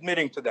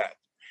admitting to that.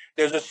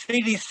 There's a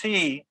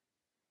CDC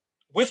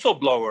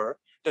whistleblower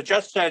that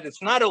just said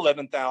it's not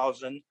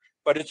 11,000,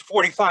 but it's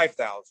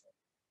 45,000.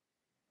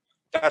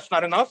 That's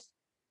not enough.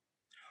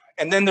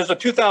 And then there's a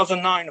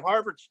 2009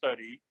 Harvard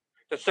study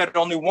that said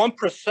only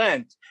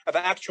 1% of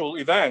actual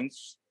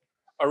events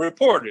are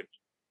reported.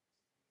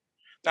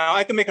 Now,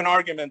 I can make an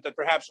argument that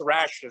perhaps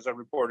rashes are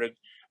reported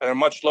at a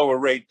much lower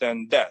rate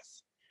than death.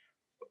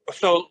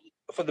 So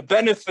for the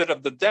benefit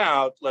of the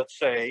doubt, let's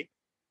say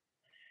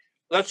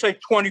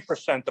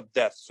 20% of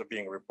deaths are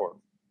being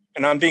reported.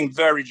 And I'm being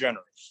very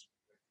generous.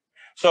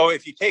 So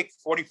if you take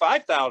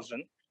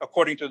 45,000,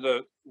 according to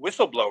the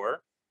whistleblower,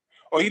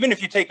 or even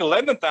if you take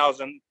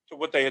 11,000 to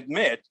what they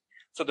admit,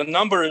 so the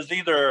number is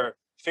either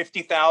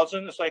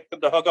 50,000, it's like the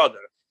Haggadah,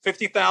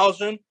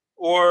 50,000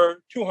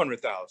 or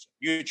 200,000,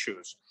 you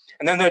choose.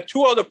 And then there are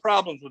two other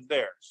problems with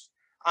theirs.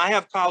 I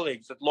have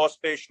colleagues that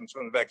lost patients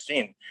from the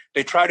vaccine.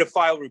 They try to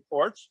file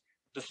reports.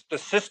 The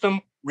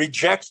system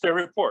rejects their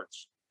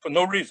reports for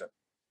no reason.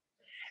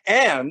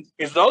 And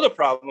is the other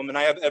problem, and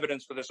I have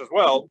evidence for this as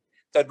well,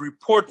 that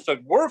reports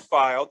that were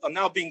filed are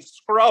now being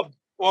scrubbed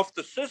off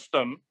the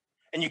system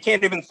and you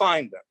can't even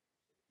find them.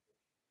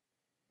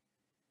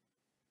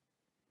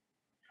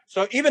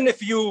 So even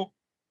if you,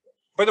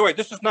 by the way,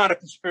 this is not a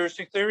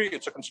conspiracy theory,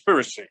 it's a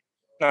conspiracy,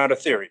 not a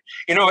theory.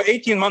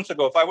 18 months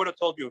ago, if I would have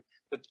told you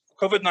that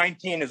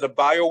COVID-19 is a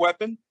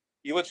bioweapon,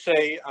 you would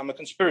say I'm a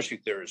conspiracy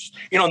theorist.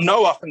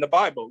 Noah in the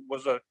Bible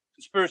was a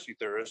conspiracy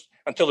theorist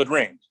until it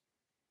rained.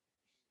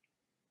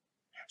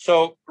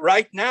 So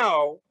right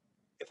now,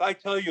 if I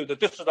tell you that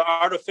this is an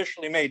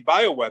artificially made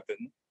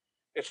bioweapon,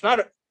 it's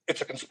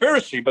a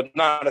conspiracy, but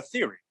not a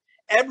theory.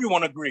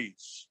 Everyone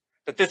agrees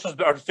that this is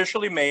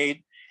artificially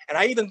made. And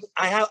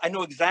I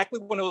know exactly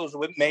when it was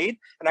made,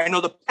 and I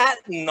know the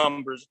patent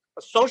numbers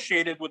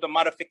associated with the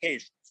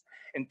modifications.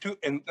 In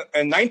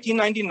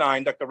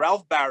 1999, Dr.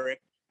 Ralph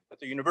Barrett at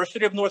the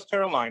University of North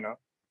Carolina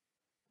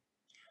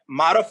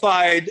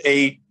modified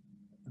a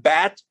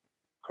bat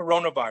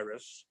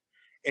coronavirus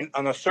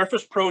on a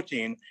surface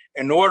protein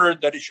in order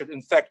that it should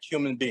infect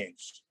human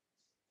beings.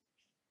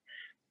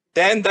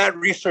 Then that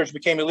research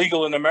became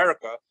illegal in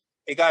America.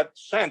 It got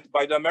sent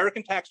by the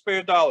American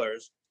taxpayer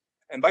dollars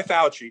and by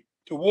Fauci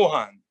to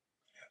Wuhan,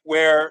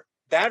 where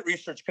that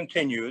research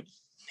continued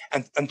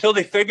and until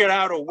they figured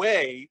out a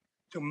way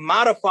to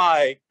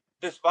modify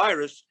this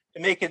virus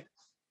to make it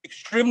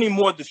extremely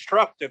more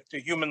destructive to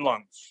human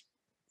lungs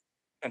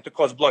and to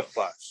cause blood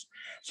clots.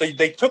 So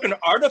they took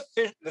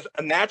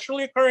a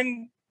naturally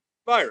occurring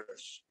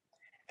virus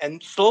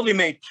and slowly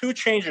made two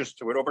changes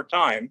to it over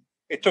time.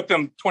 It took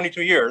them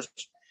 22 years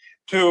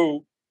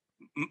to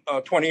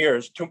 20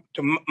 years to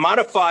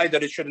modify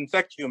that it should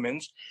infect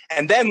humans.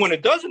 And then when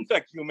it does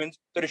infect humans,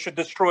 that it should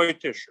destroy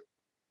tissue.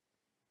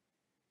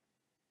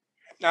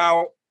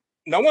 Now,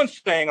 no one's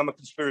saying I'm a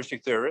conspiracy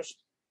theorist.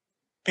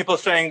 People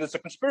are saying it's a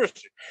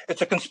conspiracy.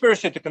 It's a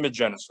conspiracy to commit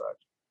genocide.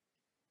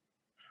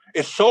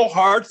 It's so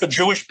hard for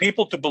Jewish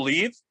people to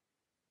believe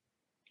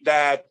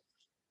that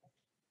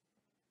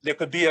there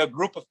could be a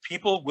group of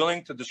people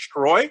willing to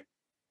destroy.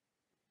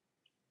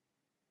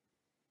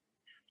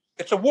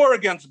 It's a war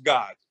against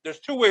God. There's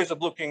two ways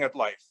of looking at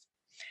life.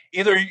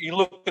 Either you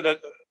look at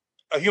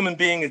a human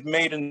being is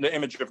made in the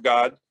image of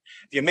God.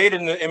 If you're made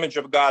in the image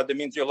of God, that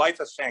means your life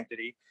has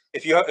sanctity.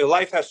 If your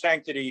life has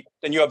sanctity,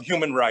 then you have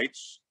human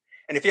rights.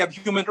 And if you have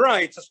human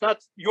rights, it's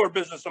not your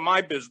business or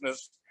my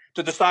business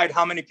to decide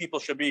how many people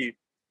should be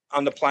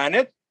on the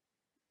planet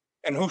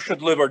and who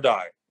should live or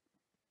die.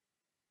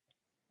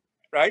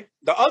 Right?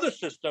 The other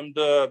system,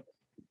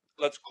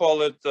 let's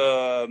call it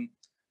the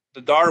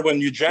Darwin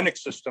eugenic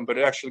system, but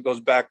it actually goes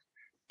back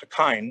to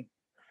Cain.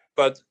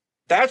 But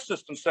that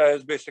system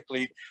says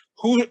basically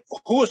who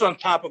is on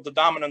top of the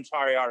dominance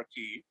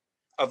hierarchy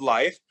of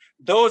life,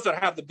 those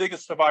that have the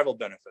biggest survival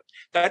benefit.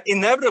 That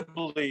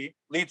inevitably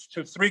leads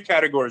to three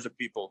categories of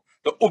people: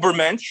 the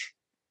Ubermensch,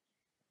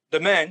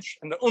 the Mensch,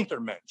 and the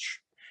Untermensch.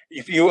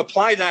 If you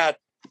apply that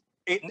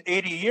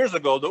 80 years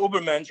ago, the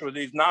Ubermensch were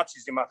these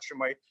Nazis,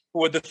 who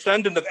were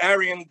descendants of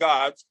Aryan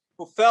gods,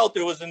 who felt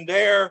it was in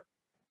their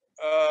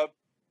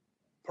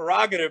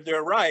prerogative,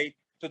 their right,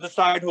 to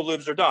decide who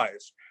lives or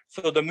dies.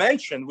 So the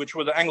Menschen, which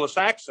were the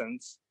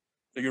Anglo-Saxons,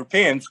 the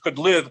Europeans, could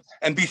live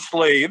and be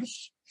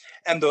slaves.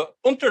 And the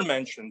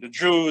Untermenschen, the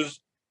Jews,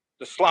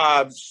 the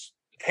Slavs,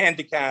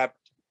 handicapped,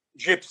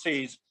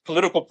 gypsies,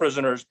 political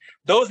prisoners,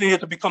 those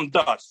needed to become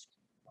dust.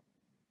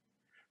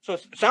 So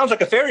it sounds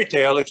like a fairy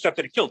tale, except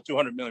that it killed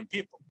 200 million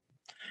people.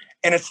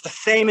 And it's the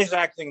same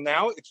exact thing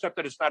now, except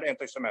that it's not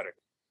anti-Semitic.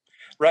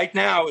 Right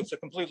now, it's a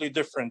completely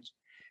different.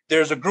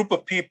 There's a group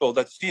of people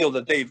that feel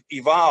that they've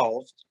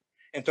evolved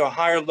into a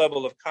higher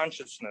level of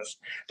consciousness,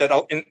 that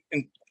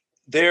in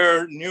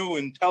their new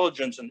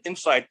intelligence and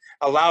insight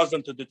allows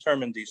them to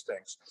determine these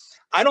things.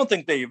 I don't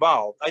think they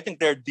evolved. I think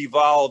they're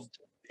devolved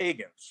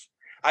pagans.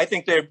 I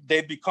think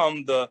they've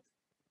become the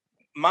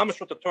mamash,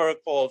 what the Torah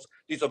calls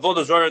these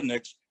avodah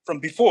zorahniks from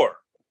before,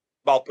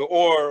 Baal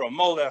Peor or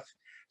Molech.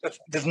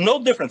 There's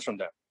no difference from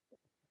that.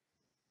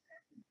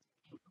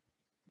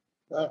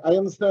 I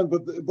understand,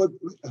 but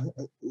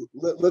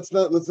let's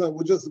not.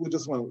 We just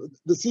want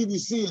the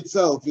CDC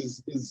itself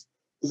is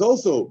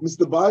also,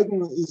 Mr.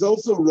 Biden is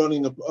also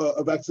running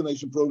a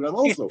vaccination program.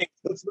 Also,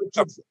 let's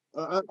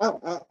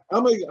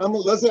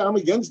say I'm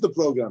against the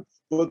program,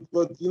 but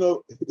you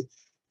know,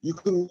 you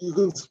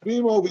can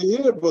scream over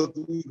here, but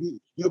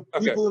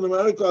people in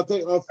America are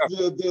there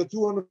are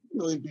 200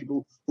 million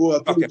people who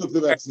took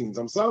the vaccines.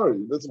 I'm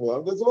sorry, that's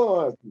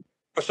all I'm asking.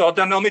 So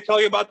then let me tell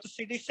you about the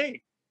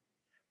CDC.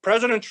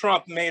 President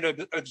Trump made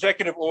an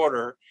executive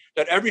order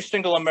that every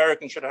single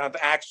American should have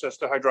access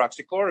to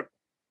hydroxychloroquine.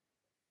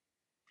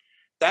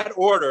 That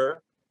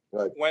order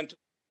went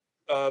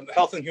to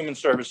Health and Human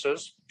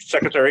Services,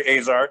 Secretary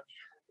Azar,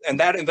 and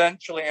that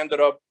eventually ended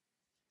up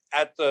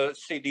at the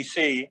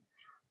CDC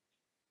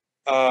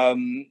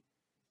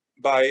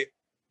by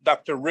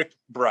Dr. Rick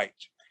Bright.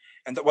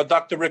 And what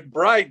Dr. Rick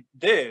Bright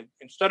did,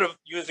 instead of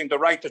using the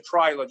right to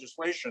try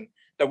legislation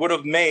that would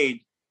have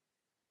made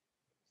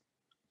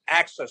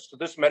access to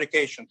this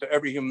medication to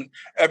every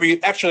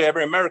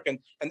American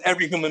and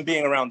every human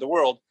being around the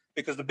world,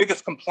 because the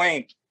biggest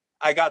complaint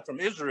I got from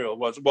Israel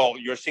was, well,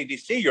 your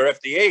CDC, your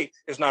FDA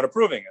is not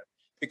approving it,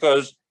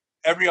 because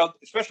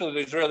especially the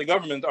Israeli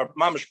government, are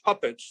mamish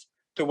puppets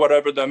to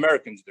whatever the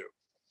Americans do.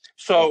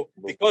 So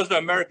because the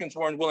Americans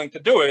weren't willing to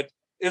do it,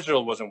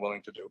 Israel wasn't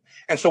willing to do.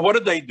 And so what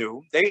did they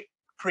do? They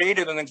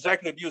created an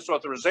executive use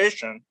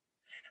authorization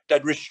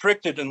that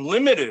restricted and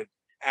limited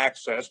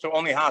access to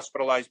only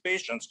hospitalized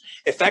patients,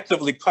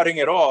 effectively cutting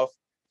it off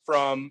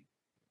from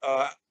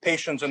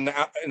patients in the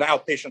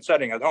outpatient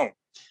setting at home.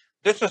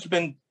 This has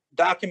been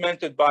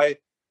documented by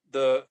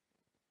Dr.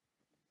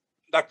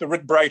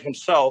 Rick Bright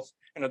himself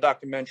in a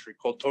documentary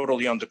called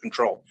Totally Under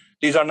Control.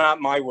 These are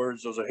not my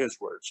words, those are his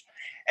words.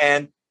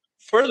 And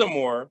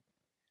furthermore,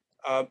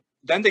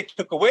 then they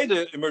took away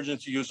the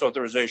emergency use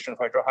authorization of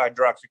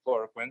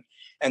hydroxychloroquine,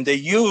 and they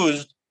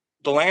used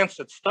the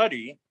Lancet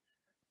study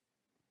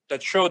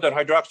that showed that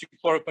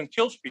hydroxychloroquine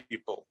kills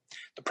people.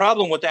 The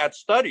problem with that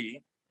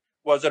study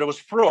was that it was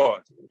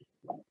fraud.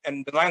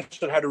 And the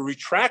Lancet had to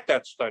retract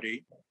that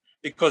study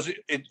because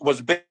it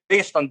was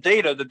based on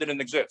data that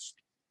didn't exist.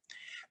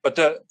 But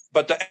the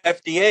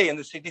FDA and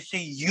the CDC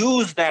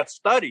used that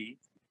study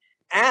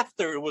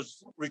after it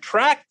was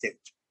retracted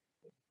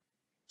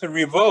to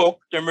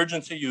revoke the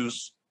emergency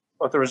use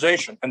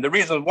authorization. And the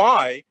reason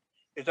why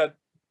is that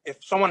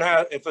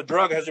if a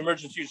drug has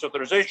emergency use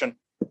authorization,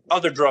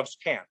 other drugs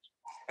can't.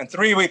 And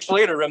 3 weeks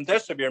later,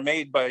 remdesivir,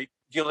 made by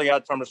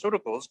Gilead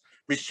Pharmaceuticals,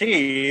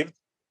 received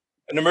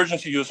an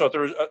emergency use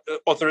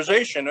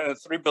authorization and a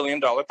 $3 billion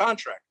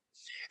contract.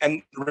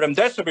 And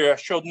remdesivir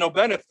showed no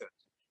benefit.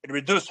 It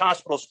reduced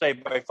hospital stay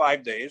by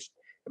 5 days,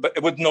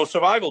 but with no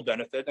survival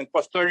benefit, and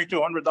cost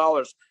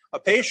 $3,200 a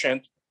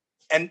patient.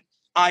 And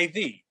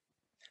IV,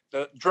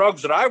 the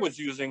drugs that I was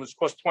using was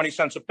cost 20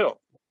 cents a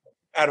pill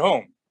at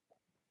home,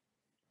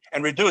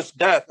 and reduced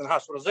death and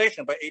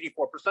hospitalization by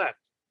 84%.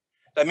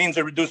 That means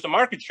it reduced the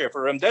market share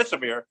for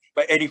remdesivir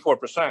by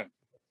 84%.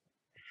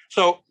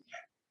 So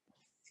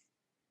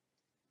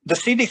the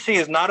CDC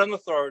is not an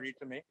authority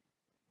to me.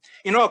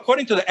 You know,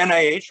 according to the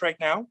NIH right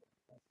now,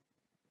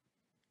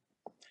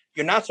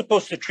 you're not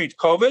supposed to treat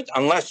COVID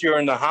unless you're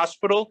in the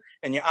hospital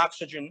and your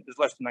oxygen is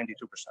less than 92%.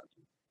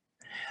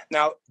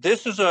 Now,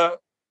 this is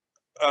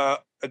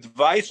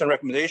advice and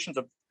recommendations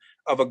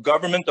of a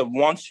government that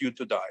wants you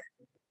to die.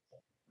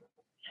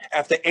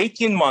 After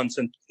 18 months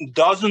and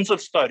dozens of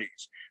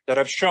studies that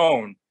have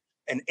shown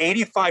an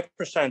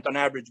 85% on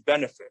average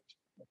benefit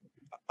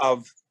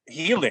of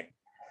healing,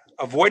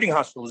 avoiding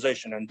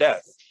hospitalization and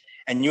death,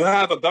 and you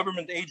have a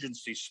government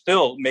agency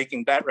still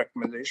making that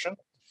recommendation,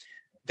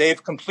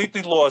 they've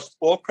completely lost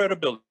all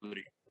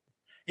credibility.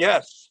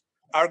 Yes,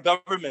 our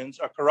governments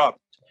are corrupt.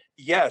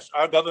 Yes,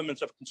 our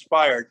governments have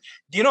conspired.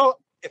 Do you know,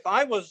 if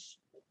I was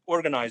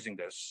organizing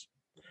this,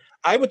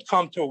 I would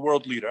come to a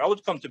world leader. I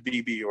would come to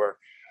Bibi or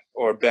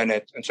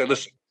Bennett and say,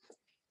 listen,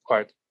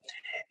 quiet.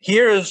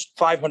 Here is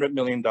 $500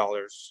 million.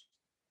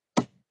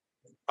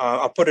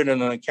 I'll put it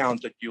in an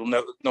account that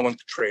no one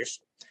can trace.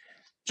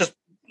 Just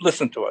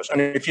listen to us.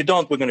 And if you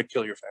don't, we're going to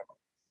kill your family.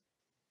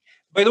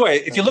 By the way,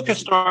 if you look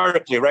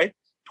historically, right,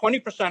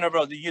 20%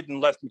 of the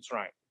Yidden left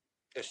Mitzrayim,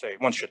 they say,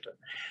 one shitta.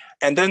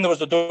 And then there was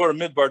the Dor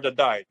Midbar that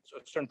died, so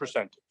a certain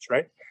percentage,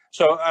 right?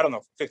 So I don't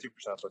know, 50%,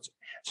 let's say.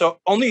 So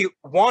only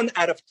 1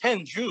 out of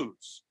 10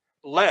 Jews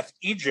left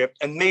Egypt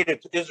and made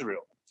it to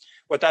Israel.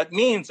 What that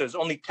means is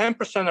only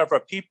 10% of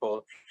our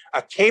people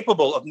are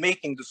capable of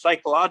making the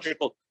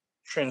psychological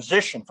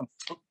transition from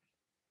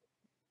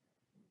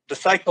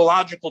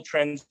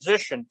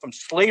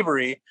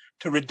slavery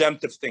to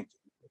redemptive thinking.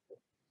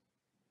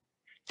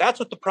 That's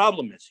what the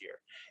problem is here.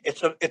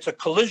 It's a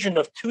collision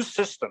of two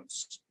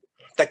systems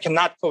that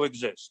cannot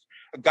coexist: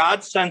 a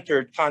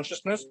God-centered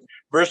consciousness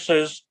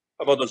versus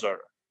Avodah Zarah.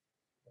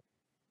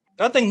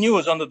 Nothing new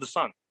is under the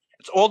sun.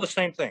 It's all the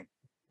same thing.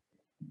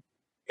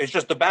 It's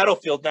just the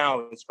battlefield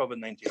now is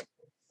COVID-19.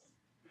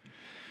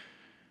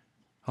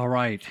 All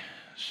right.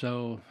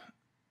 So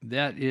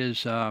that is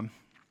Zev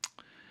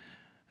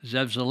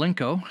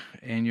Zelenko,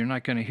 and you're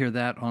not going to hear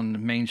that on the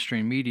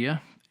mainstream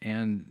media.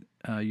 And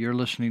you're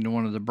listening to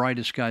one of the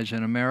brightest guys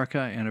in America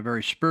and a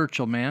very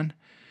spiritual man.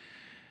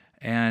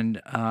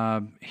 And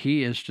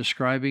he is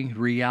describing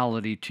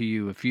reality to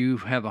you. If you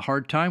have a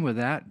hard time with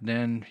that,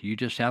 then you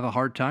just have a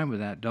hard time with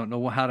that. Don't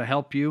know how to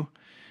help you.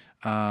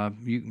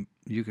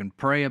 You can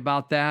pray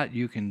about that.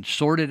 You can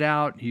sort it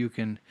out. You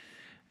can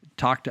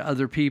talk to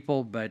other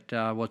people. But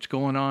what's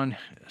going on,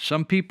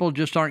 some people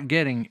just aren't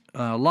getting,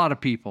 a lot of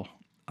people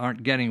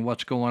aren't getting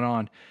what's going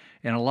on.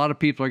 And a lot of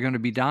people are going to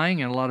be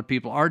dying, and a lot of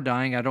people are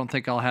dying. I don't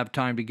think I'll have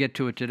time to get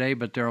to it today,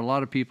 but there are a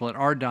lot of people that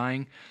are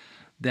dying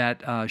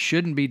that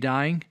shouldn't be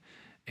dying,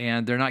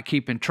 and they're not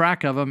keeping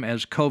track of them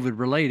as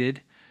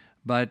COVID-related.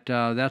 But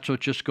that's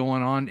what's just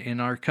going on in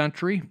our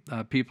country.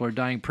 People are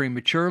dying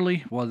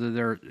prematurely,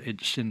 whether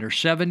it's in their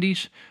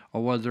 70s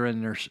or whether they're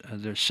in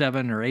their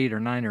 7 or 8 or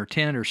 9 or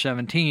 10 or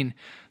 17.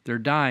 They're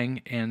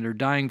dying, and they're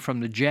dying from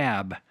the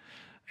jab.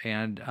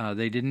 And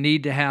they didn't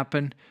need to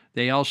happen.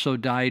 They also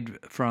died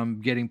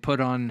from getting put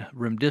on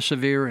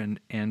remdesivir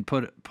and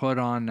put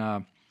on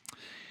the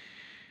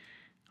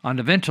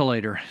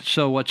ventilator.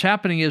 So what's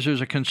happening is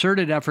there's a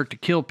concerted effort to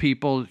kill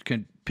people.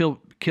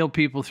 Kill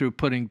people through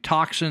putting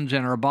toxins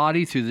in our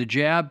body through the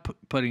jab,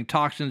 putting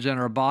toxins in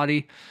our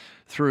body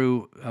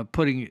through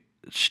putting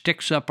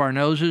sticks up our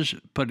noses,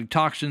 putting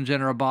toxins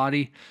in our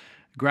body,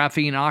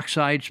 graphene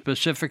oxide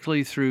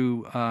specifically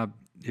through.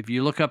 If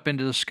you look up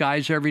into the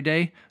skies every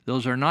day,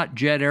 those are not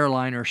jet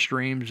airliner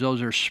streams.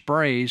 Those are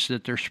sprays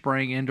that they're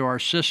spraying into our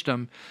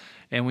system.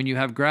 And when you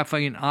have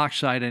graphene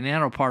oxide and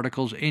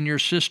nanoparticles in your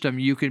system,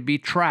 you can be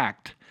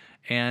tracked.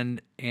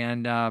 And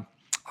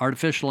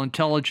artificial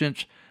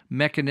intelligence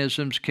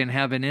mechanisms can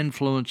have an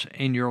influence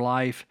in your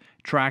life,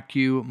 track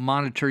you,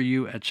 monitor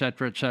you, et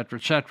cetera, et cetera,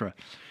 et cetera.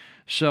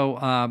 So,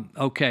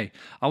 okay.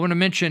 I want to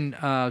mention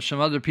some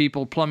other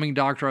people. Plumbing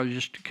doctor, I was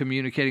just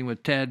communicating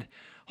with Ted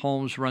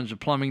Holmes runs a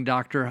plumbing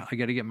doctor. I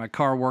got to get my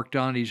car worked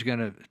on. He's going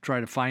to try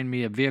to find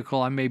me a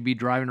vehicle. I may be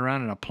driving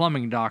around in a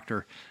plumbing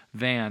doctor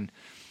van.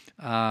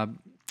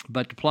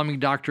 But the plumbing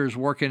doctor is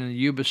working in the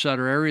Yuba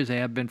Sutter area. They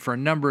have been for a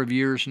number of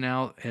years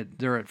now.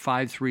 They're at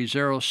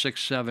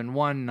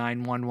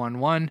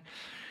 530-671-9111.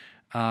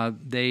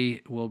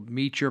 They will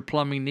meet your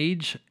plumbing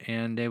needs,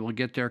 and they will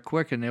get there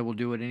quick, and they will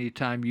do it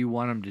anytime you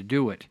want them to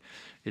do it.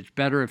 It's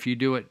better if you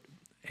do it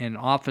in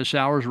office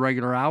hours,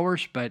 regular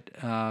hours, but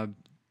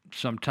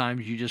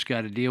sometimes you just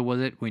got to deal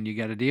with it when you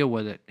got to deal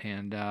with it,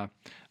 and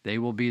they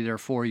will be there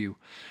for you.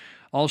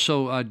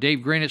 Also, Dave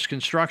Greenitz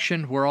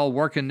Construction, we're all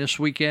working this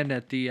weekend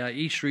at the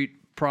E Street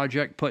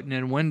project, putting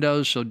in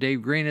windows. So Dave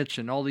Greenitz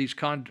and all these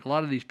a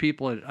lot of these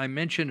people that I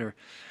mentioned are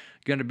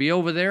going to be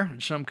over there in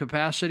some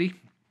capacity.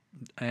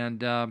 And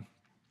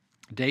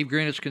Dave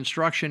Greenitz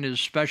Construction is a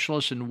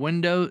specialist in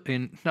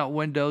not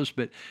windows,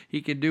 but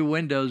he can do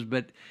windows,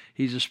 but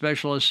he's a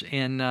specialist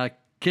in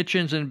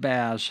kitchens and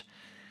baths.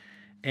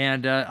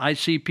 And I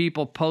see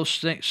people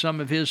post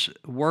some of his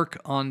work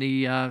on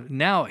the,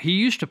 now he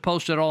used to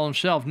post it all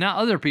himself. Now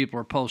other people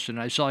are posting.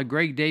 I saw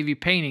Greg Davey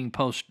Painting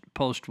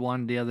post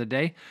one the other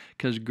day,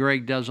 because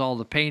Greg does all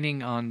the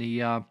painting on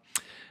the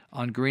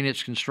on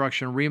Greenitz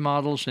Construction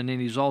remodels, and then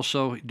he's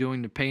also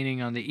doing the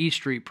painting on the E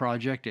Street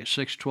project at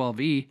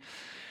 612E.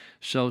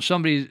 So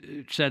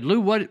somebody said, Lou,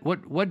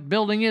 what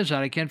building is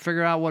that? I can't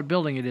figure out what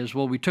building it is.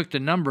 Well, we took the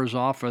numbers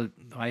off.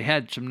 I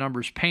had some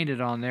numbers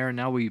painted on there, and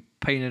now we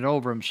painted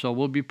over them. So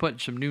we'll be putting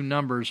some new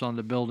numbers on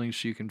the building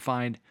so you can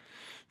find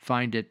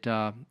it.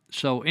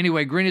 So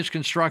anyway, Greenitz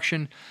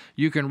Construction,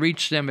 you can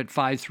reach them at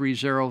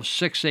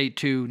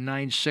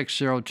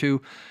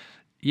 530-682-9602.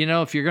 You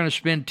know, if you're going to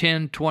spend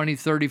 $10,000,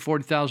 $20,000,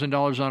 $30,000,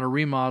 $40,000 on a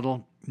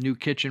remodel, new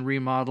kitchen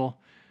remodel,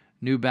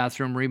 new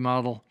bathroom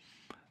remodel,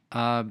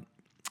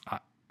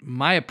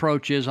 my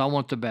approach is I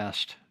want the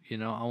best. You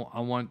know,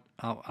 I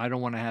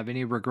don't want to have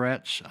any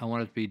regrets. I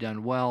want it to be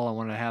done well. I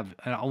want to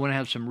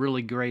have some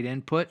really great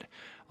input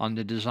on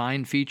the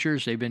design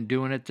features. They've been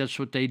doing it. That's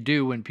what they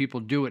do when people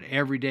do it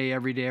every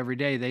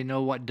day. They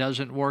know what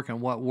doesn't work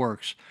and what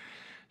works.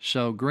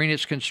 So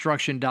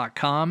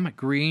greenitzconstruction.com,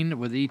 green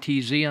with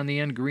ETZ on the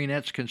end,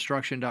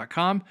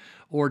 greenitzconstruction.com,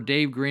 or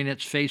Dave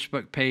Greenitz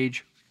Facebook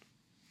page.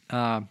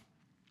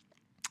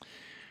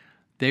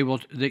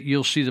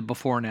 You'll see the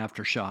before and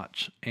after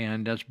shots,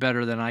 and that's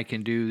better than I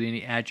can do,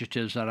 any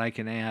adjectives that I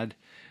can add.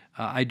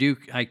 I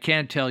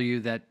can tell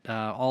you that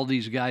all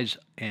these guys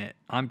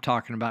I'm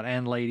talking about,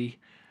 and lady,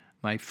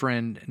 my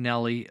friend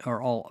Nellie, are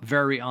all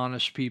very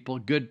honest people,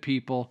 good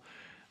people,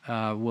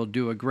 will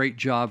do a great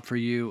job for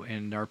you,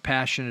 and are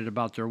passionate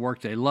about their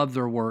work. They love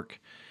their work.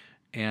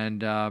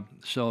 And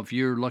so if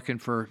you're looking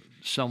for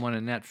someone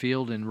in that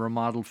field, in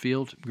remodeled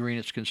field,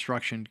 Greenitz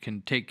Construction can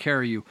take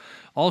care of you.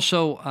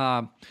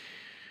 Also,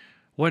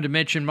 wanted to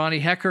mention Monty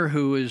Hecker,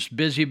 who is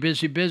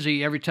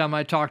busy. Every time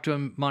I talk to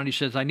him, Monty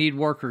says, I need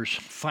workers.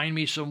 Find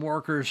me some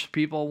workers.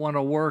 People want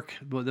to work.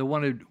 They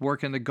want to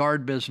work in the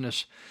guard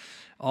business.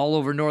 All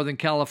over Northern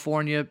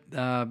California,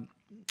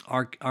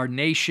 our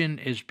nation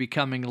is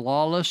becoming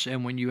lawless,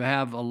 and when you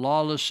have a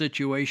lawless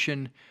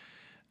situation,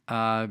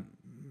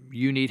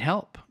 you need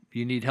help.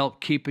 You need help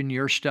keeping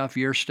your stuff,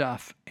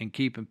 and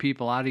keeping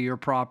people out of your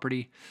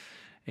property.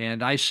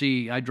 And I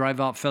drive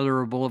out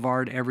Federal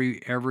Boulevard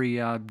every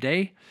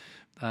day,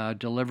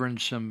 delivering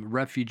some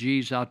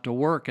refugees out to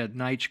work at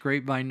Knight's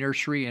Grapevine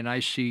Nursery, and I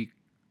see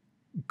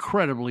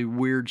incredibly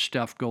weird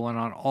stuff going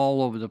on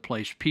all over the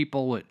place.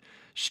 People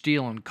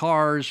stealing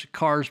cars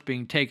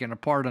being taken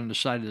apart on the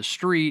side of the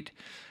street,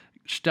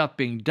 stuff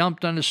being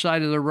dumped on the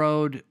side of the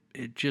road.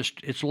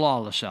 It's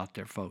lawless out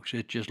there, folks.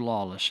 It's just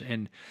lawless.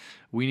 And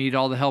we need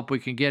all the help we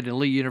can get.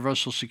 Elite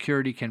Universal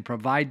Security can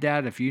provide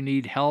that. If you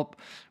need help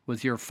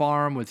with your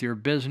farm, with your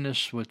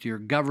business, with your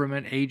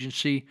government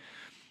agency,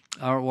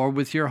 or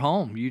with your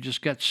home, you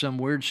just got some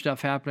weird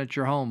stuff happening at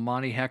your home,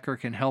 Monty Hecker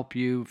can help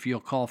you if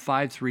you'll call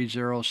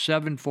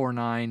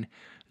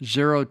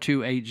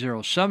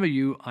 530-749-0280. Some of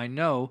you, I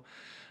know,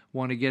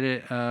 want to get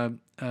a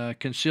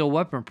concealed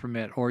weapon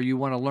permit, or you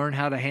want to learn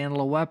how to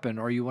handle a weapon,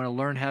 or you want to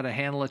learn how to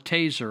handle a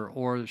taser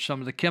or some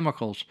of the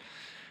chemicals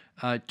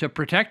to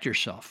protect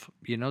yourself.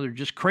 You know, there's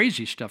just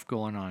crazy stuff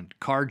going on.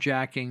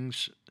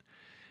 Carjackings,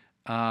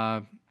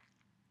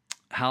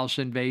 house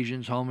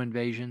invasions, home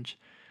invasions.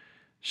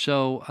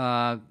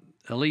 So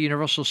Elite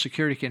Universal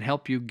Security can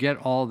help you get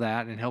all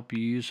that and help you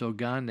use a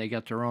gun. They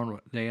got their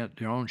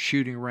own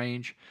shooting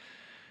range.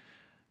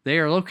 They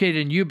are located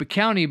in Yuba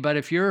County, but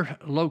if you're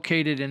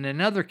located in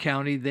another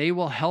county, they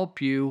will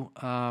help you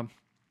go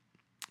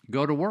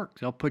to work.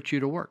 They'll put you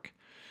to work.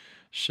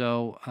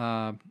 So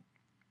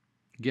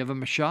give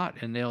them a shot,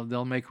 and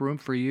they'll make room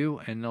for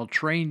you, and they'll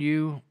train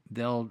you.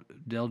 They'll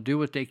do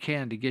what they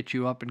can to get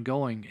you up and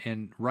going,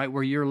 and right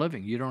where you're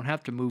living. You don't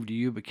have to move to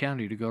Yuba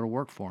County to go to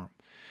work for them.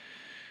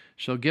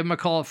 So give them a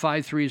call at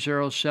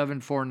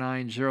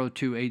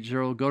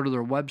 530-749-0280. Go to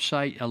their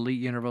website,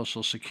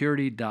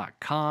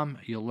 EliteUniversalSecurity.com.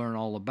 You'll learn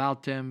all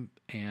about them.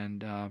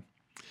 And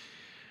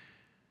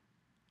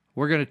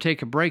We're going to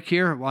take a break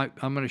here.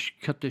 I'm going to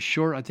cut this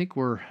short. I think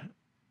we're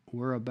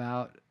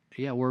about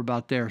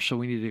there. So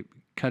we need to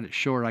cut it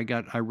short.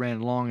 I ran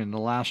long in the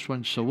last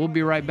one. So we'll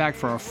be right back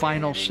for our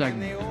final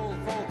segment.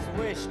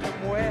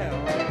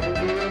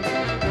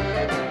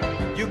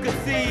 You could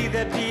see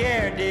that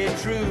Pierre did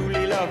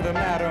truly love the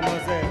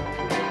mademoiselle.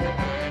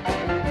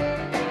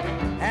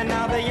 And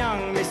now the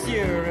young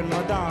monsieur and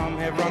madame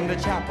have rung the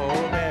chapel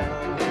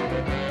bell.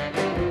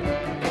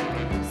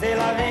 C'est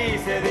la vie,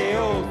 say the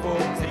old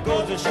folks. It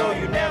goes to show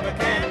you never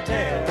can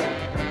tell.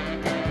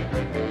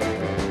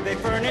 They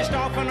furnished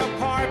off an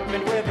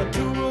apartment with a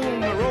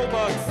 2-room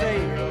robot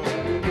sale.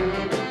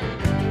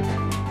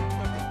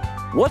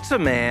 What's a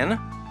man?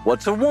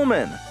 What's a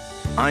woman?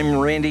 I'm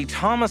Randy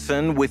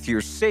Thomason with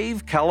your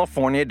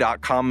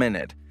SaveCalifornia.com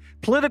Minute.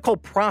 Political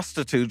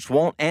prostitutes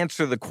won't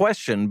answer the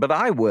question, but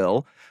I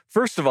will.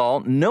 First of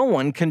all, no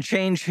one can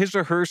change his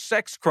or her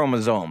sex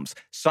chromosomes.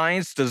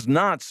 Science does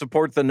not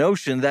support the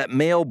notion that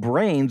male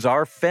brains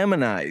are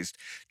feminized.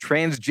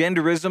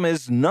 Transgenderism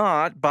is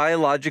not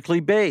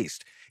biologically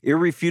based.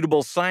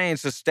 Irrefutable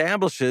science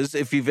establishes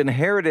if you've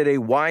inherited a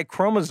Y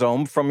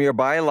chromosome from your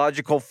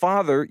biological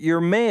father,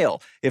 you're male.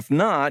 If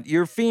not,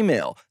 you're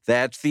female.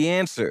 That's the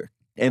answer.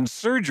 And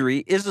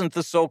surgery isn't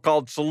the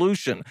so-called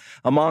solution.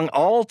 Among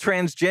all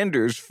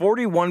transgenders,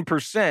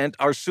 41%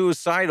 are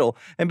suicidal,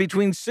 and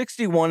between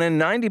 61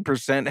 and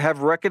 90%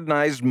 have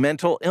recognized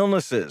mental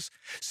illnesses.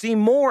 See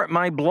more at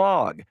my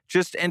blog.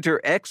 Just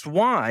enter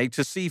XY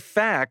to see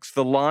facts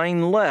the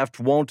line left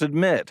won't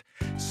admit.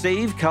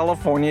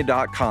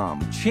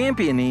 SaveCalifornia.com,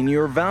 championing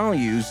your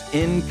values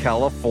in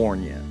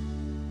California.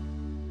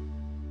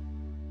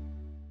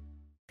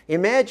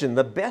 Imagine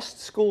the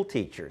best school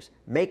teachers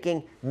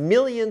making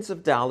millions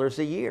of dollars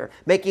a year,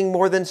 making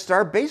more than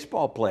star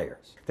baseball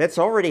players. That's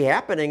already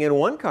happening in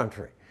one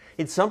country.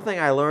 It's something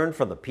I learned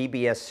from the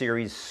PBS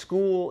series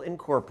School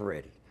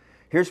Incorporated.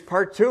 Here's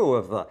part 2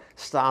 of the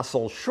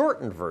Stossel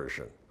shortened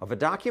version of a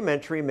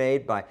documentary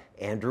made by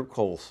Andrew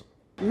Coulson.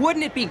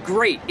 Wouldn't it be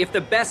great if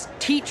the best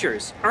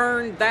teachers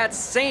earned that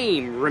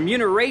same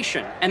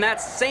remuneration and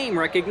that same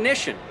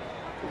recognition?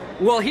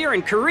 Well, here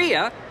in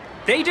Korea,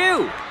 they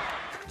do.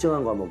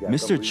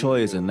 Mr. Choi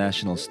is a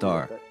national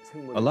star.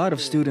 A lot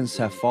of students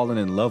have fallen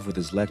in love with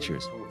his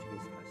lectures.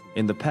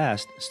 In the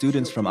past,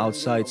 students from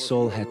outside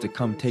Seoul had to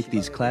come take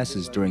these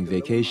classes during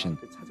vacation.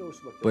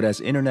 But as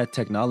internet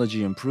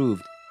technology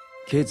improved,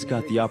 kids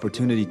got the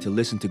opportunity to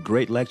listen to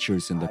great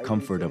lectures in the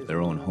comfort of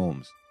their own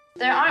homes.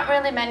 There aren't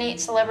really many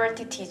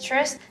celebrity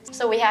teachers,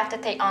 so we have to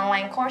take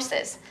online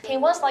courses. He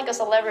was like a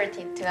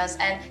celebrity to us,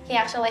 and he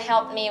actually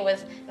helped me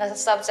with the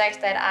subjects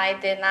that I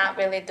did not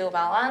really do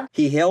well on.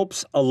 He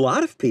helps a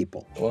lot of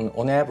people.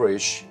 On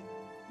average,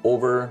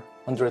 over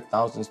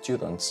 100,000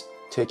 students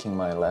taking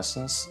my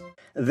lessons.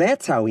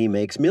 That's how he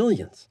makes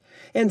millions.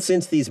 And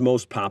since these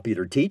most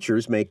popular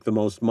teachers make the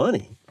most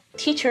money.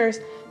 Teachers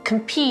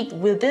compete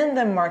within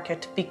the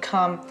market to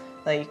become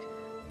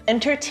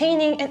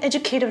entertaining and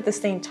educative at the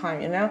same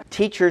time, you know?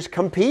 Teachers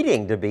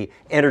competing to be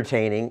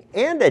entertaining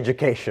and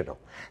educational.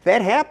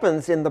 That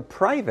happens in the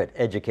private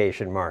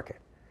education market.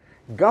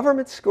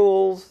 Government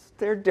schools,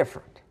 they're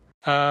different.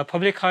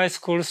 Public high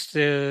schools,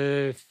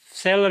 the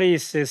salary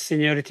is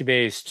seniority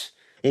based.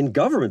 In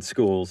government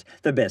schools,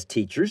 the best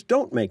teachers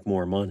don't make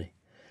more money.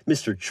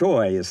 Mr.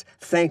 Choi is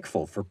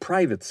thankful for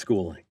private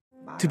schooling.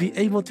 To be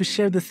able to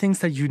share the things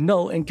that you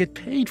know and get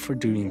paid for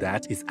doing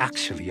that is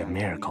actually a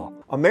miracle.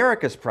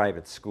 America's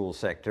private school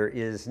sector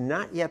is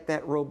not yet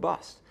that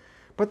robust,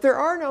 but there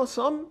are now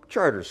some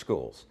charter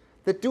schools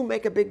that do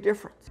make a big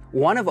difference.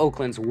 One of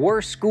Oakland's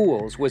worst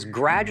schools was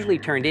gradually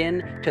turned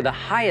into the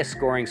highest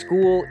scoring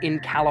school in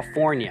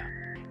California.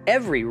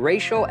 Every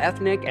racial,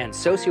 ethnic, and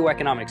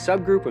socioeconomic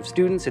subgroup of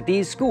students at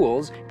these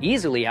schools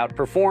easily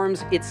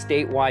outperforms its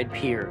statewide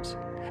peers.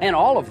 And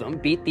all of them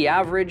beat the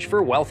average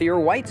for wealthier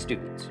white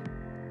students.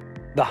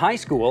 The high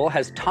school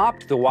has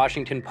topped the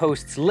Washington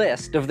Post's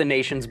list of the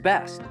nation's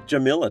best.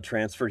 Jamila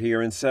transferred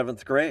here in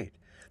 7th grade.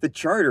 The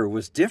charter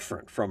was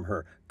different from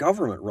her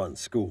government-run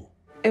school.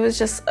 It was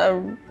just a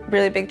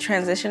really big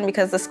transition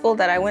because the school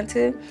that I went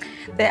to,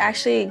 they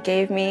actually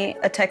gave me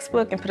a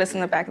textbook and put us in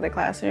the back of the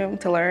classroom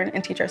to learn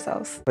and teach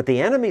ourselves. But the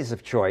enemies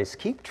of choice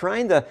keep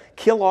trying to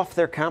kill off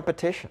their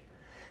competition.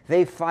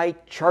 They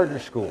fight charter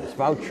schools,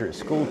 vouchers,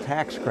 school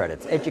tax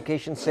credits,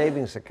 education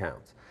savings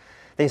accounts.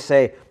 They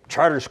say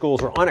charter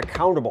schools are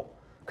unaccountable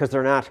because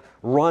they're not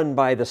run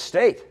by the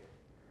state.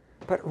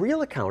 But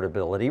real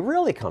accountability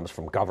really comes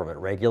from government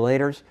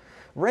regulators.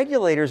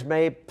 Regulators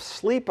may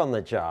sleep on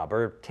the job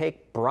or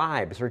take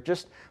bribes or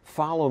just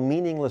follow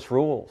meaningless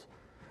rules.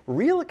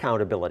 Real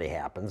accountability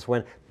happens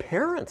when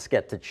parents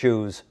get to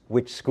choose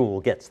which school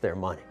gets their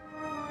money.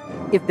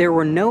 If there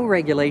were no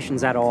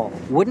regulations at all,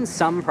 wouldn't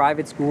some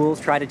private schools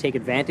try to take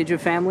advantage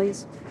of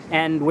families?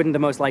 And wouldn't the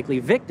most likely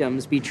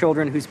victims be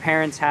children whose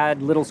parents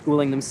had little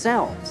schooling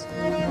themselves?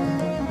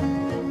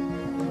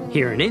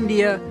 Here in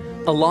India,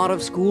 a lot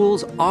of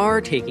schools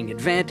are taking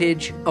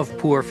advantage of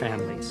poor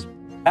families.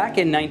 Back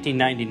in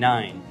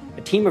 1999,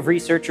 a team of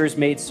researchers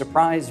made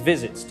surprise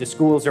visits to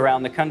schools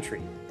around the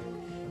country.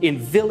 In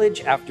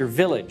village after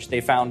village, they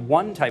found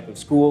one type of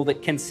school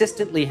that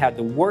consistently had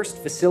the worst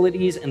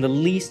facilities and the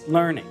least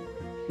learning.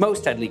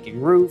 Most had leaking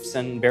roofs,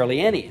 and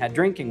barely any had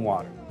drinking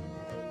water.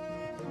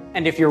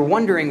 And if you're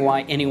wondering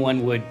why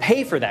anyone would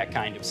pay for that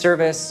kind of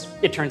service,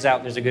 it turns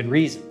out there's a good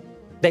reason.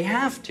 They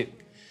have to.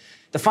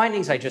 The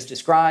findings I just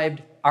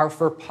described are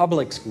for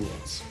public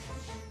schools.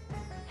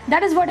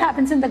 That is what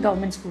happens in the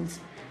government schools.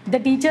 The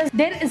teachers,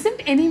 there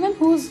isn't anyone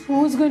who's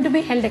going to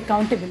be held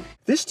accountable.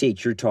 This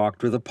teacher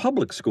talked with a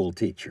public school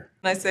teacher.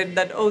 I said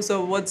that, oh,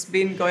 so what's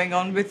been going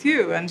on with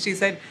you? And she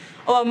said,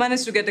 oh, I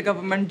managed to get a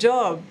government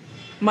job.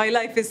 My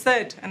life is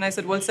set. And I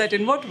said, well, set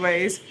in what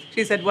ways?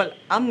 She said, well,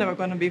 I'm never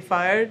going to be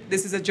fired.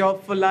 This is a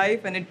job for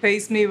life and it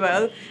pays me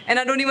well. And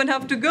I don't even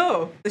have to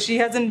go. She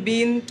hasn't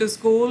been to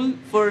school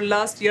for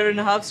last year and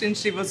a half since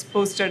she was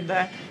posted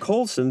there.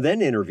 Colson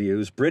then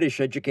interviews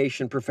British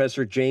education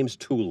professor James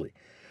Tooley.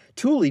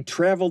 Tooley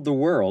traveled the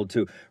world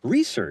to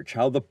research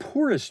how the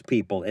poorest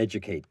people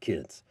educate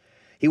kids.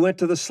 He went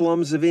to the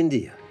slums of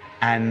India.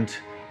 And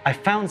I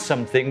found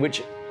something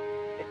which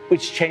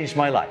changed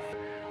my life.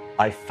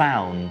 I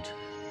found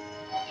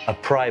a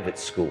private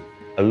school,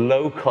 a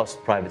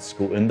low-cost private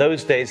school. In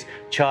those days,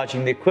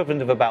 charging the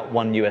equivalent of about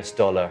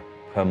 $1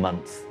 per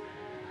month.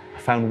 I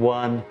found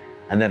one,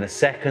 and then a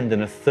second,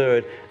 and a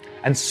third.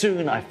 And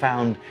soon I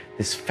found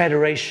this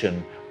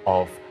federation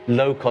of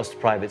low-cost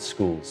private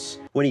schools.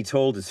 When he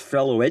told his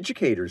fellow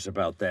educators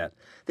about that,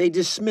 they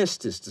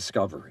dismissed his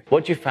discovery.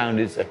 What you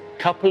found is a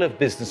couple of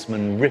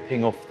businessmen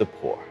ripping off the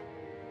poor.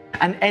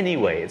 And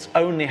anyway, it's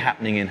only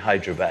happening in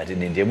Hyderabad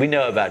in India. We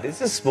know about it.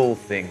 It's a small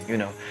thing, you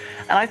know.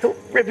 And I thought,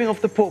 ripping off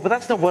the poor, but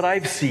that's not what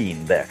I've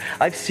seen there.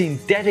 I've seen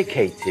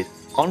dedicated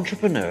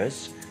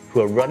entrepreneurs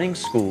who are running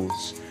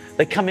schools.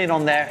 They come in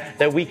on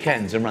their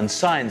weekends and run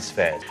science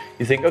fairs.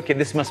 You think, okay,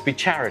 this must be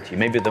charity.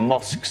 Maybe the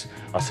mosques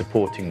are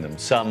supporting them.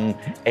 Some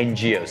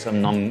NGO,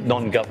 some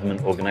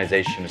non-government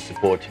organization is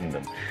supporting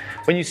them.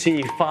 When you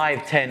see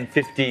 5, 10,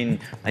 15,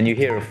 and you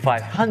hear of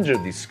 500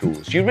 of these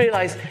schools, you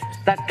realize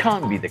that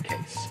can't be the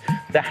case.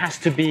 There has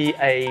to be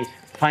a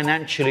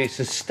financially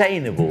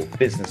sustainable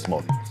business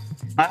model.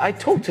 I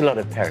talked to a lot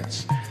of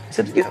parents. I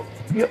said, you know,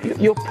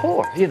 you're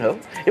poor, you know.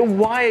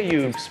 Why are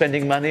you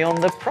spending money on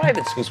the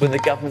private schools when the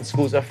government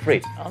schools are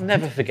free? I'll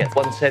never forget.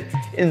 One said,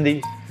 in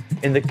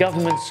the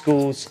government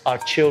schools, our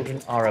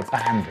children are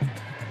abandoned.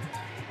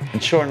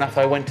 And sure enough,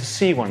 I went to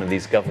see one of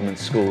these government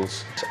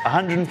schools.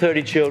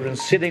 130 children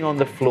sitting on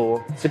the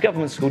floor. It's a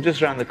government school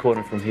just around the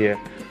corner from here.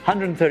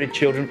 130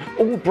 children,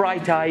 all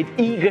bright-eyed,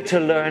 eager to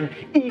learn,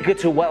 eager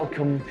to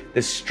welcome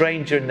this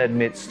stranger in their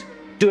midst,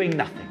 doing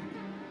nothing,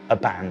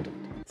 abandoned.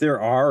 There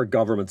are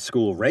government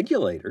school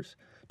regulators.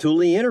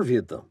 Tooley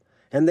interviewed them,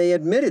 and they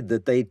admitted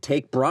that they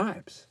take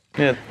bribes.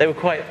 Yeah, they were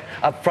quite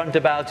upfront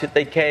about it.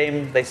 They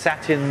came, they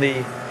sat in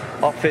the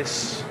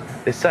office,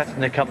 they sat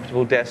in a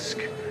comfortable desk,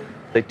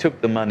 they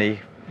took the money,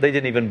 they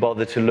didn't even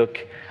bother to look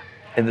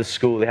in the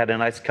school. They had a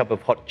nice cup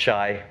of hot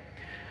chai,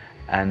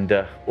 and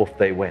off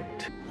they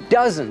went.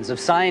 Dozens of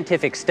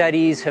scientific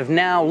studies have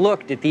now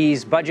looked at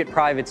these budget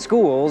private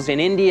schools in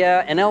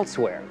India and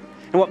elsewhere.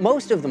 And what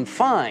most of them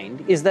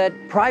find is that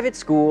private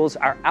schools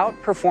are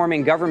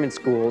outperforming government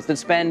schools that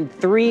spend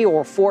 3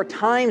 or 4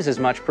 times as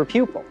much per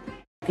pupil.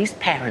 These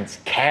parents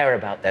care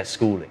about their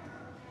schooling.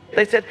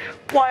 They said,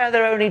 why are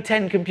there only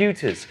 10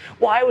 computers?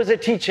 Why was a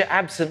teacher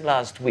absent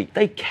last week?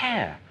 They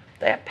care.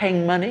 They're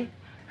paying money,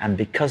 and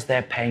because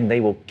they're paying, they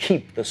will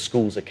keep the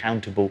schools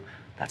accountable.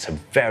 That's a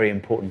very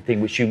important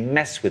thing which you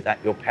mess with at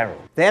your peril.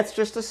 That's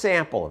just a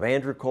sample of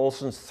Andrew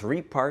Colson's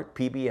 3-part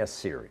PBS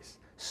series,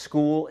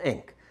 School Inc.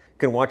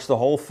 You can watch the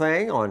whole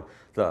thing on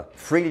the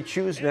Free to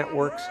Choose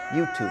Network's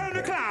YouTube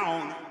page.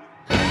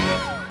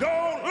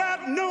 Don't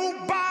let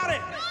nobody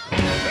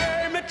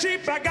pay me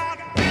cheap. I got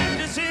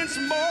 50 cents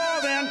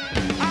more than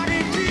I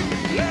can keep.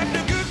 Let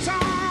the good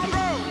time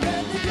roll.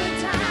 Let the good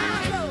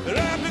time roll.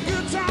 Let the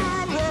good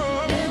time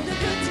roll. Let the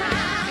good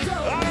time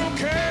roll. I don't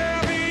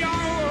care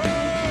beyond the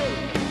road.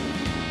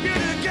 Get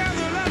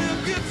together, let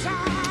the good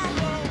time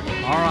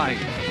roll. All right.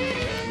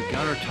 We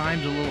got our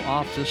times a little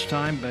off this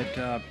time,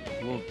 but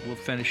we'll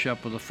finish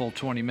up with a full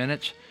 20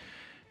 minutes.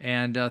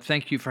 And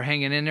thank you for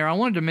hanging in there. I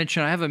wanted to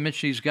mention, I haven't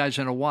mentioned these guys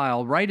in a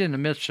while, right in the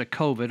midst of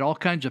COVID, all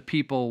kinds of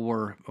people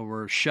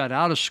were shut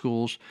out of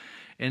schools.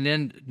 And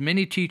then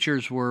many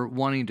teachers were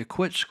wanting to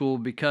quit school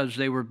because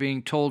they were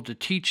being told to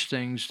teach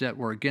things that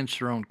were against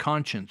their own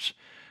conscience,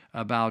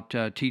 about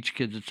teach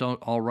kids it's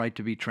all right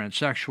to be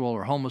transsexual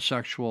or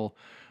homosexual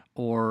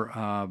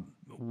or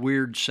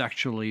weird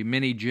sexually.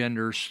 Many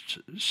genders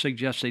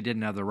suggest they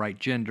didn't have the right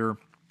gender.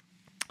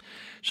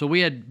 So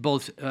we had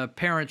both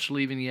parents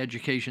leaving the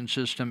education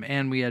system,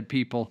 and we had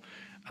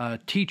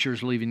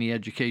teachers leaving the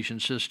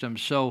education system.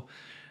 So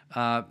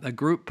a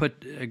group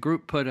put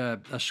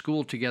a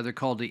school together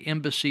called the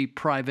Embassy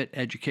Private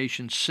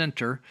Education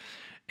Center,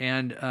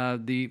 and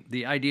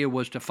the idea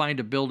was to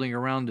find a building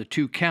around the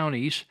 2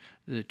 counties.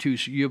 The 2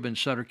 Yuba and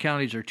Sutter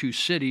counties are 2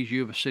 cities,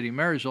 Yuba City,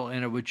 Marysville,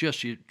 and it was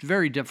just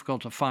very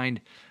difficult to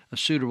find a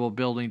suitable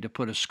building to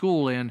put a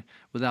school in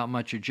without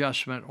much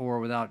adjustment or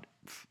without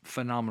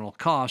phenomenal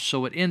cost.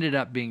 So it ended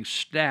up being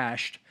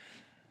stashed,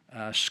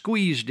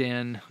 squeezed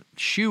in,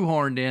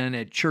 shoehorned in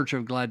at Church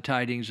of Glad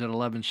Tidings at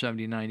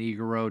 1179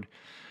 Eagle Road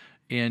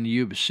in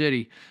Yuba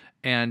City.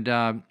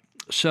 And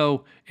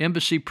so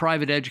Embassy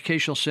Private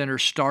Educational Center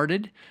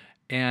started,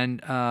 and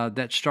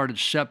that started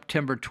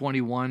September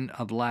 21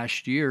 of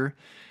last year.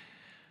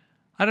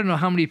 I don't know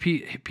how many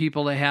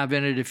people they have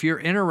in it. If you're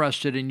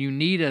interested and you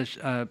need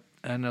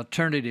an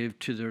alternative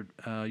to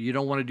the, you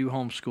don't want to do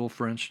homeschool,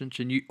 for instance,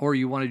 or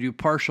you want to do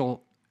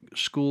partial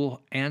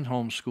school and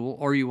homeschool,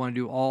 or you want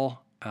to do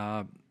all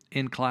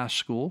in-class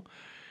school,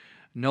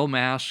 no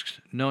masks,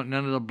 none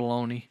of the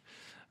baloney.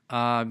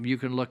 You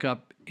can look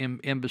up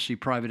Embassy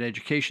Private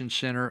Education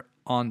Center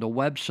on the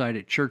website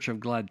at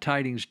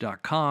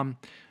churchofgladtidings.com.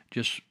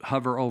 Just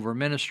hover over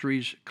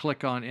Ministries,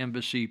 click on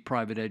Embassy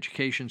Private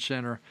Education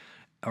Center,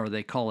 or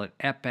they call it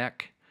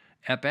EPIC.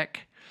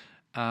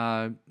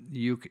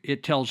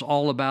 It tells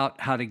all about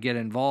how to get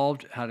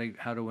involved, how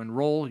to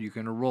enroll. You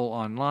can enroll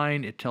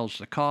online. It tells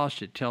the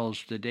cost. It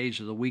tells the days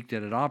of the week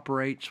that it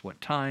operates,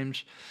 what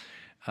times,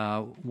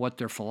 what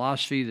their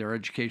philosophy, their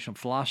educational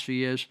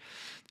philosophy is.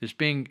 It's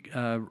being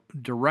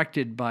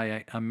directed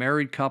by a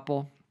married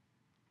couple,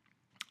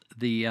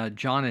 the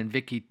John and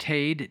Vicki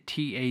Tade,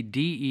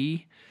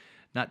 T-A-D-E,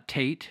 not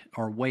Tate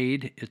or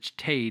Wade, it's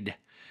Tade.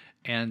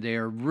 And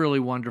they're really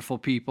wonderful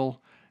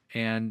people,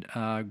 and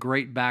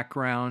great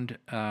background,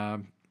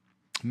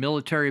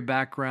 military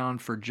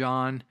background for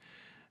John,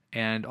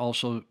 and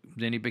also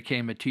then he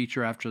became a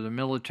teacher after the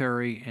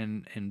military,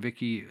 and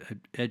Vicki,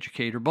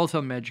 educator, both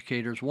of them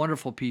educators,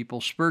 wonderful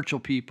people, spiritual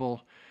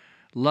people,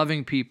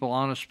 loving people,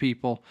 honest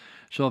people.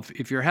 So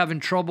if you're having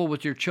trouble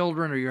with your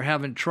children, or you're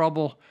having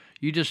trouble,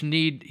 you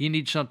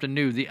need something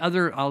new.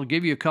 I'll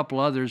give you a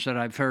couple others that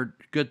I've heard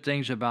good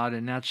things about,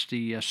 and that's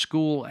the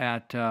school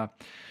at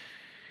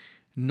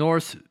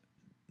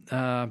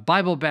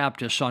Bible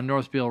Baptist on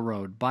Northville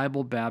Road.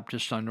 Bible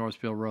Baptist on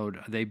Northville Road.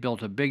 They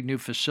built a big new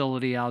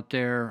facility out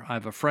there. I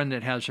have a friend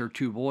that has her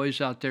 2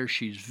 boys out there.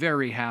 She's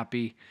very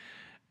happy,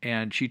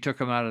 and she took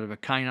them out of a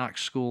Kynoch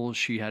school.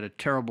 She had a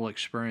terrible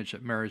experience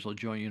at Marysville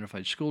Joint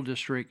Unified School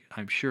District.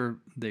 I'm sure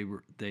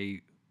I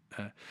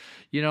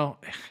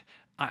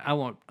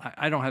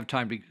don't have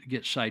time to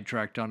get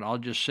sidetracked on it. I'll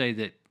just say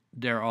that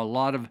there are a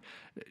lot of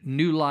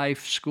New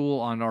Life School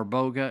on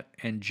Arboga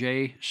and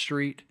J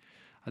Street.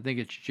 I think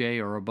it's J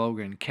or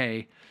Arboga and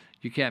K.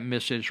 You can't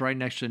miss it. It's right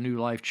next to New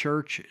Life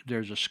Church.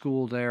 There's a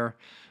school there.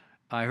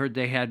 I heard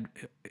they had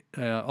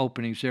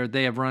openings there.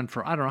 They have run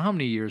for, I don't know how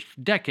many years,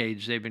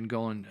 decades they've been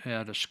going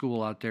at a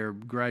school out there,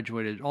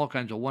 graduated all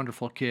kinds of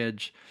wonderful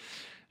kids.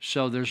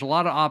 So there's a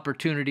lot of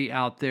opportunity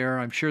out there.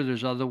 I'm sure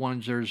there's other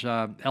ones. There's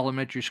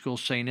elementary school,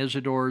 St.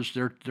 Isidore's.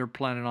 They're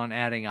planning on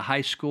adding a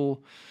high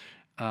school,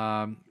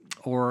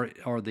 or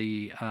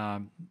the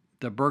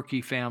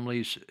Berkey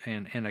families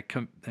and a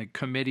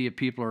committee of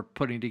people are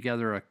putting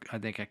together I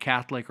think a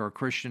Catholic or a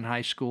Christian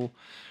high school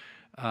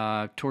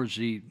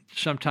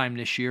sometime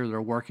this year.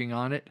 They're working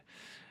on it,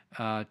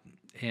 and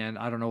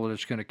I don't know whether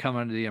it's going to come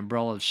under the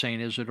umbrella of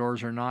St.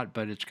 Isidore's or not,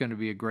 but it's going to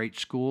be a great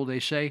school, they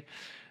say.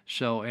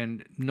 So,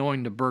 and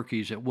knowing the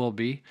Berkeys, it will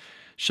be.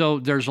 So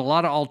there's a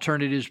lot of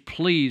alternatives.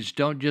 Please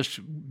don't just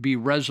be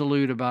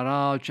resolute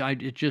about,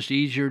 it's just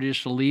easier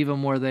just to leave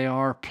them where they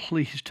are.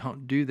 Please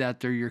don't do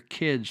that. They're your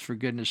kids, for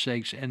goodness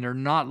sakes, and they're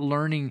not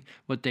learning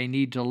what they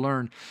need to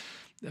learn.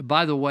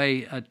 By the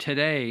way,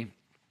 today,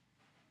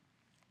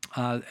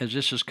 as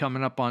this is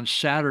coming up on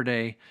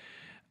Saturday,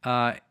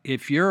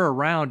 if you're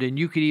around, and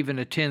you could even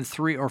attend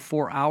 3 or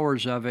 4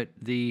 hours of it,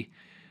 the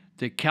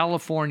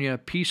California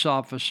Peace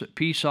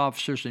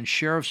Officers and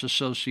Sheriffs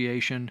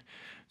Association,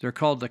 they're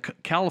called the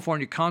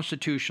California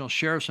Constitutional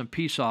Sheriffs and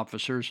Peace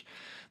Officers.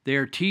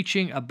 They're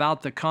teaching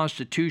about the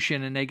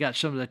Constitution, and they got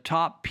some of the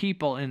top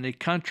people in the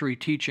country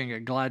teaching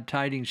at Glad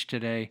Tidings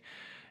today.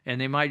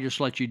 And they might just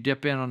let you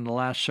dip in on the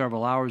last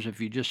several hours if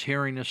you're just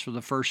hearing this for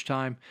the first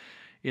time.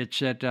 It's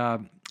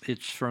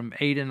from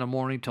 8 in the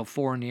morning till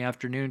 4 in the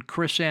afternoon.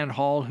 Chris Ann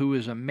Hall, who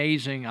is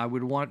amazing. I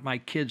would want my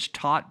kids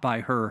taught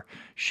by her.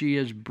 She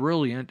is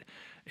brilliant,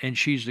 and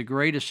she's the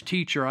greatest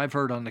teacher I've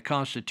heard on the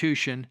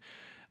Constitution.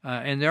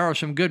 And there are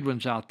some good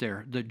ones out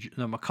there.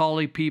 The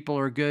Macaulay people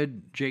are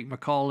good. Jake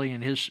Macaulay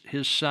and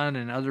his son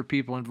and other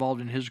people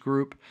involved in his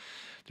group.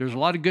 There's a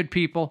lot of good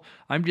people.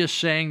 I'm just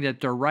saying that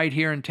they're right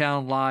here in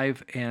town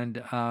live,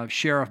 and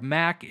Sheriff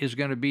Mack is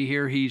going to be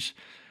here. He's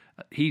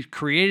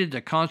created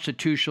the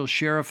Constitutional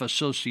Sheriff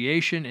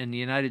Association in the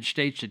United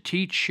States to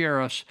teach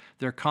sheriffs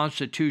their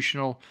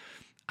constitutional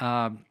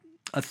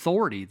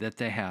authority that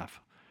they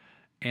have.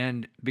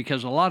 And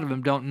because a lot of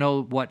them don't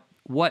know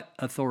what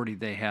authority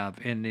they have.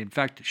 And in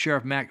fact,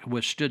 Sheriff Mack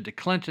withstood the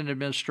Clinton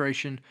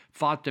administration,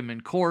 fought them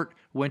in court,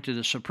 went to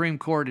the Supreme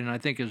Court, and I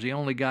think is the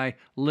only guy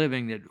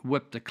living that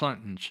whipped the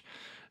Clintons.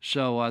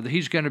 So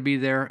he's going to be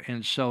there,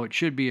 and so it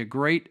should be a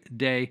great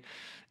day.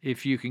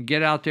 If you can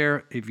get out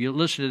there, if you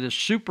listen to this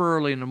super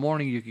early in the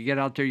morning, you could get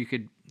out there.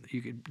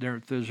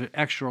 There's an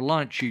extra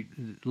lunch.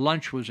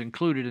 Lunch was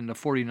included in the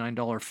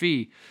 $49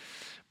 fee.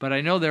 But I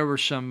know there were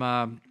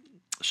some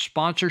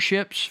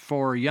sponsorships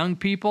for young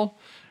people.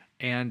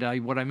 And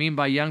what I mean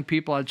by young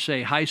people, I'd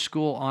say high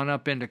school on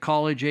up into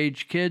college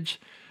age kids.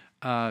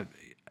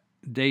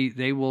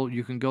 They will.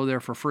 You can go there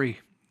for free.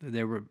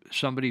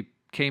 Somebody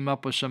came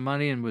up with some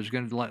money and was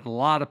going to let a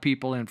lot of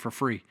people in for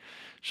free.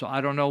 So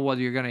I don't know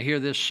whether you're going to hear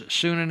this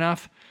soon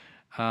enough,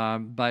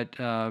 but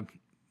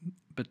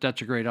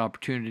that's a great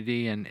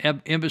opportunity. And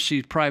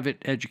Embassy's Private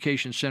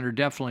Education Center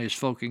definitely is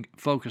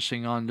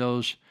focusing on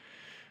those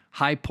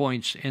high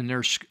points in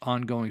their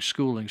ongoing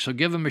schooling. So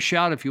give them a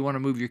shout if you want to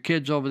move your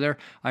kids over there.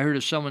 I heard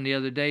of someone the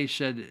other day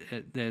said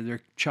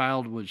their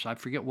child was, I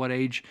forget what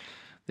age,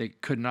 they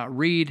could not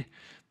read,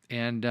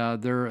 and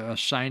they're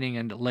assigning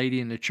a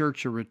lady in the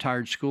church, a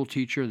retired school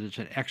teacher that's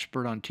an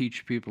expert on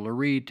teaching people to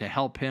read, to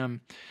help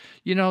him.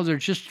 You know,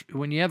 there's just,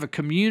 when you have a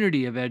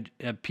community of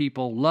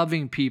people,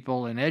 loving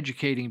people and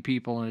educating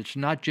people, and it's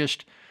not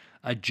just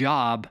a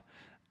job,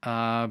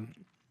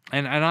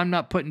 and I'm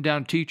not putting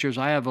down teachers.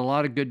 I have a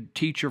lot of good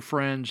teacher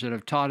friends that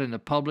have taught in the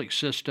public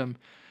system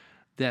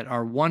that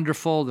are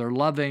wonderful. They're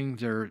loving.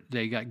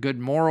 They got good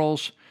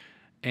morals,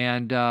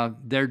 and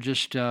they're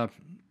just,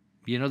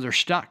 they're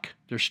stuck.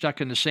 They're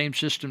stuck in the same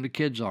system the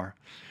kids are.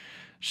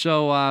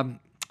 So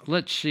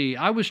let's see.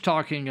 I was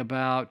talking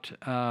about,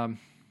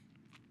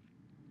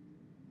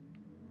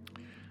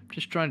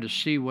 just trying to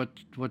see what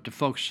to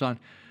focus on.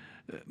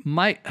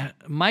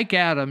 Mike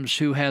Adams,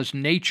 who has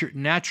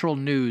Natural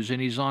News,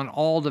 and he's on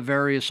all the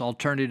various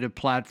alternative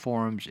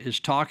platforms, is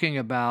talking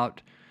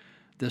about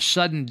the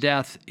sudden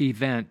death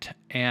event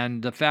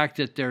and the fact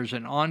that there's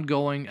an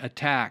ongoing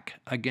attack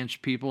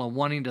against people and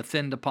wanting to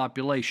thin the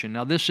population.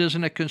 Now, this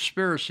isn't a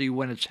conspiracy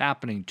when it's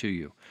happening to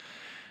you.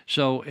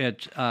 So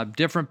it's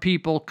different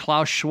people,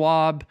 Klaus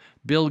Schwab,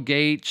 Bill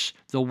Gates,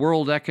 the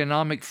World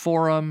Economic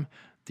Forum,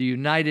 the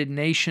United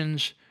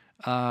Nations,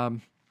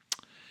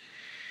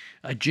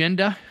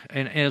 agenda,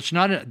 and it's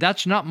not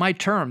that's not my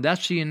term.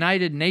 That's the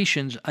United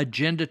Nations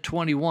Agenda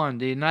 21,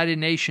 the United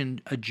Nations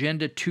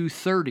Agenda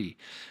 230.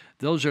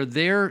 Those are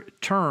their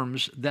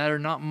terms that are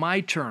not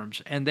my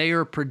terms, and they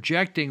are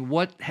projecting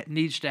what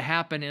needs to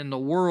happen in the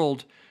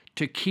world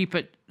to keep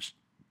it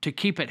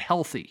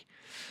healthy.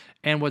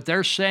 And what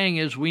they're saying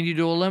is we need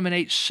to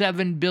eliminate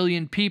 7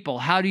 billion people.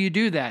 How do you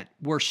do that?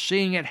 We're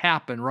seeing it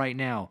happen right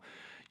now.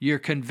 You're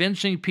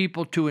convincing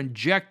people to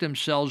inject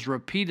themselves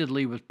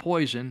repeatedly with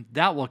poison.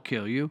 That will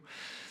kill you.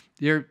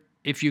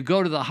 If you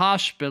go to the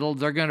hospital,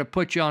 they're going to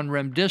put you on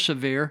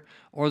remdesivir,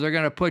 or they're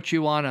going to put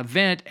you on a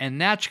vent, and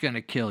that's going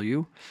to kill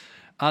you.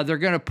 They're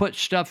going to put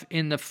stuff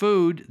in the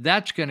food.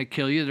 That's going to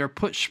kill you. They're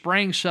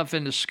spraying stuff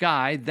in the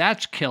sky.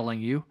 That's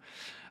killing you.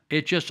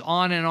 It's just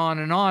on and on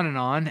and on and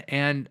on.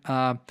 And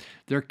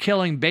they're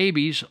killing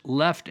babies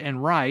left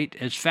and right.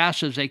 As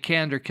fast as they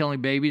can, they're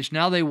killing babies.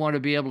 Now they want to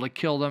be able to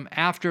kill them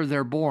after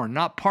they're born,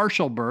 not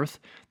partial birth.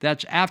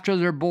 That's after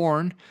they're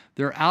born.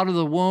 They're out of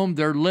the womb.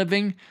 They're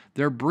living.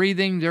 They're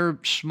breathing. They're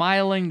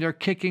smiling. They're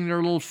kicking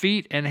their little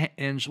feet and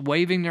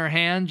waving their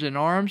hands and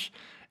arms.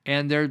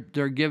 And they're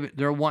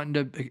wanting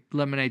to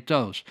eliminate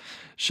those.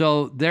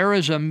 So there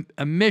is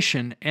a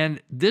mission,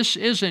 and this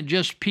isn't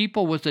just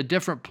people with a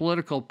different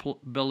political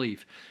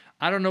belief.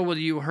 I don't know whether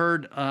you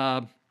heard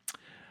Lara.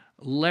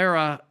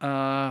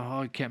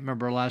 I can't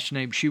remember her last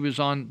name. She was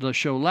on the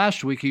show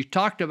last week. She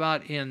talked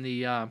about in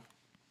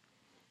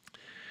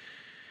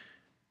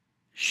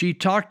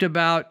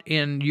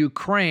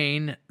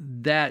Ukraine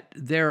that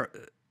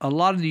a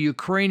lot of the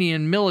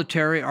Ukrainian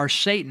military are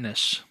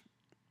Satanists.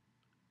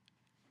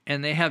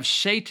 And they have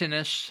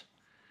Satanists,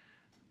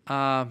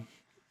 like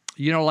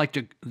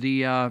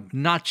the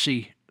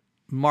Nazi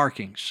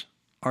markings,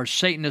 or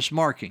Satanist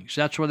markings.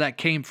 That's where that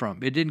came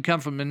from. It didn't come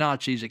from the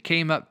Nazis. It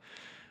came up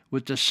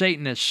with the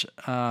Satanists.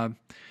 And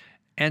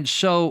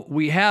so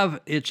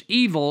it's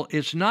evil.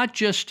 It's not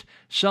just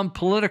some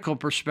political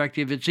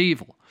perspective. It's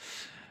evil.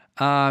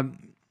 So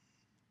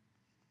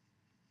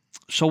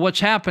what's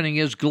happening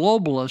is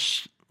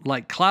globalists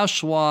like Klaus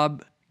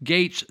Schwab,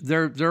 Gates,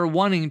 they're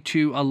wanting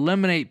to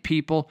eliminate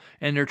people,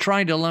 and they're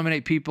trying to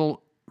eliminate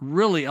people,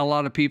 really a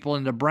lot of people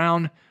in the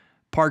brown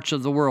parts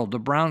of the world, the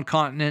brown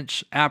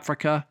continents,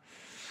 Africa,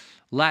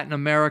 Latin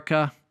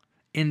America,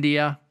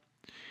 India.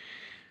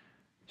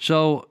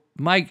 So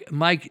Mike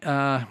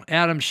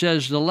Adams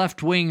says the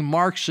left-wing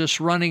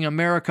Marxists running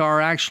America are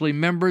actually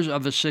members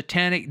of a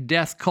satanic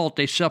death cult.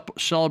 They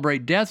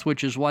celebrate death,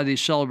 which is why they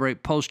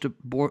celebrate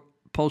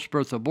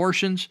post-birth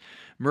abortions,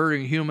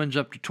 murdering humans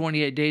up to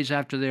 28 days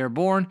after they are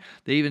born.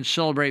 They even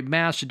celebrate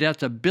mass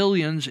death of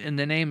billions in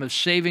the name of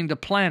saving the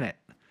planet,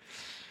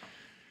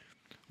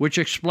 which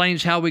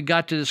explains how we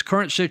got to this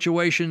current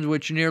situation,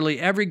 which nearly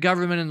every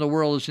government in the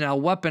world is now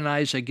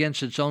weaponized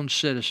against its own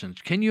citizens.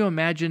 Can you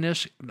imagine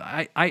this?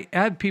 I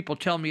have people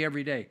tell me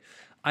every day,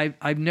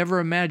 I've never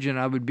imagined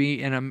I would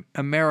be in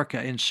America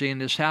and seeing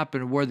this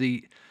happen, where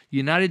the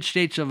United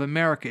States of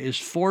America is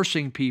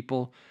forcing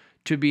people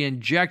to be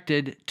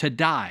injected to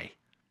die.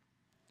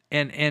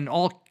 And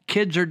all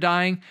kids are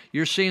dying.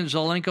 You're seeing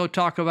Zelenko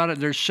talk about it.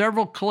 There's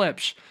several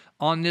clips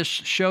on this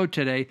show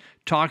today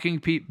talking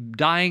people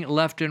dying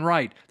left and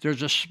right.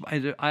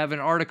 I have an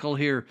article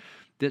here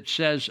that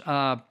says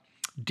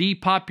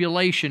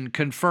depopulation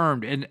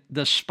confirmed, and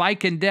the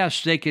spike in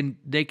deaths, they can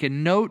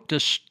note the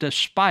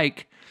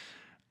spike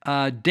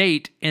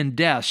date in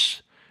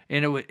deaths,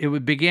 and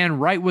it began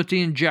right with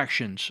the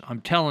injections. I'm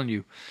telling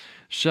you.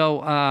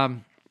 So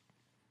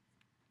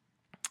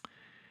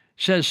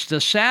says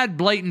the sad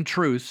blatant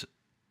truth.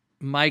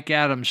 Mike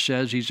Adams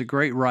says, he's a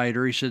great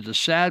writer. He said the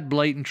sad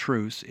blatant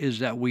truth is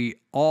that we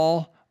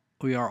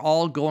are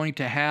all going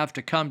to have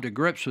to come to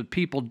grips with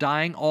people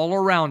dying all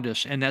around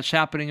us, and that's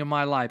happening in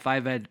my life.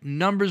 I've had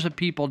numbers of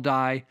people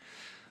die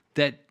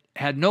that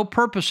had no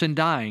purpose in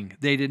dying.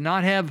 They did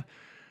not have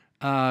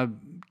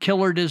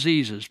killer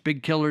diseases,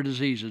 big killer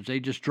diseases. They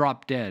just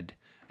dropped dead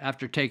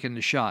after taking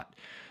the shot.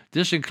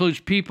 This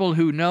includes people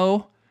who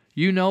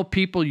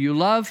people you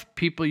love,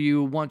 people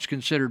you once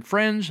considered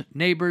friends,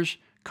 neighbors,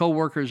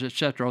 co-workers,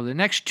 etc. Over the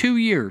next 2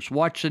 years,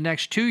 watch the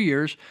next 2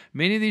 years,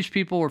 many of these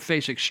people will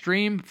face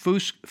extreme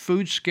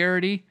food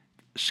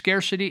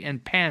scarcity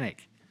and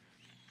panic.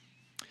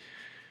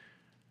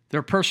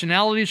 Their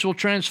personalities will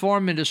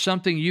transform into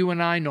something you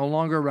and I no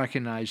longer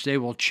recognize. They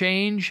will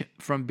change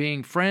from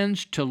being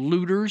friends to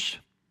looters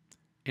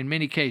in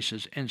many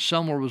cases, and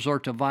some will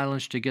resort to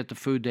violence to get the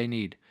food they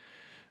need.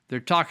 They're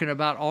talking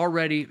about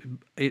already,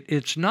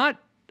 it's not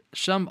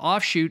some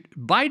offshoot,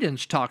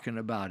 Biden's talking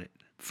about it.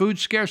 Food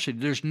scarcity.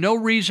 There's no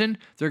reason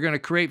they're going to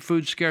create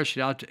food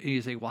scarcity.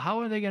 You think, well,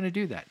 how are they going to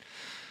do that?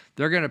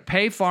 They're going to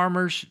pay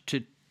farmers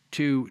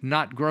to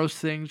not grow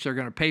things. They're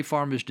going to pay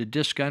farmers to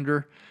disc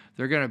under.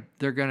 They're going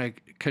to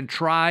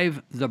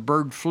contrive the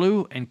bird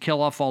flu and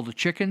kill off all the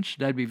chickens.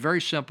 That'd be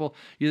very simple.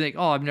 You think,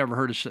 oh, I've never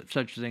heard of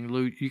such a thing,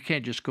 Lou. You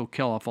can't just go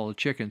kill off all the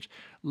chickens.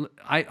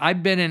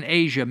 I've been in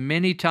Asia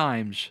many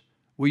times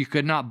where you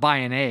could not buy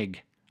an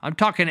egg. I'm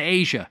talking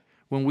Asia.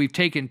 When we've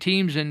taken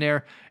teams in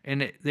there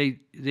and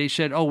they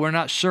said, oh, we're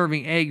not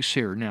serving eggs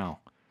here now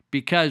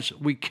because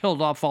we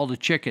killed off all the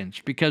chickens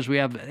because we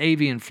have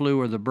avian flu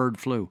or the bird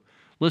flu.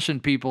 Listen,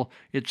 people,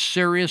 it's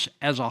serious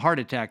as a heart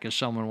attack, as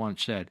someone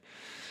once said.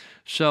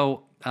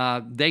 So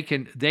I've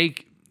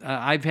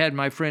had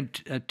my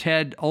friend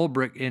Ted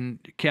Olbrich in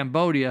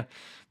Cambodia.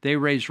 They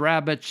raise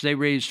rabbits, they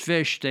raise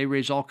fish, they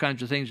raise all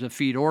kinds of things to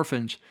feed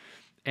orphans,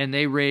 and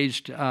they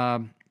raised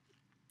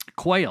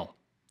quail.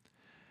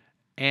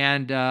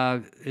 And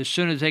as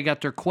soon as they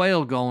got their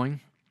quail going,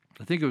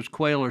 I think it was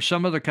quail or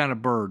some other kind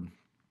of bird,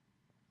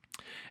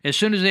 as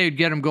soon as they would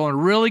get them going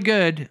really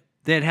good,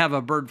 they'd have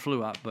a bird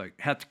flu outbreak,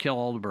 have to kill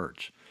all the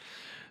birds.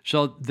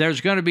 So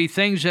there's going to be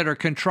things that are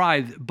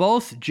contrived.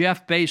 Both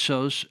Jeff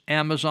Bezos,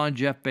 Amazon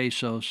Jeff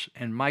Bezos,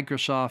 and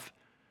Microsoft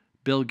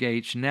Bill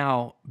Gates.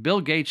 Now,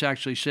 Bill Gates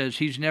actually says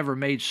he's never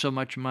made so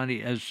much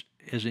money as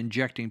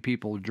injecting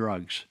people with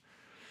drugs.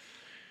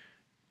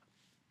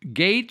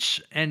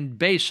 Gates and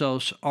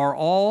Bezos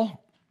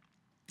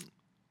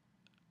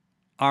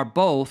are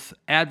both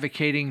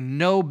advocating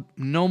no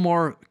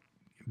more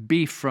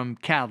beef from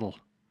cattle.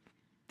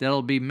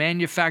 That'll be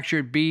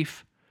manufactured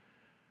beef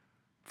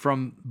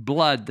from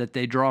blood that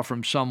they draw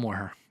from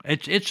somewhere.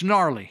 It's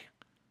gnarly,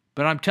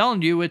 but I'm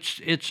telling you,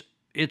 it's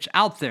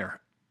out there.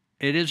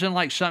 It isn't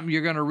like something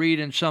you're going to read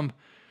in some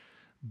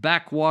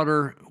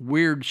backwater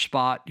weird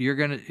spot.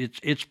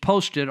 It's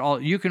posted all.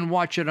 You can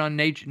watch it on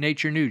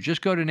Nature News.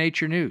 Just go to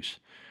Nature News.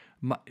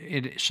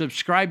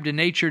 Subscribe to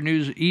Nature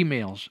News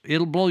emails.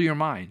 It'll blow your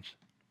minds.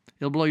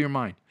 It'll blow your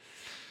mind.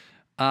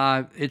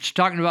 It's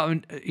talking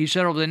about, he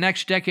said, over the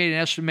next decade, an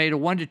estimated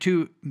 1 to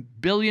 2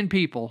 billion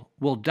people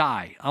will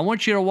die. I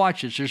want you to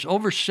watch this. There's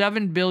over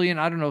 7 billion,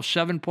 I don't know,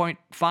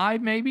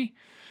 7.5 maybe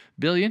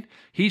billion.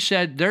 He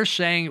said they're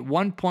saying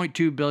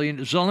 1.2 billion.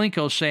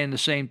 Zelenko's saying the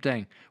same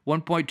thing.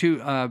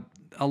 1.2,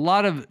 a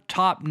lot of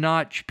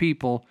top-notch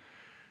people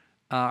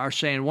are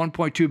saying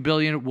 1.2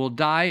 billion will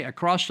die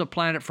across the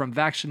planet from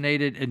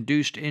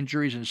vaccinated-induced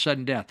injuries and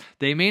sudden death.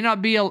 They may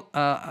not be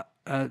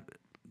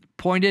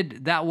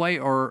pointed that way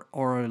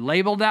or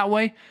labeled that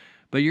way,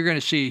 but you're going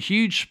to see a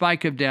huge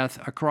spike of death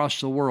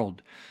across the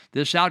world.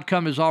 This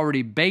outcome is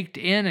already baked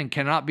in and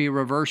cannot be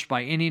reversed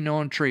by any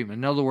known treatment.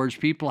 In other words,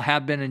 people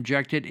have been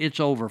injected. It's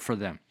over for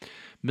them.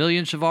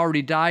 Millions have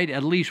already died.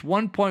 At least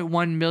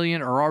 1.1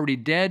 million are already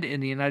dead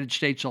in the United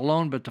States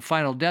alone, but the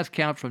final death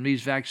count from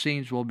these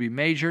vaccines will be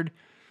measured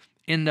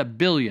in the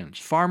billions.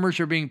 Farmers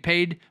are being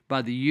paid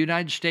by the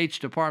United States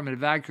Department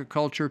of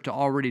Agriculture to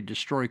already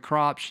destroy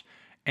crops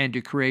and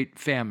to create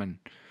famine.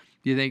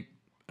 You think,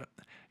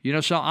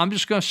 so I'm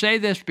just going to say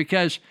this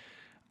because,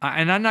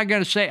 and I'm not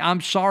going to say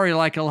I'm sorry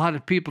like a lot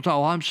of people talk.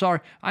 Oh, I'm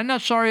sorry. I'm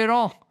not sorry at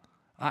all.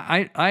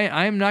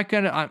 I'm not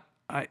going to,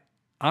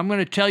 I'm going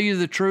to tell you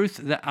the truth.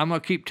 That I'm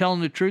going to keep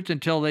telling the truth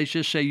until they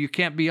just say you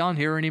can't be on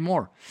here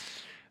anymore.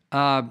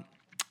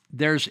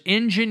 There's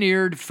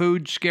engineered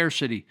food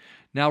scarcity.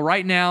 Now,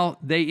 right now,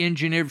 they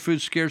engineered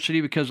food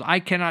scarcity because I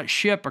cannot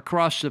ship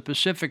across the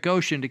Pacific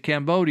Ocean to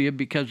Cambodia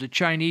because the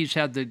Chinese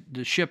had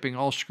the shipping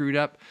all screwed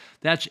up.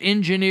 That's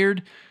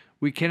engineered.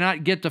 We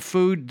cannot get the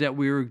food that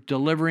we were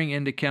delivering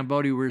into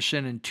Cambodia. We were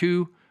sending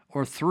 2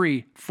 or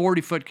 3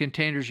 40-foot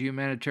containers of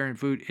humanitarian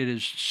food. It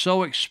is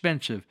so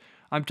expensive.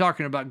 I'm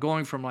talking about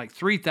going from like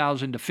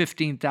 $3,000 to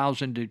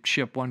 $15,000 to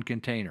ship one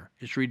container.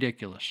 It's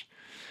ridiculous.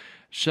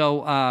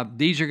 So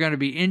these are going to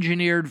be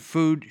engineered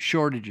food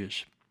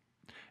shortages.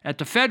 At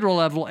the federal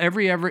level,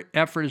 every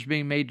effort is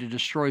being made to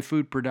destroy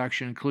food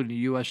production, including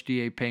the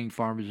USDA paying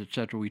farmers,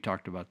 etc. We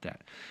talked about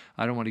that.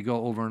 I don't want to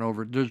go over and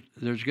over.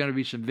 There's going to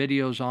be some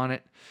videos on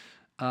it.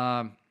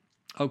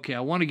 Okay, I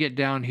want to get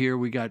down here.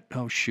 We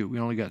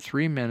only got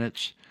 3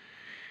 minutes.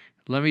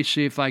 Let me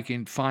see if I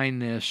can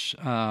find this.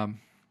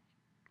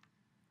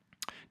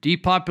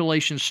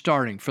 Depopulation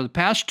starting. For the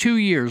past 2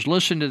 years,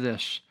 listen to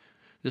this.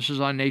 This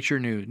is on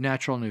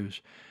Natural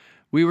News.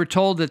 We were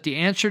told that the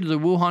answer to the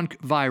Wuhan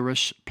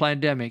virus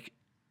pandemic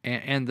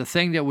and the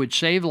thing that would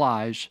save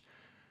lives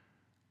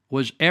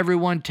was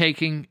everyone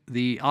taking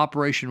the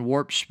Operation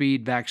Warp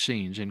Speed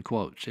vaccines, in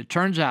quotes. It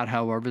turns out,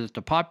 however, that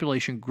the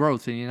population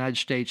growth in the United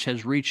States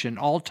has reached an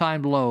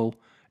all-time low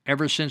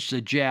ever since the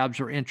jabs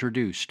were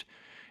introduced.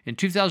 In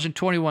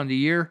 2021, the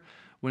year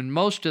when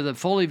most of the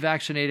fully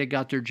vaccinated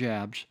got their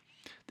jabs,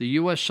 the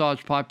U.S. saw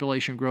its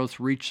population growth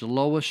reach the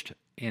lowest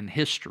in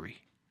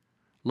history.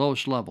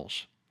 Lowest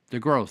levels. The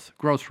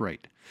growth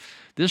rate.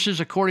 This is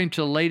according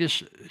to the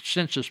latest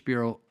Census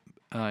Bureau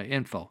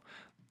info.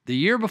 The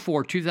year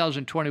before,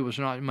 2020, was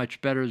not much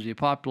better as the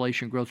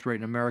population growth rate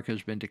in America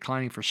has been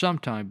declining for some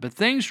time, but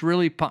things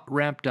really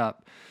ramped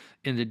up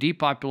in the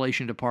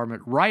depopulation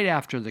department right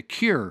after the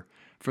cure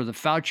for the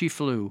Fauci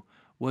flu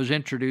was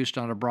introduced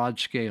on a broad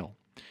scale.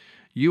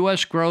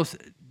 U.S. growth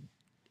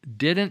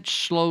didn't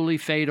slowly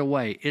fade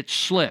away. It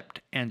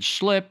slipped and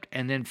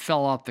then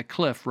fell off the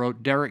cliff,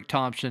 wrote Derek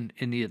Thompson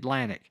in The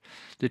Atlantic.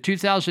 The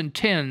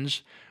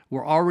 2010s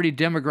were already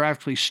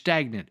demographically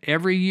stagnant.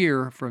 Every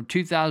year from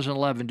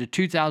 2011 to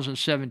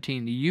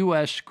 2017, the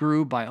U.S.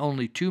 grew by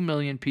only 2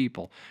 million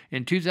people.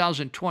 In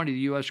 2020, the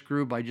U.S.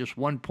 grew by just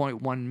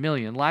 1.1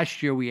 million.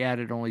 Last year, we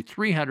added only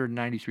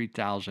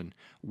 393,000.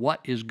 What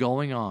is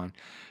going on?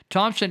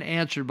 Thompson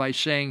answered by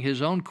saying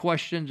his own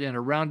questions in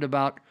a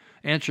roundabout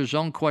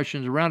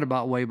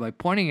way by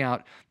pointing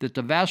out that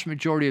the vast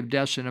majority of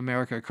deaths in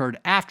America occurred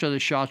after the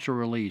shots were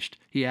released.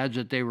 He adds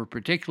that they were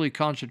particularly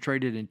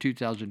concentrated in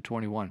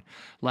 2021.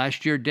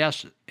 Last year,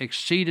 deaths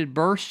exceeded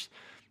births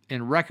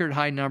in record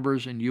high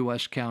numbers in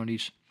U.S.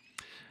 counties.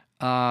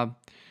 Let's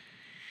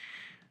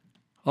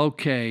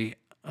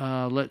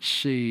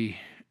see.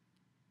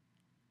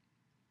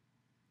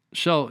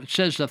 So it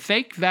says the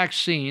fake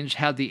vaccines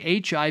have the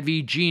HIV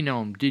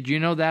genome. Did you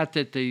know that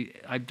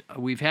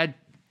we've had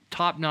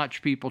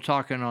top-notch people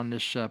talking on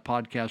this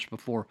podcast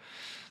before.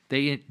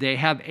 They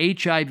have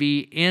HIV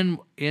in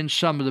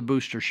some of the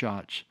booster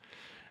shots,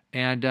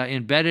 and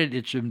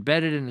it's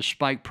embedded in the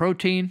spike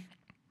protein.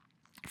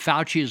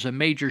 Fauci is a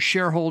major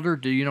shareholder.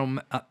 Do you know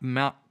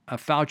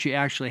Fauci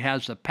actually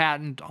has the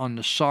patent on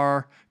the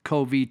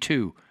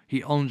SARS-CoV-2?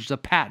 He owns the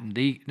patent.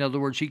 In other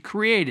words, he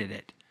created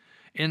it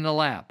in the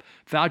lab.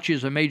 Fauci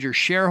is a major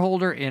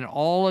shareholder in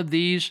all of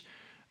these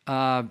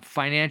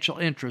financial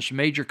interests,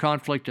 major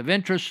conflict of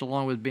interest,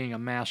 along with being a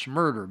mass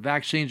murder.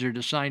 Vaccines are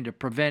designed to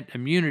prevent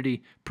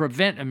immunity.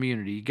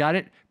 You got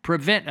it?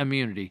 Prevent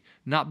immunity,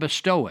 not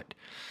bestow it.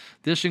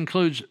 This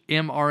includes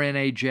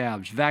mRNA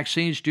jabs.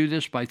 Vaccines do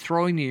this by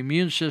throwing the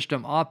immune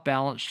system off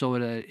balance so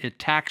it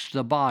attacks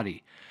the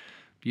body.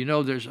 You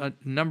know, there's a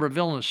number of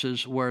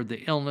illnesses where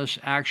the illness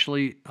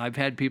actually, I've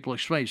had people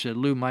explain, said,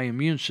 Lou, my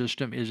immune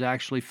system is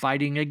actually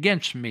fighting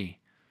against me.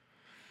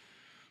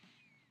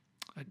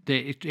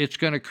 It's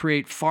going to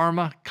create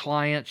pharma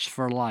clients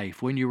for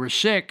life. When you are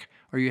sick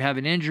or you have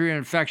an injury or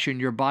infection,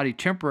 your body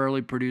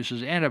temporarily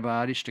produces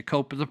antibodies to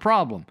cope with the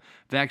problem.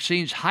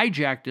 Vaccines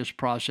hijack this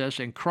process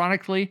and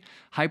chronically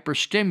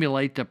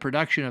hyperstimulate the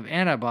production of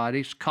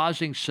antibodies,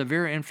 causing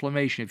severe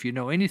inflammation. If you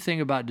know anything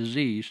about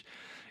disease,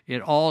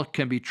 it all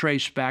can be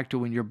traced back to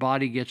when your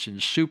body gets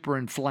super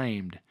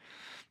inflamed.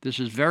 This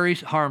is very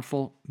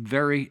harmful,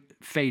 very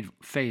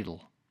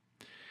fatal.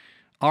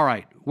 All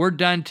right, we're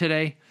done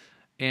today.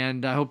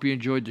 And I hope you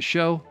enjoyed the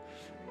show,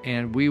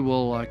 and we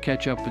will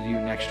catch up with you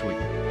next week.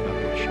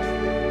 God bless you.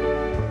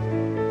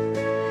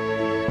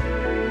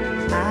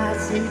 I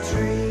see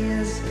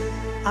trees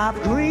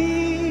of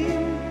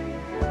green,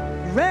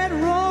 red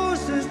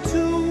roses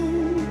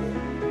too.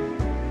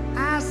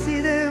 I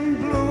see them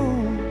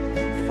bloom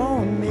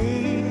for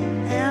me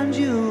and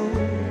you.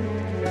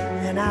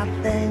 And I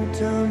think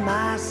to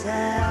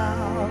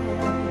myself,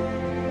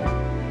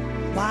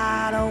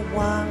 what a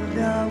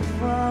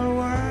wonderful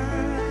world.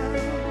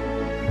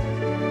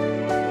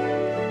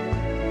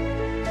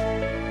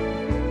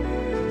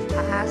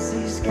 I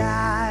see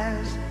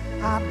skies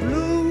are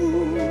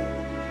blue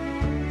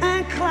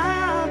and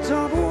clouds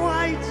of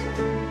white,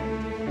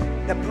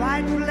 the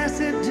bright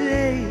blessed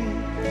day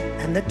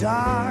and the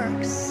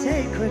dark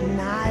sacred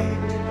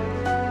night.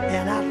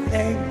 And I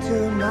think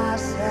to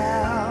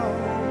myself,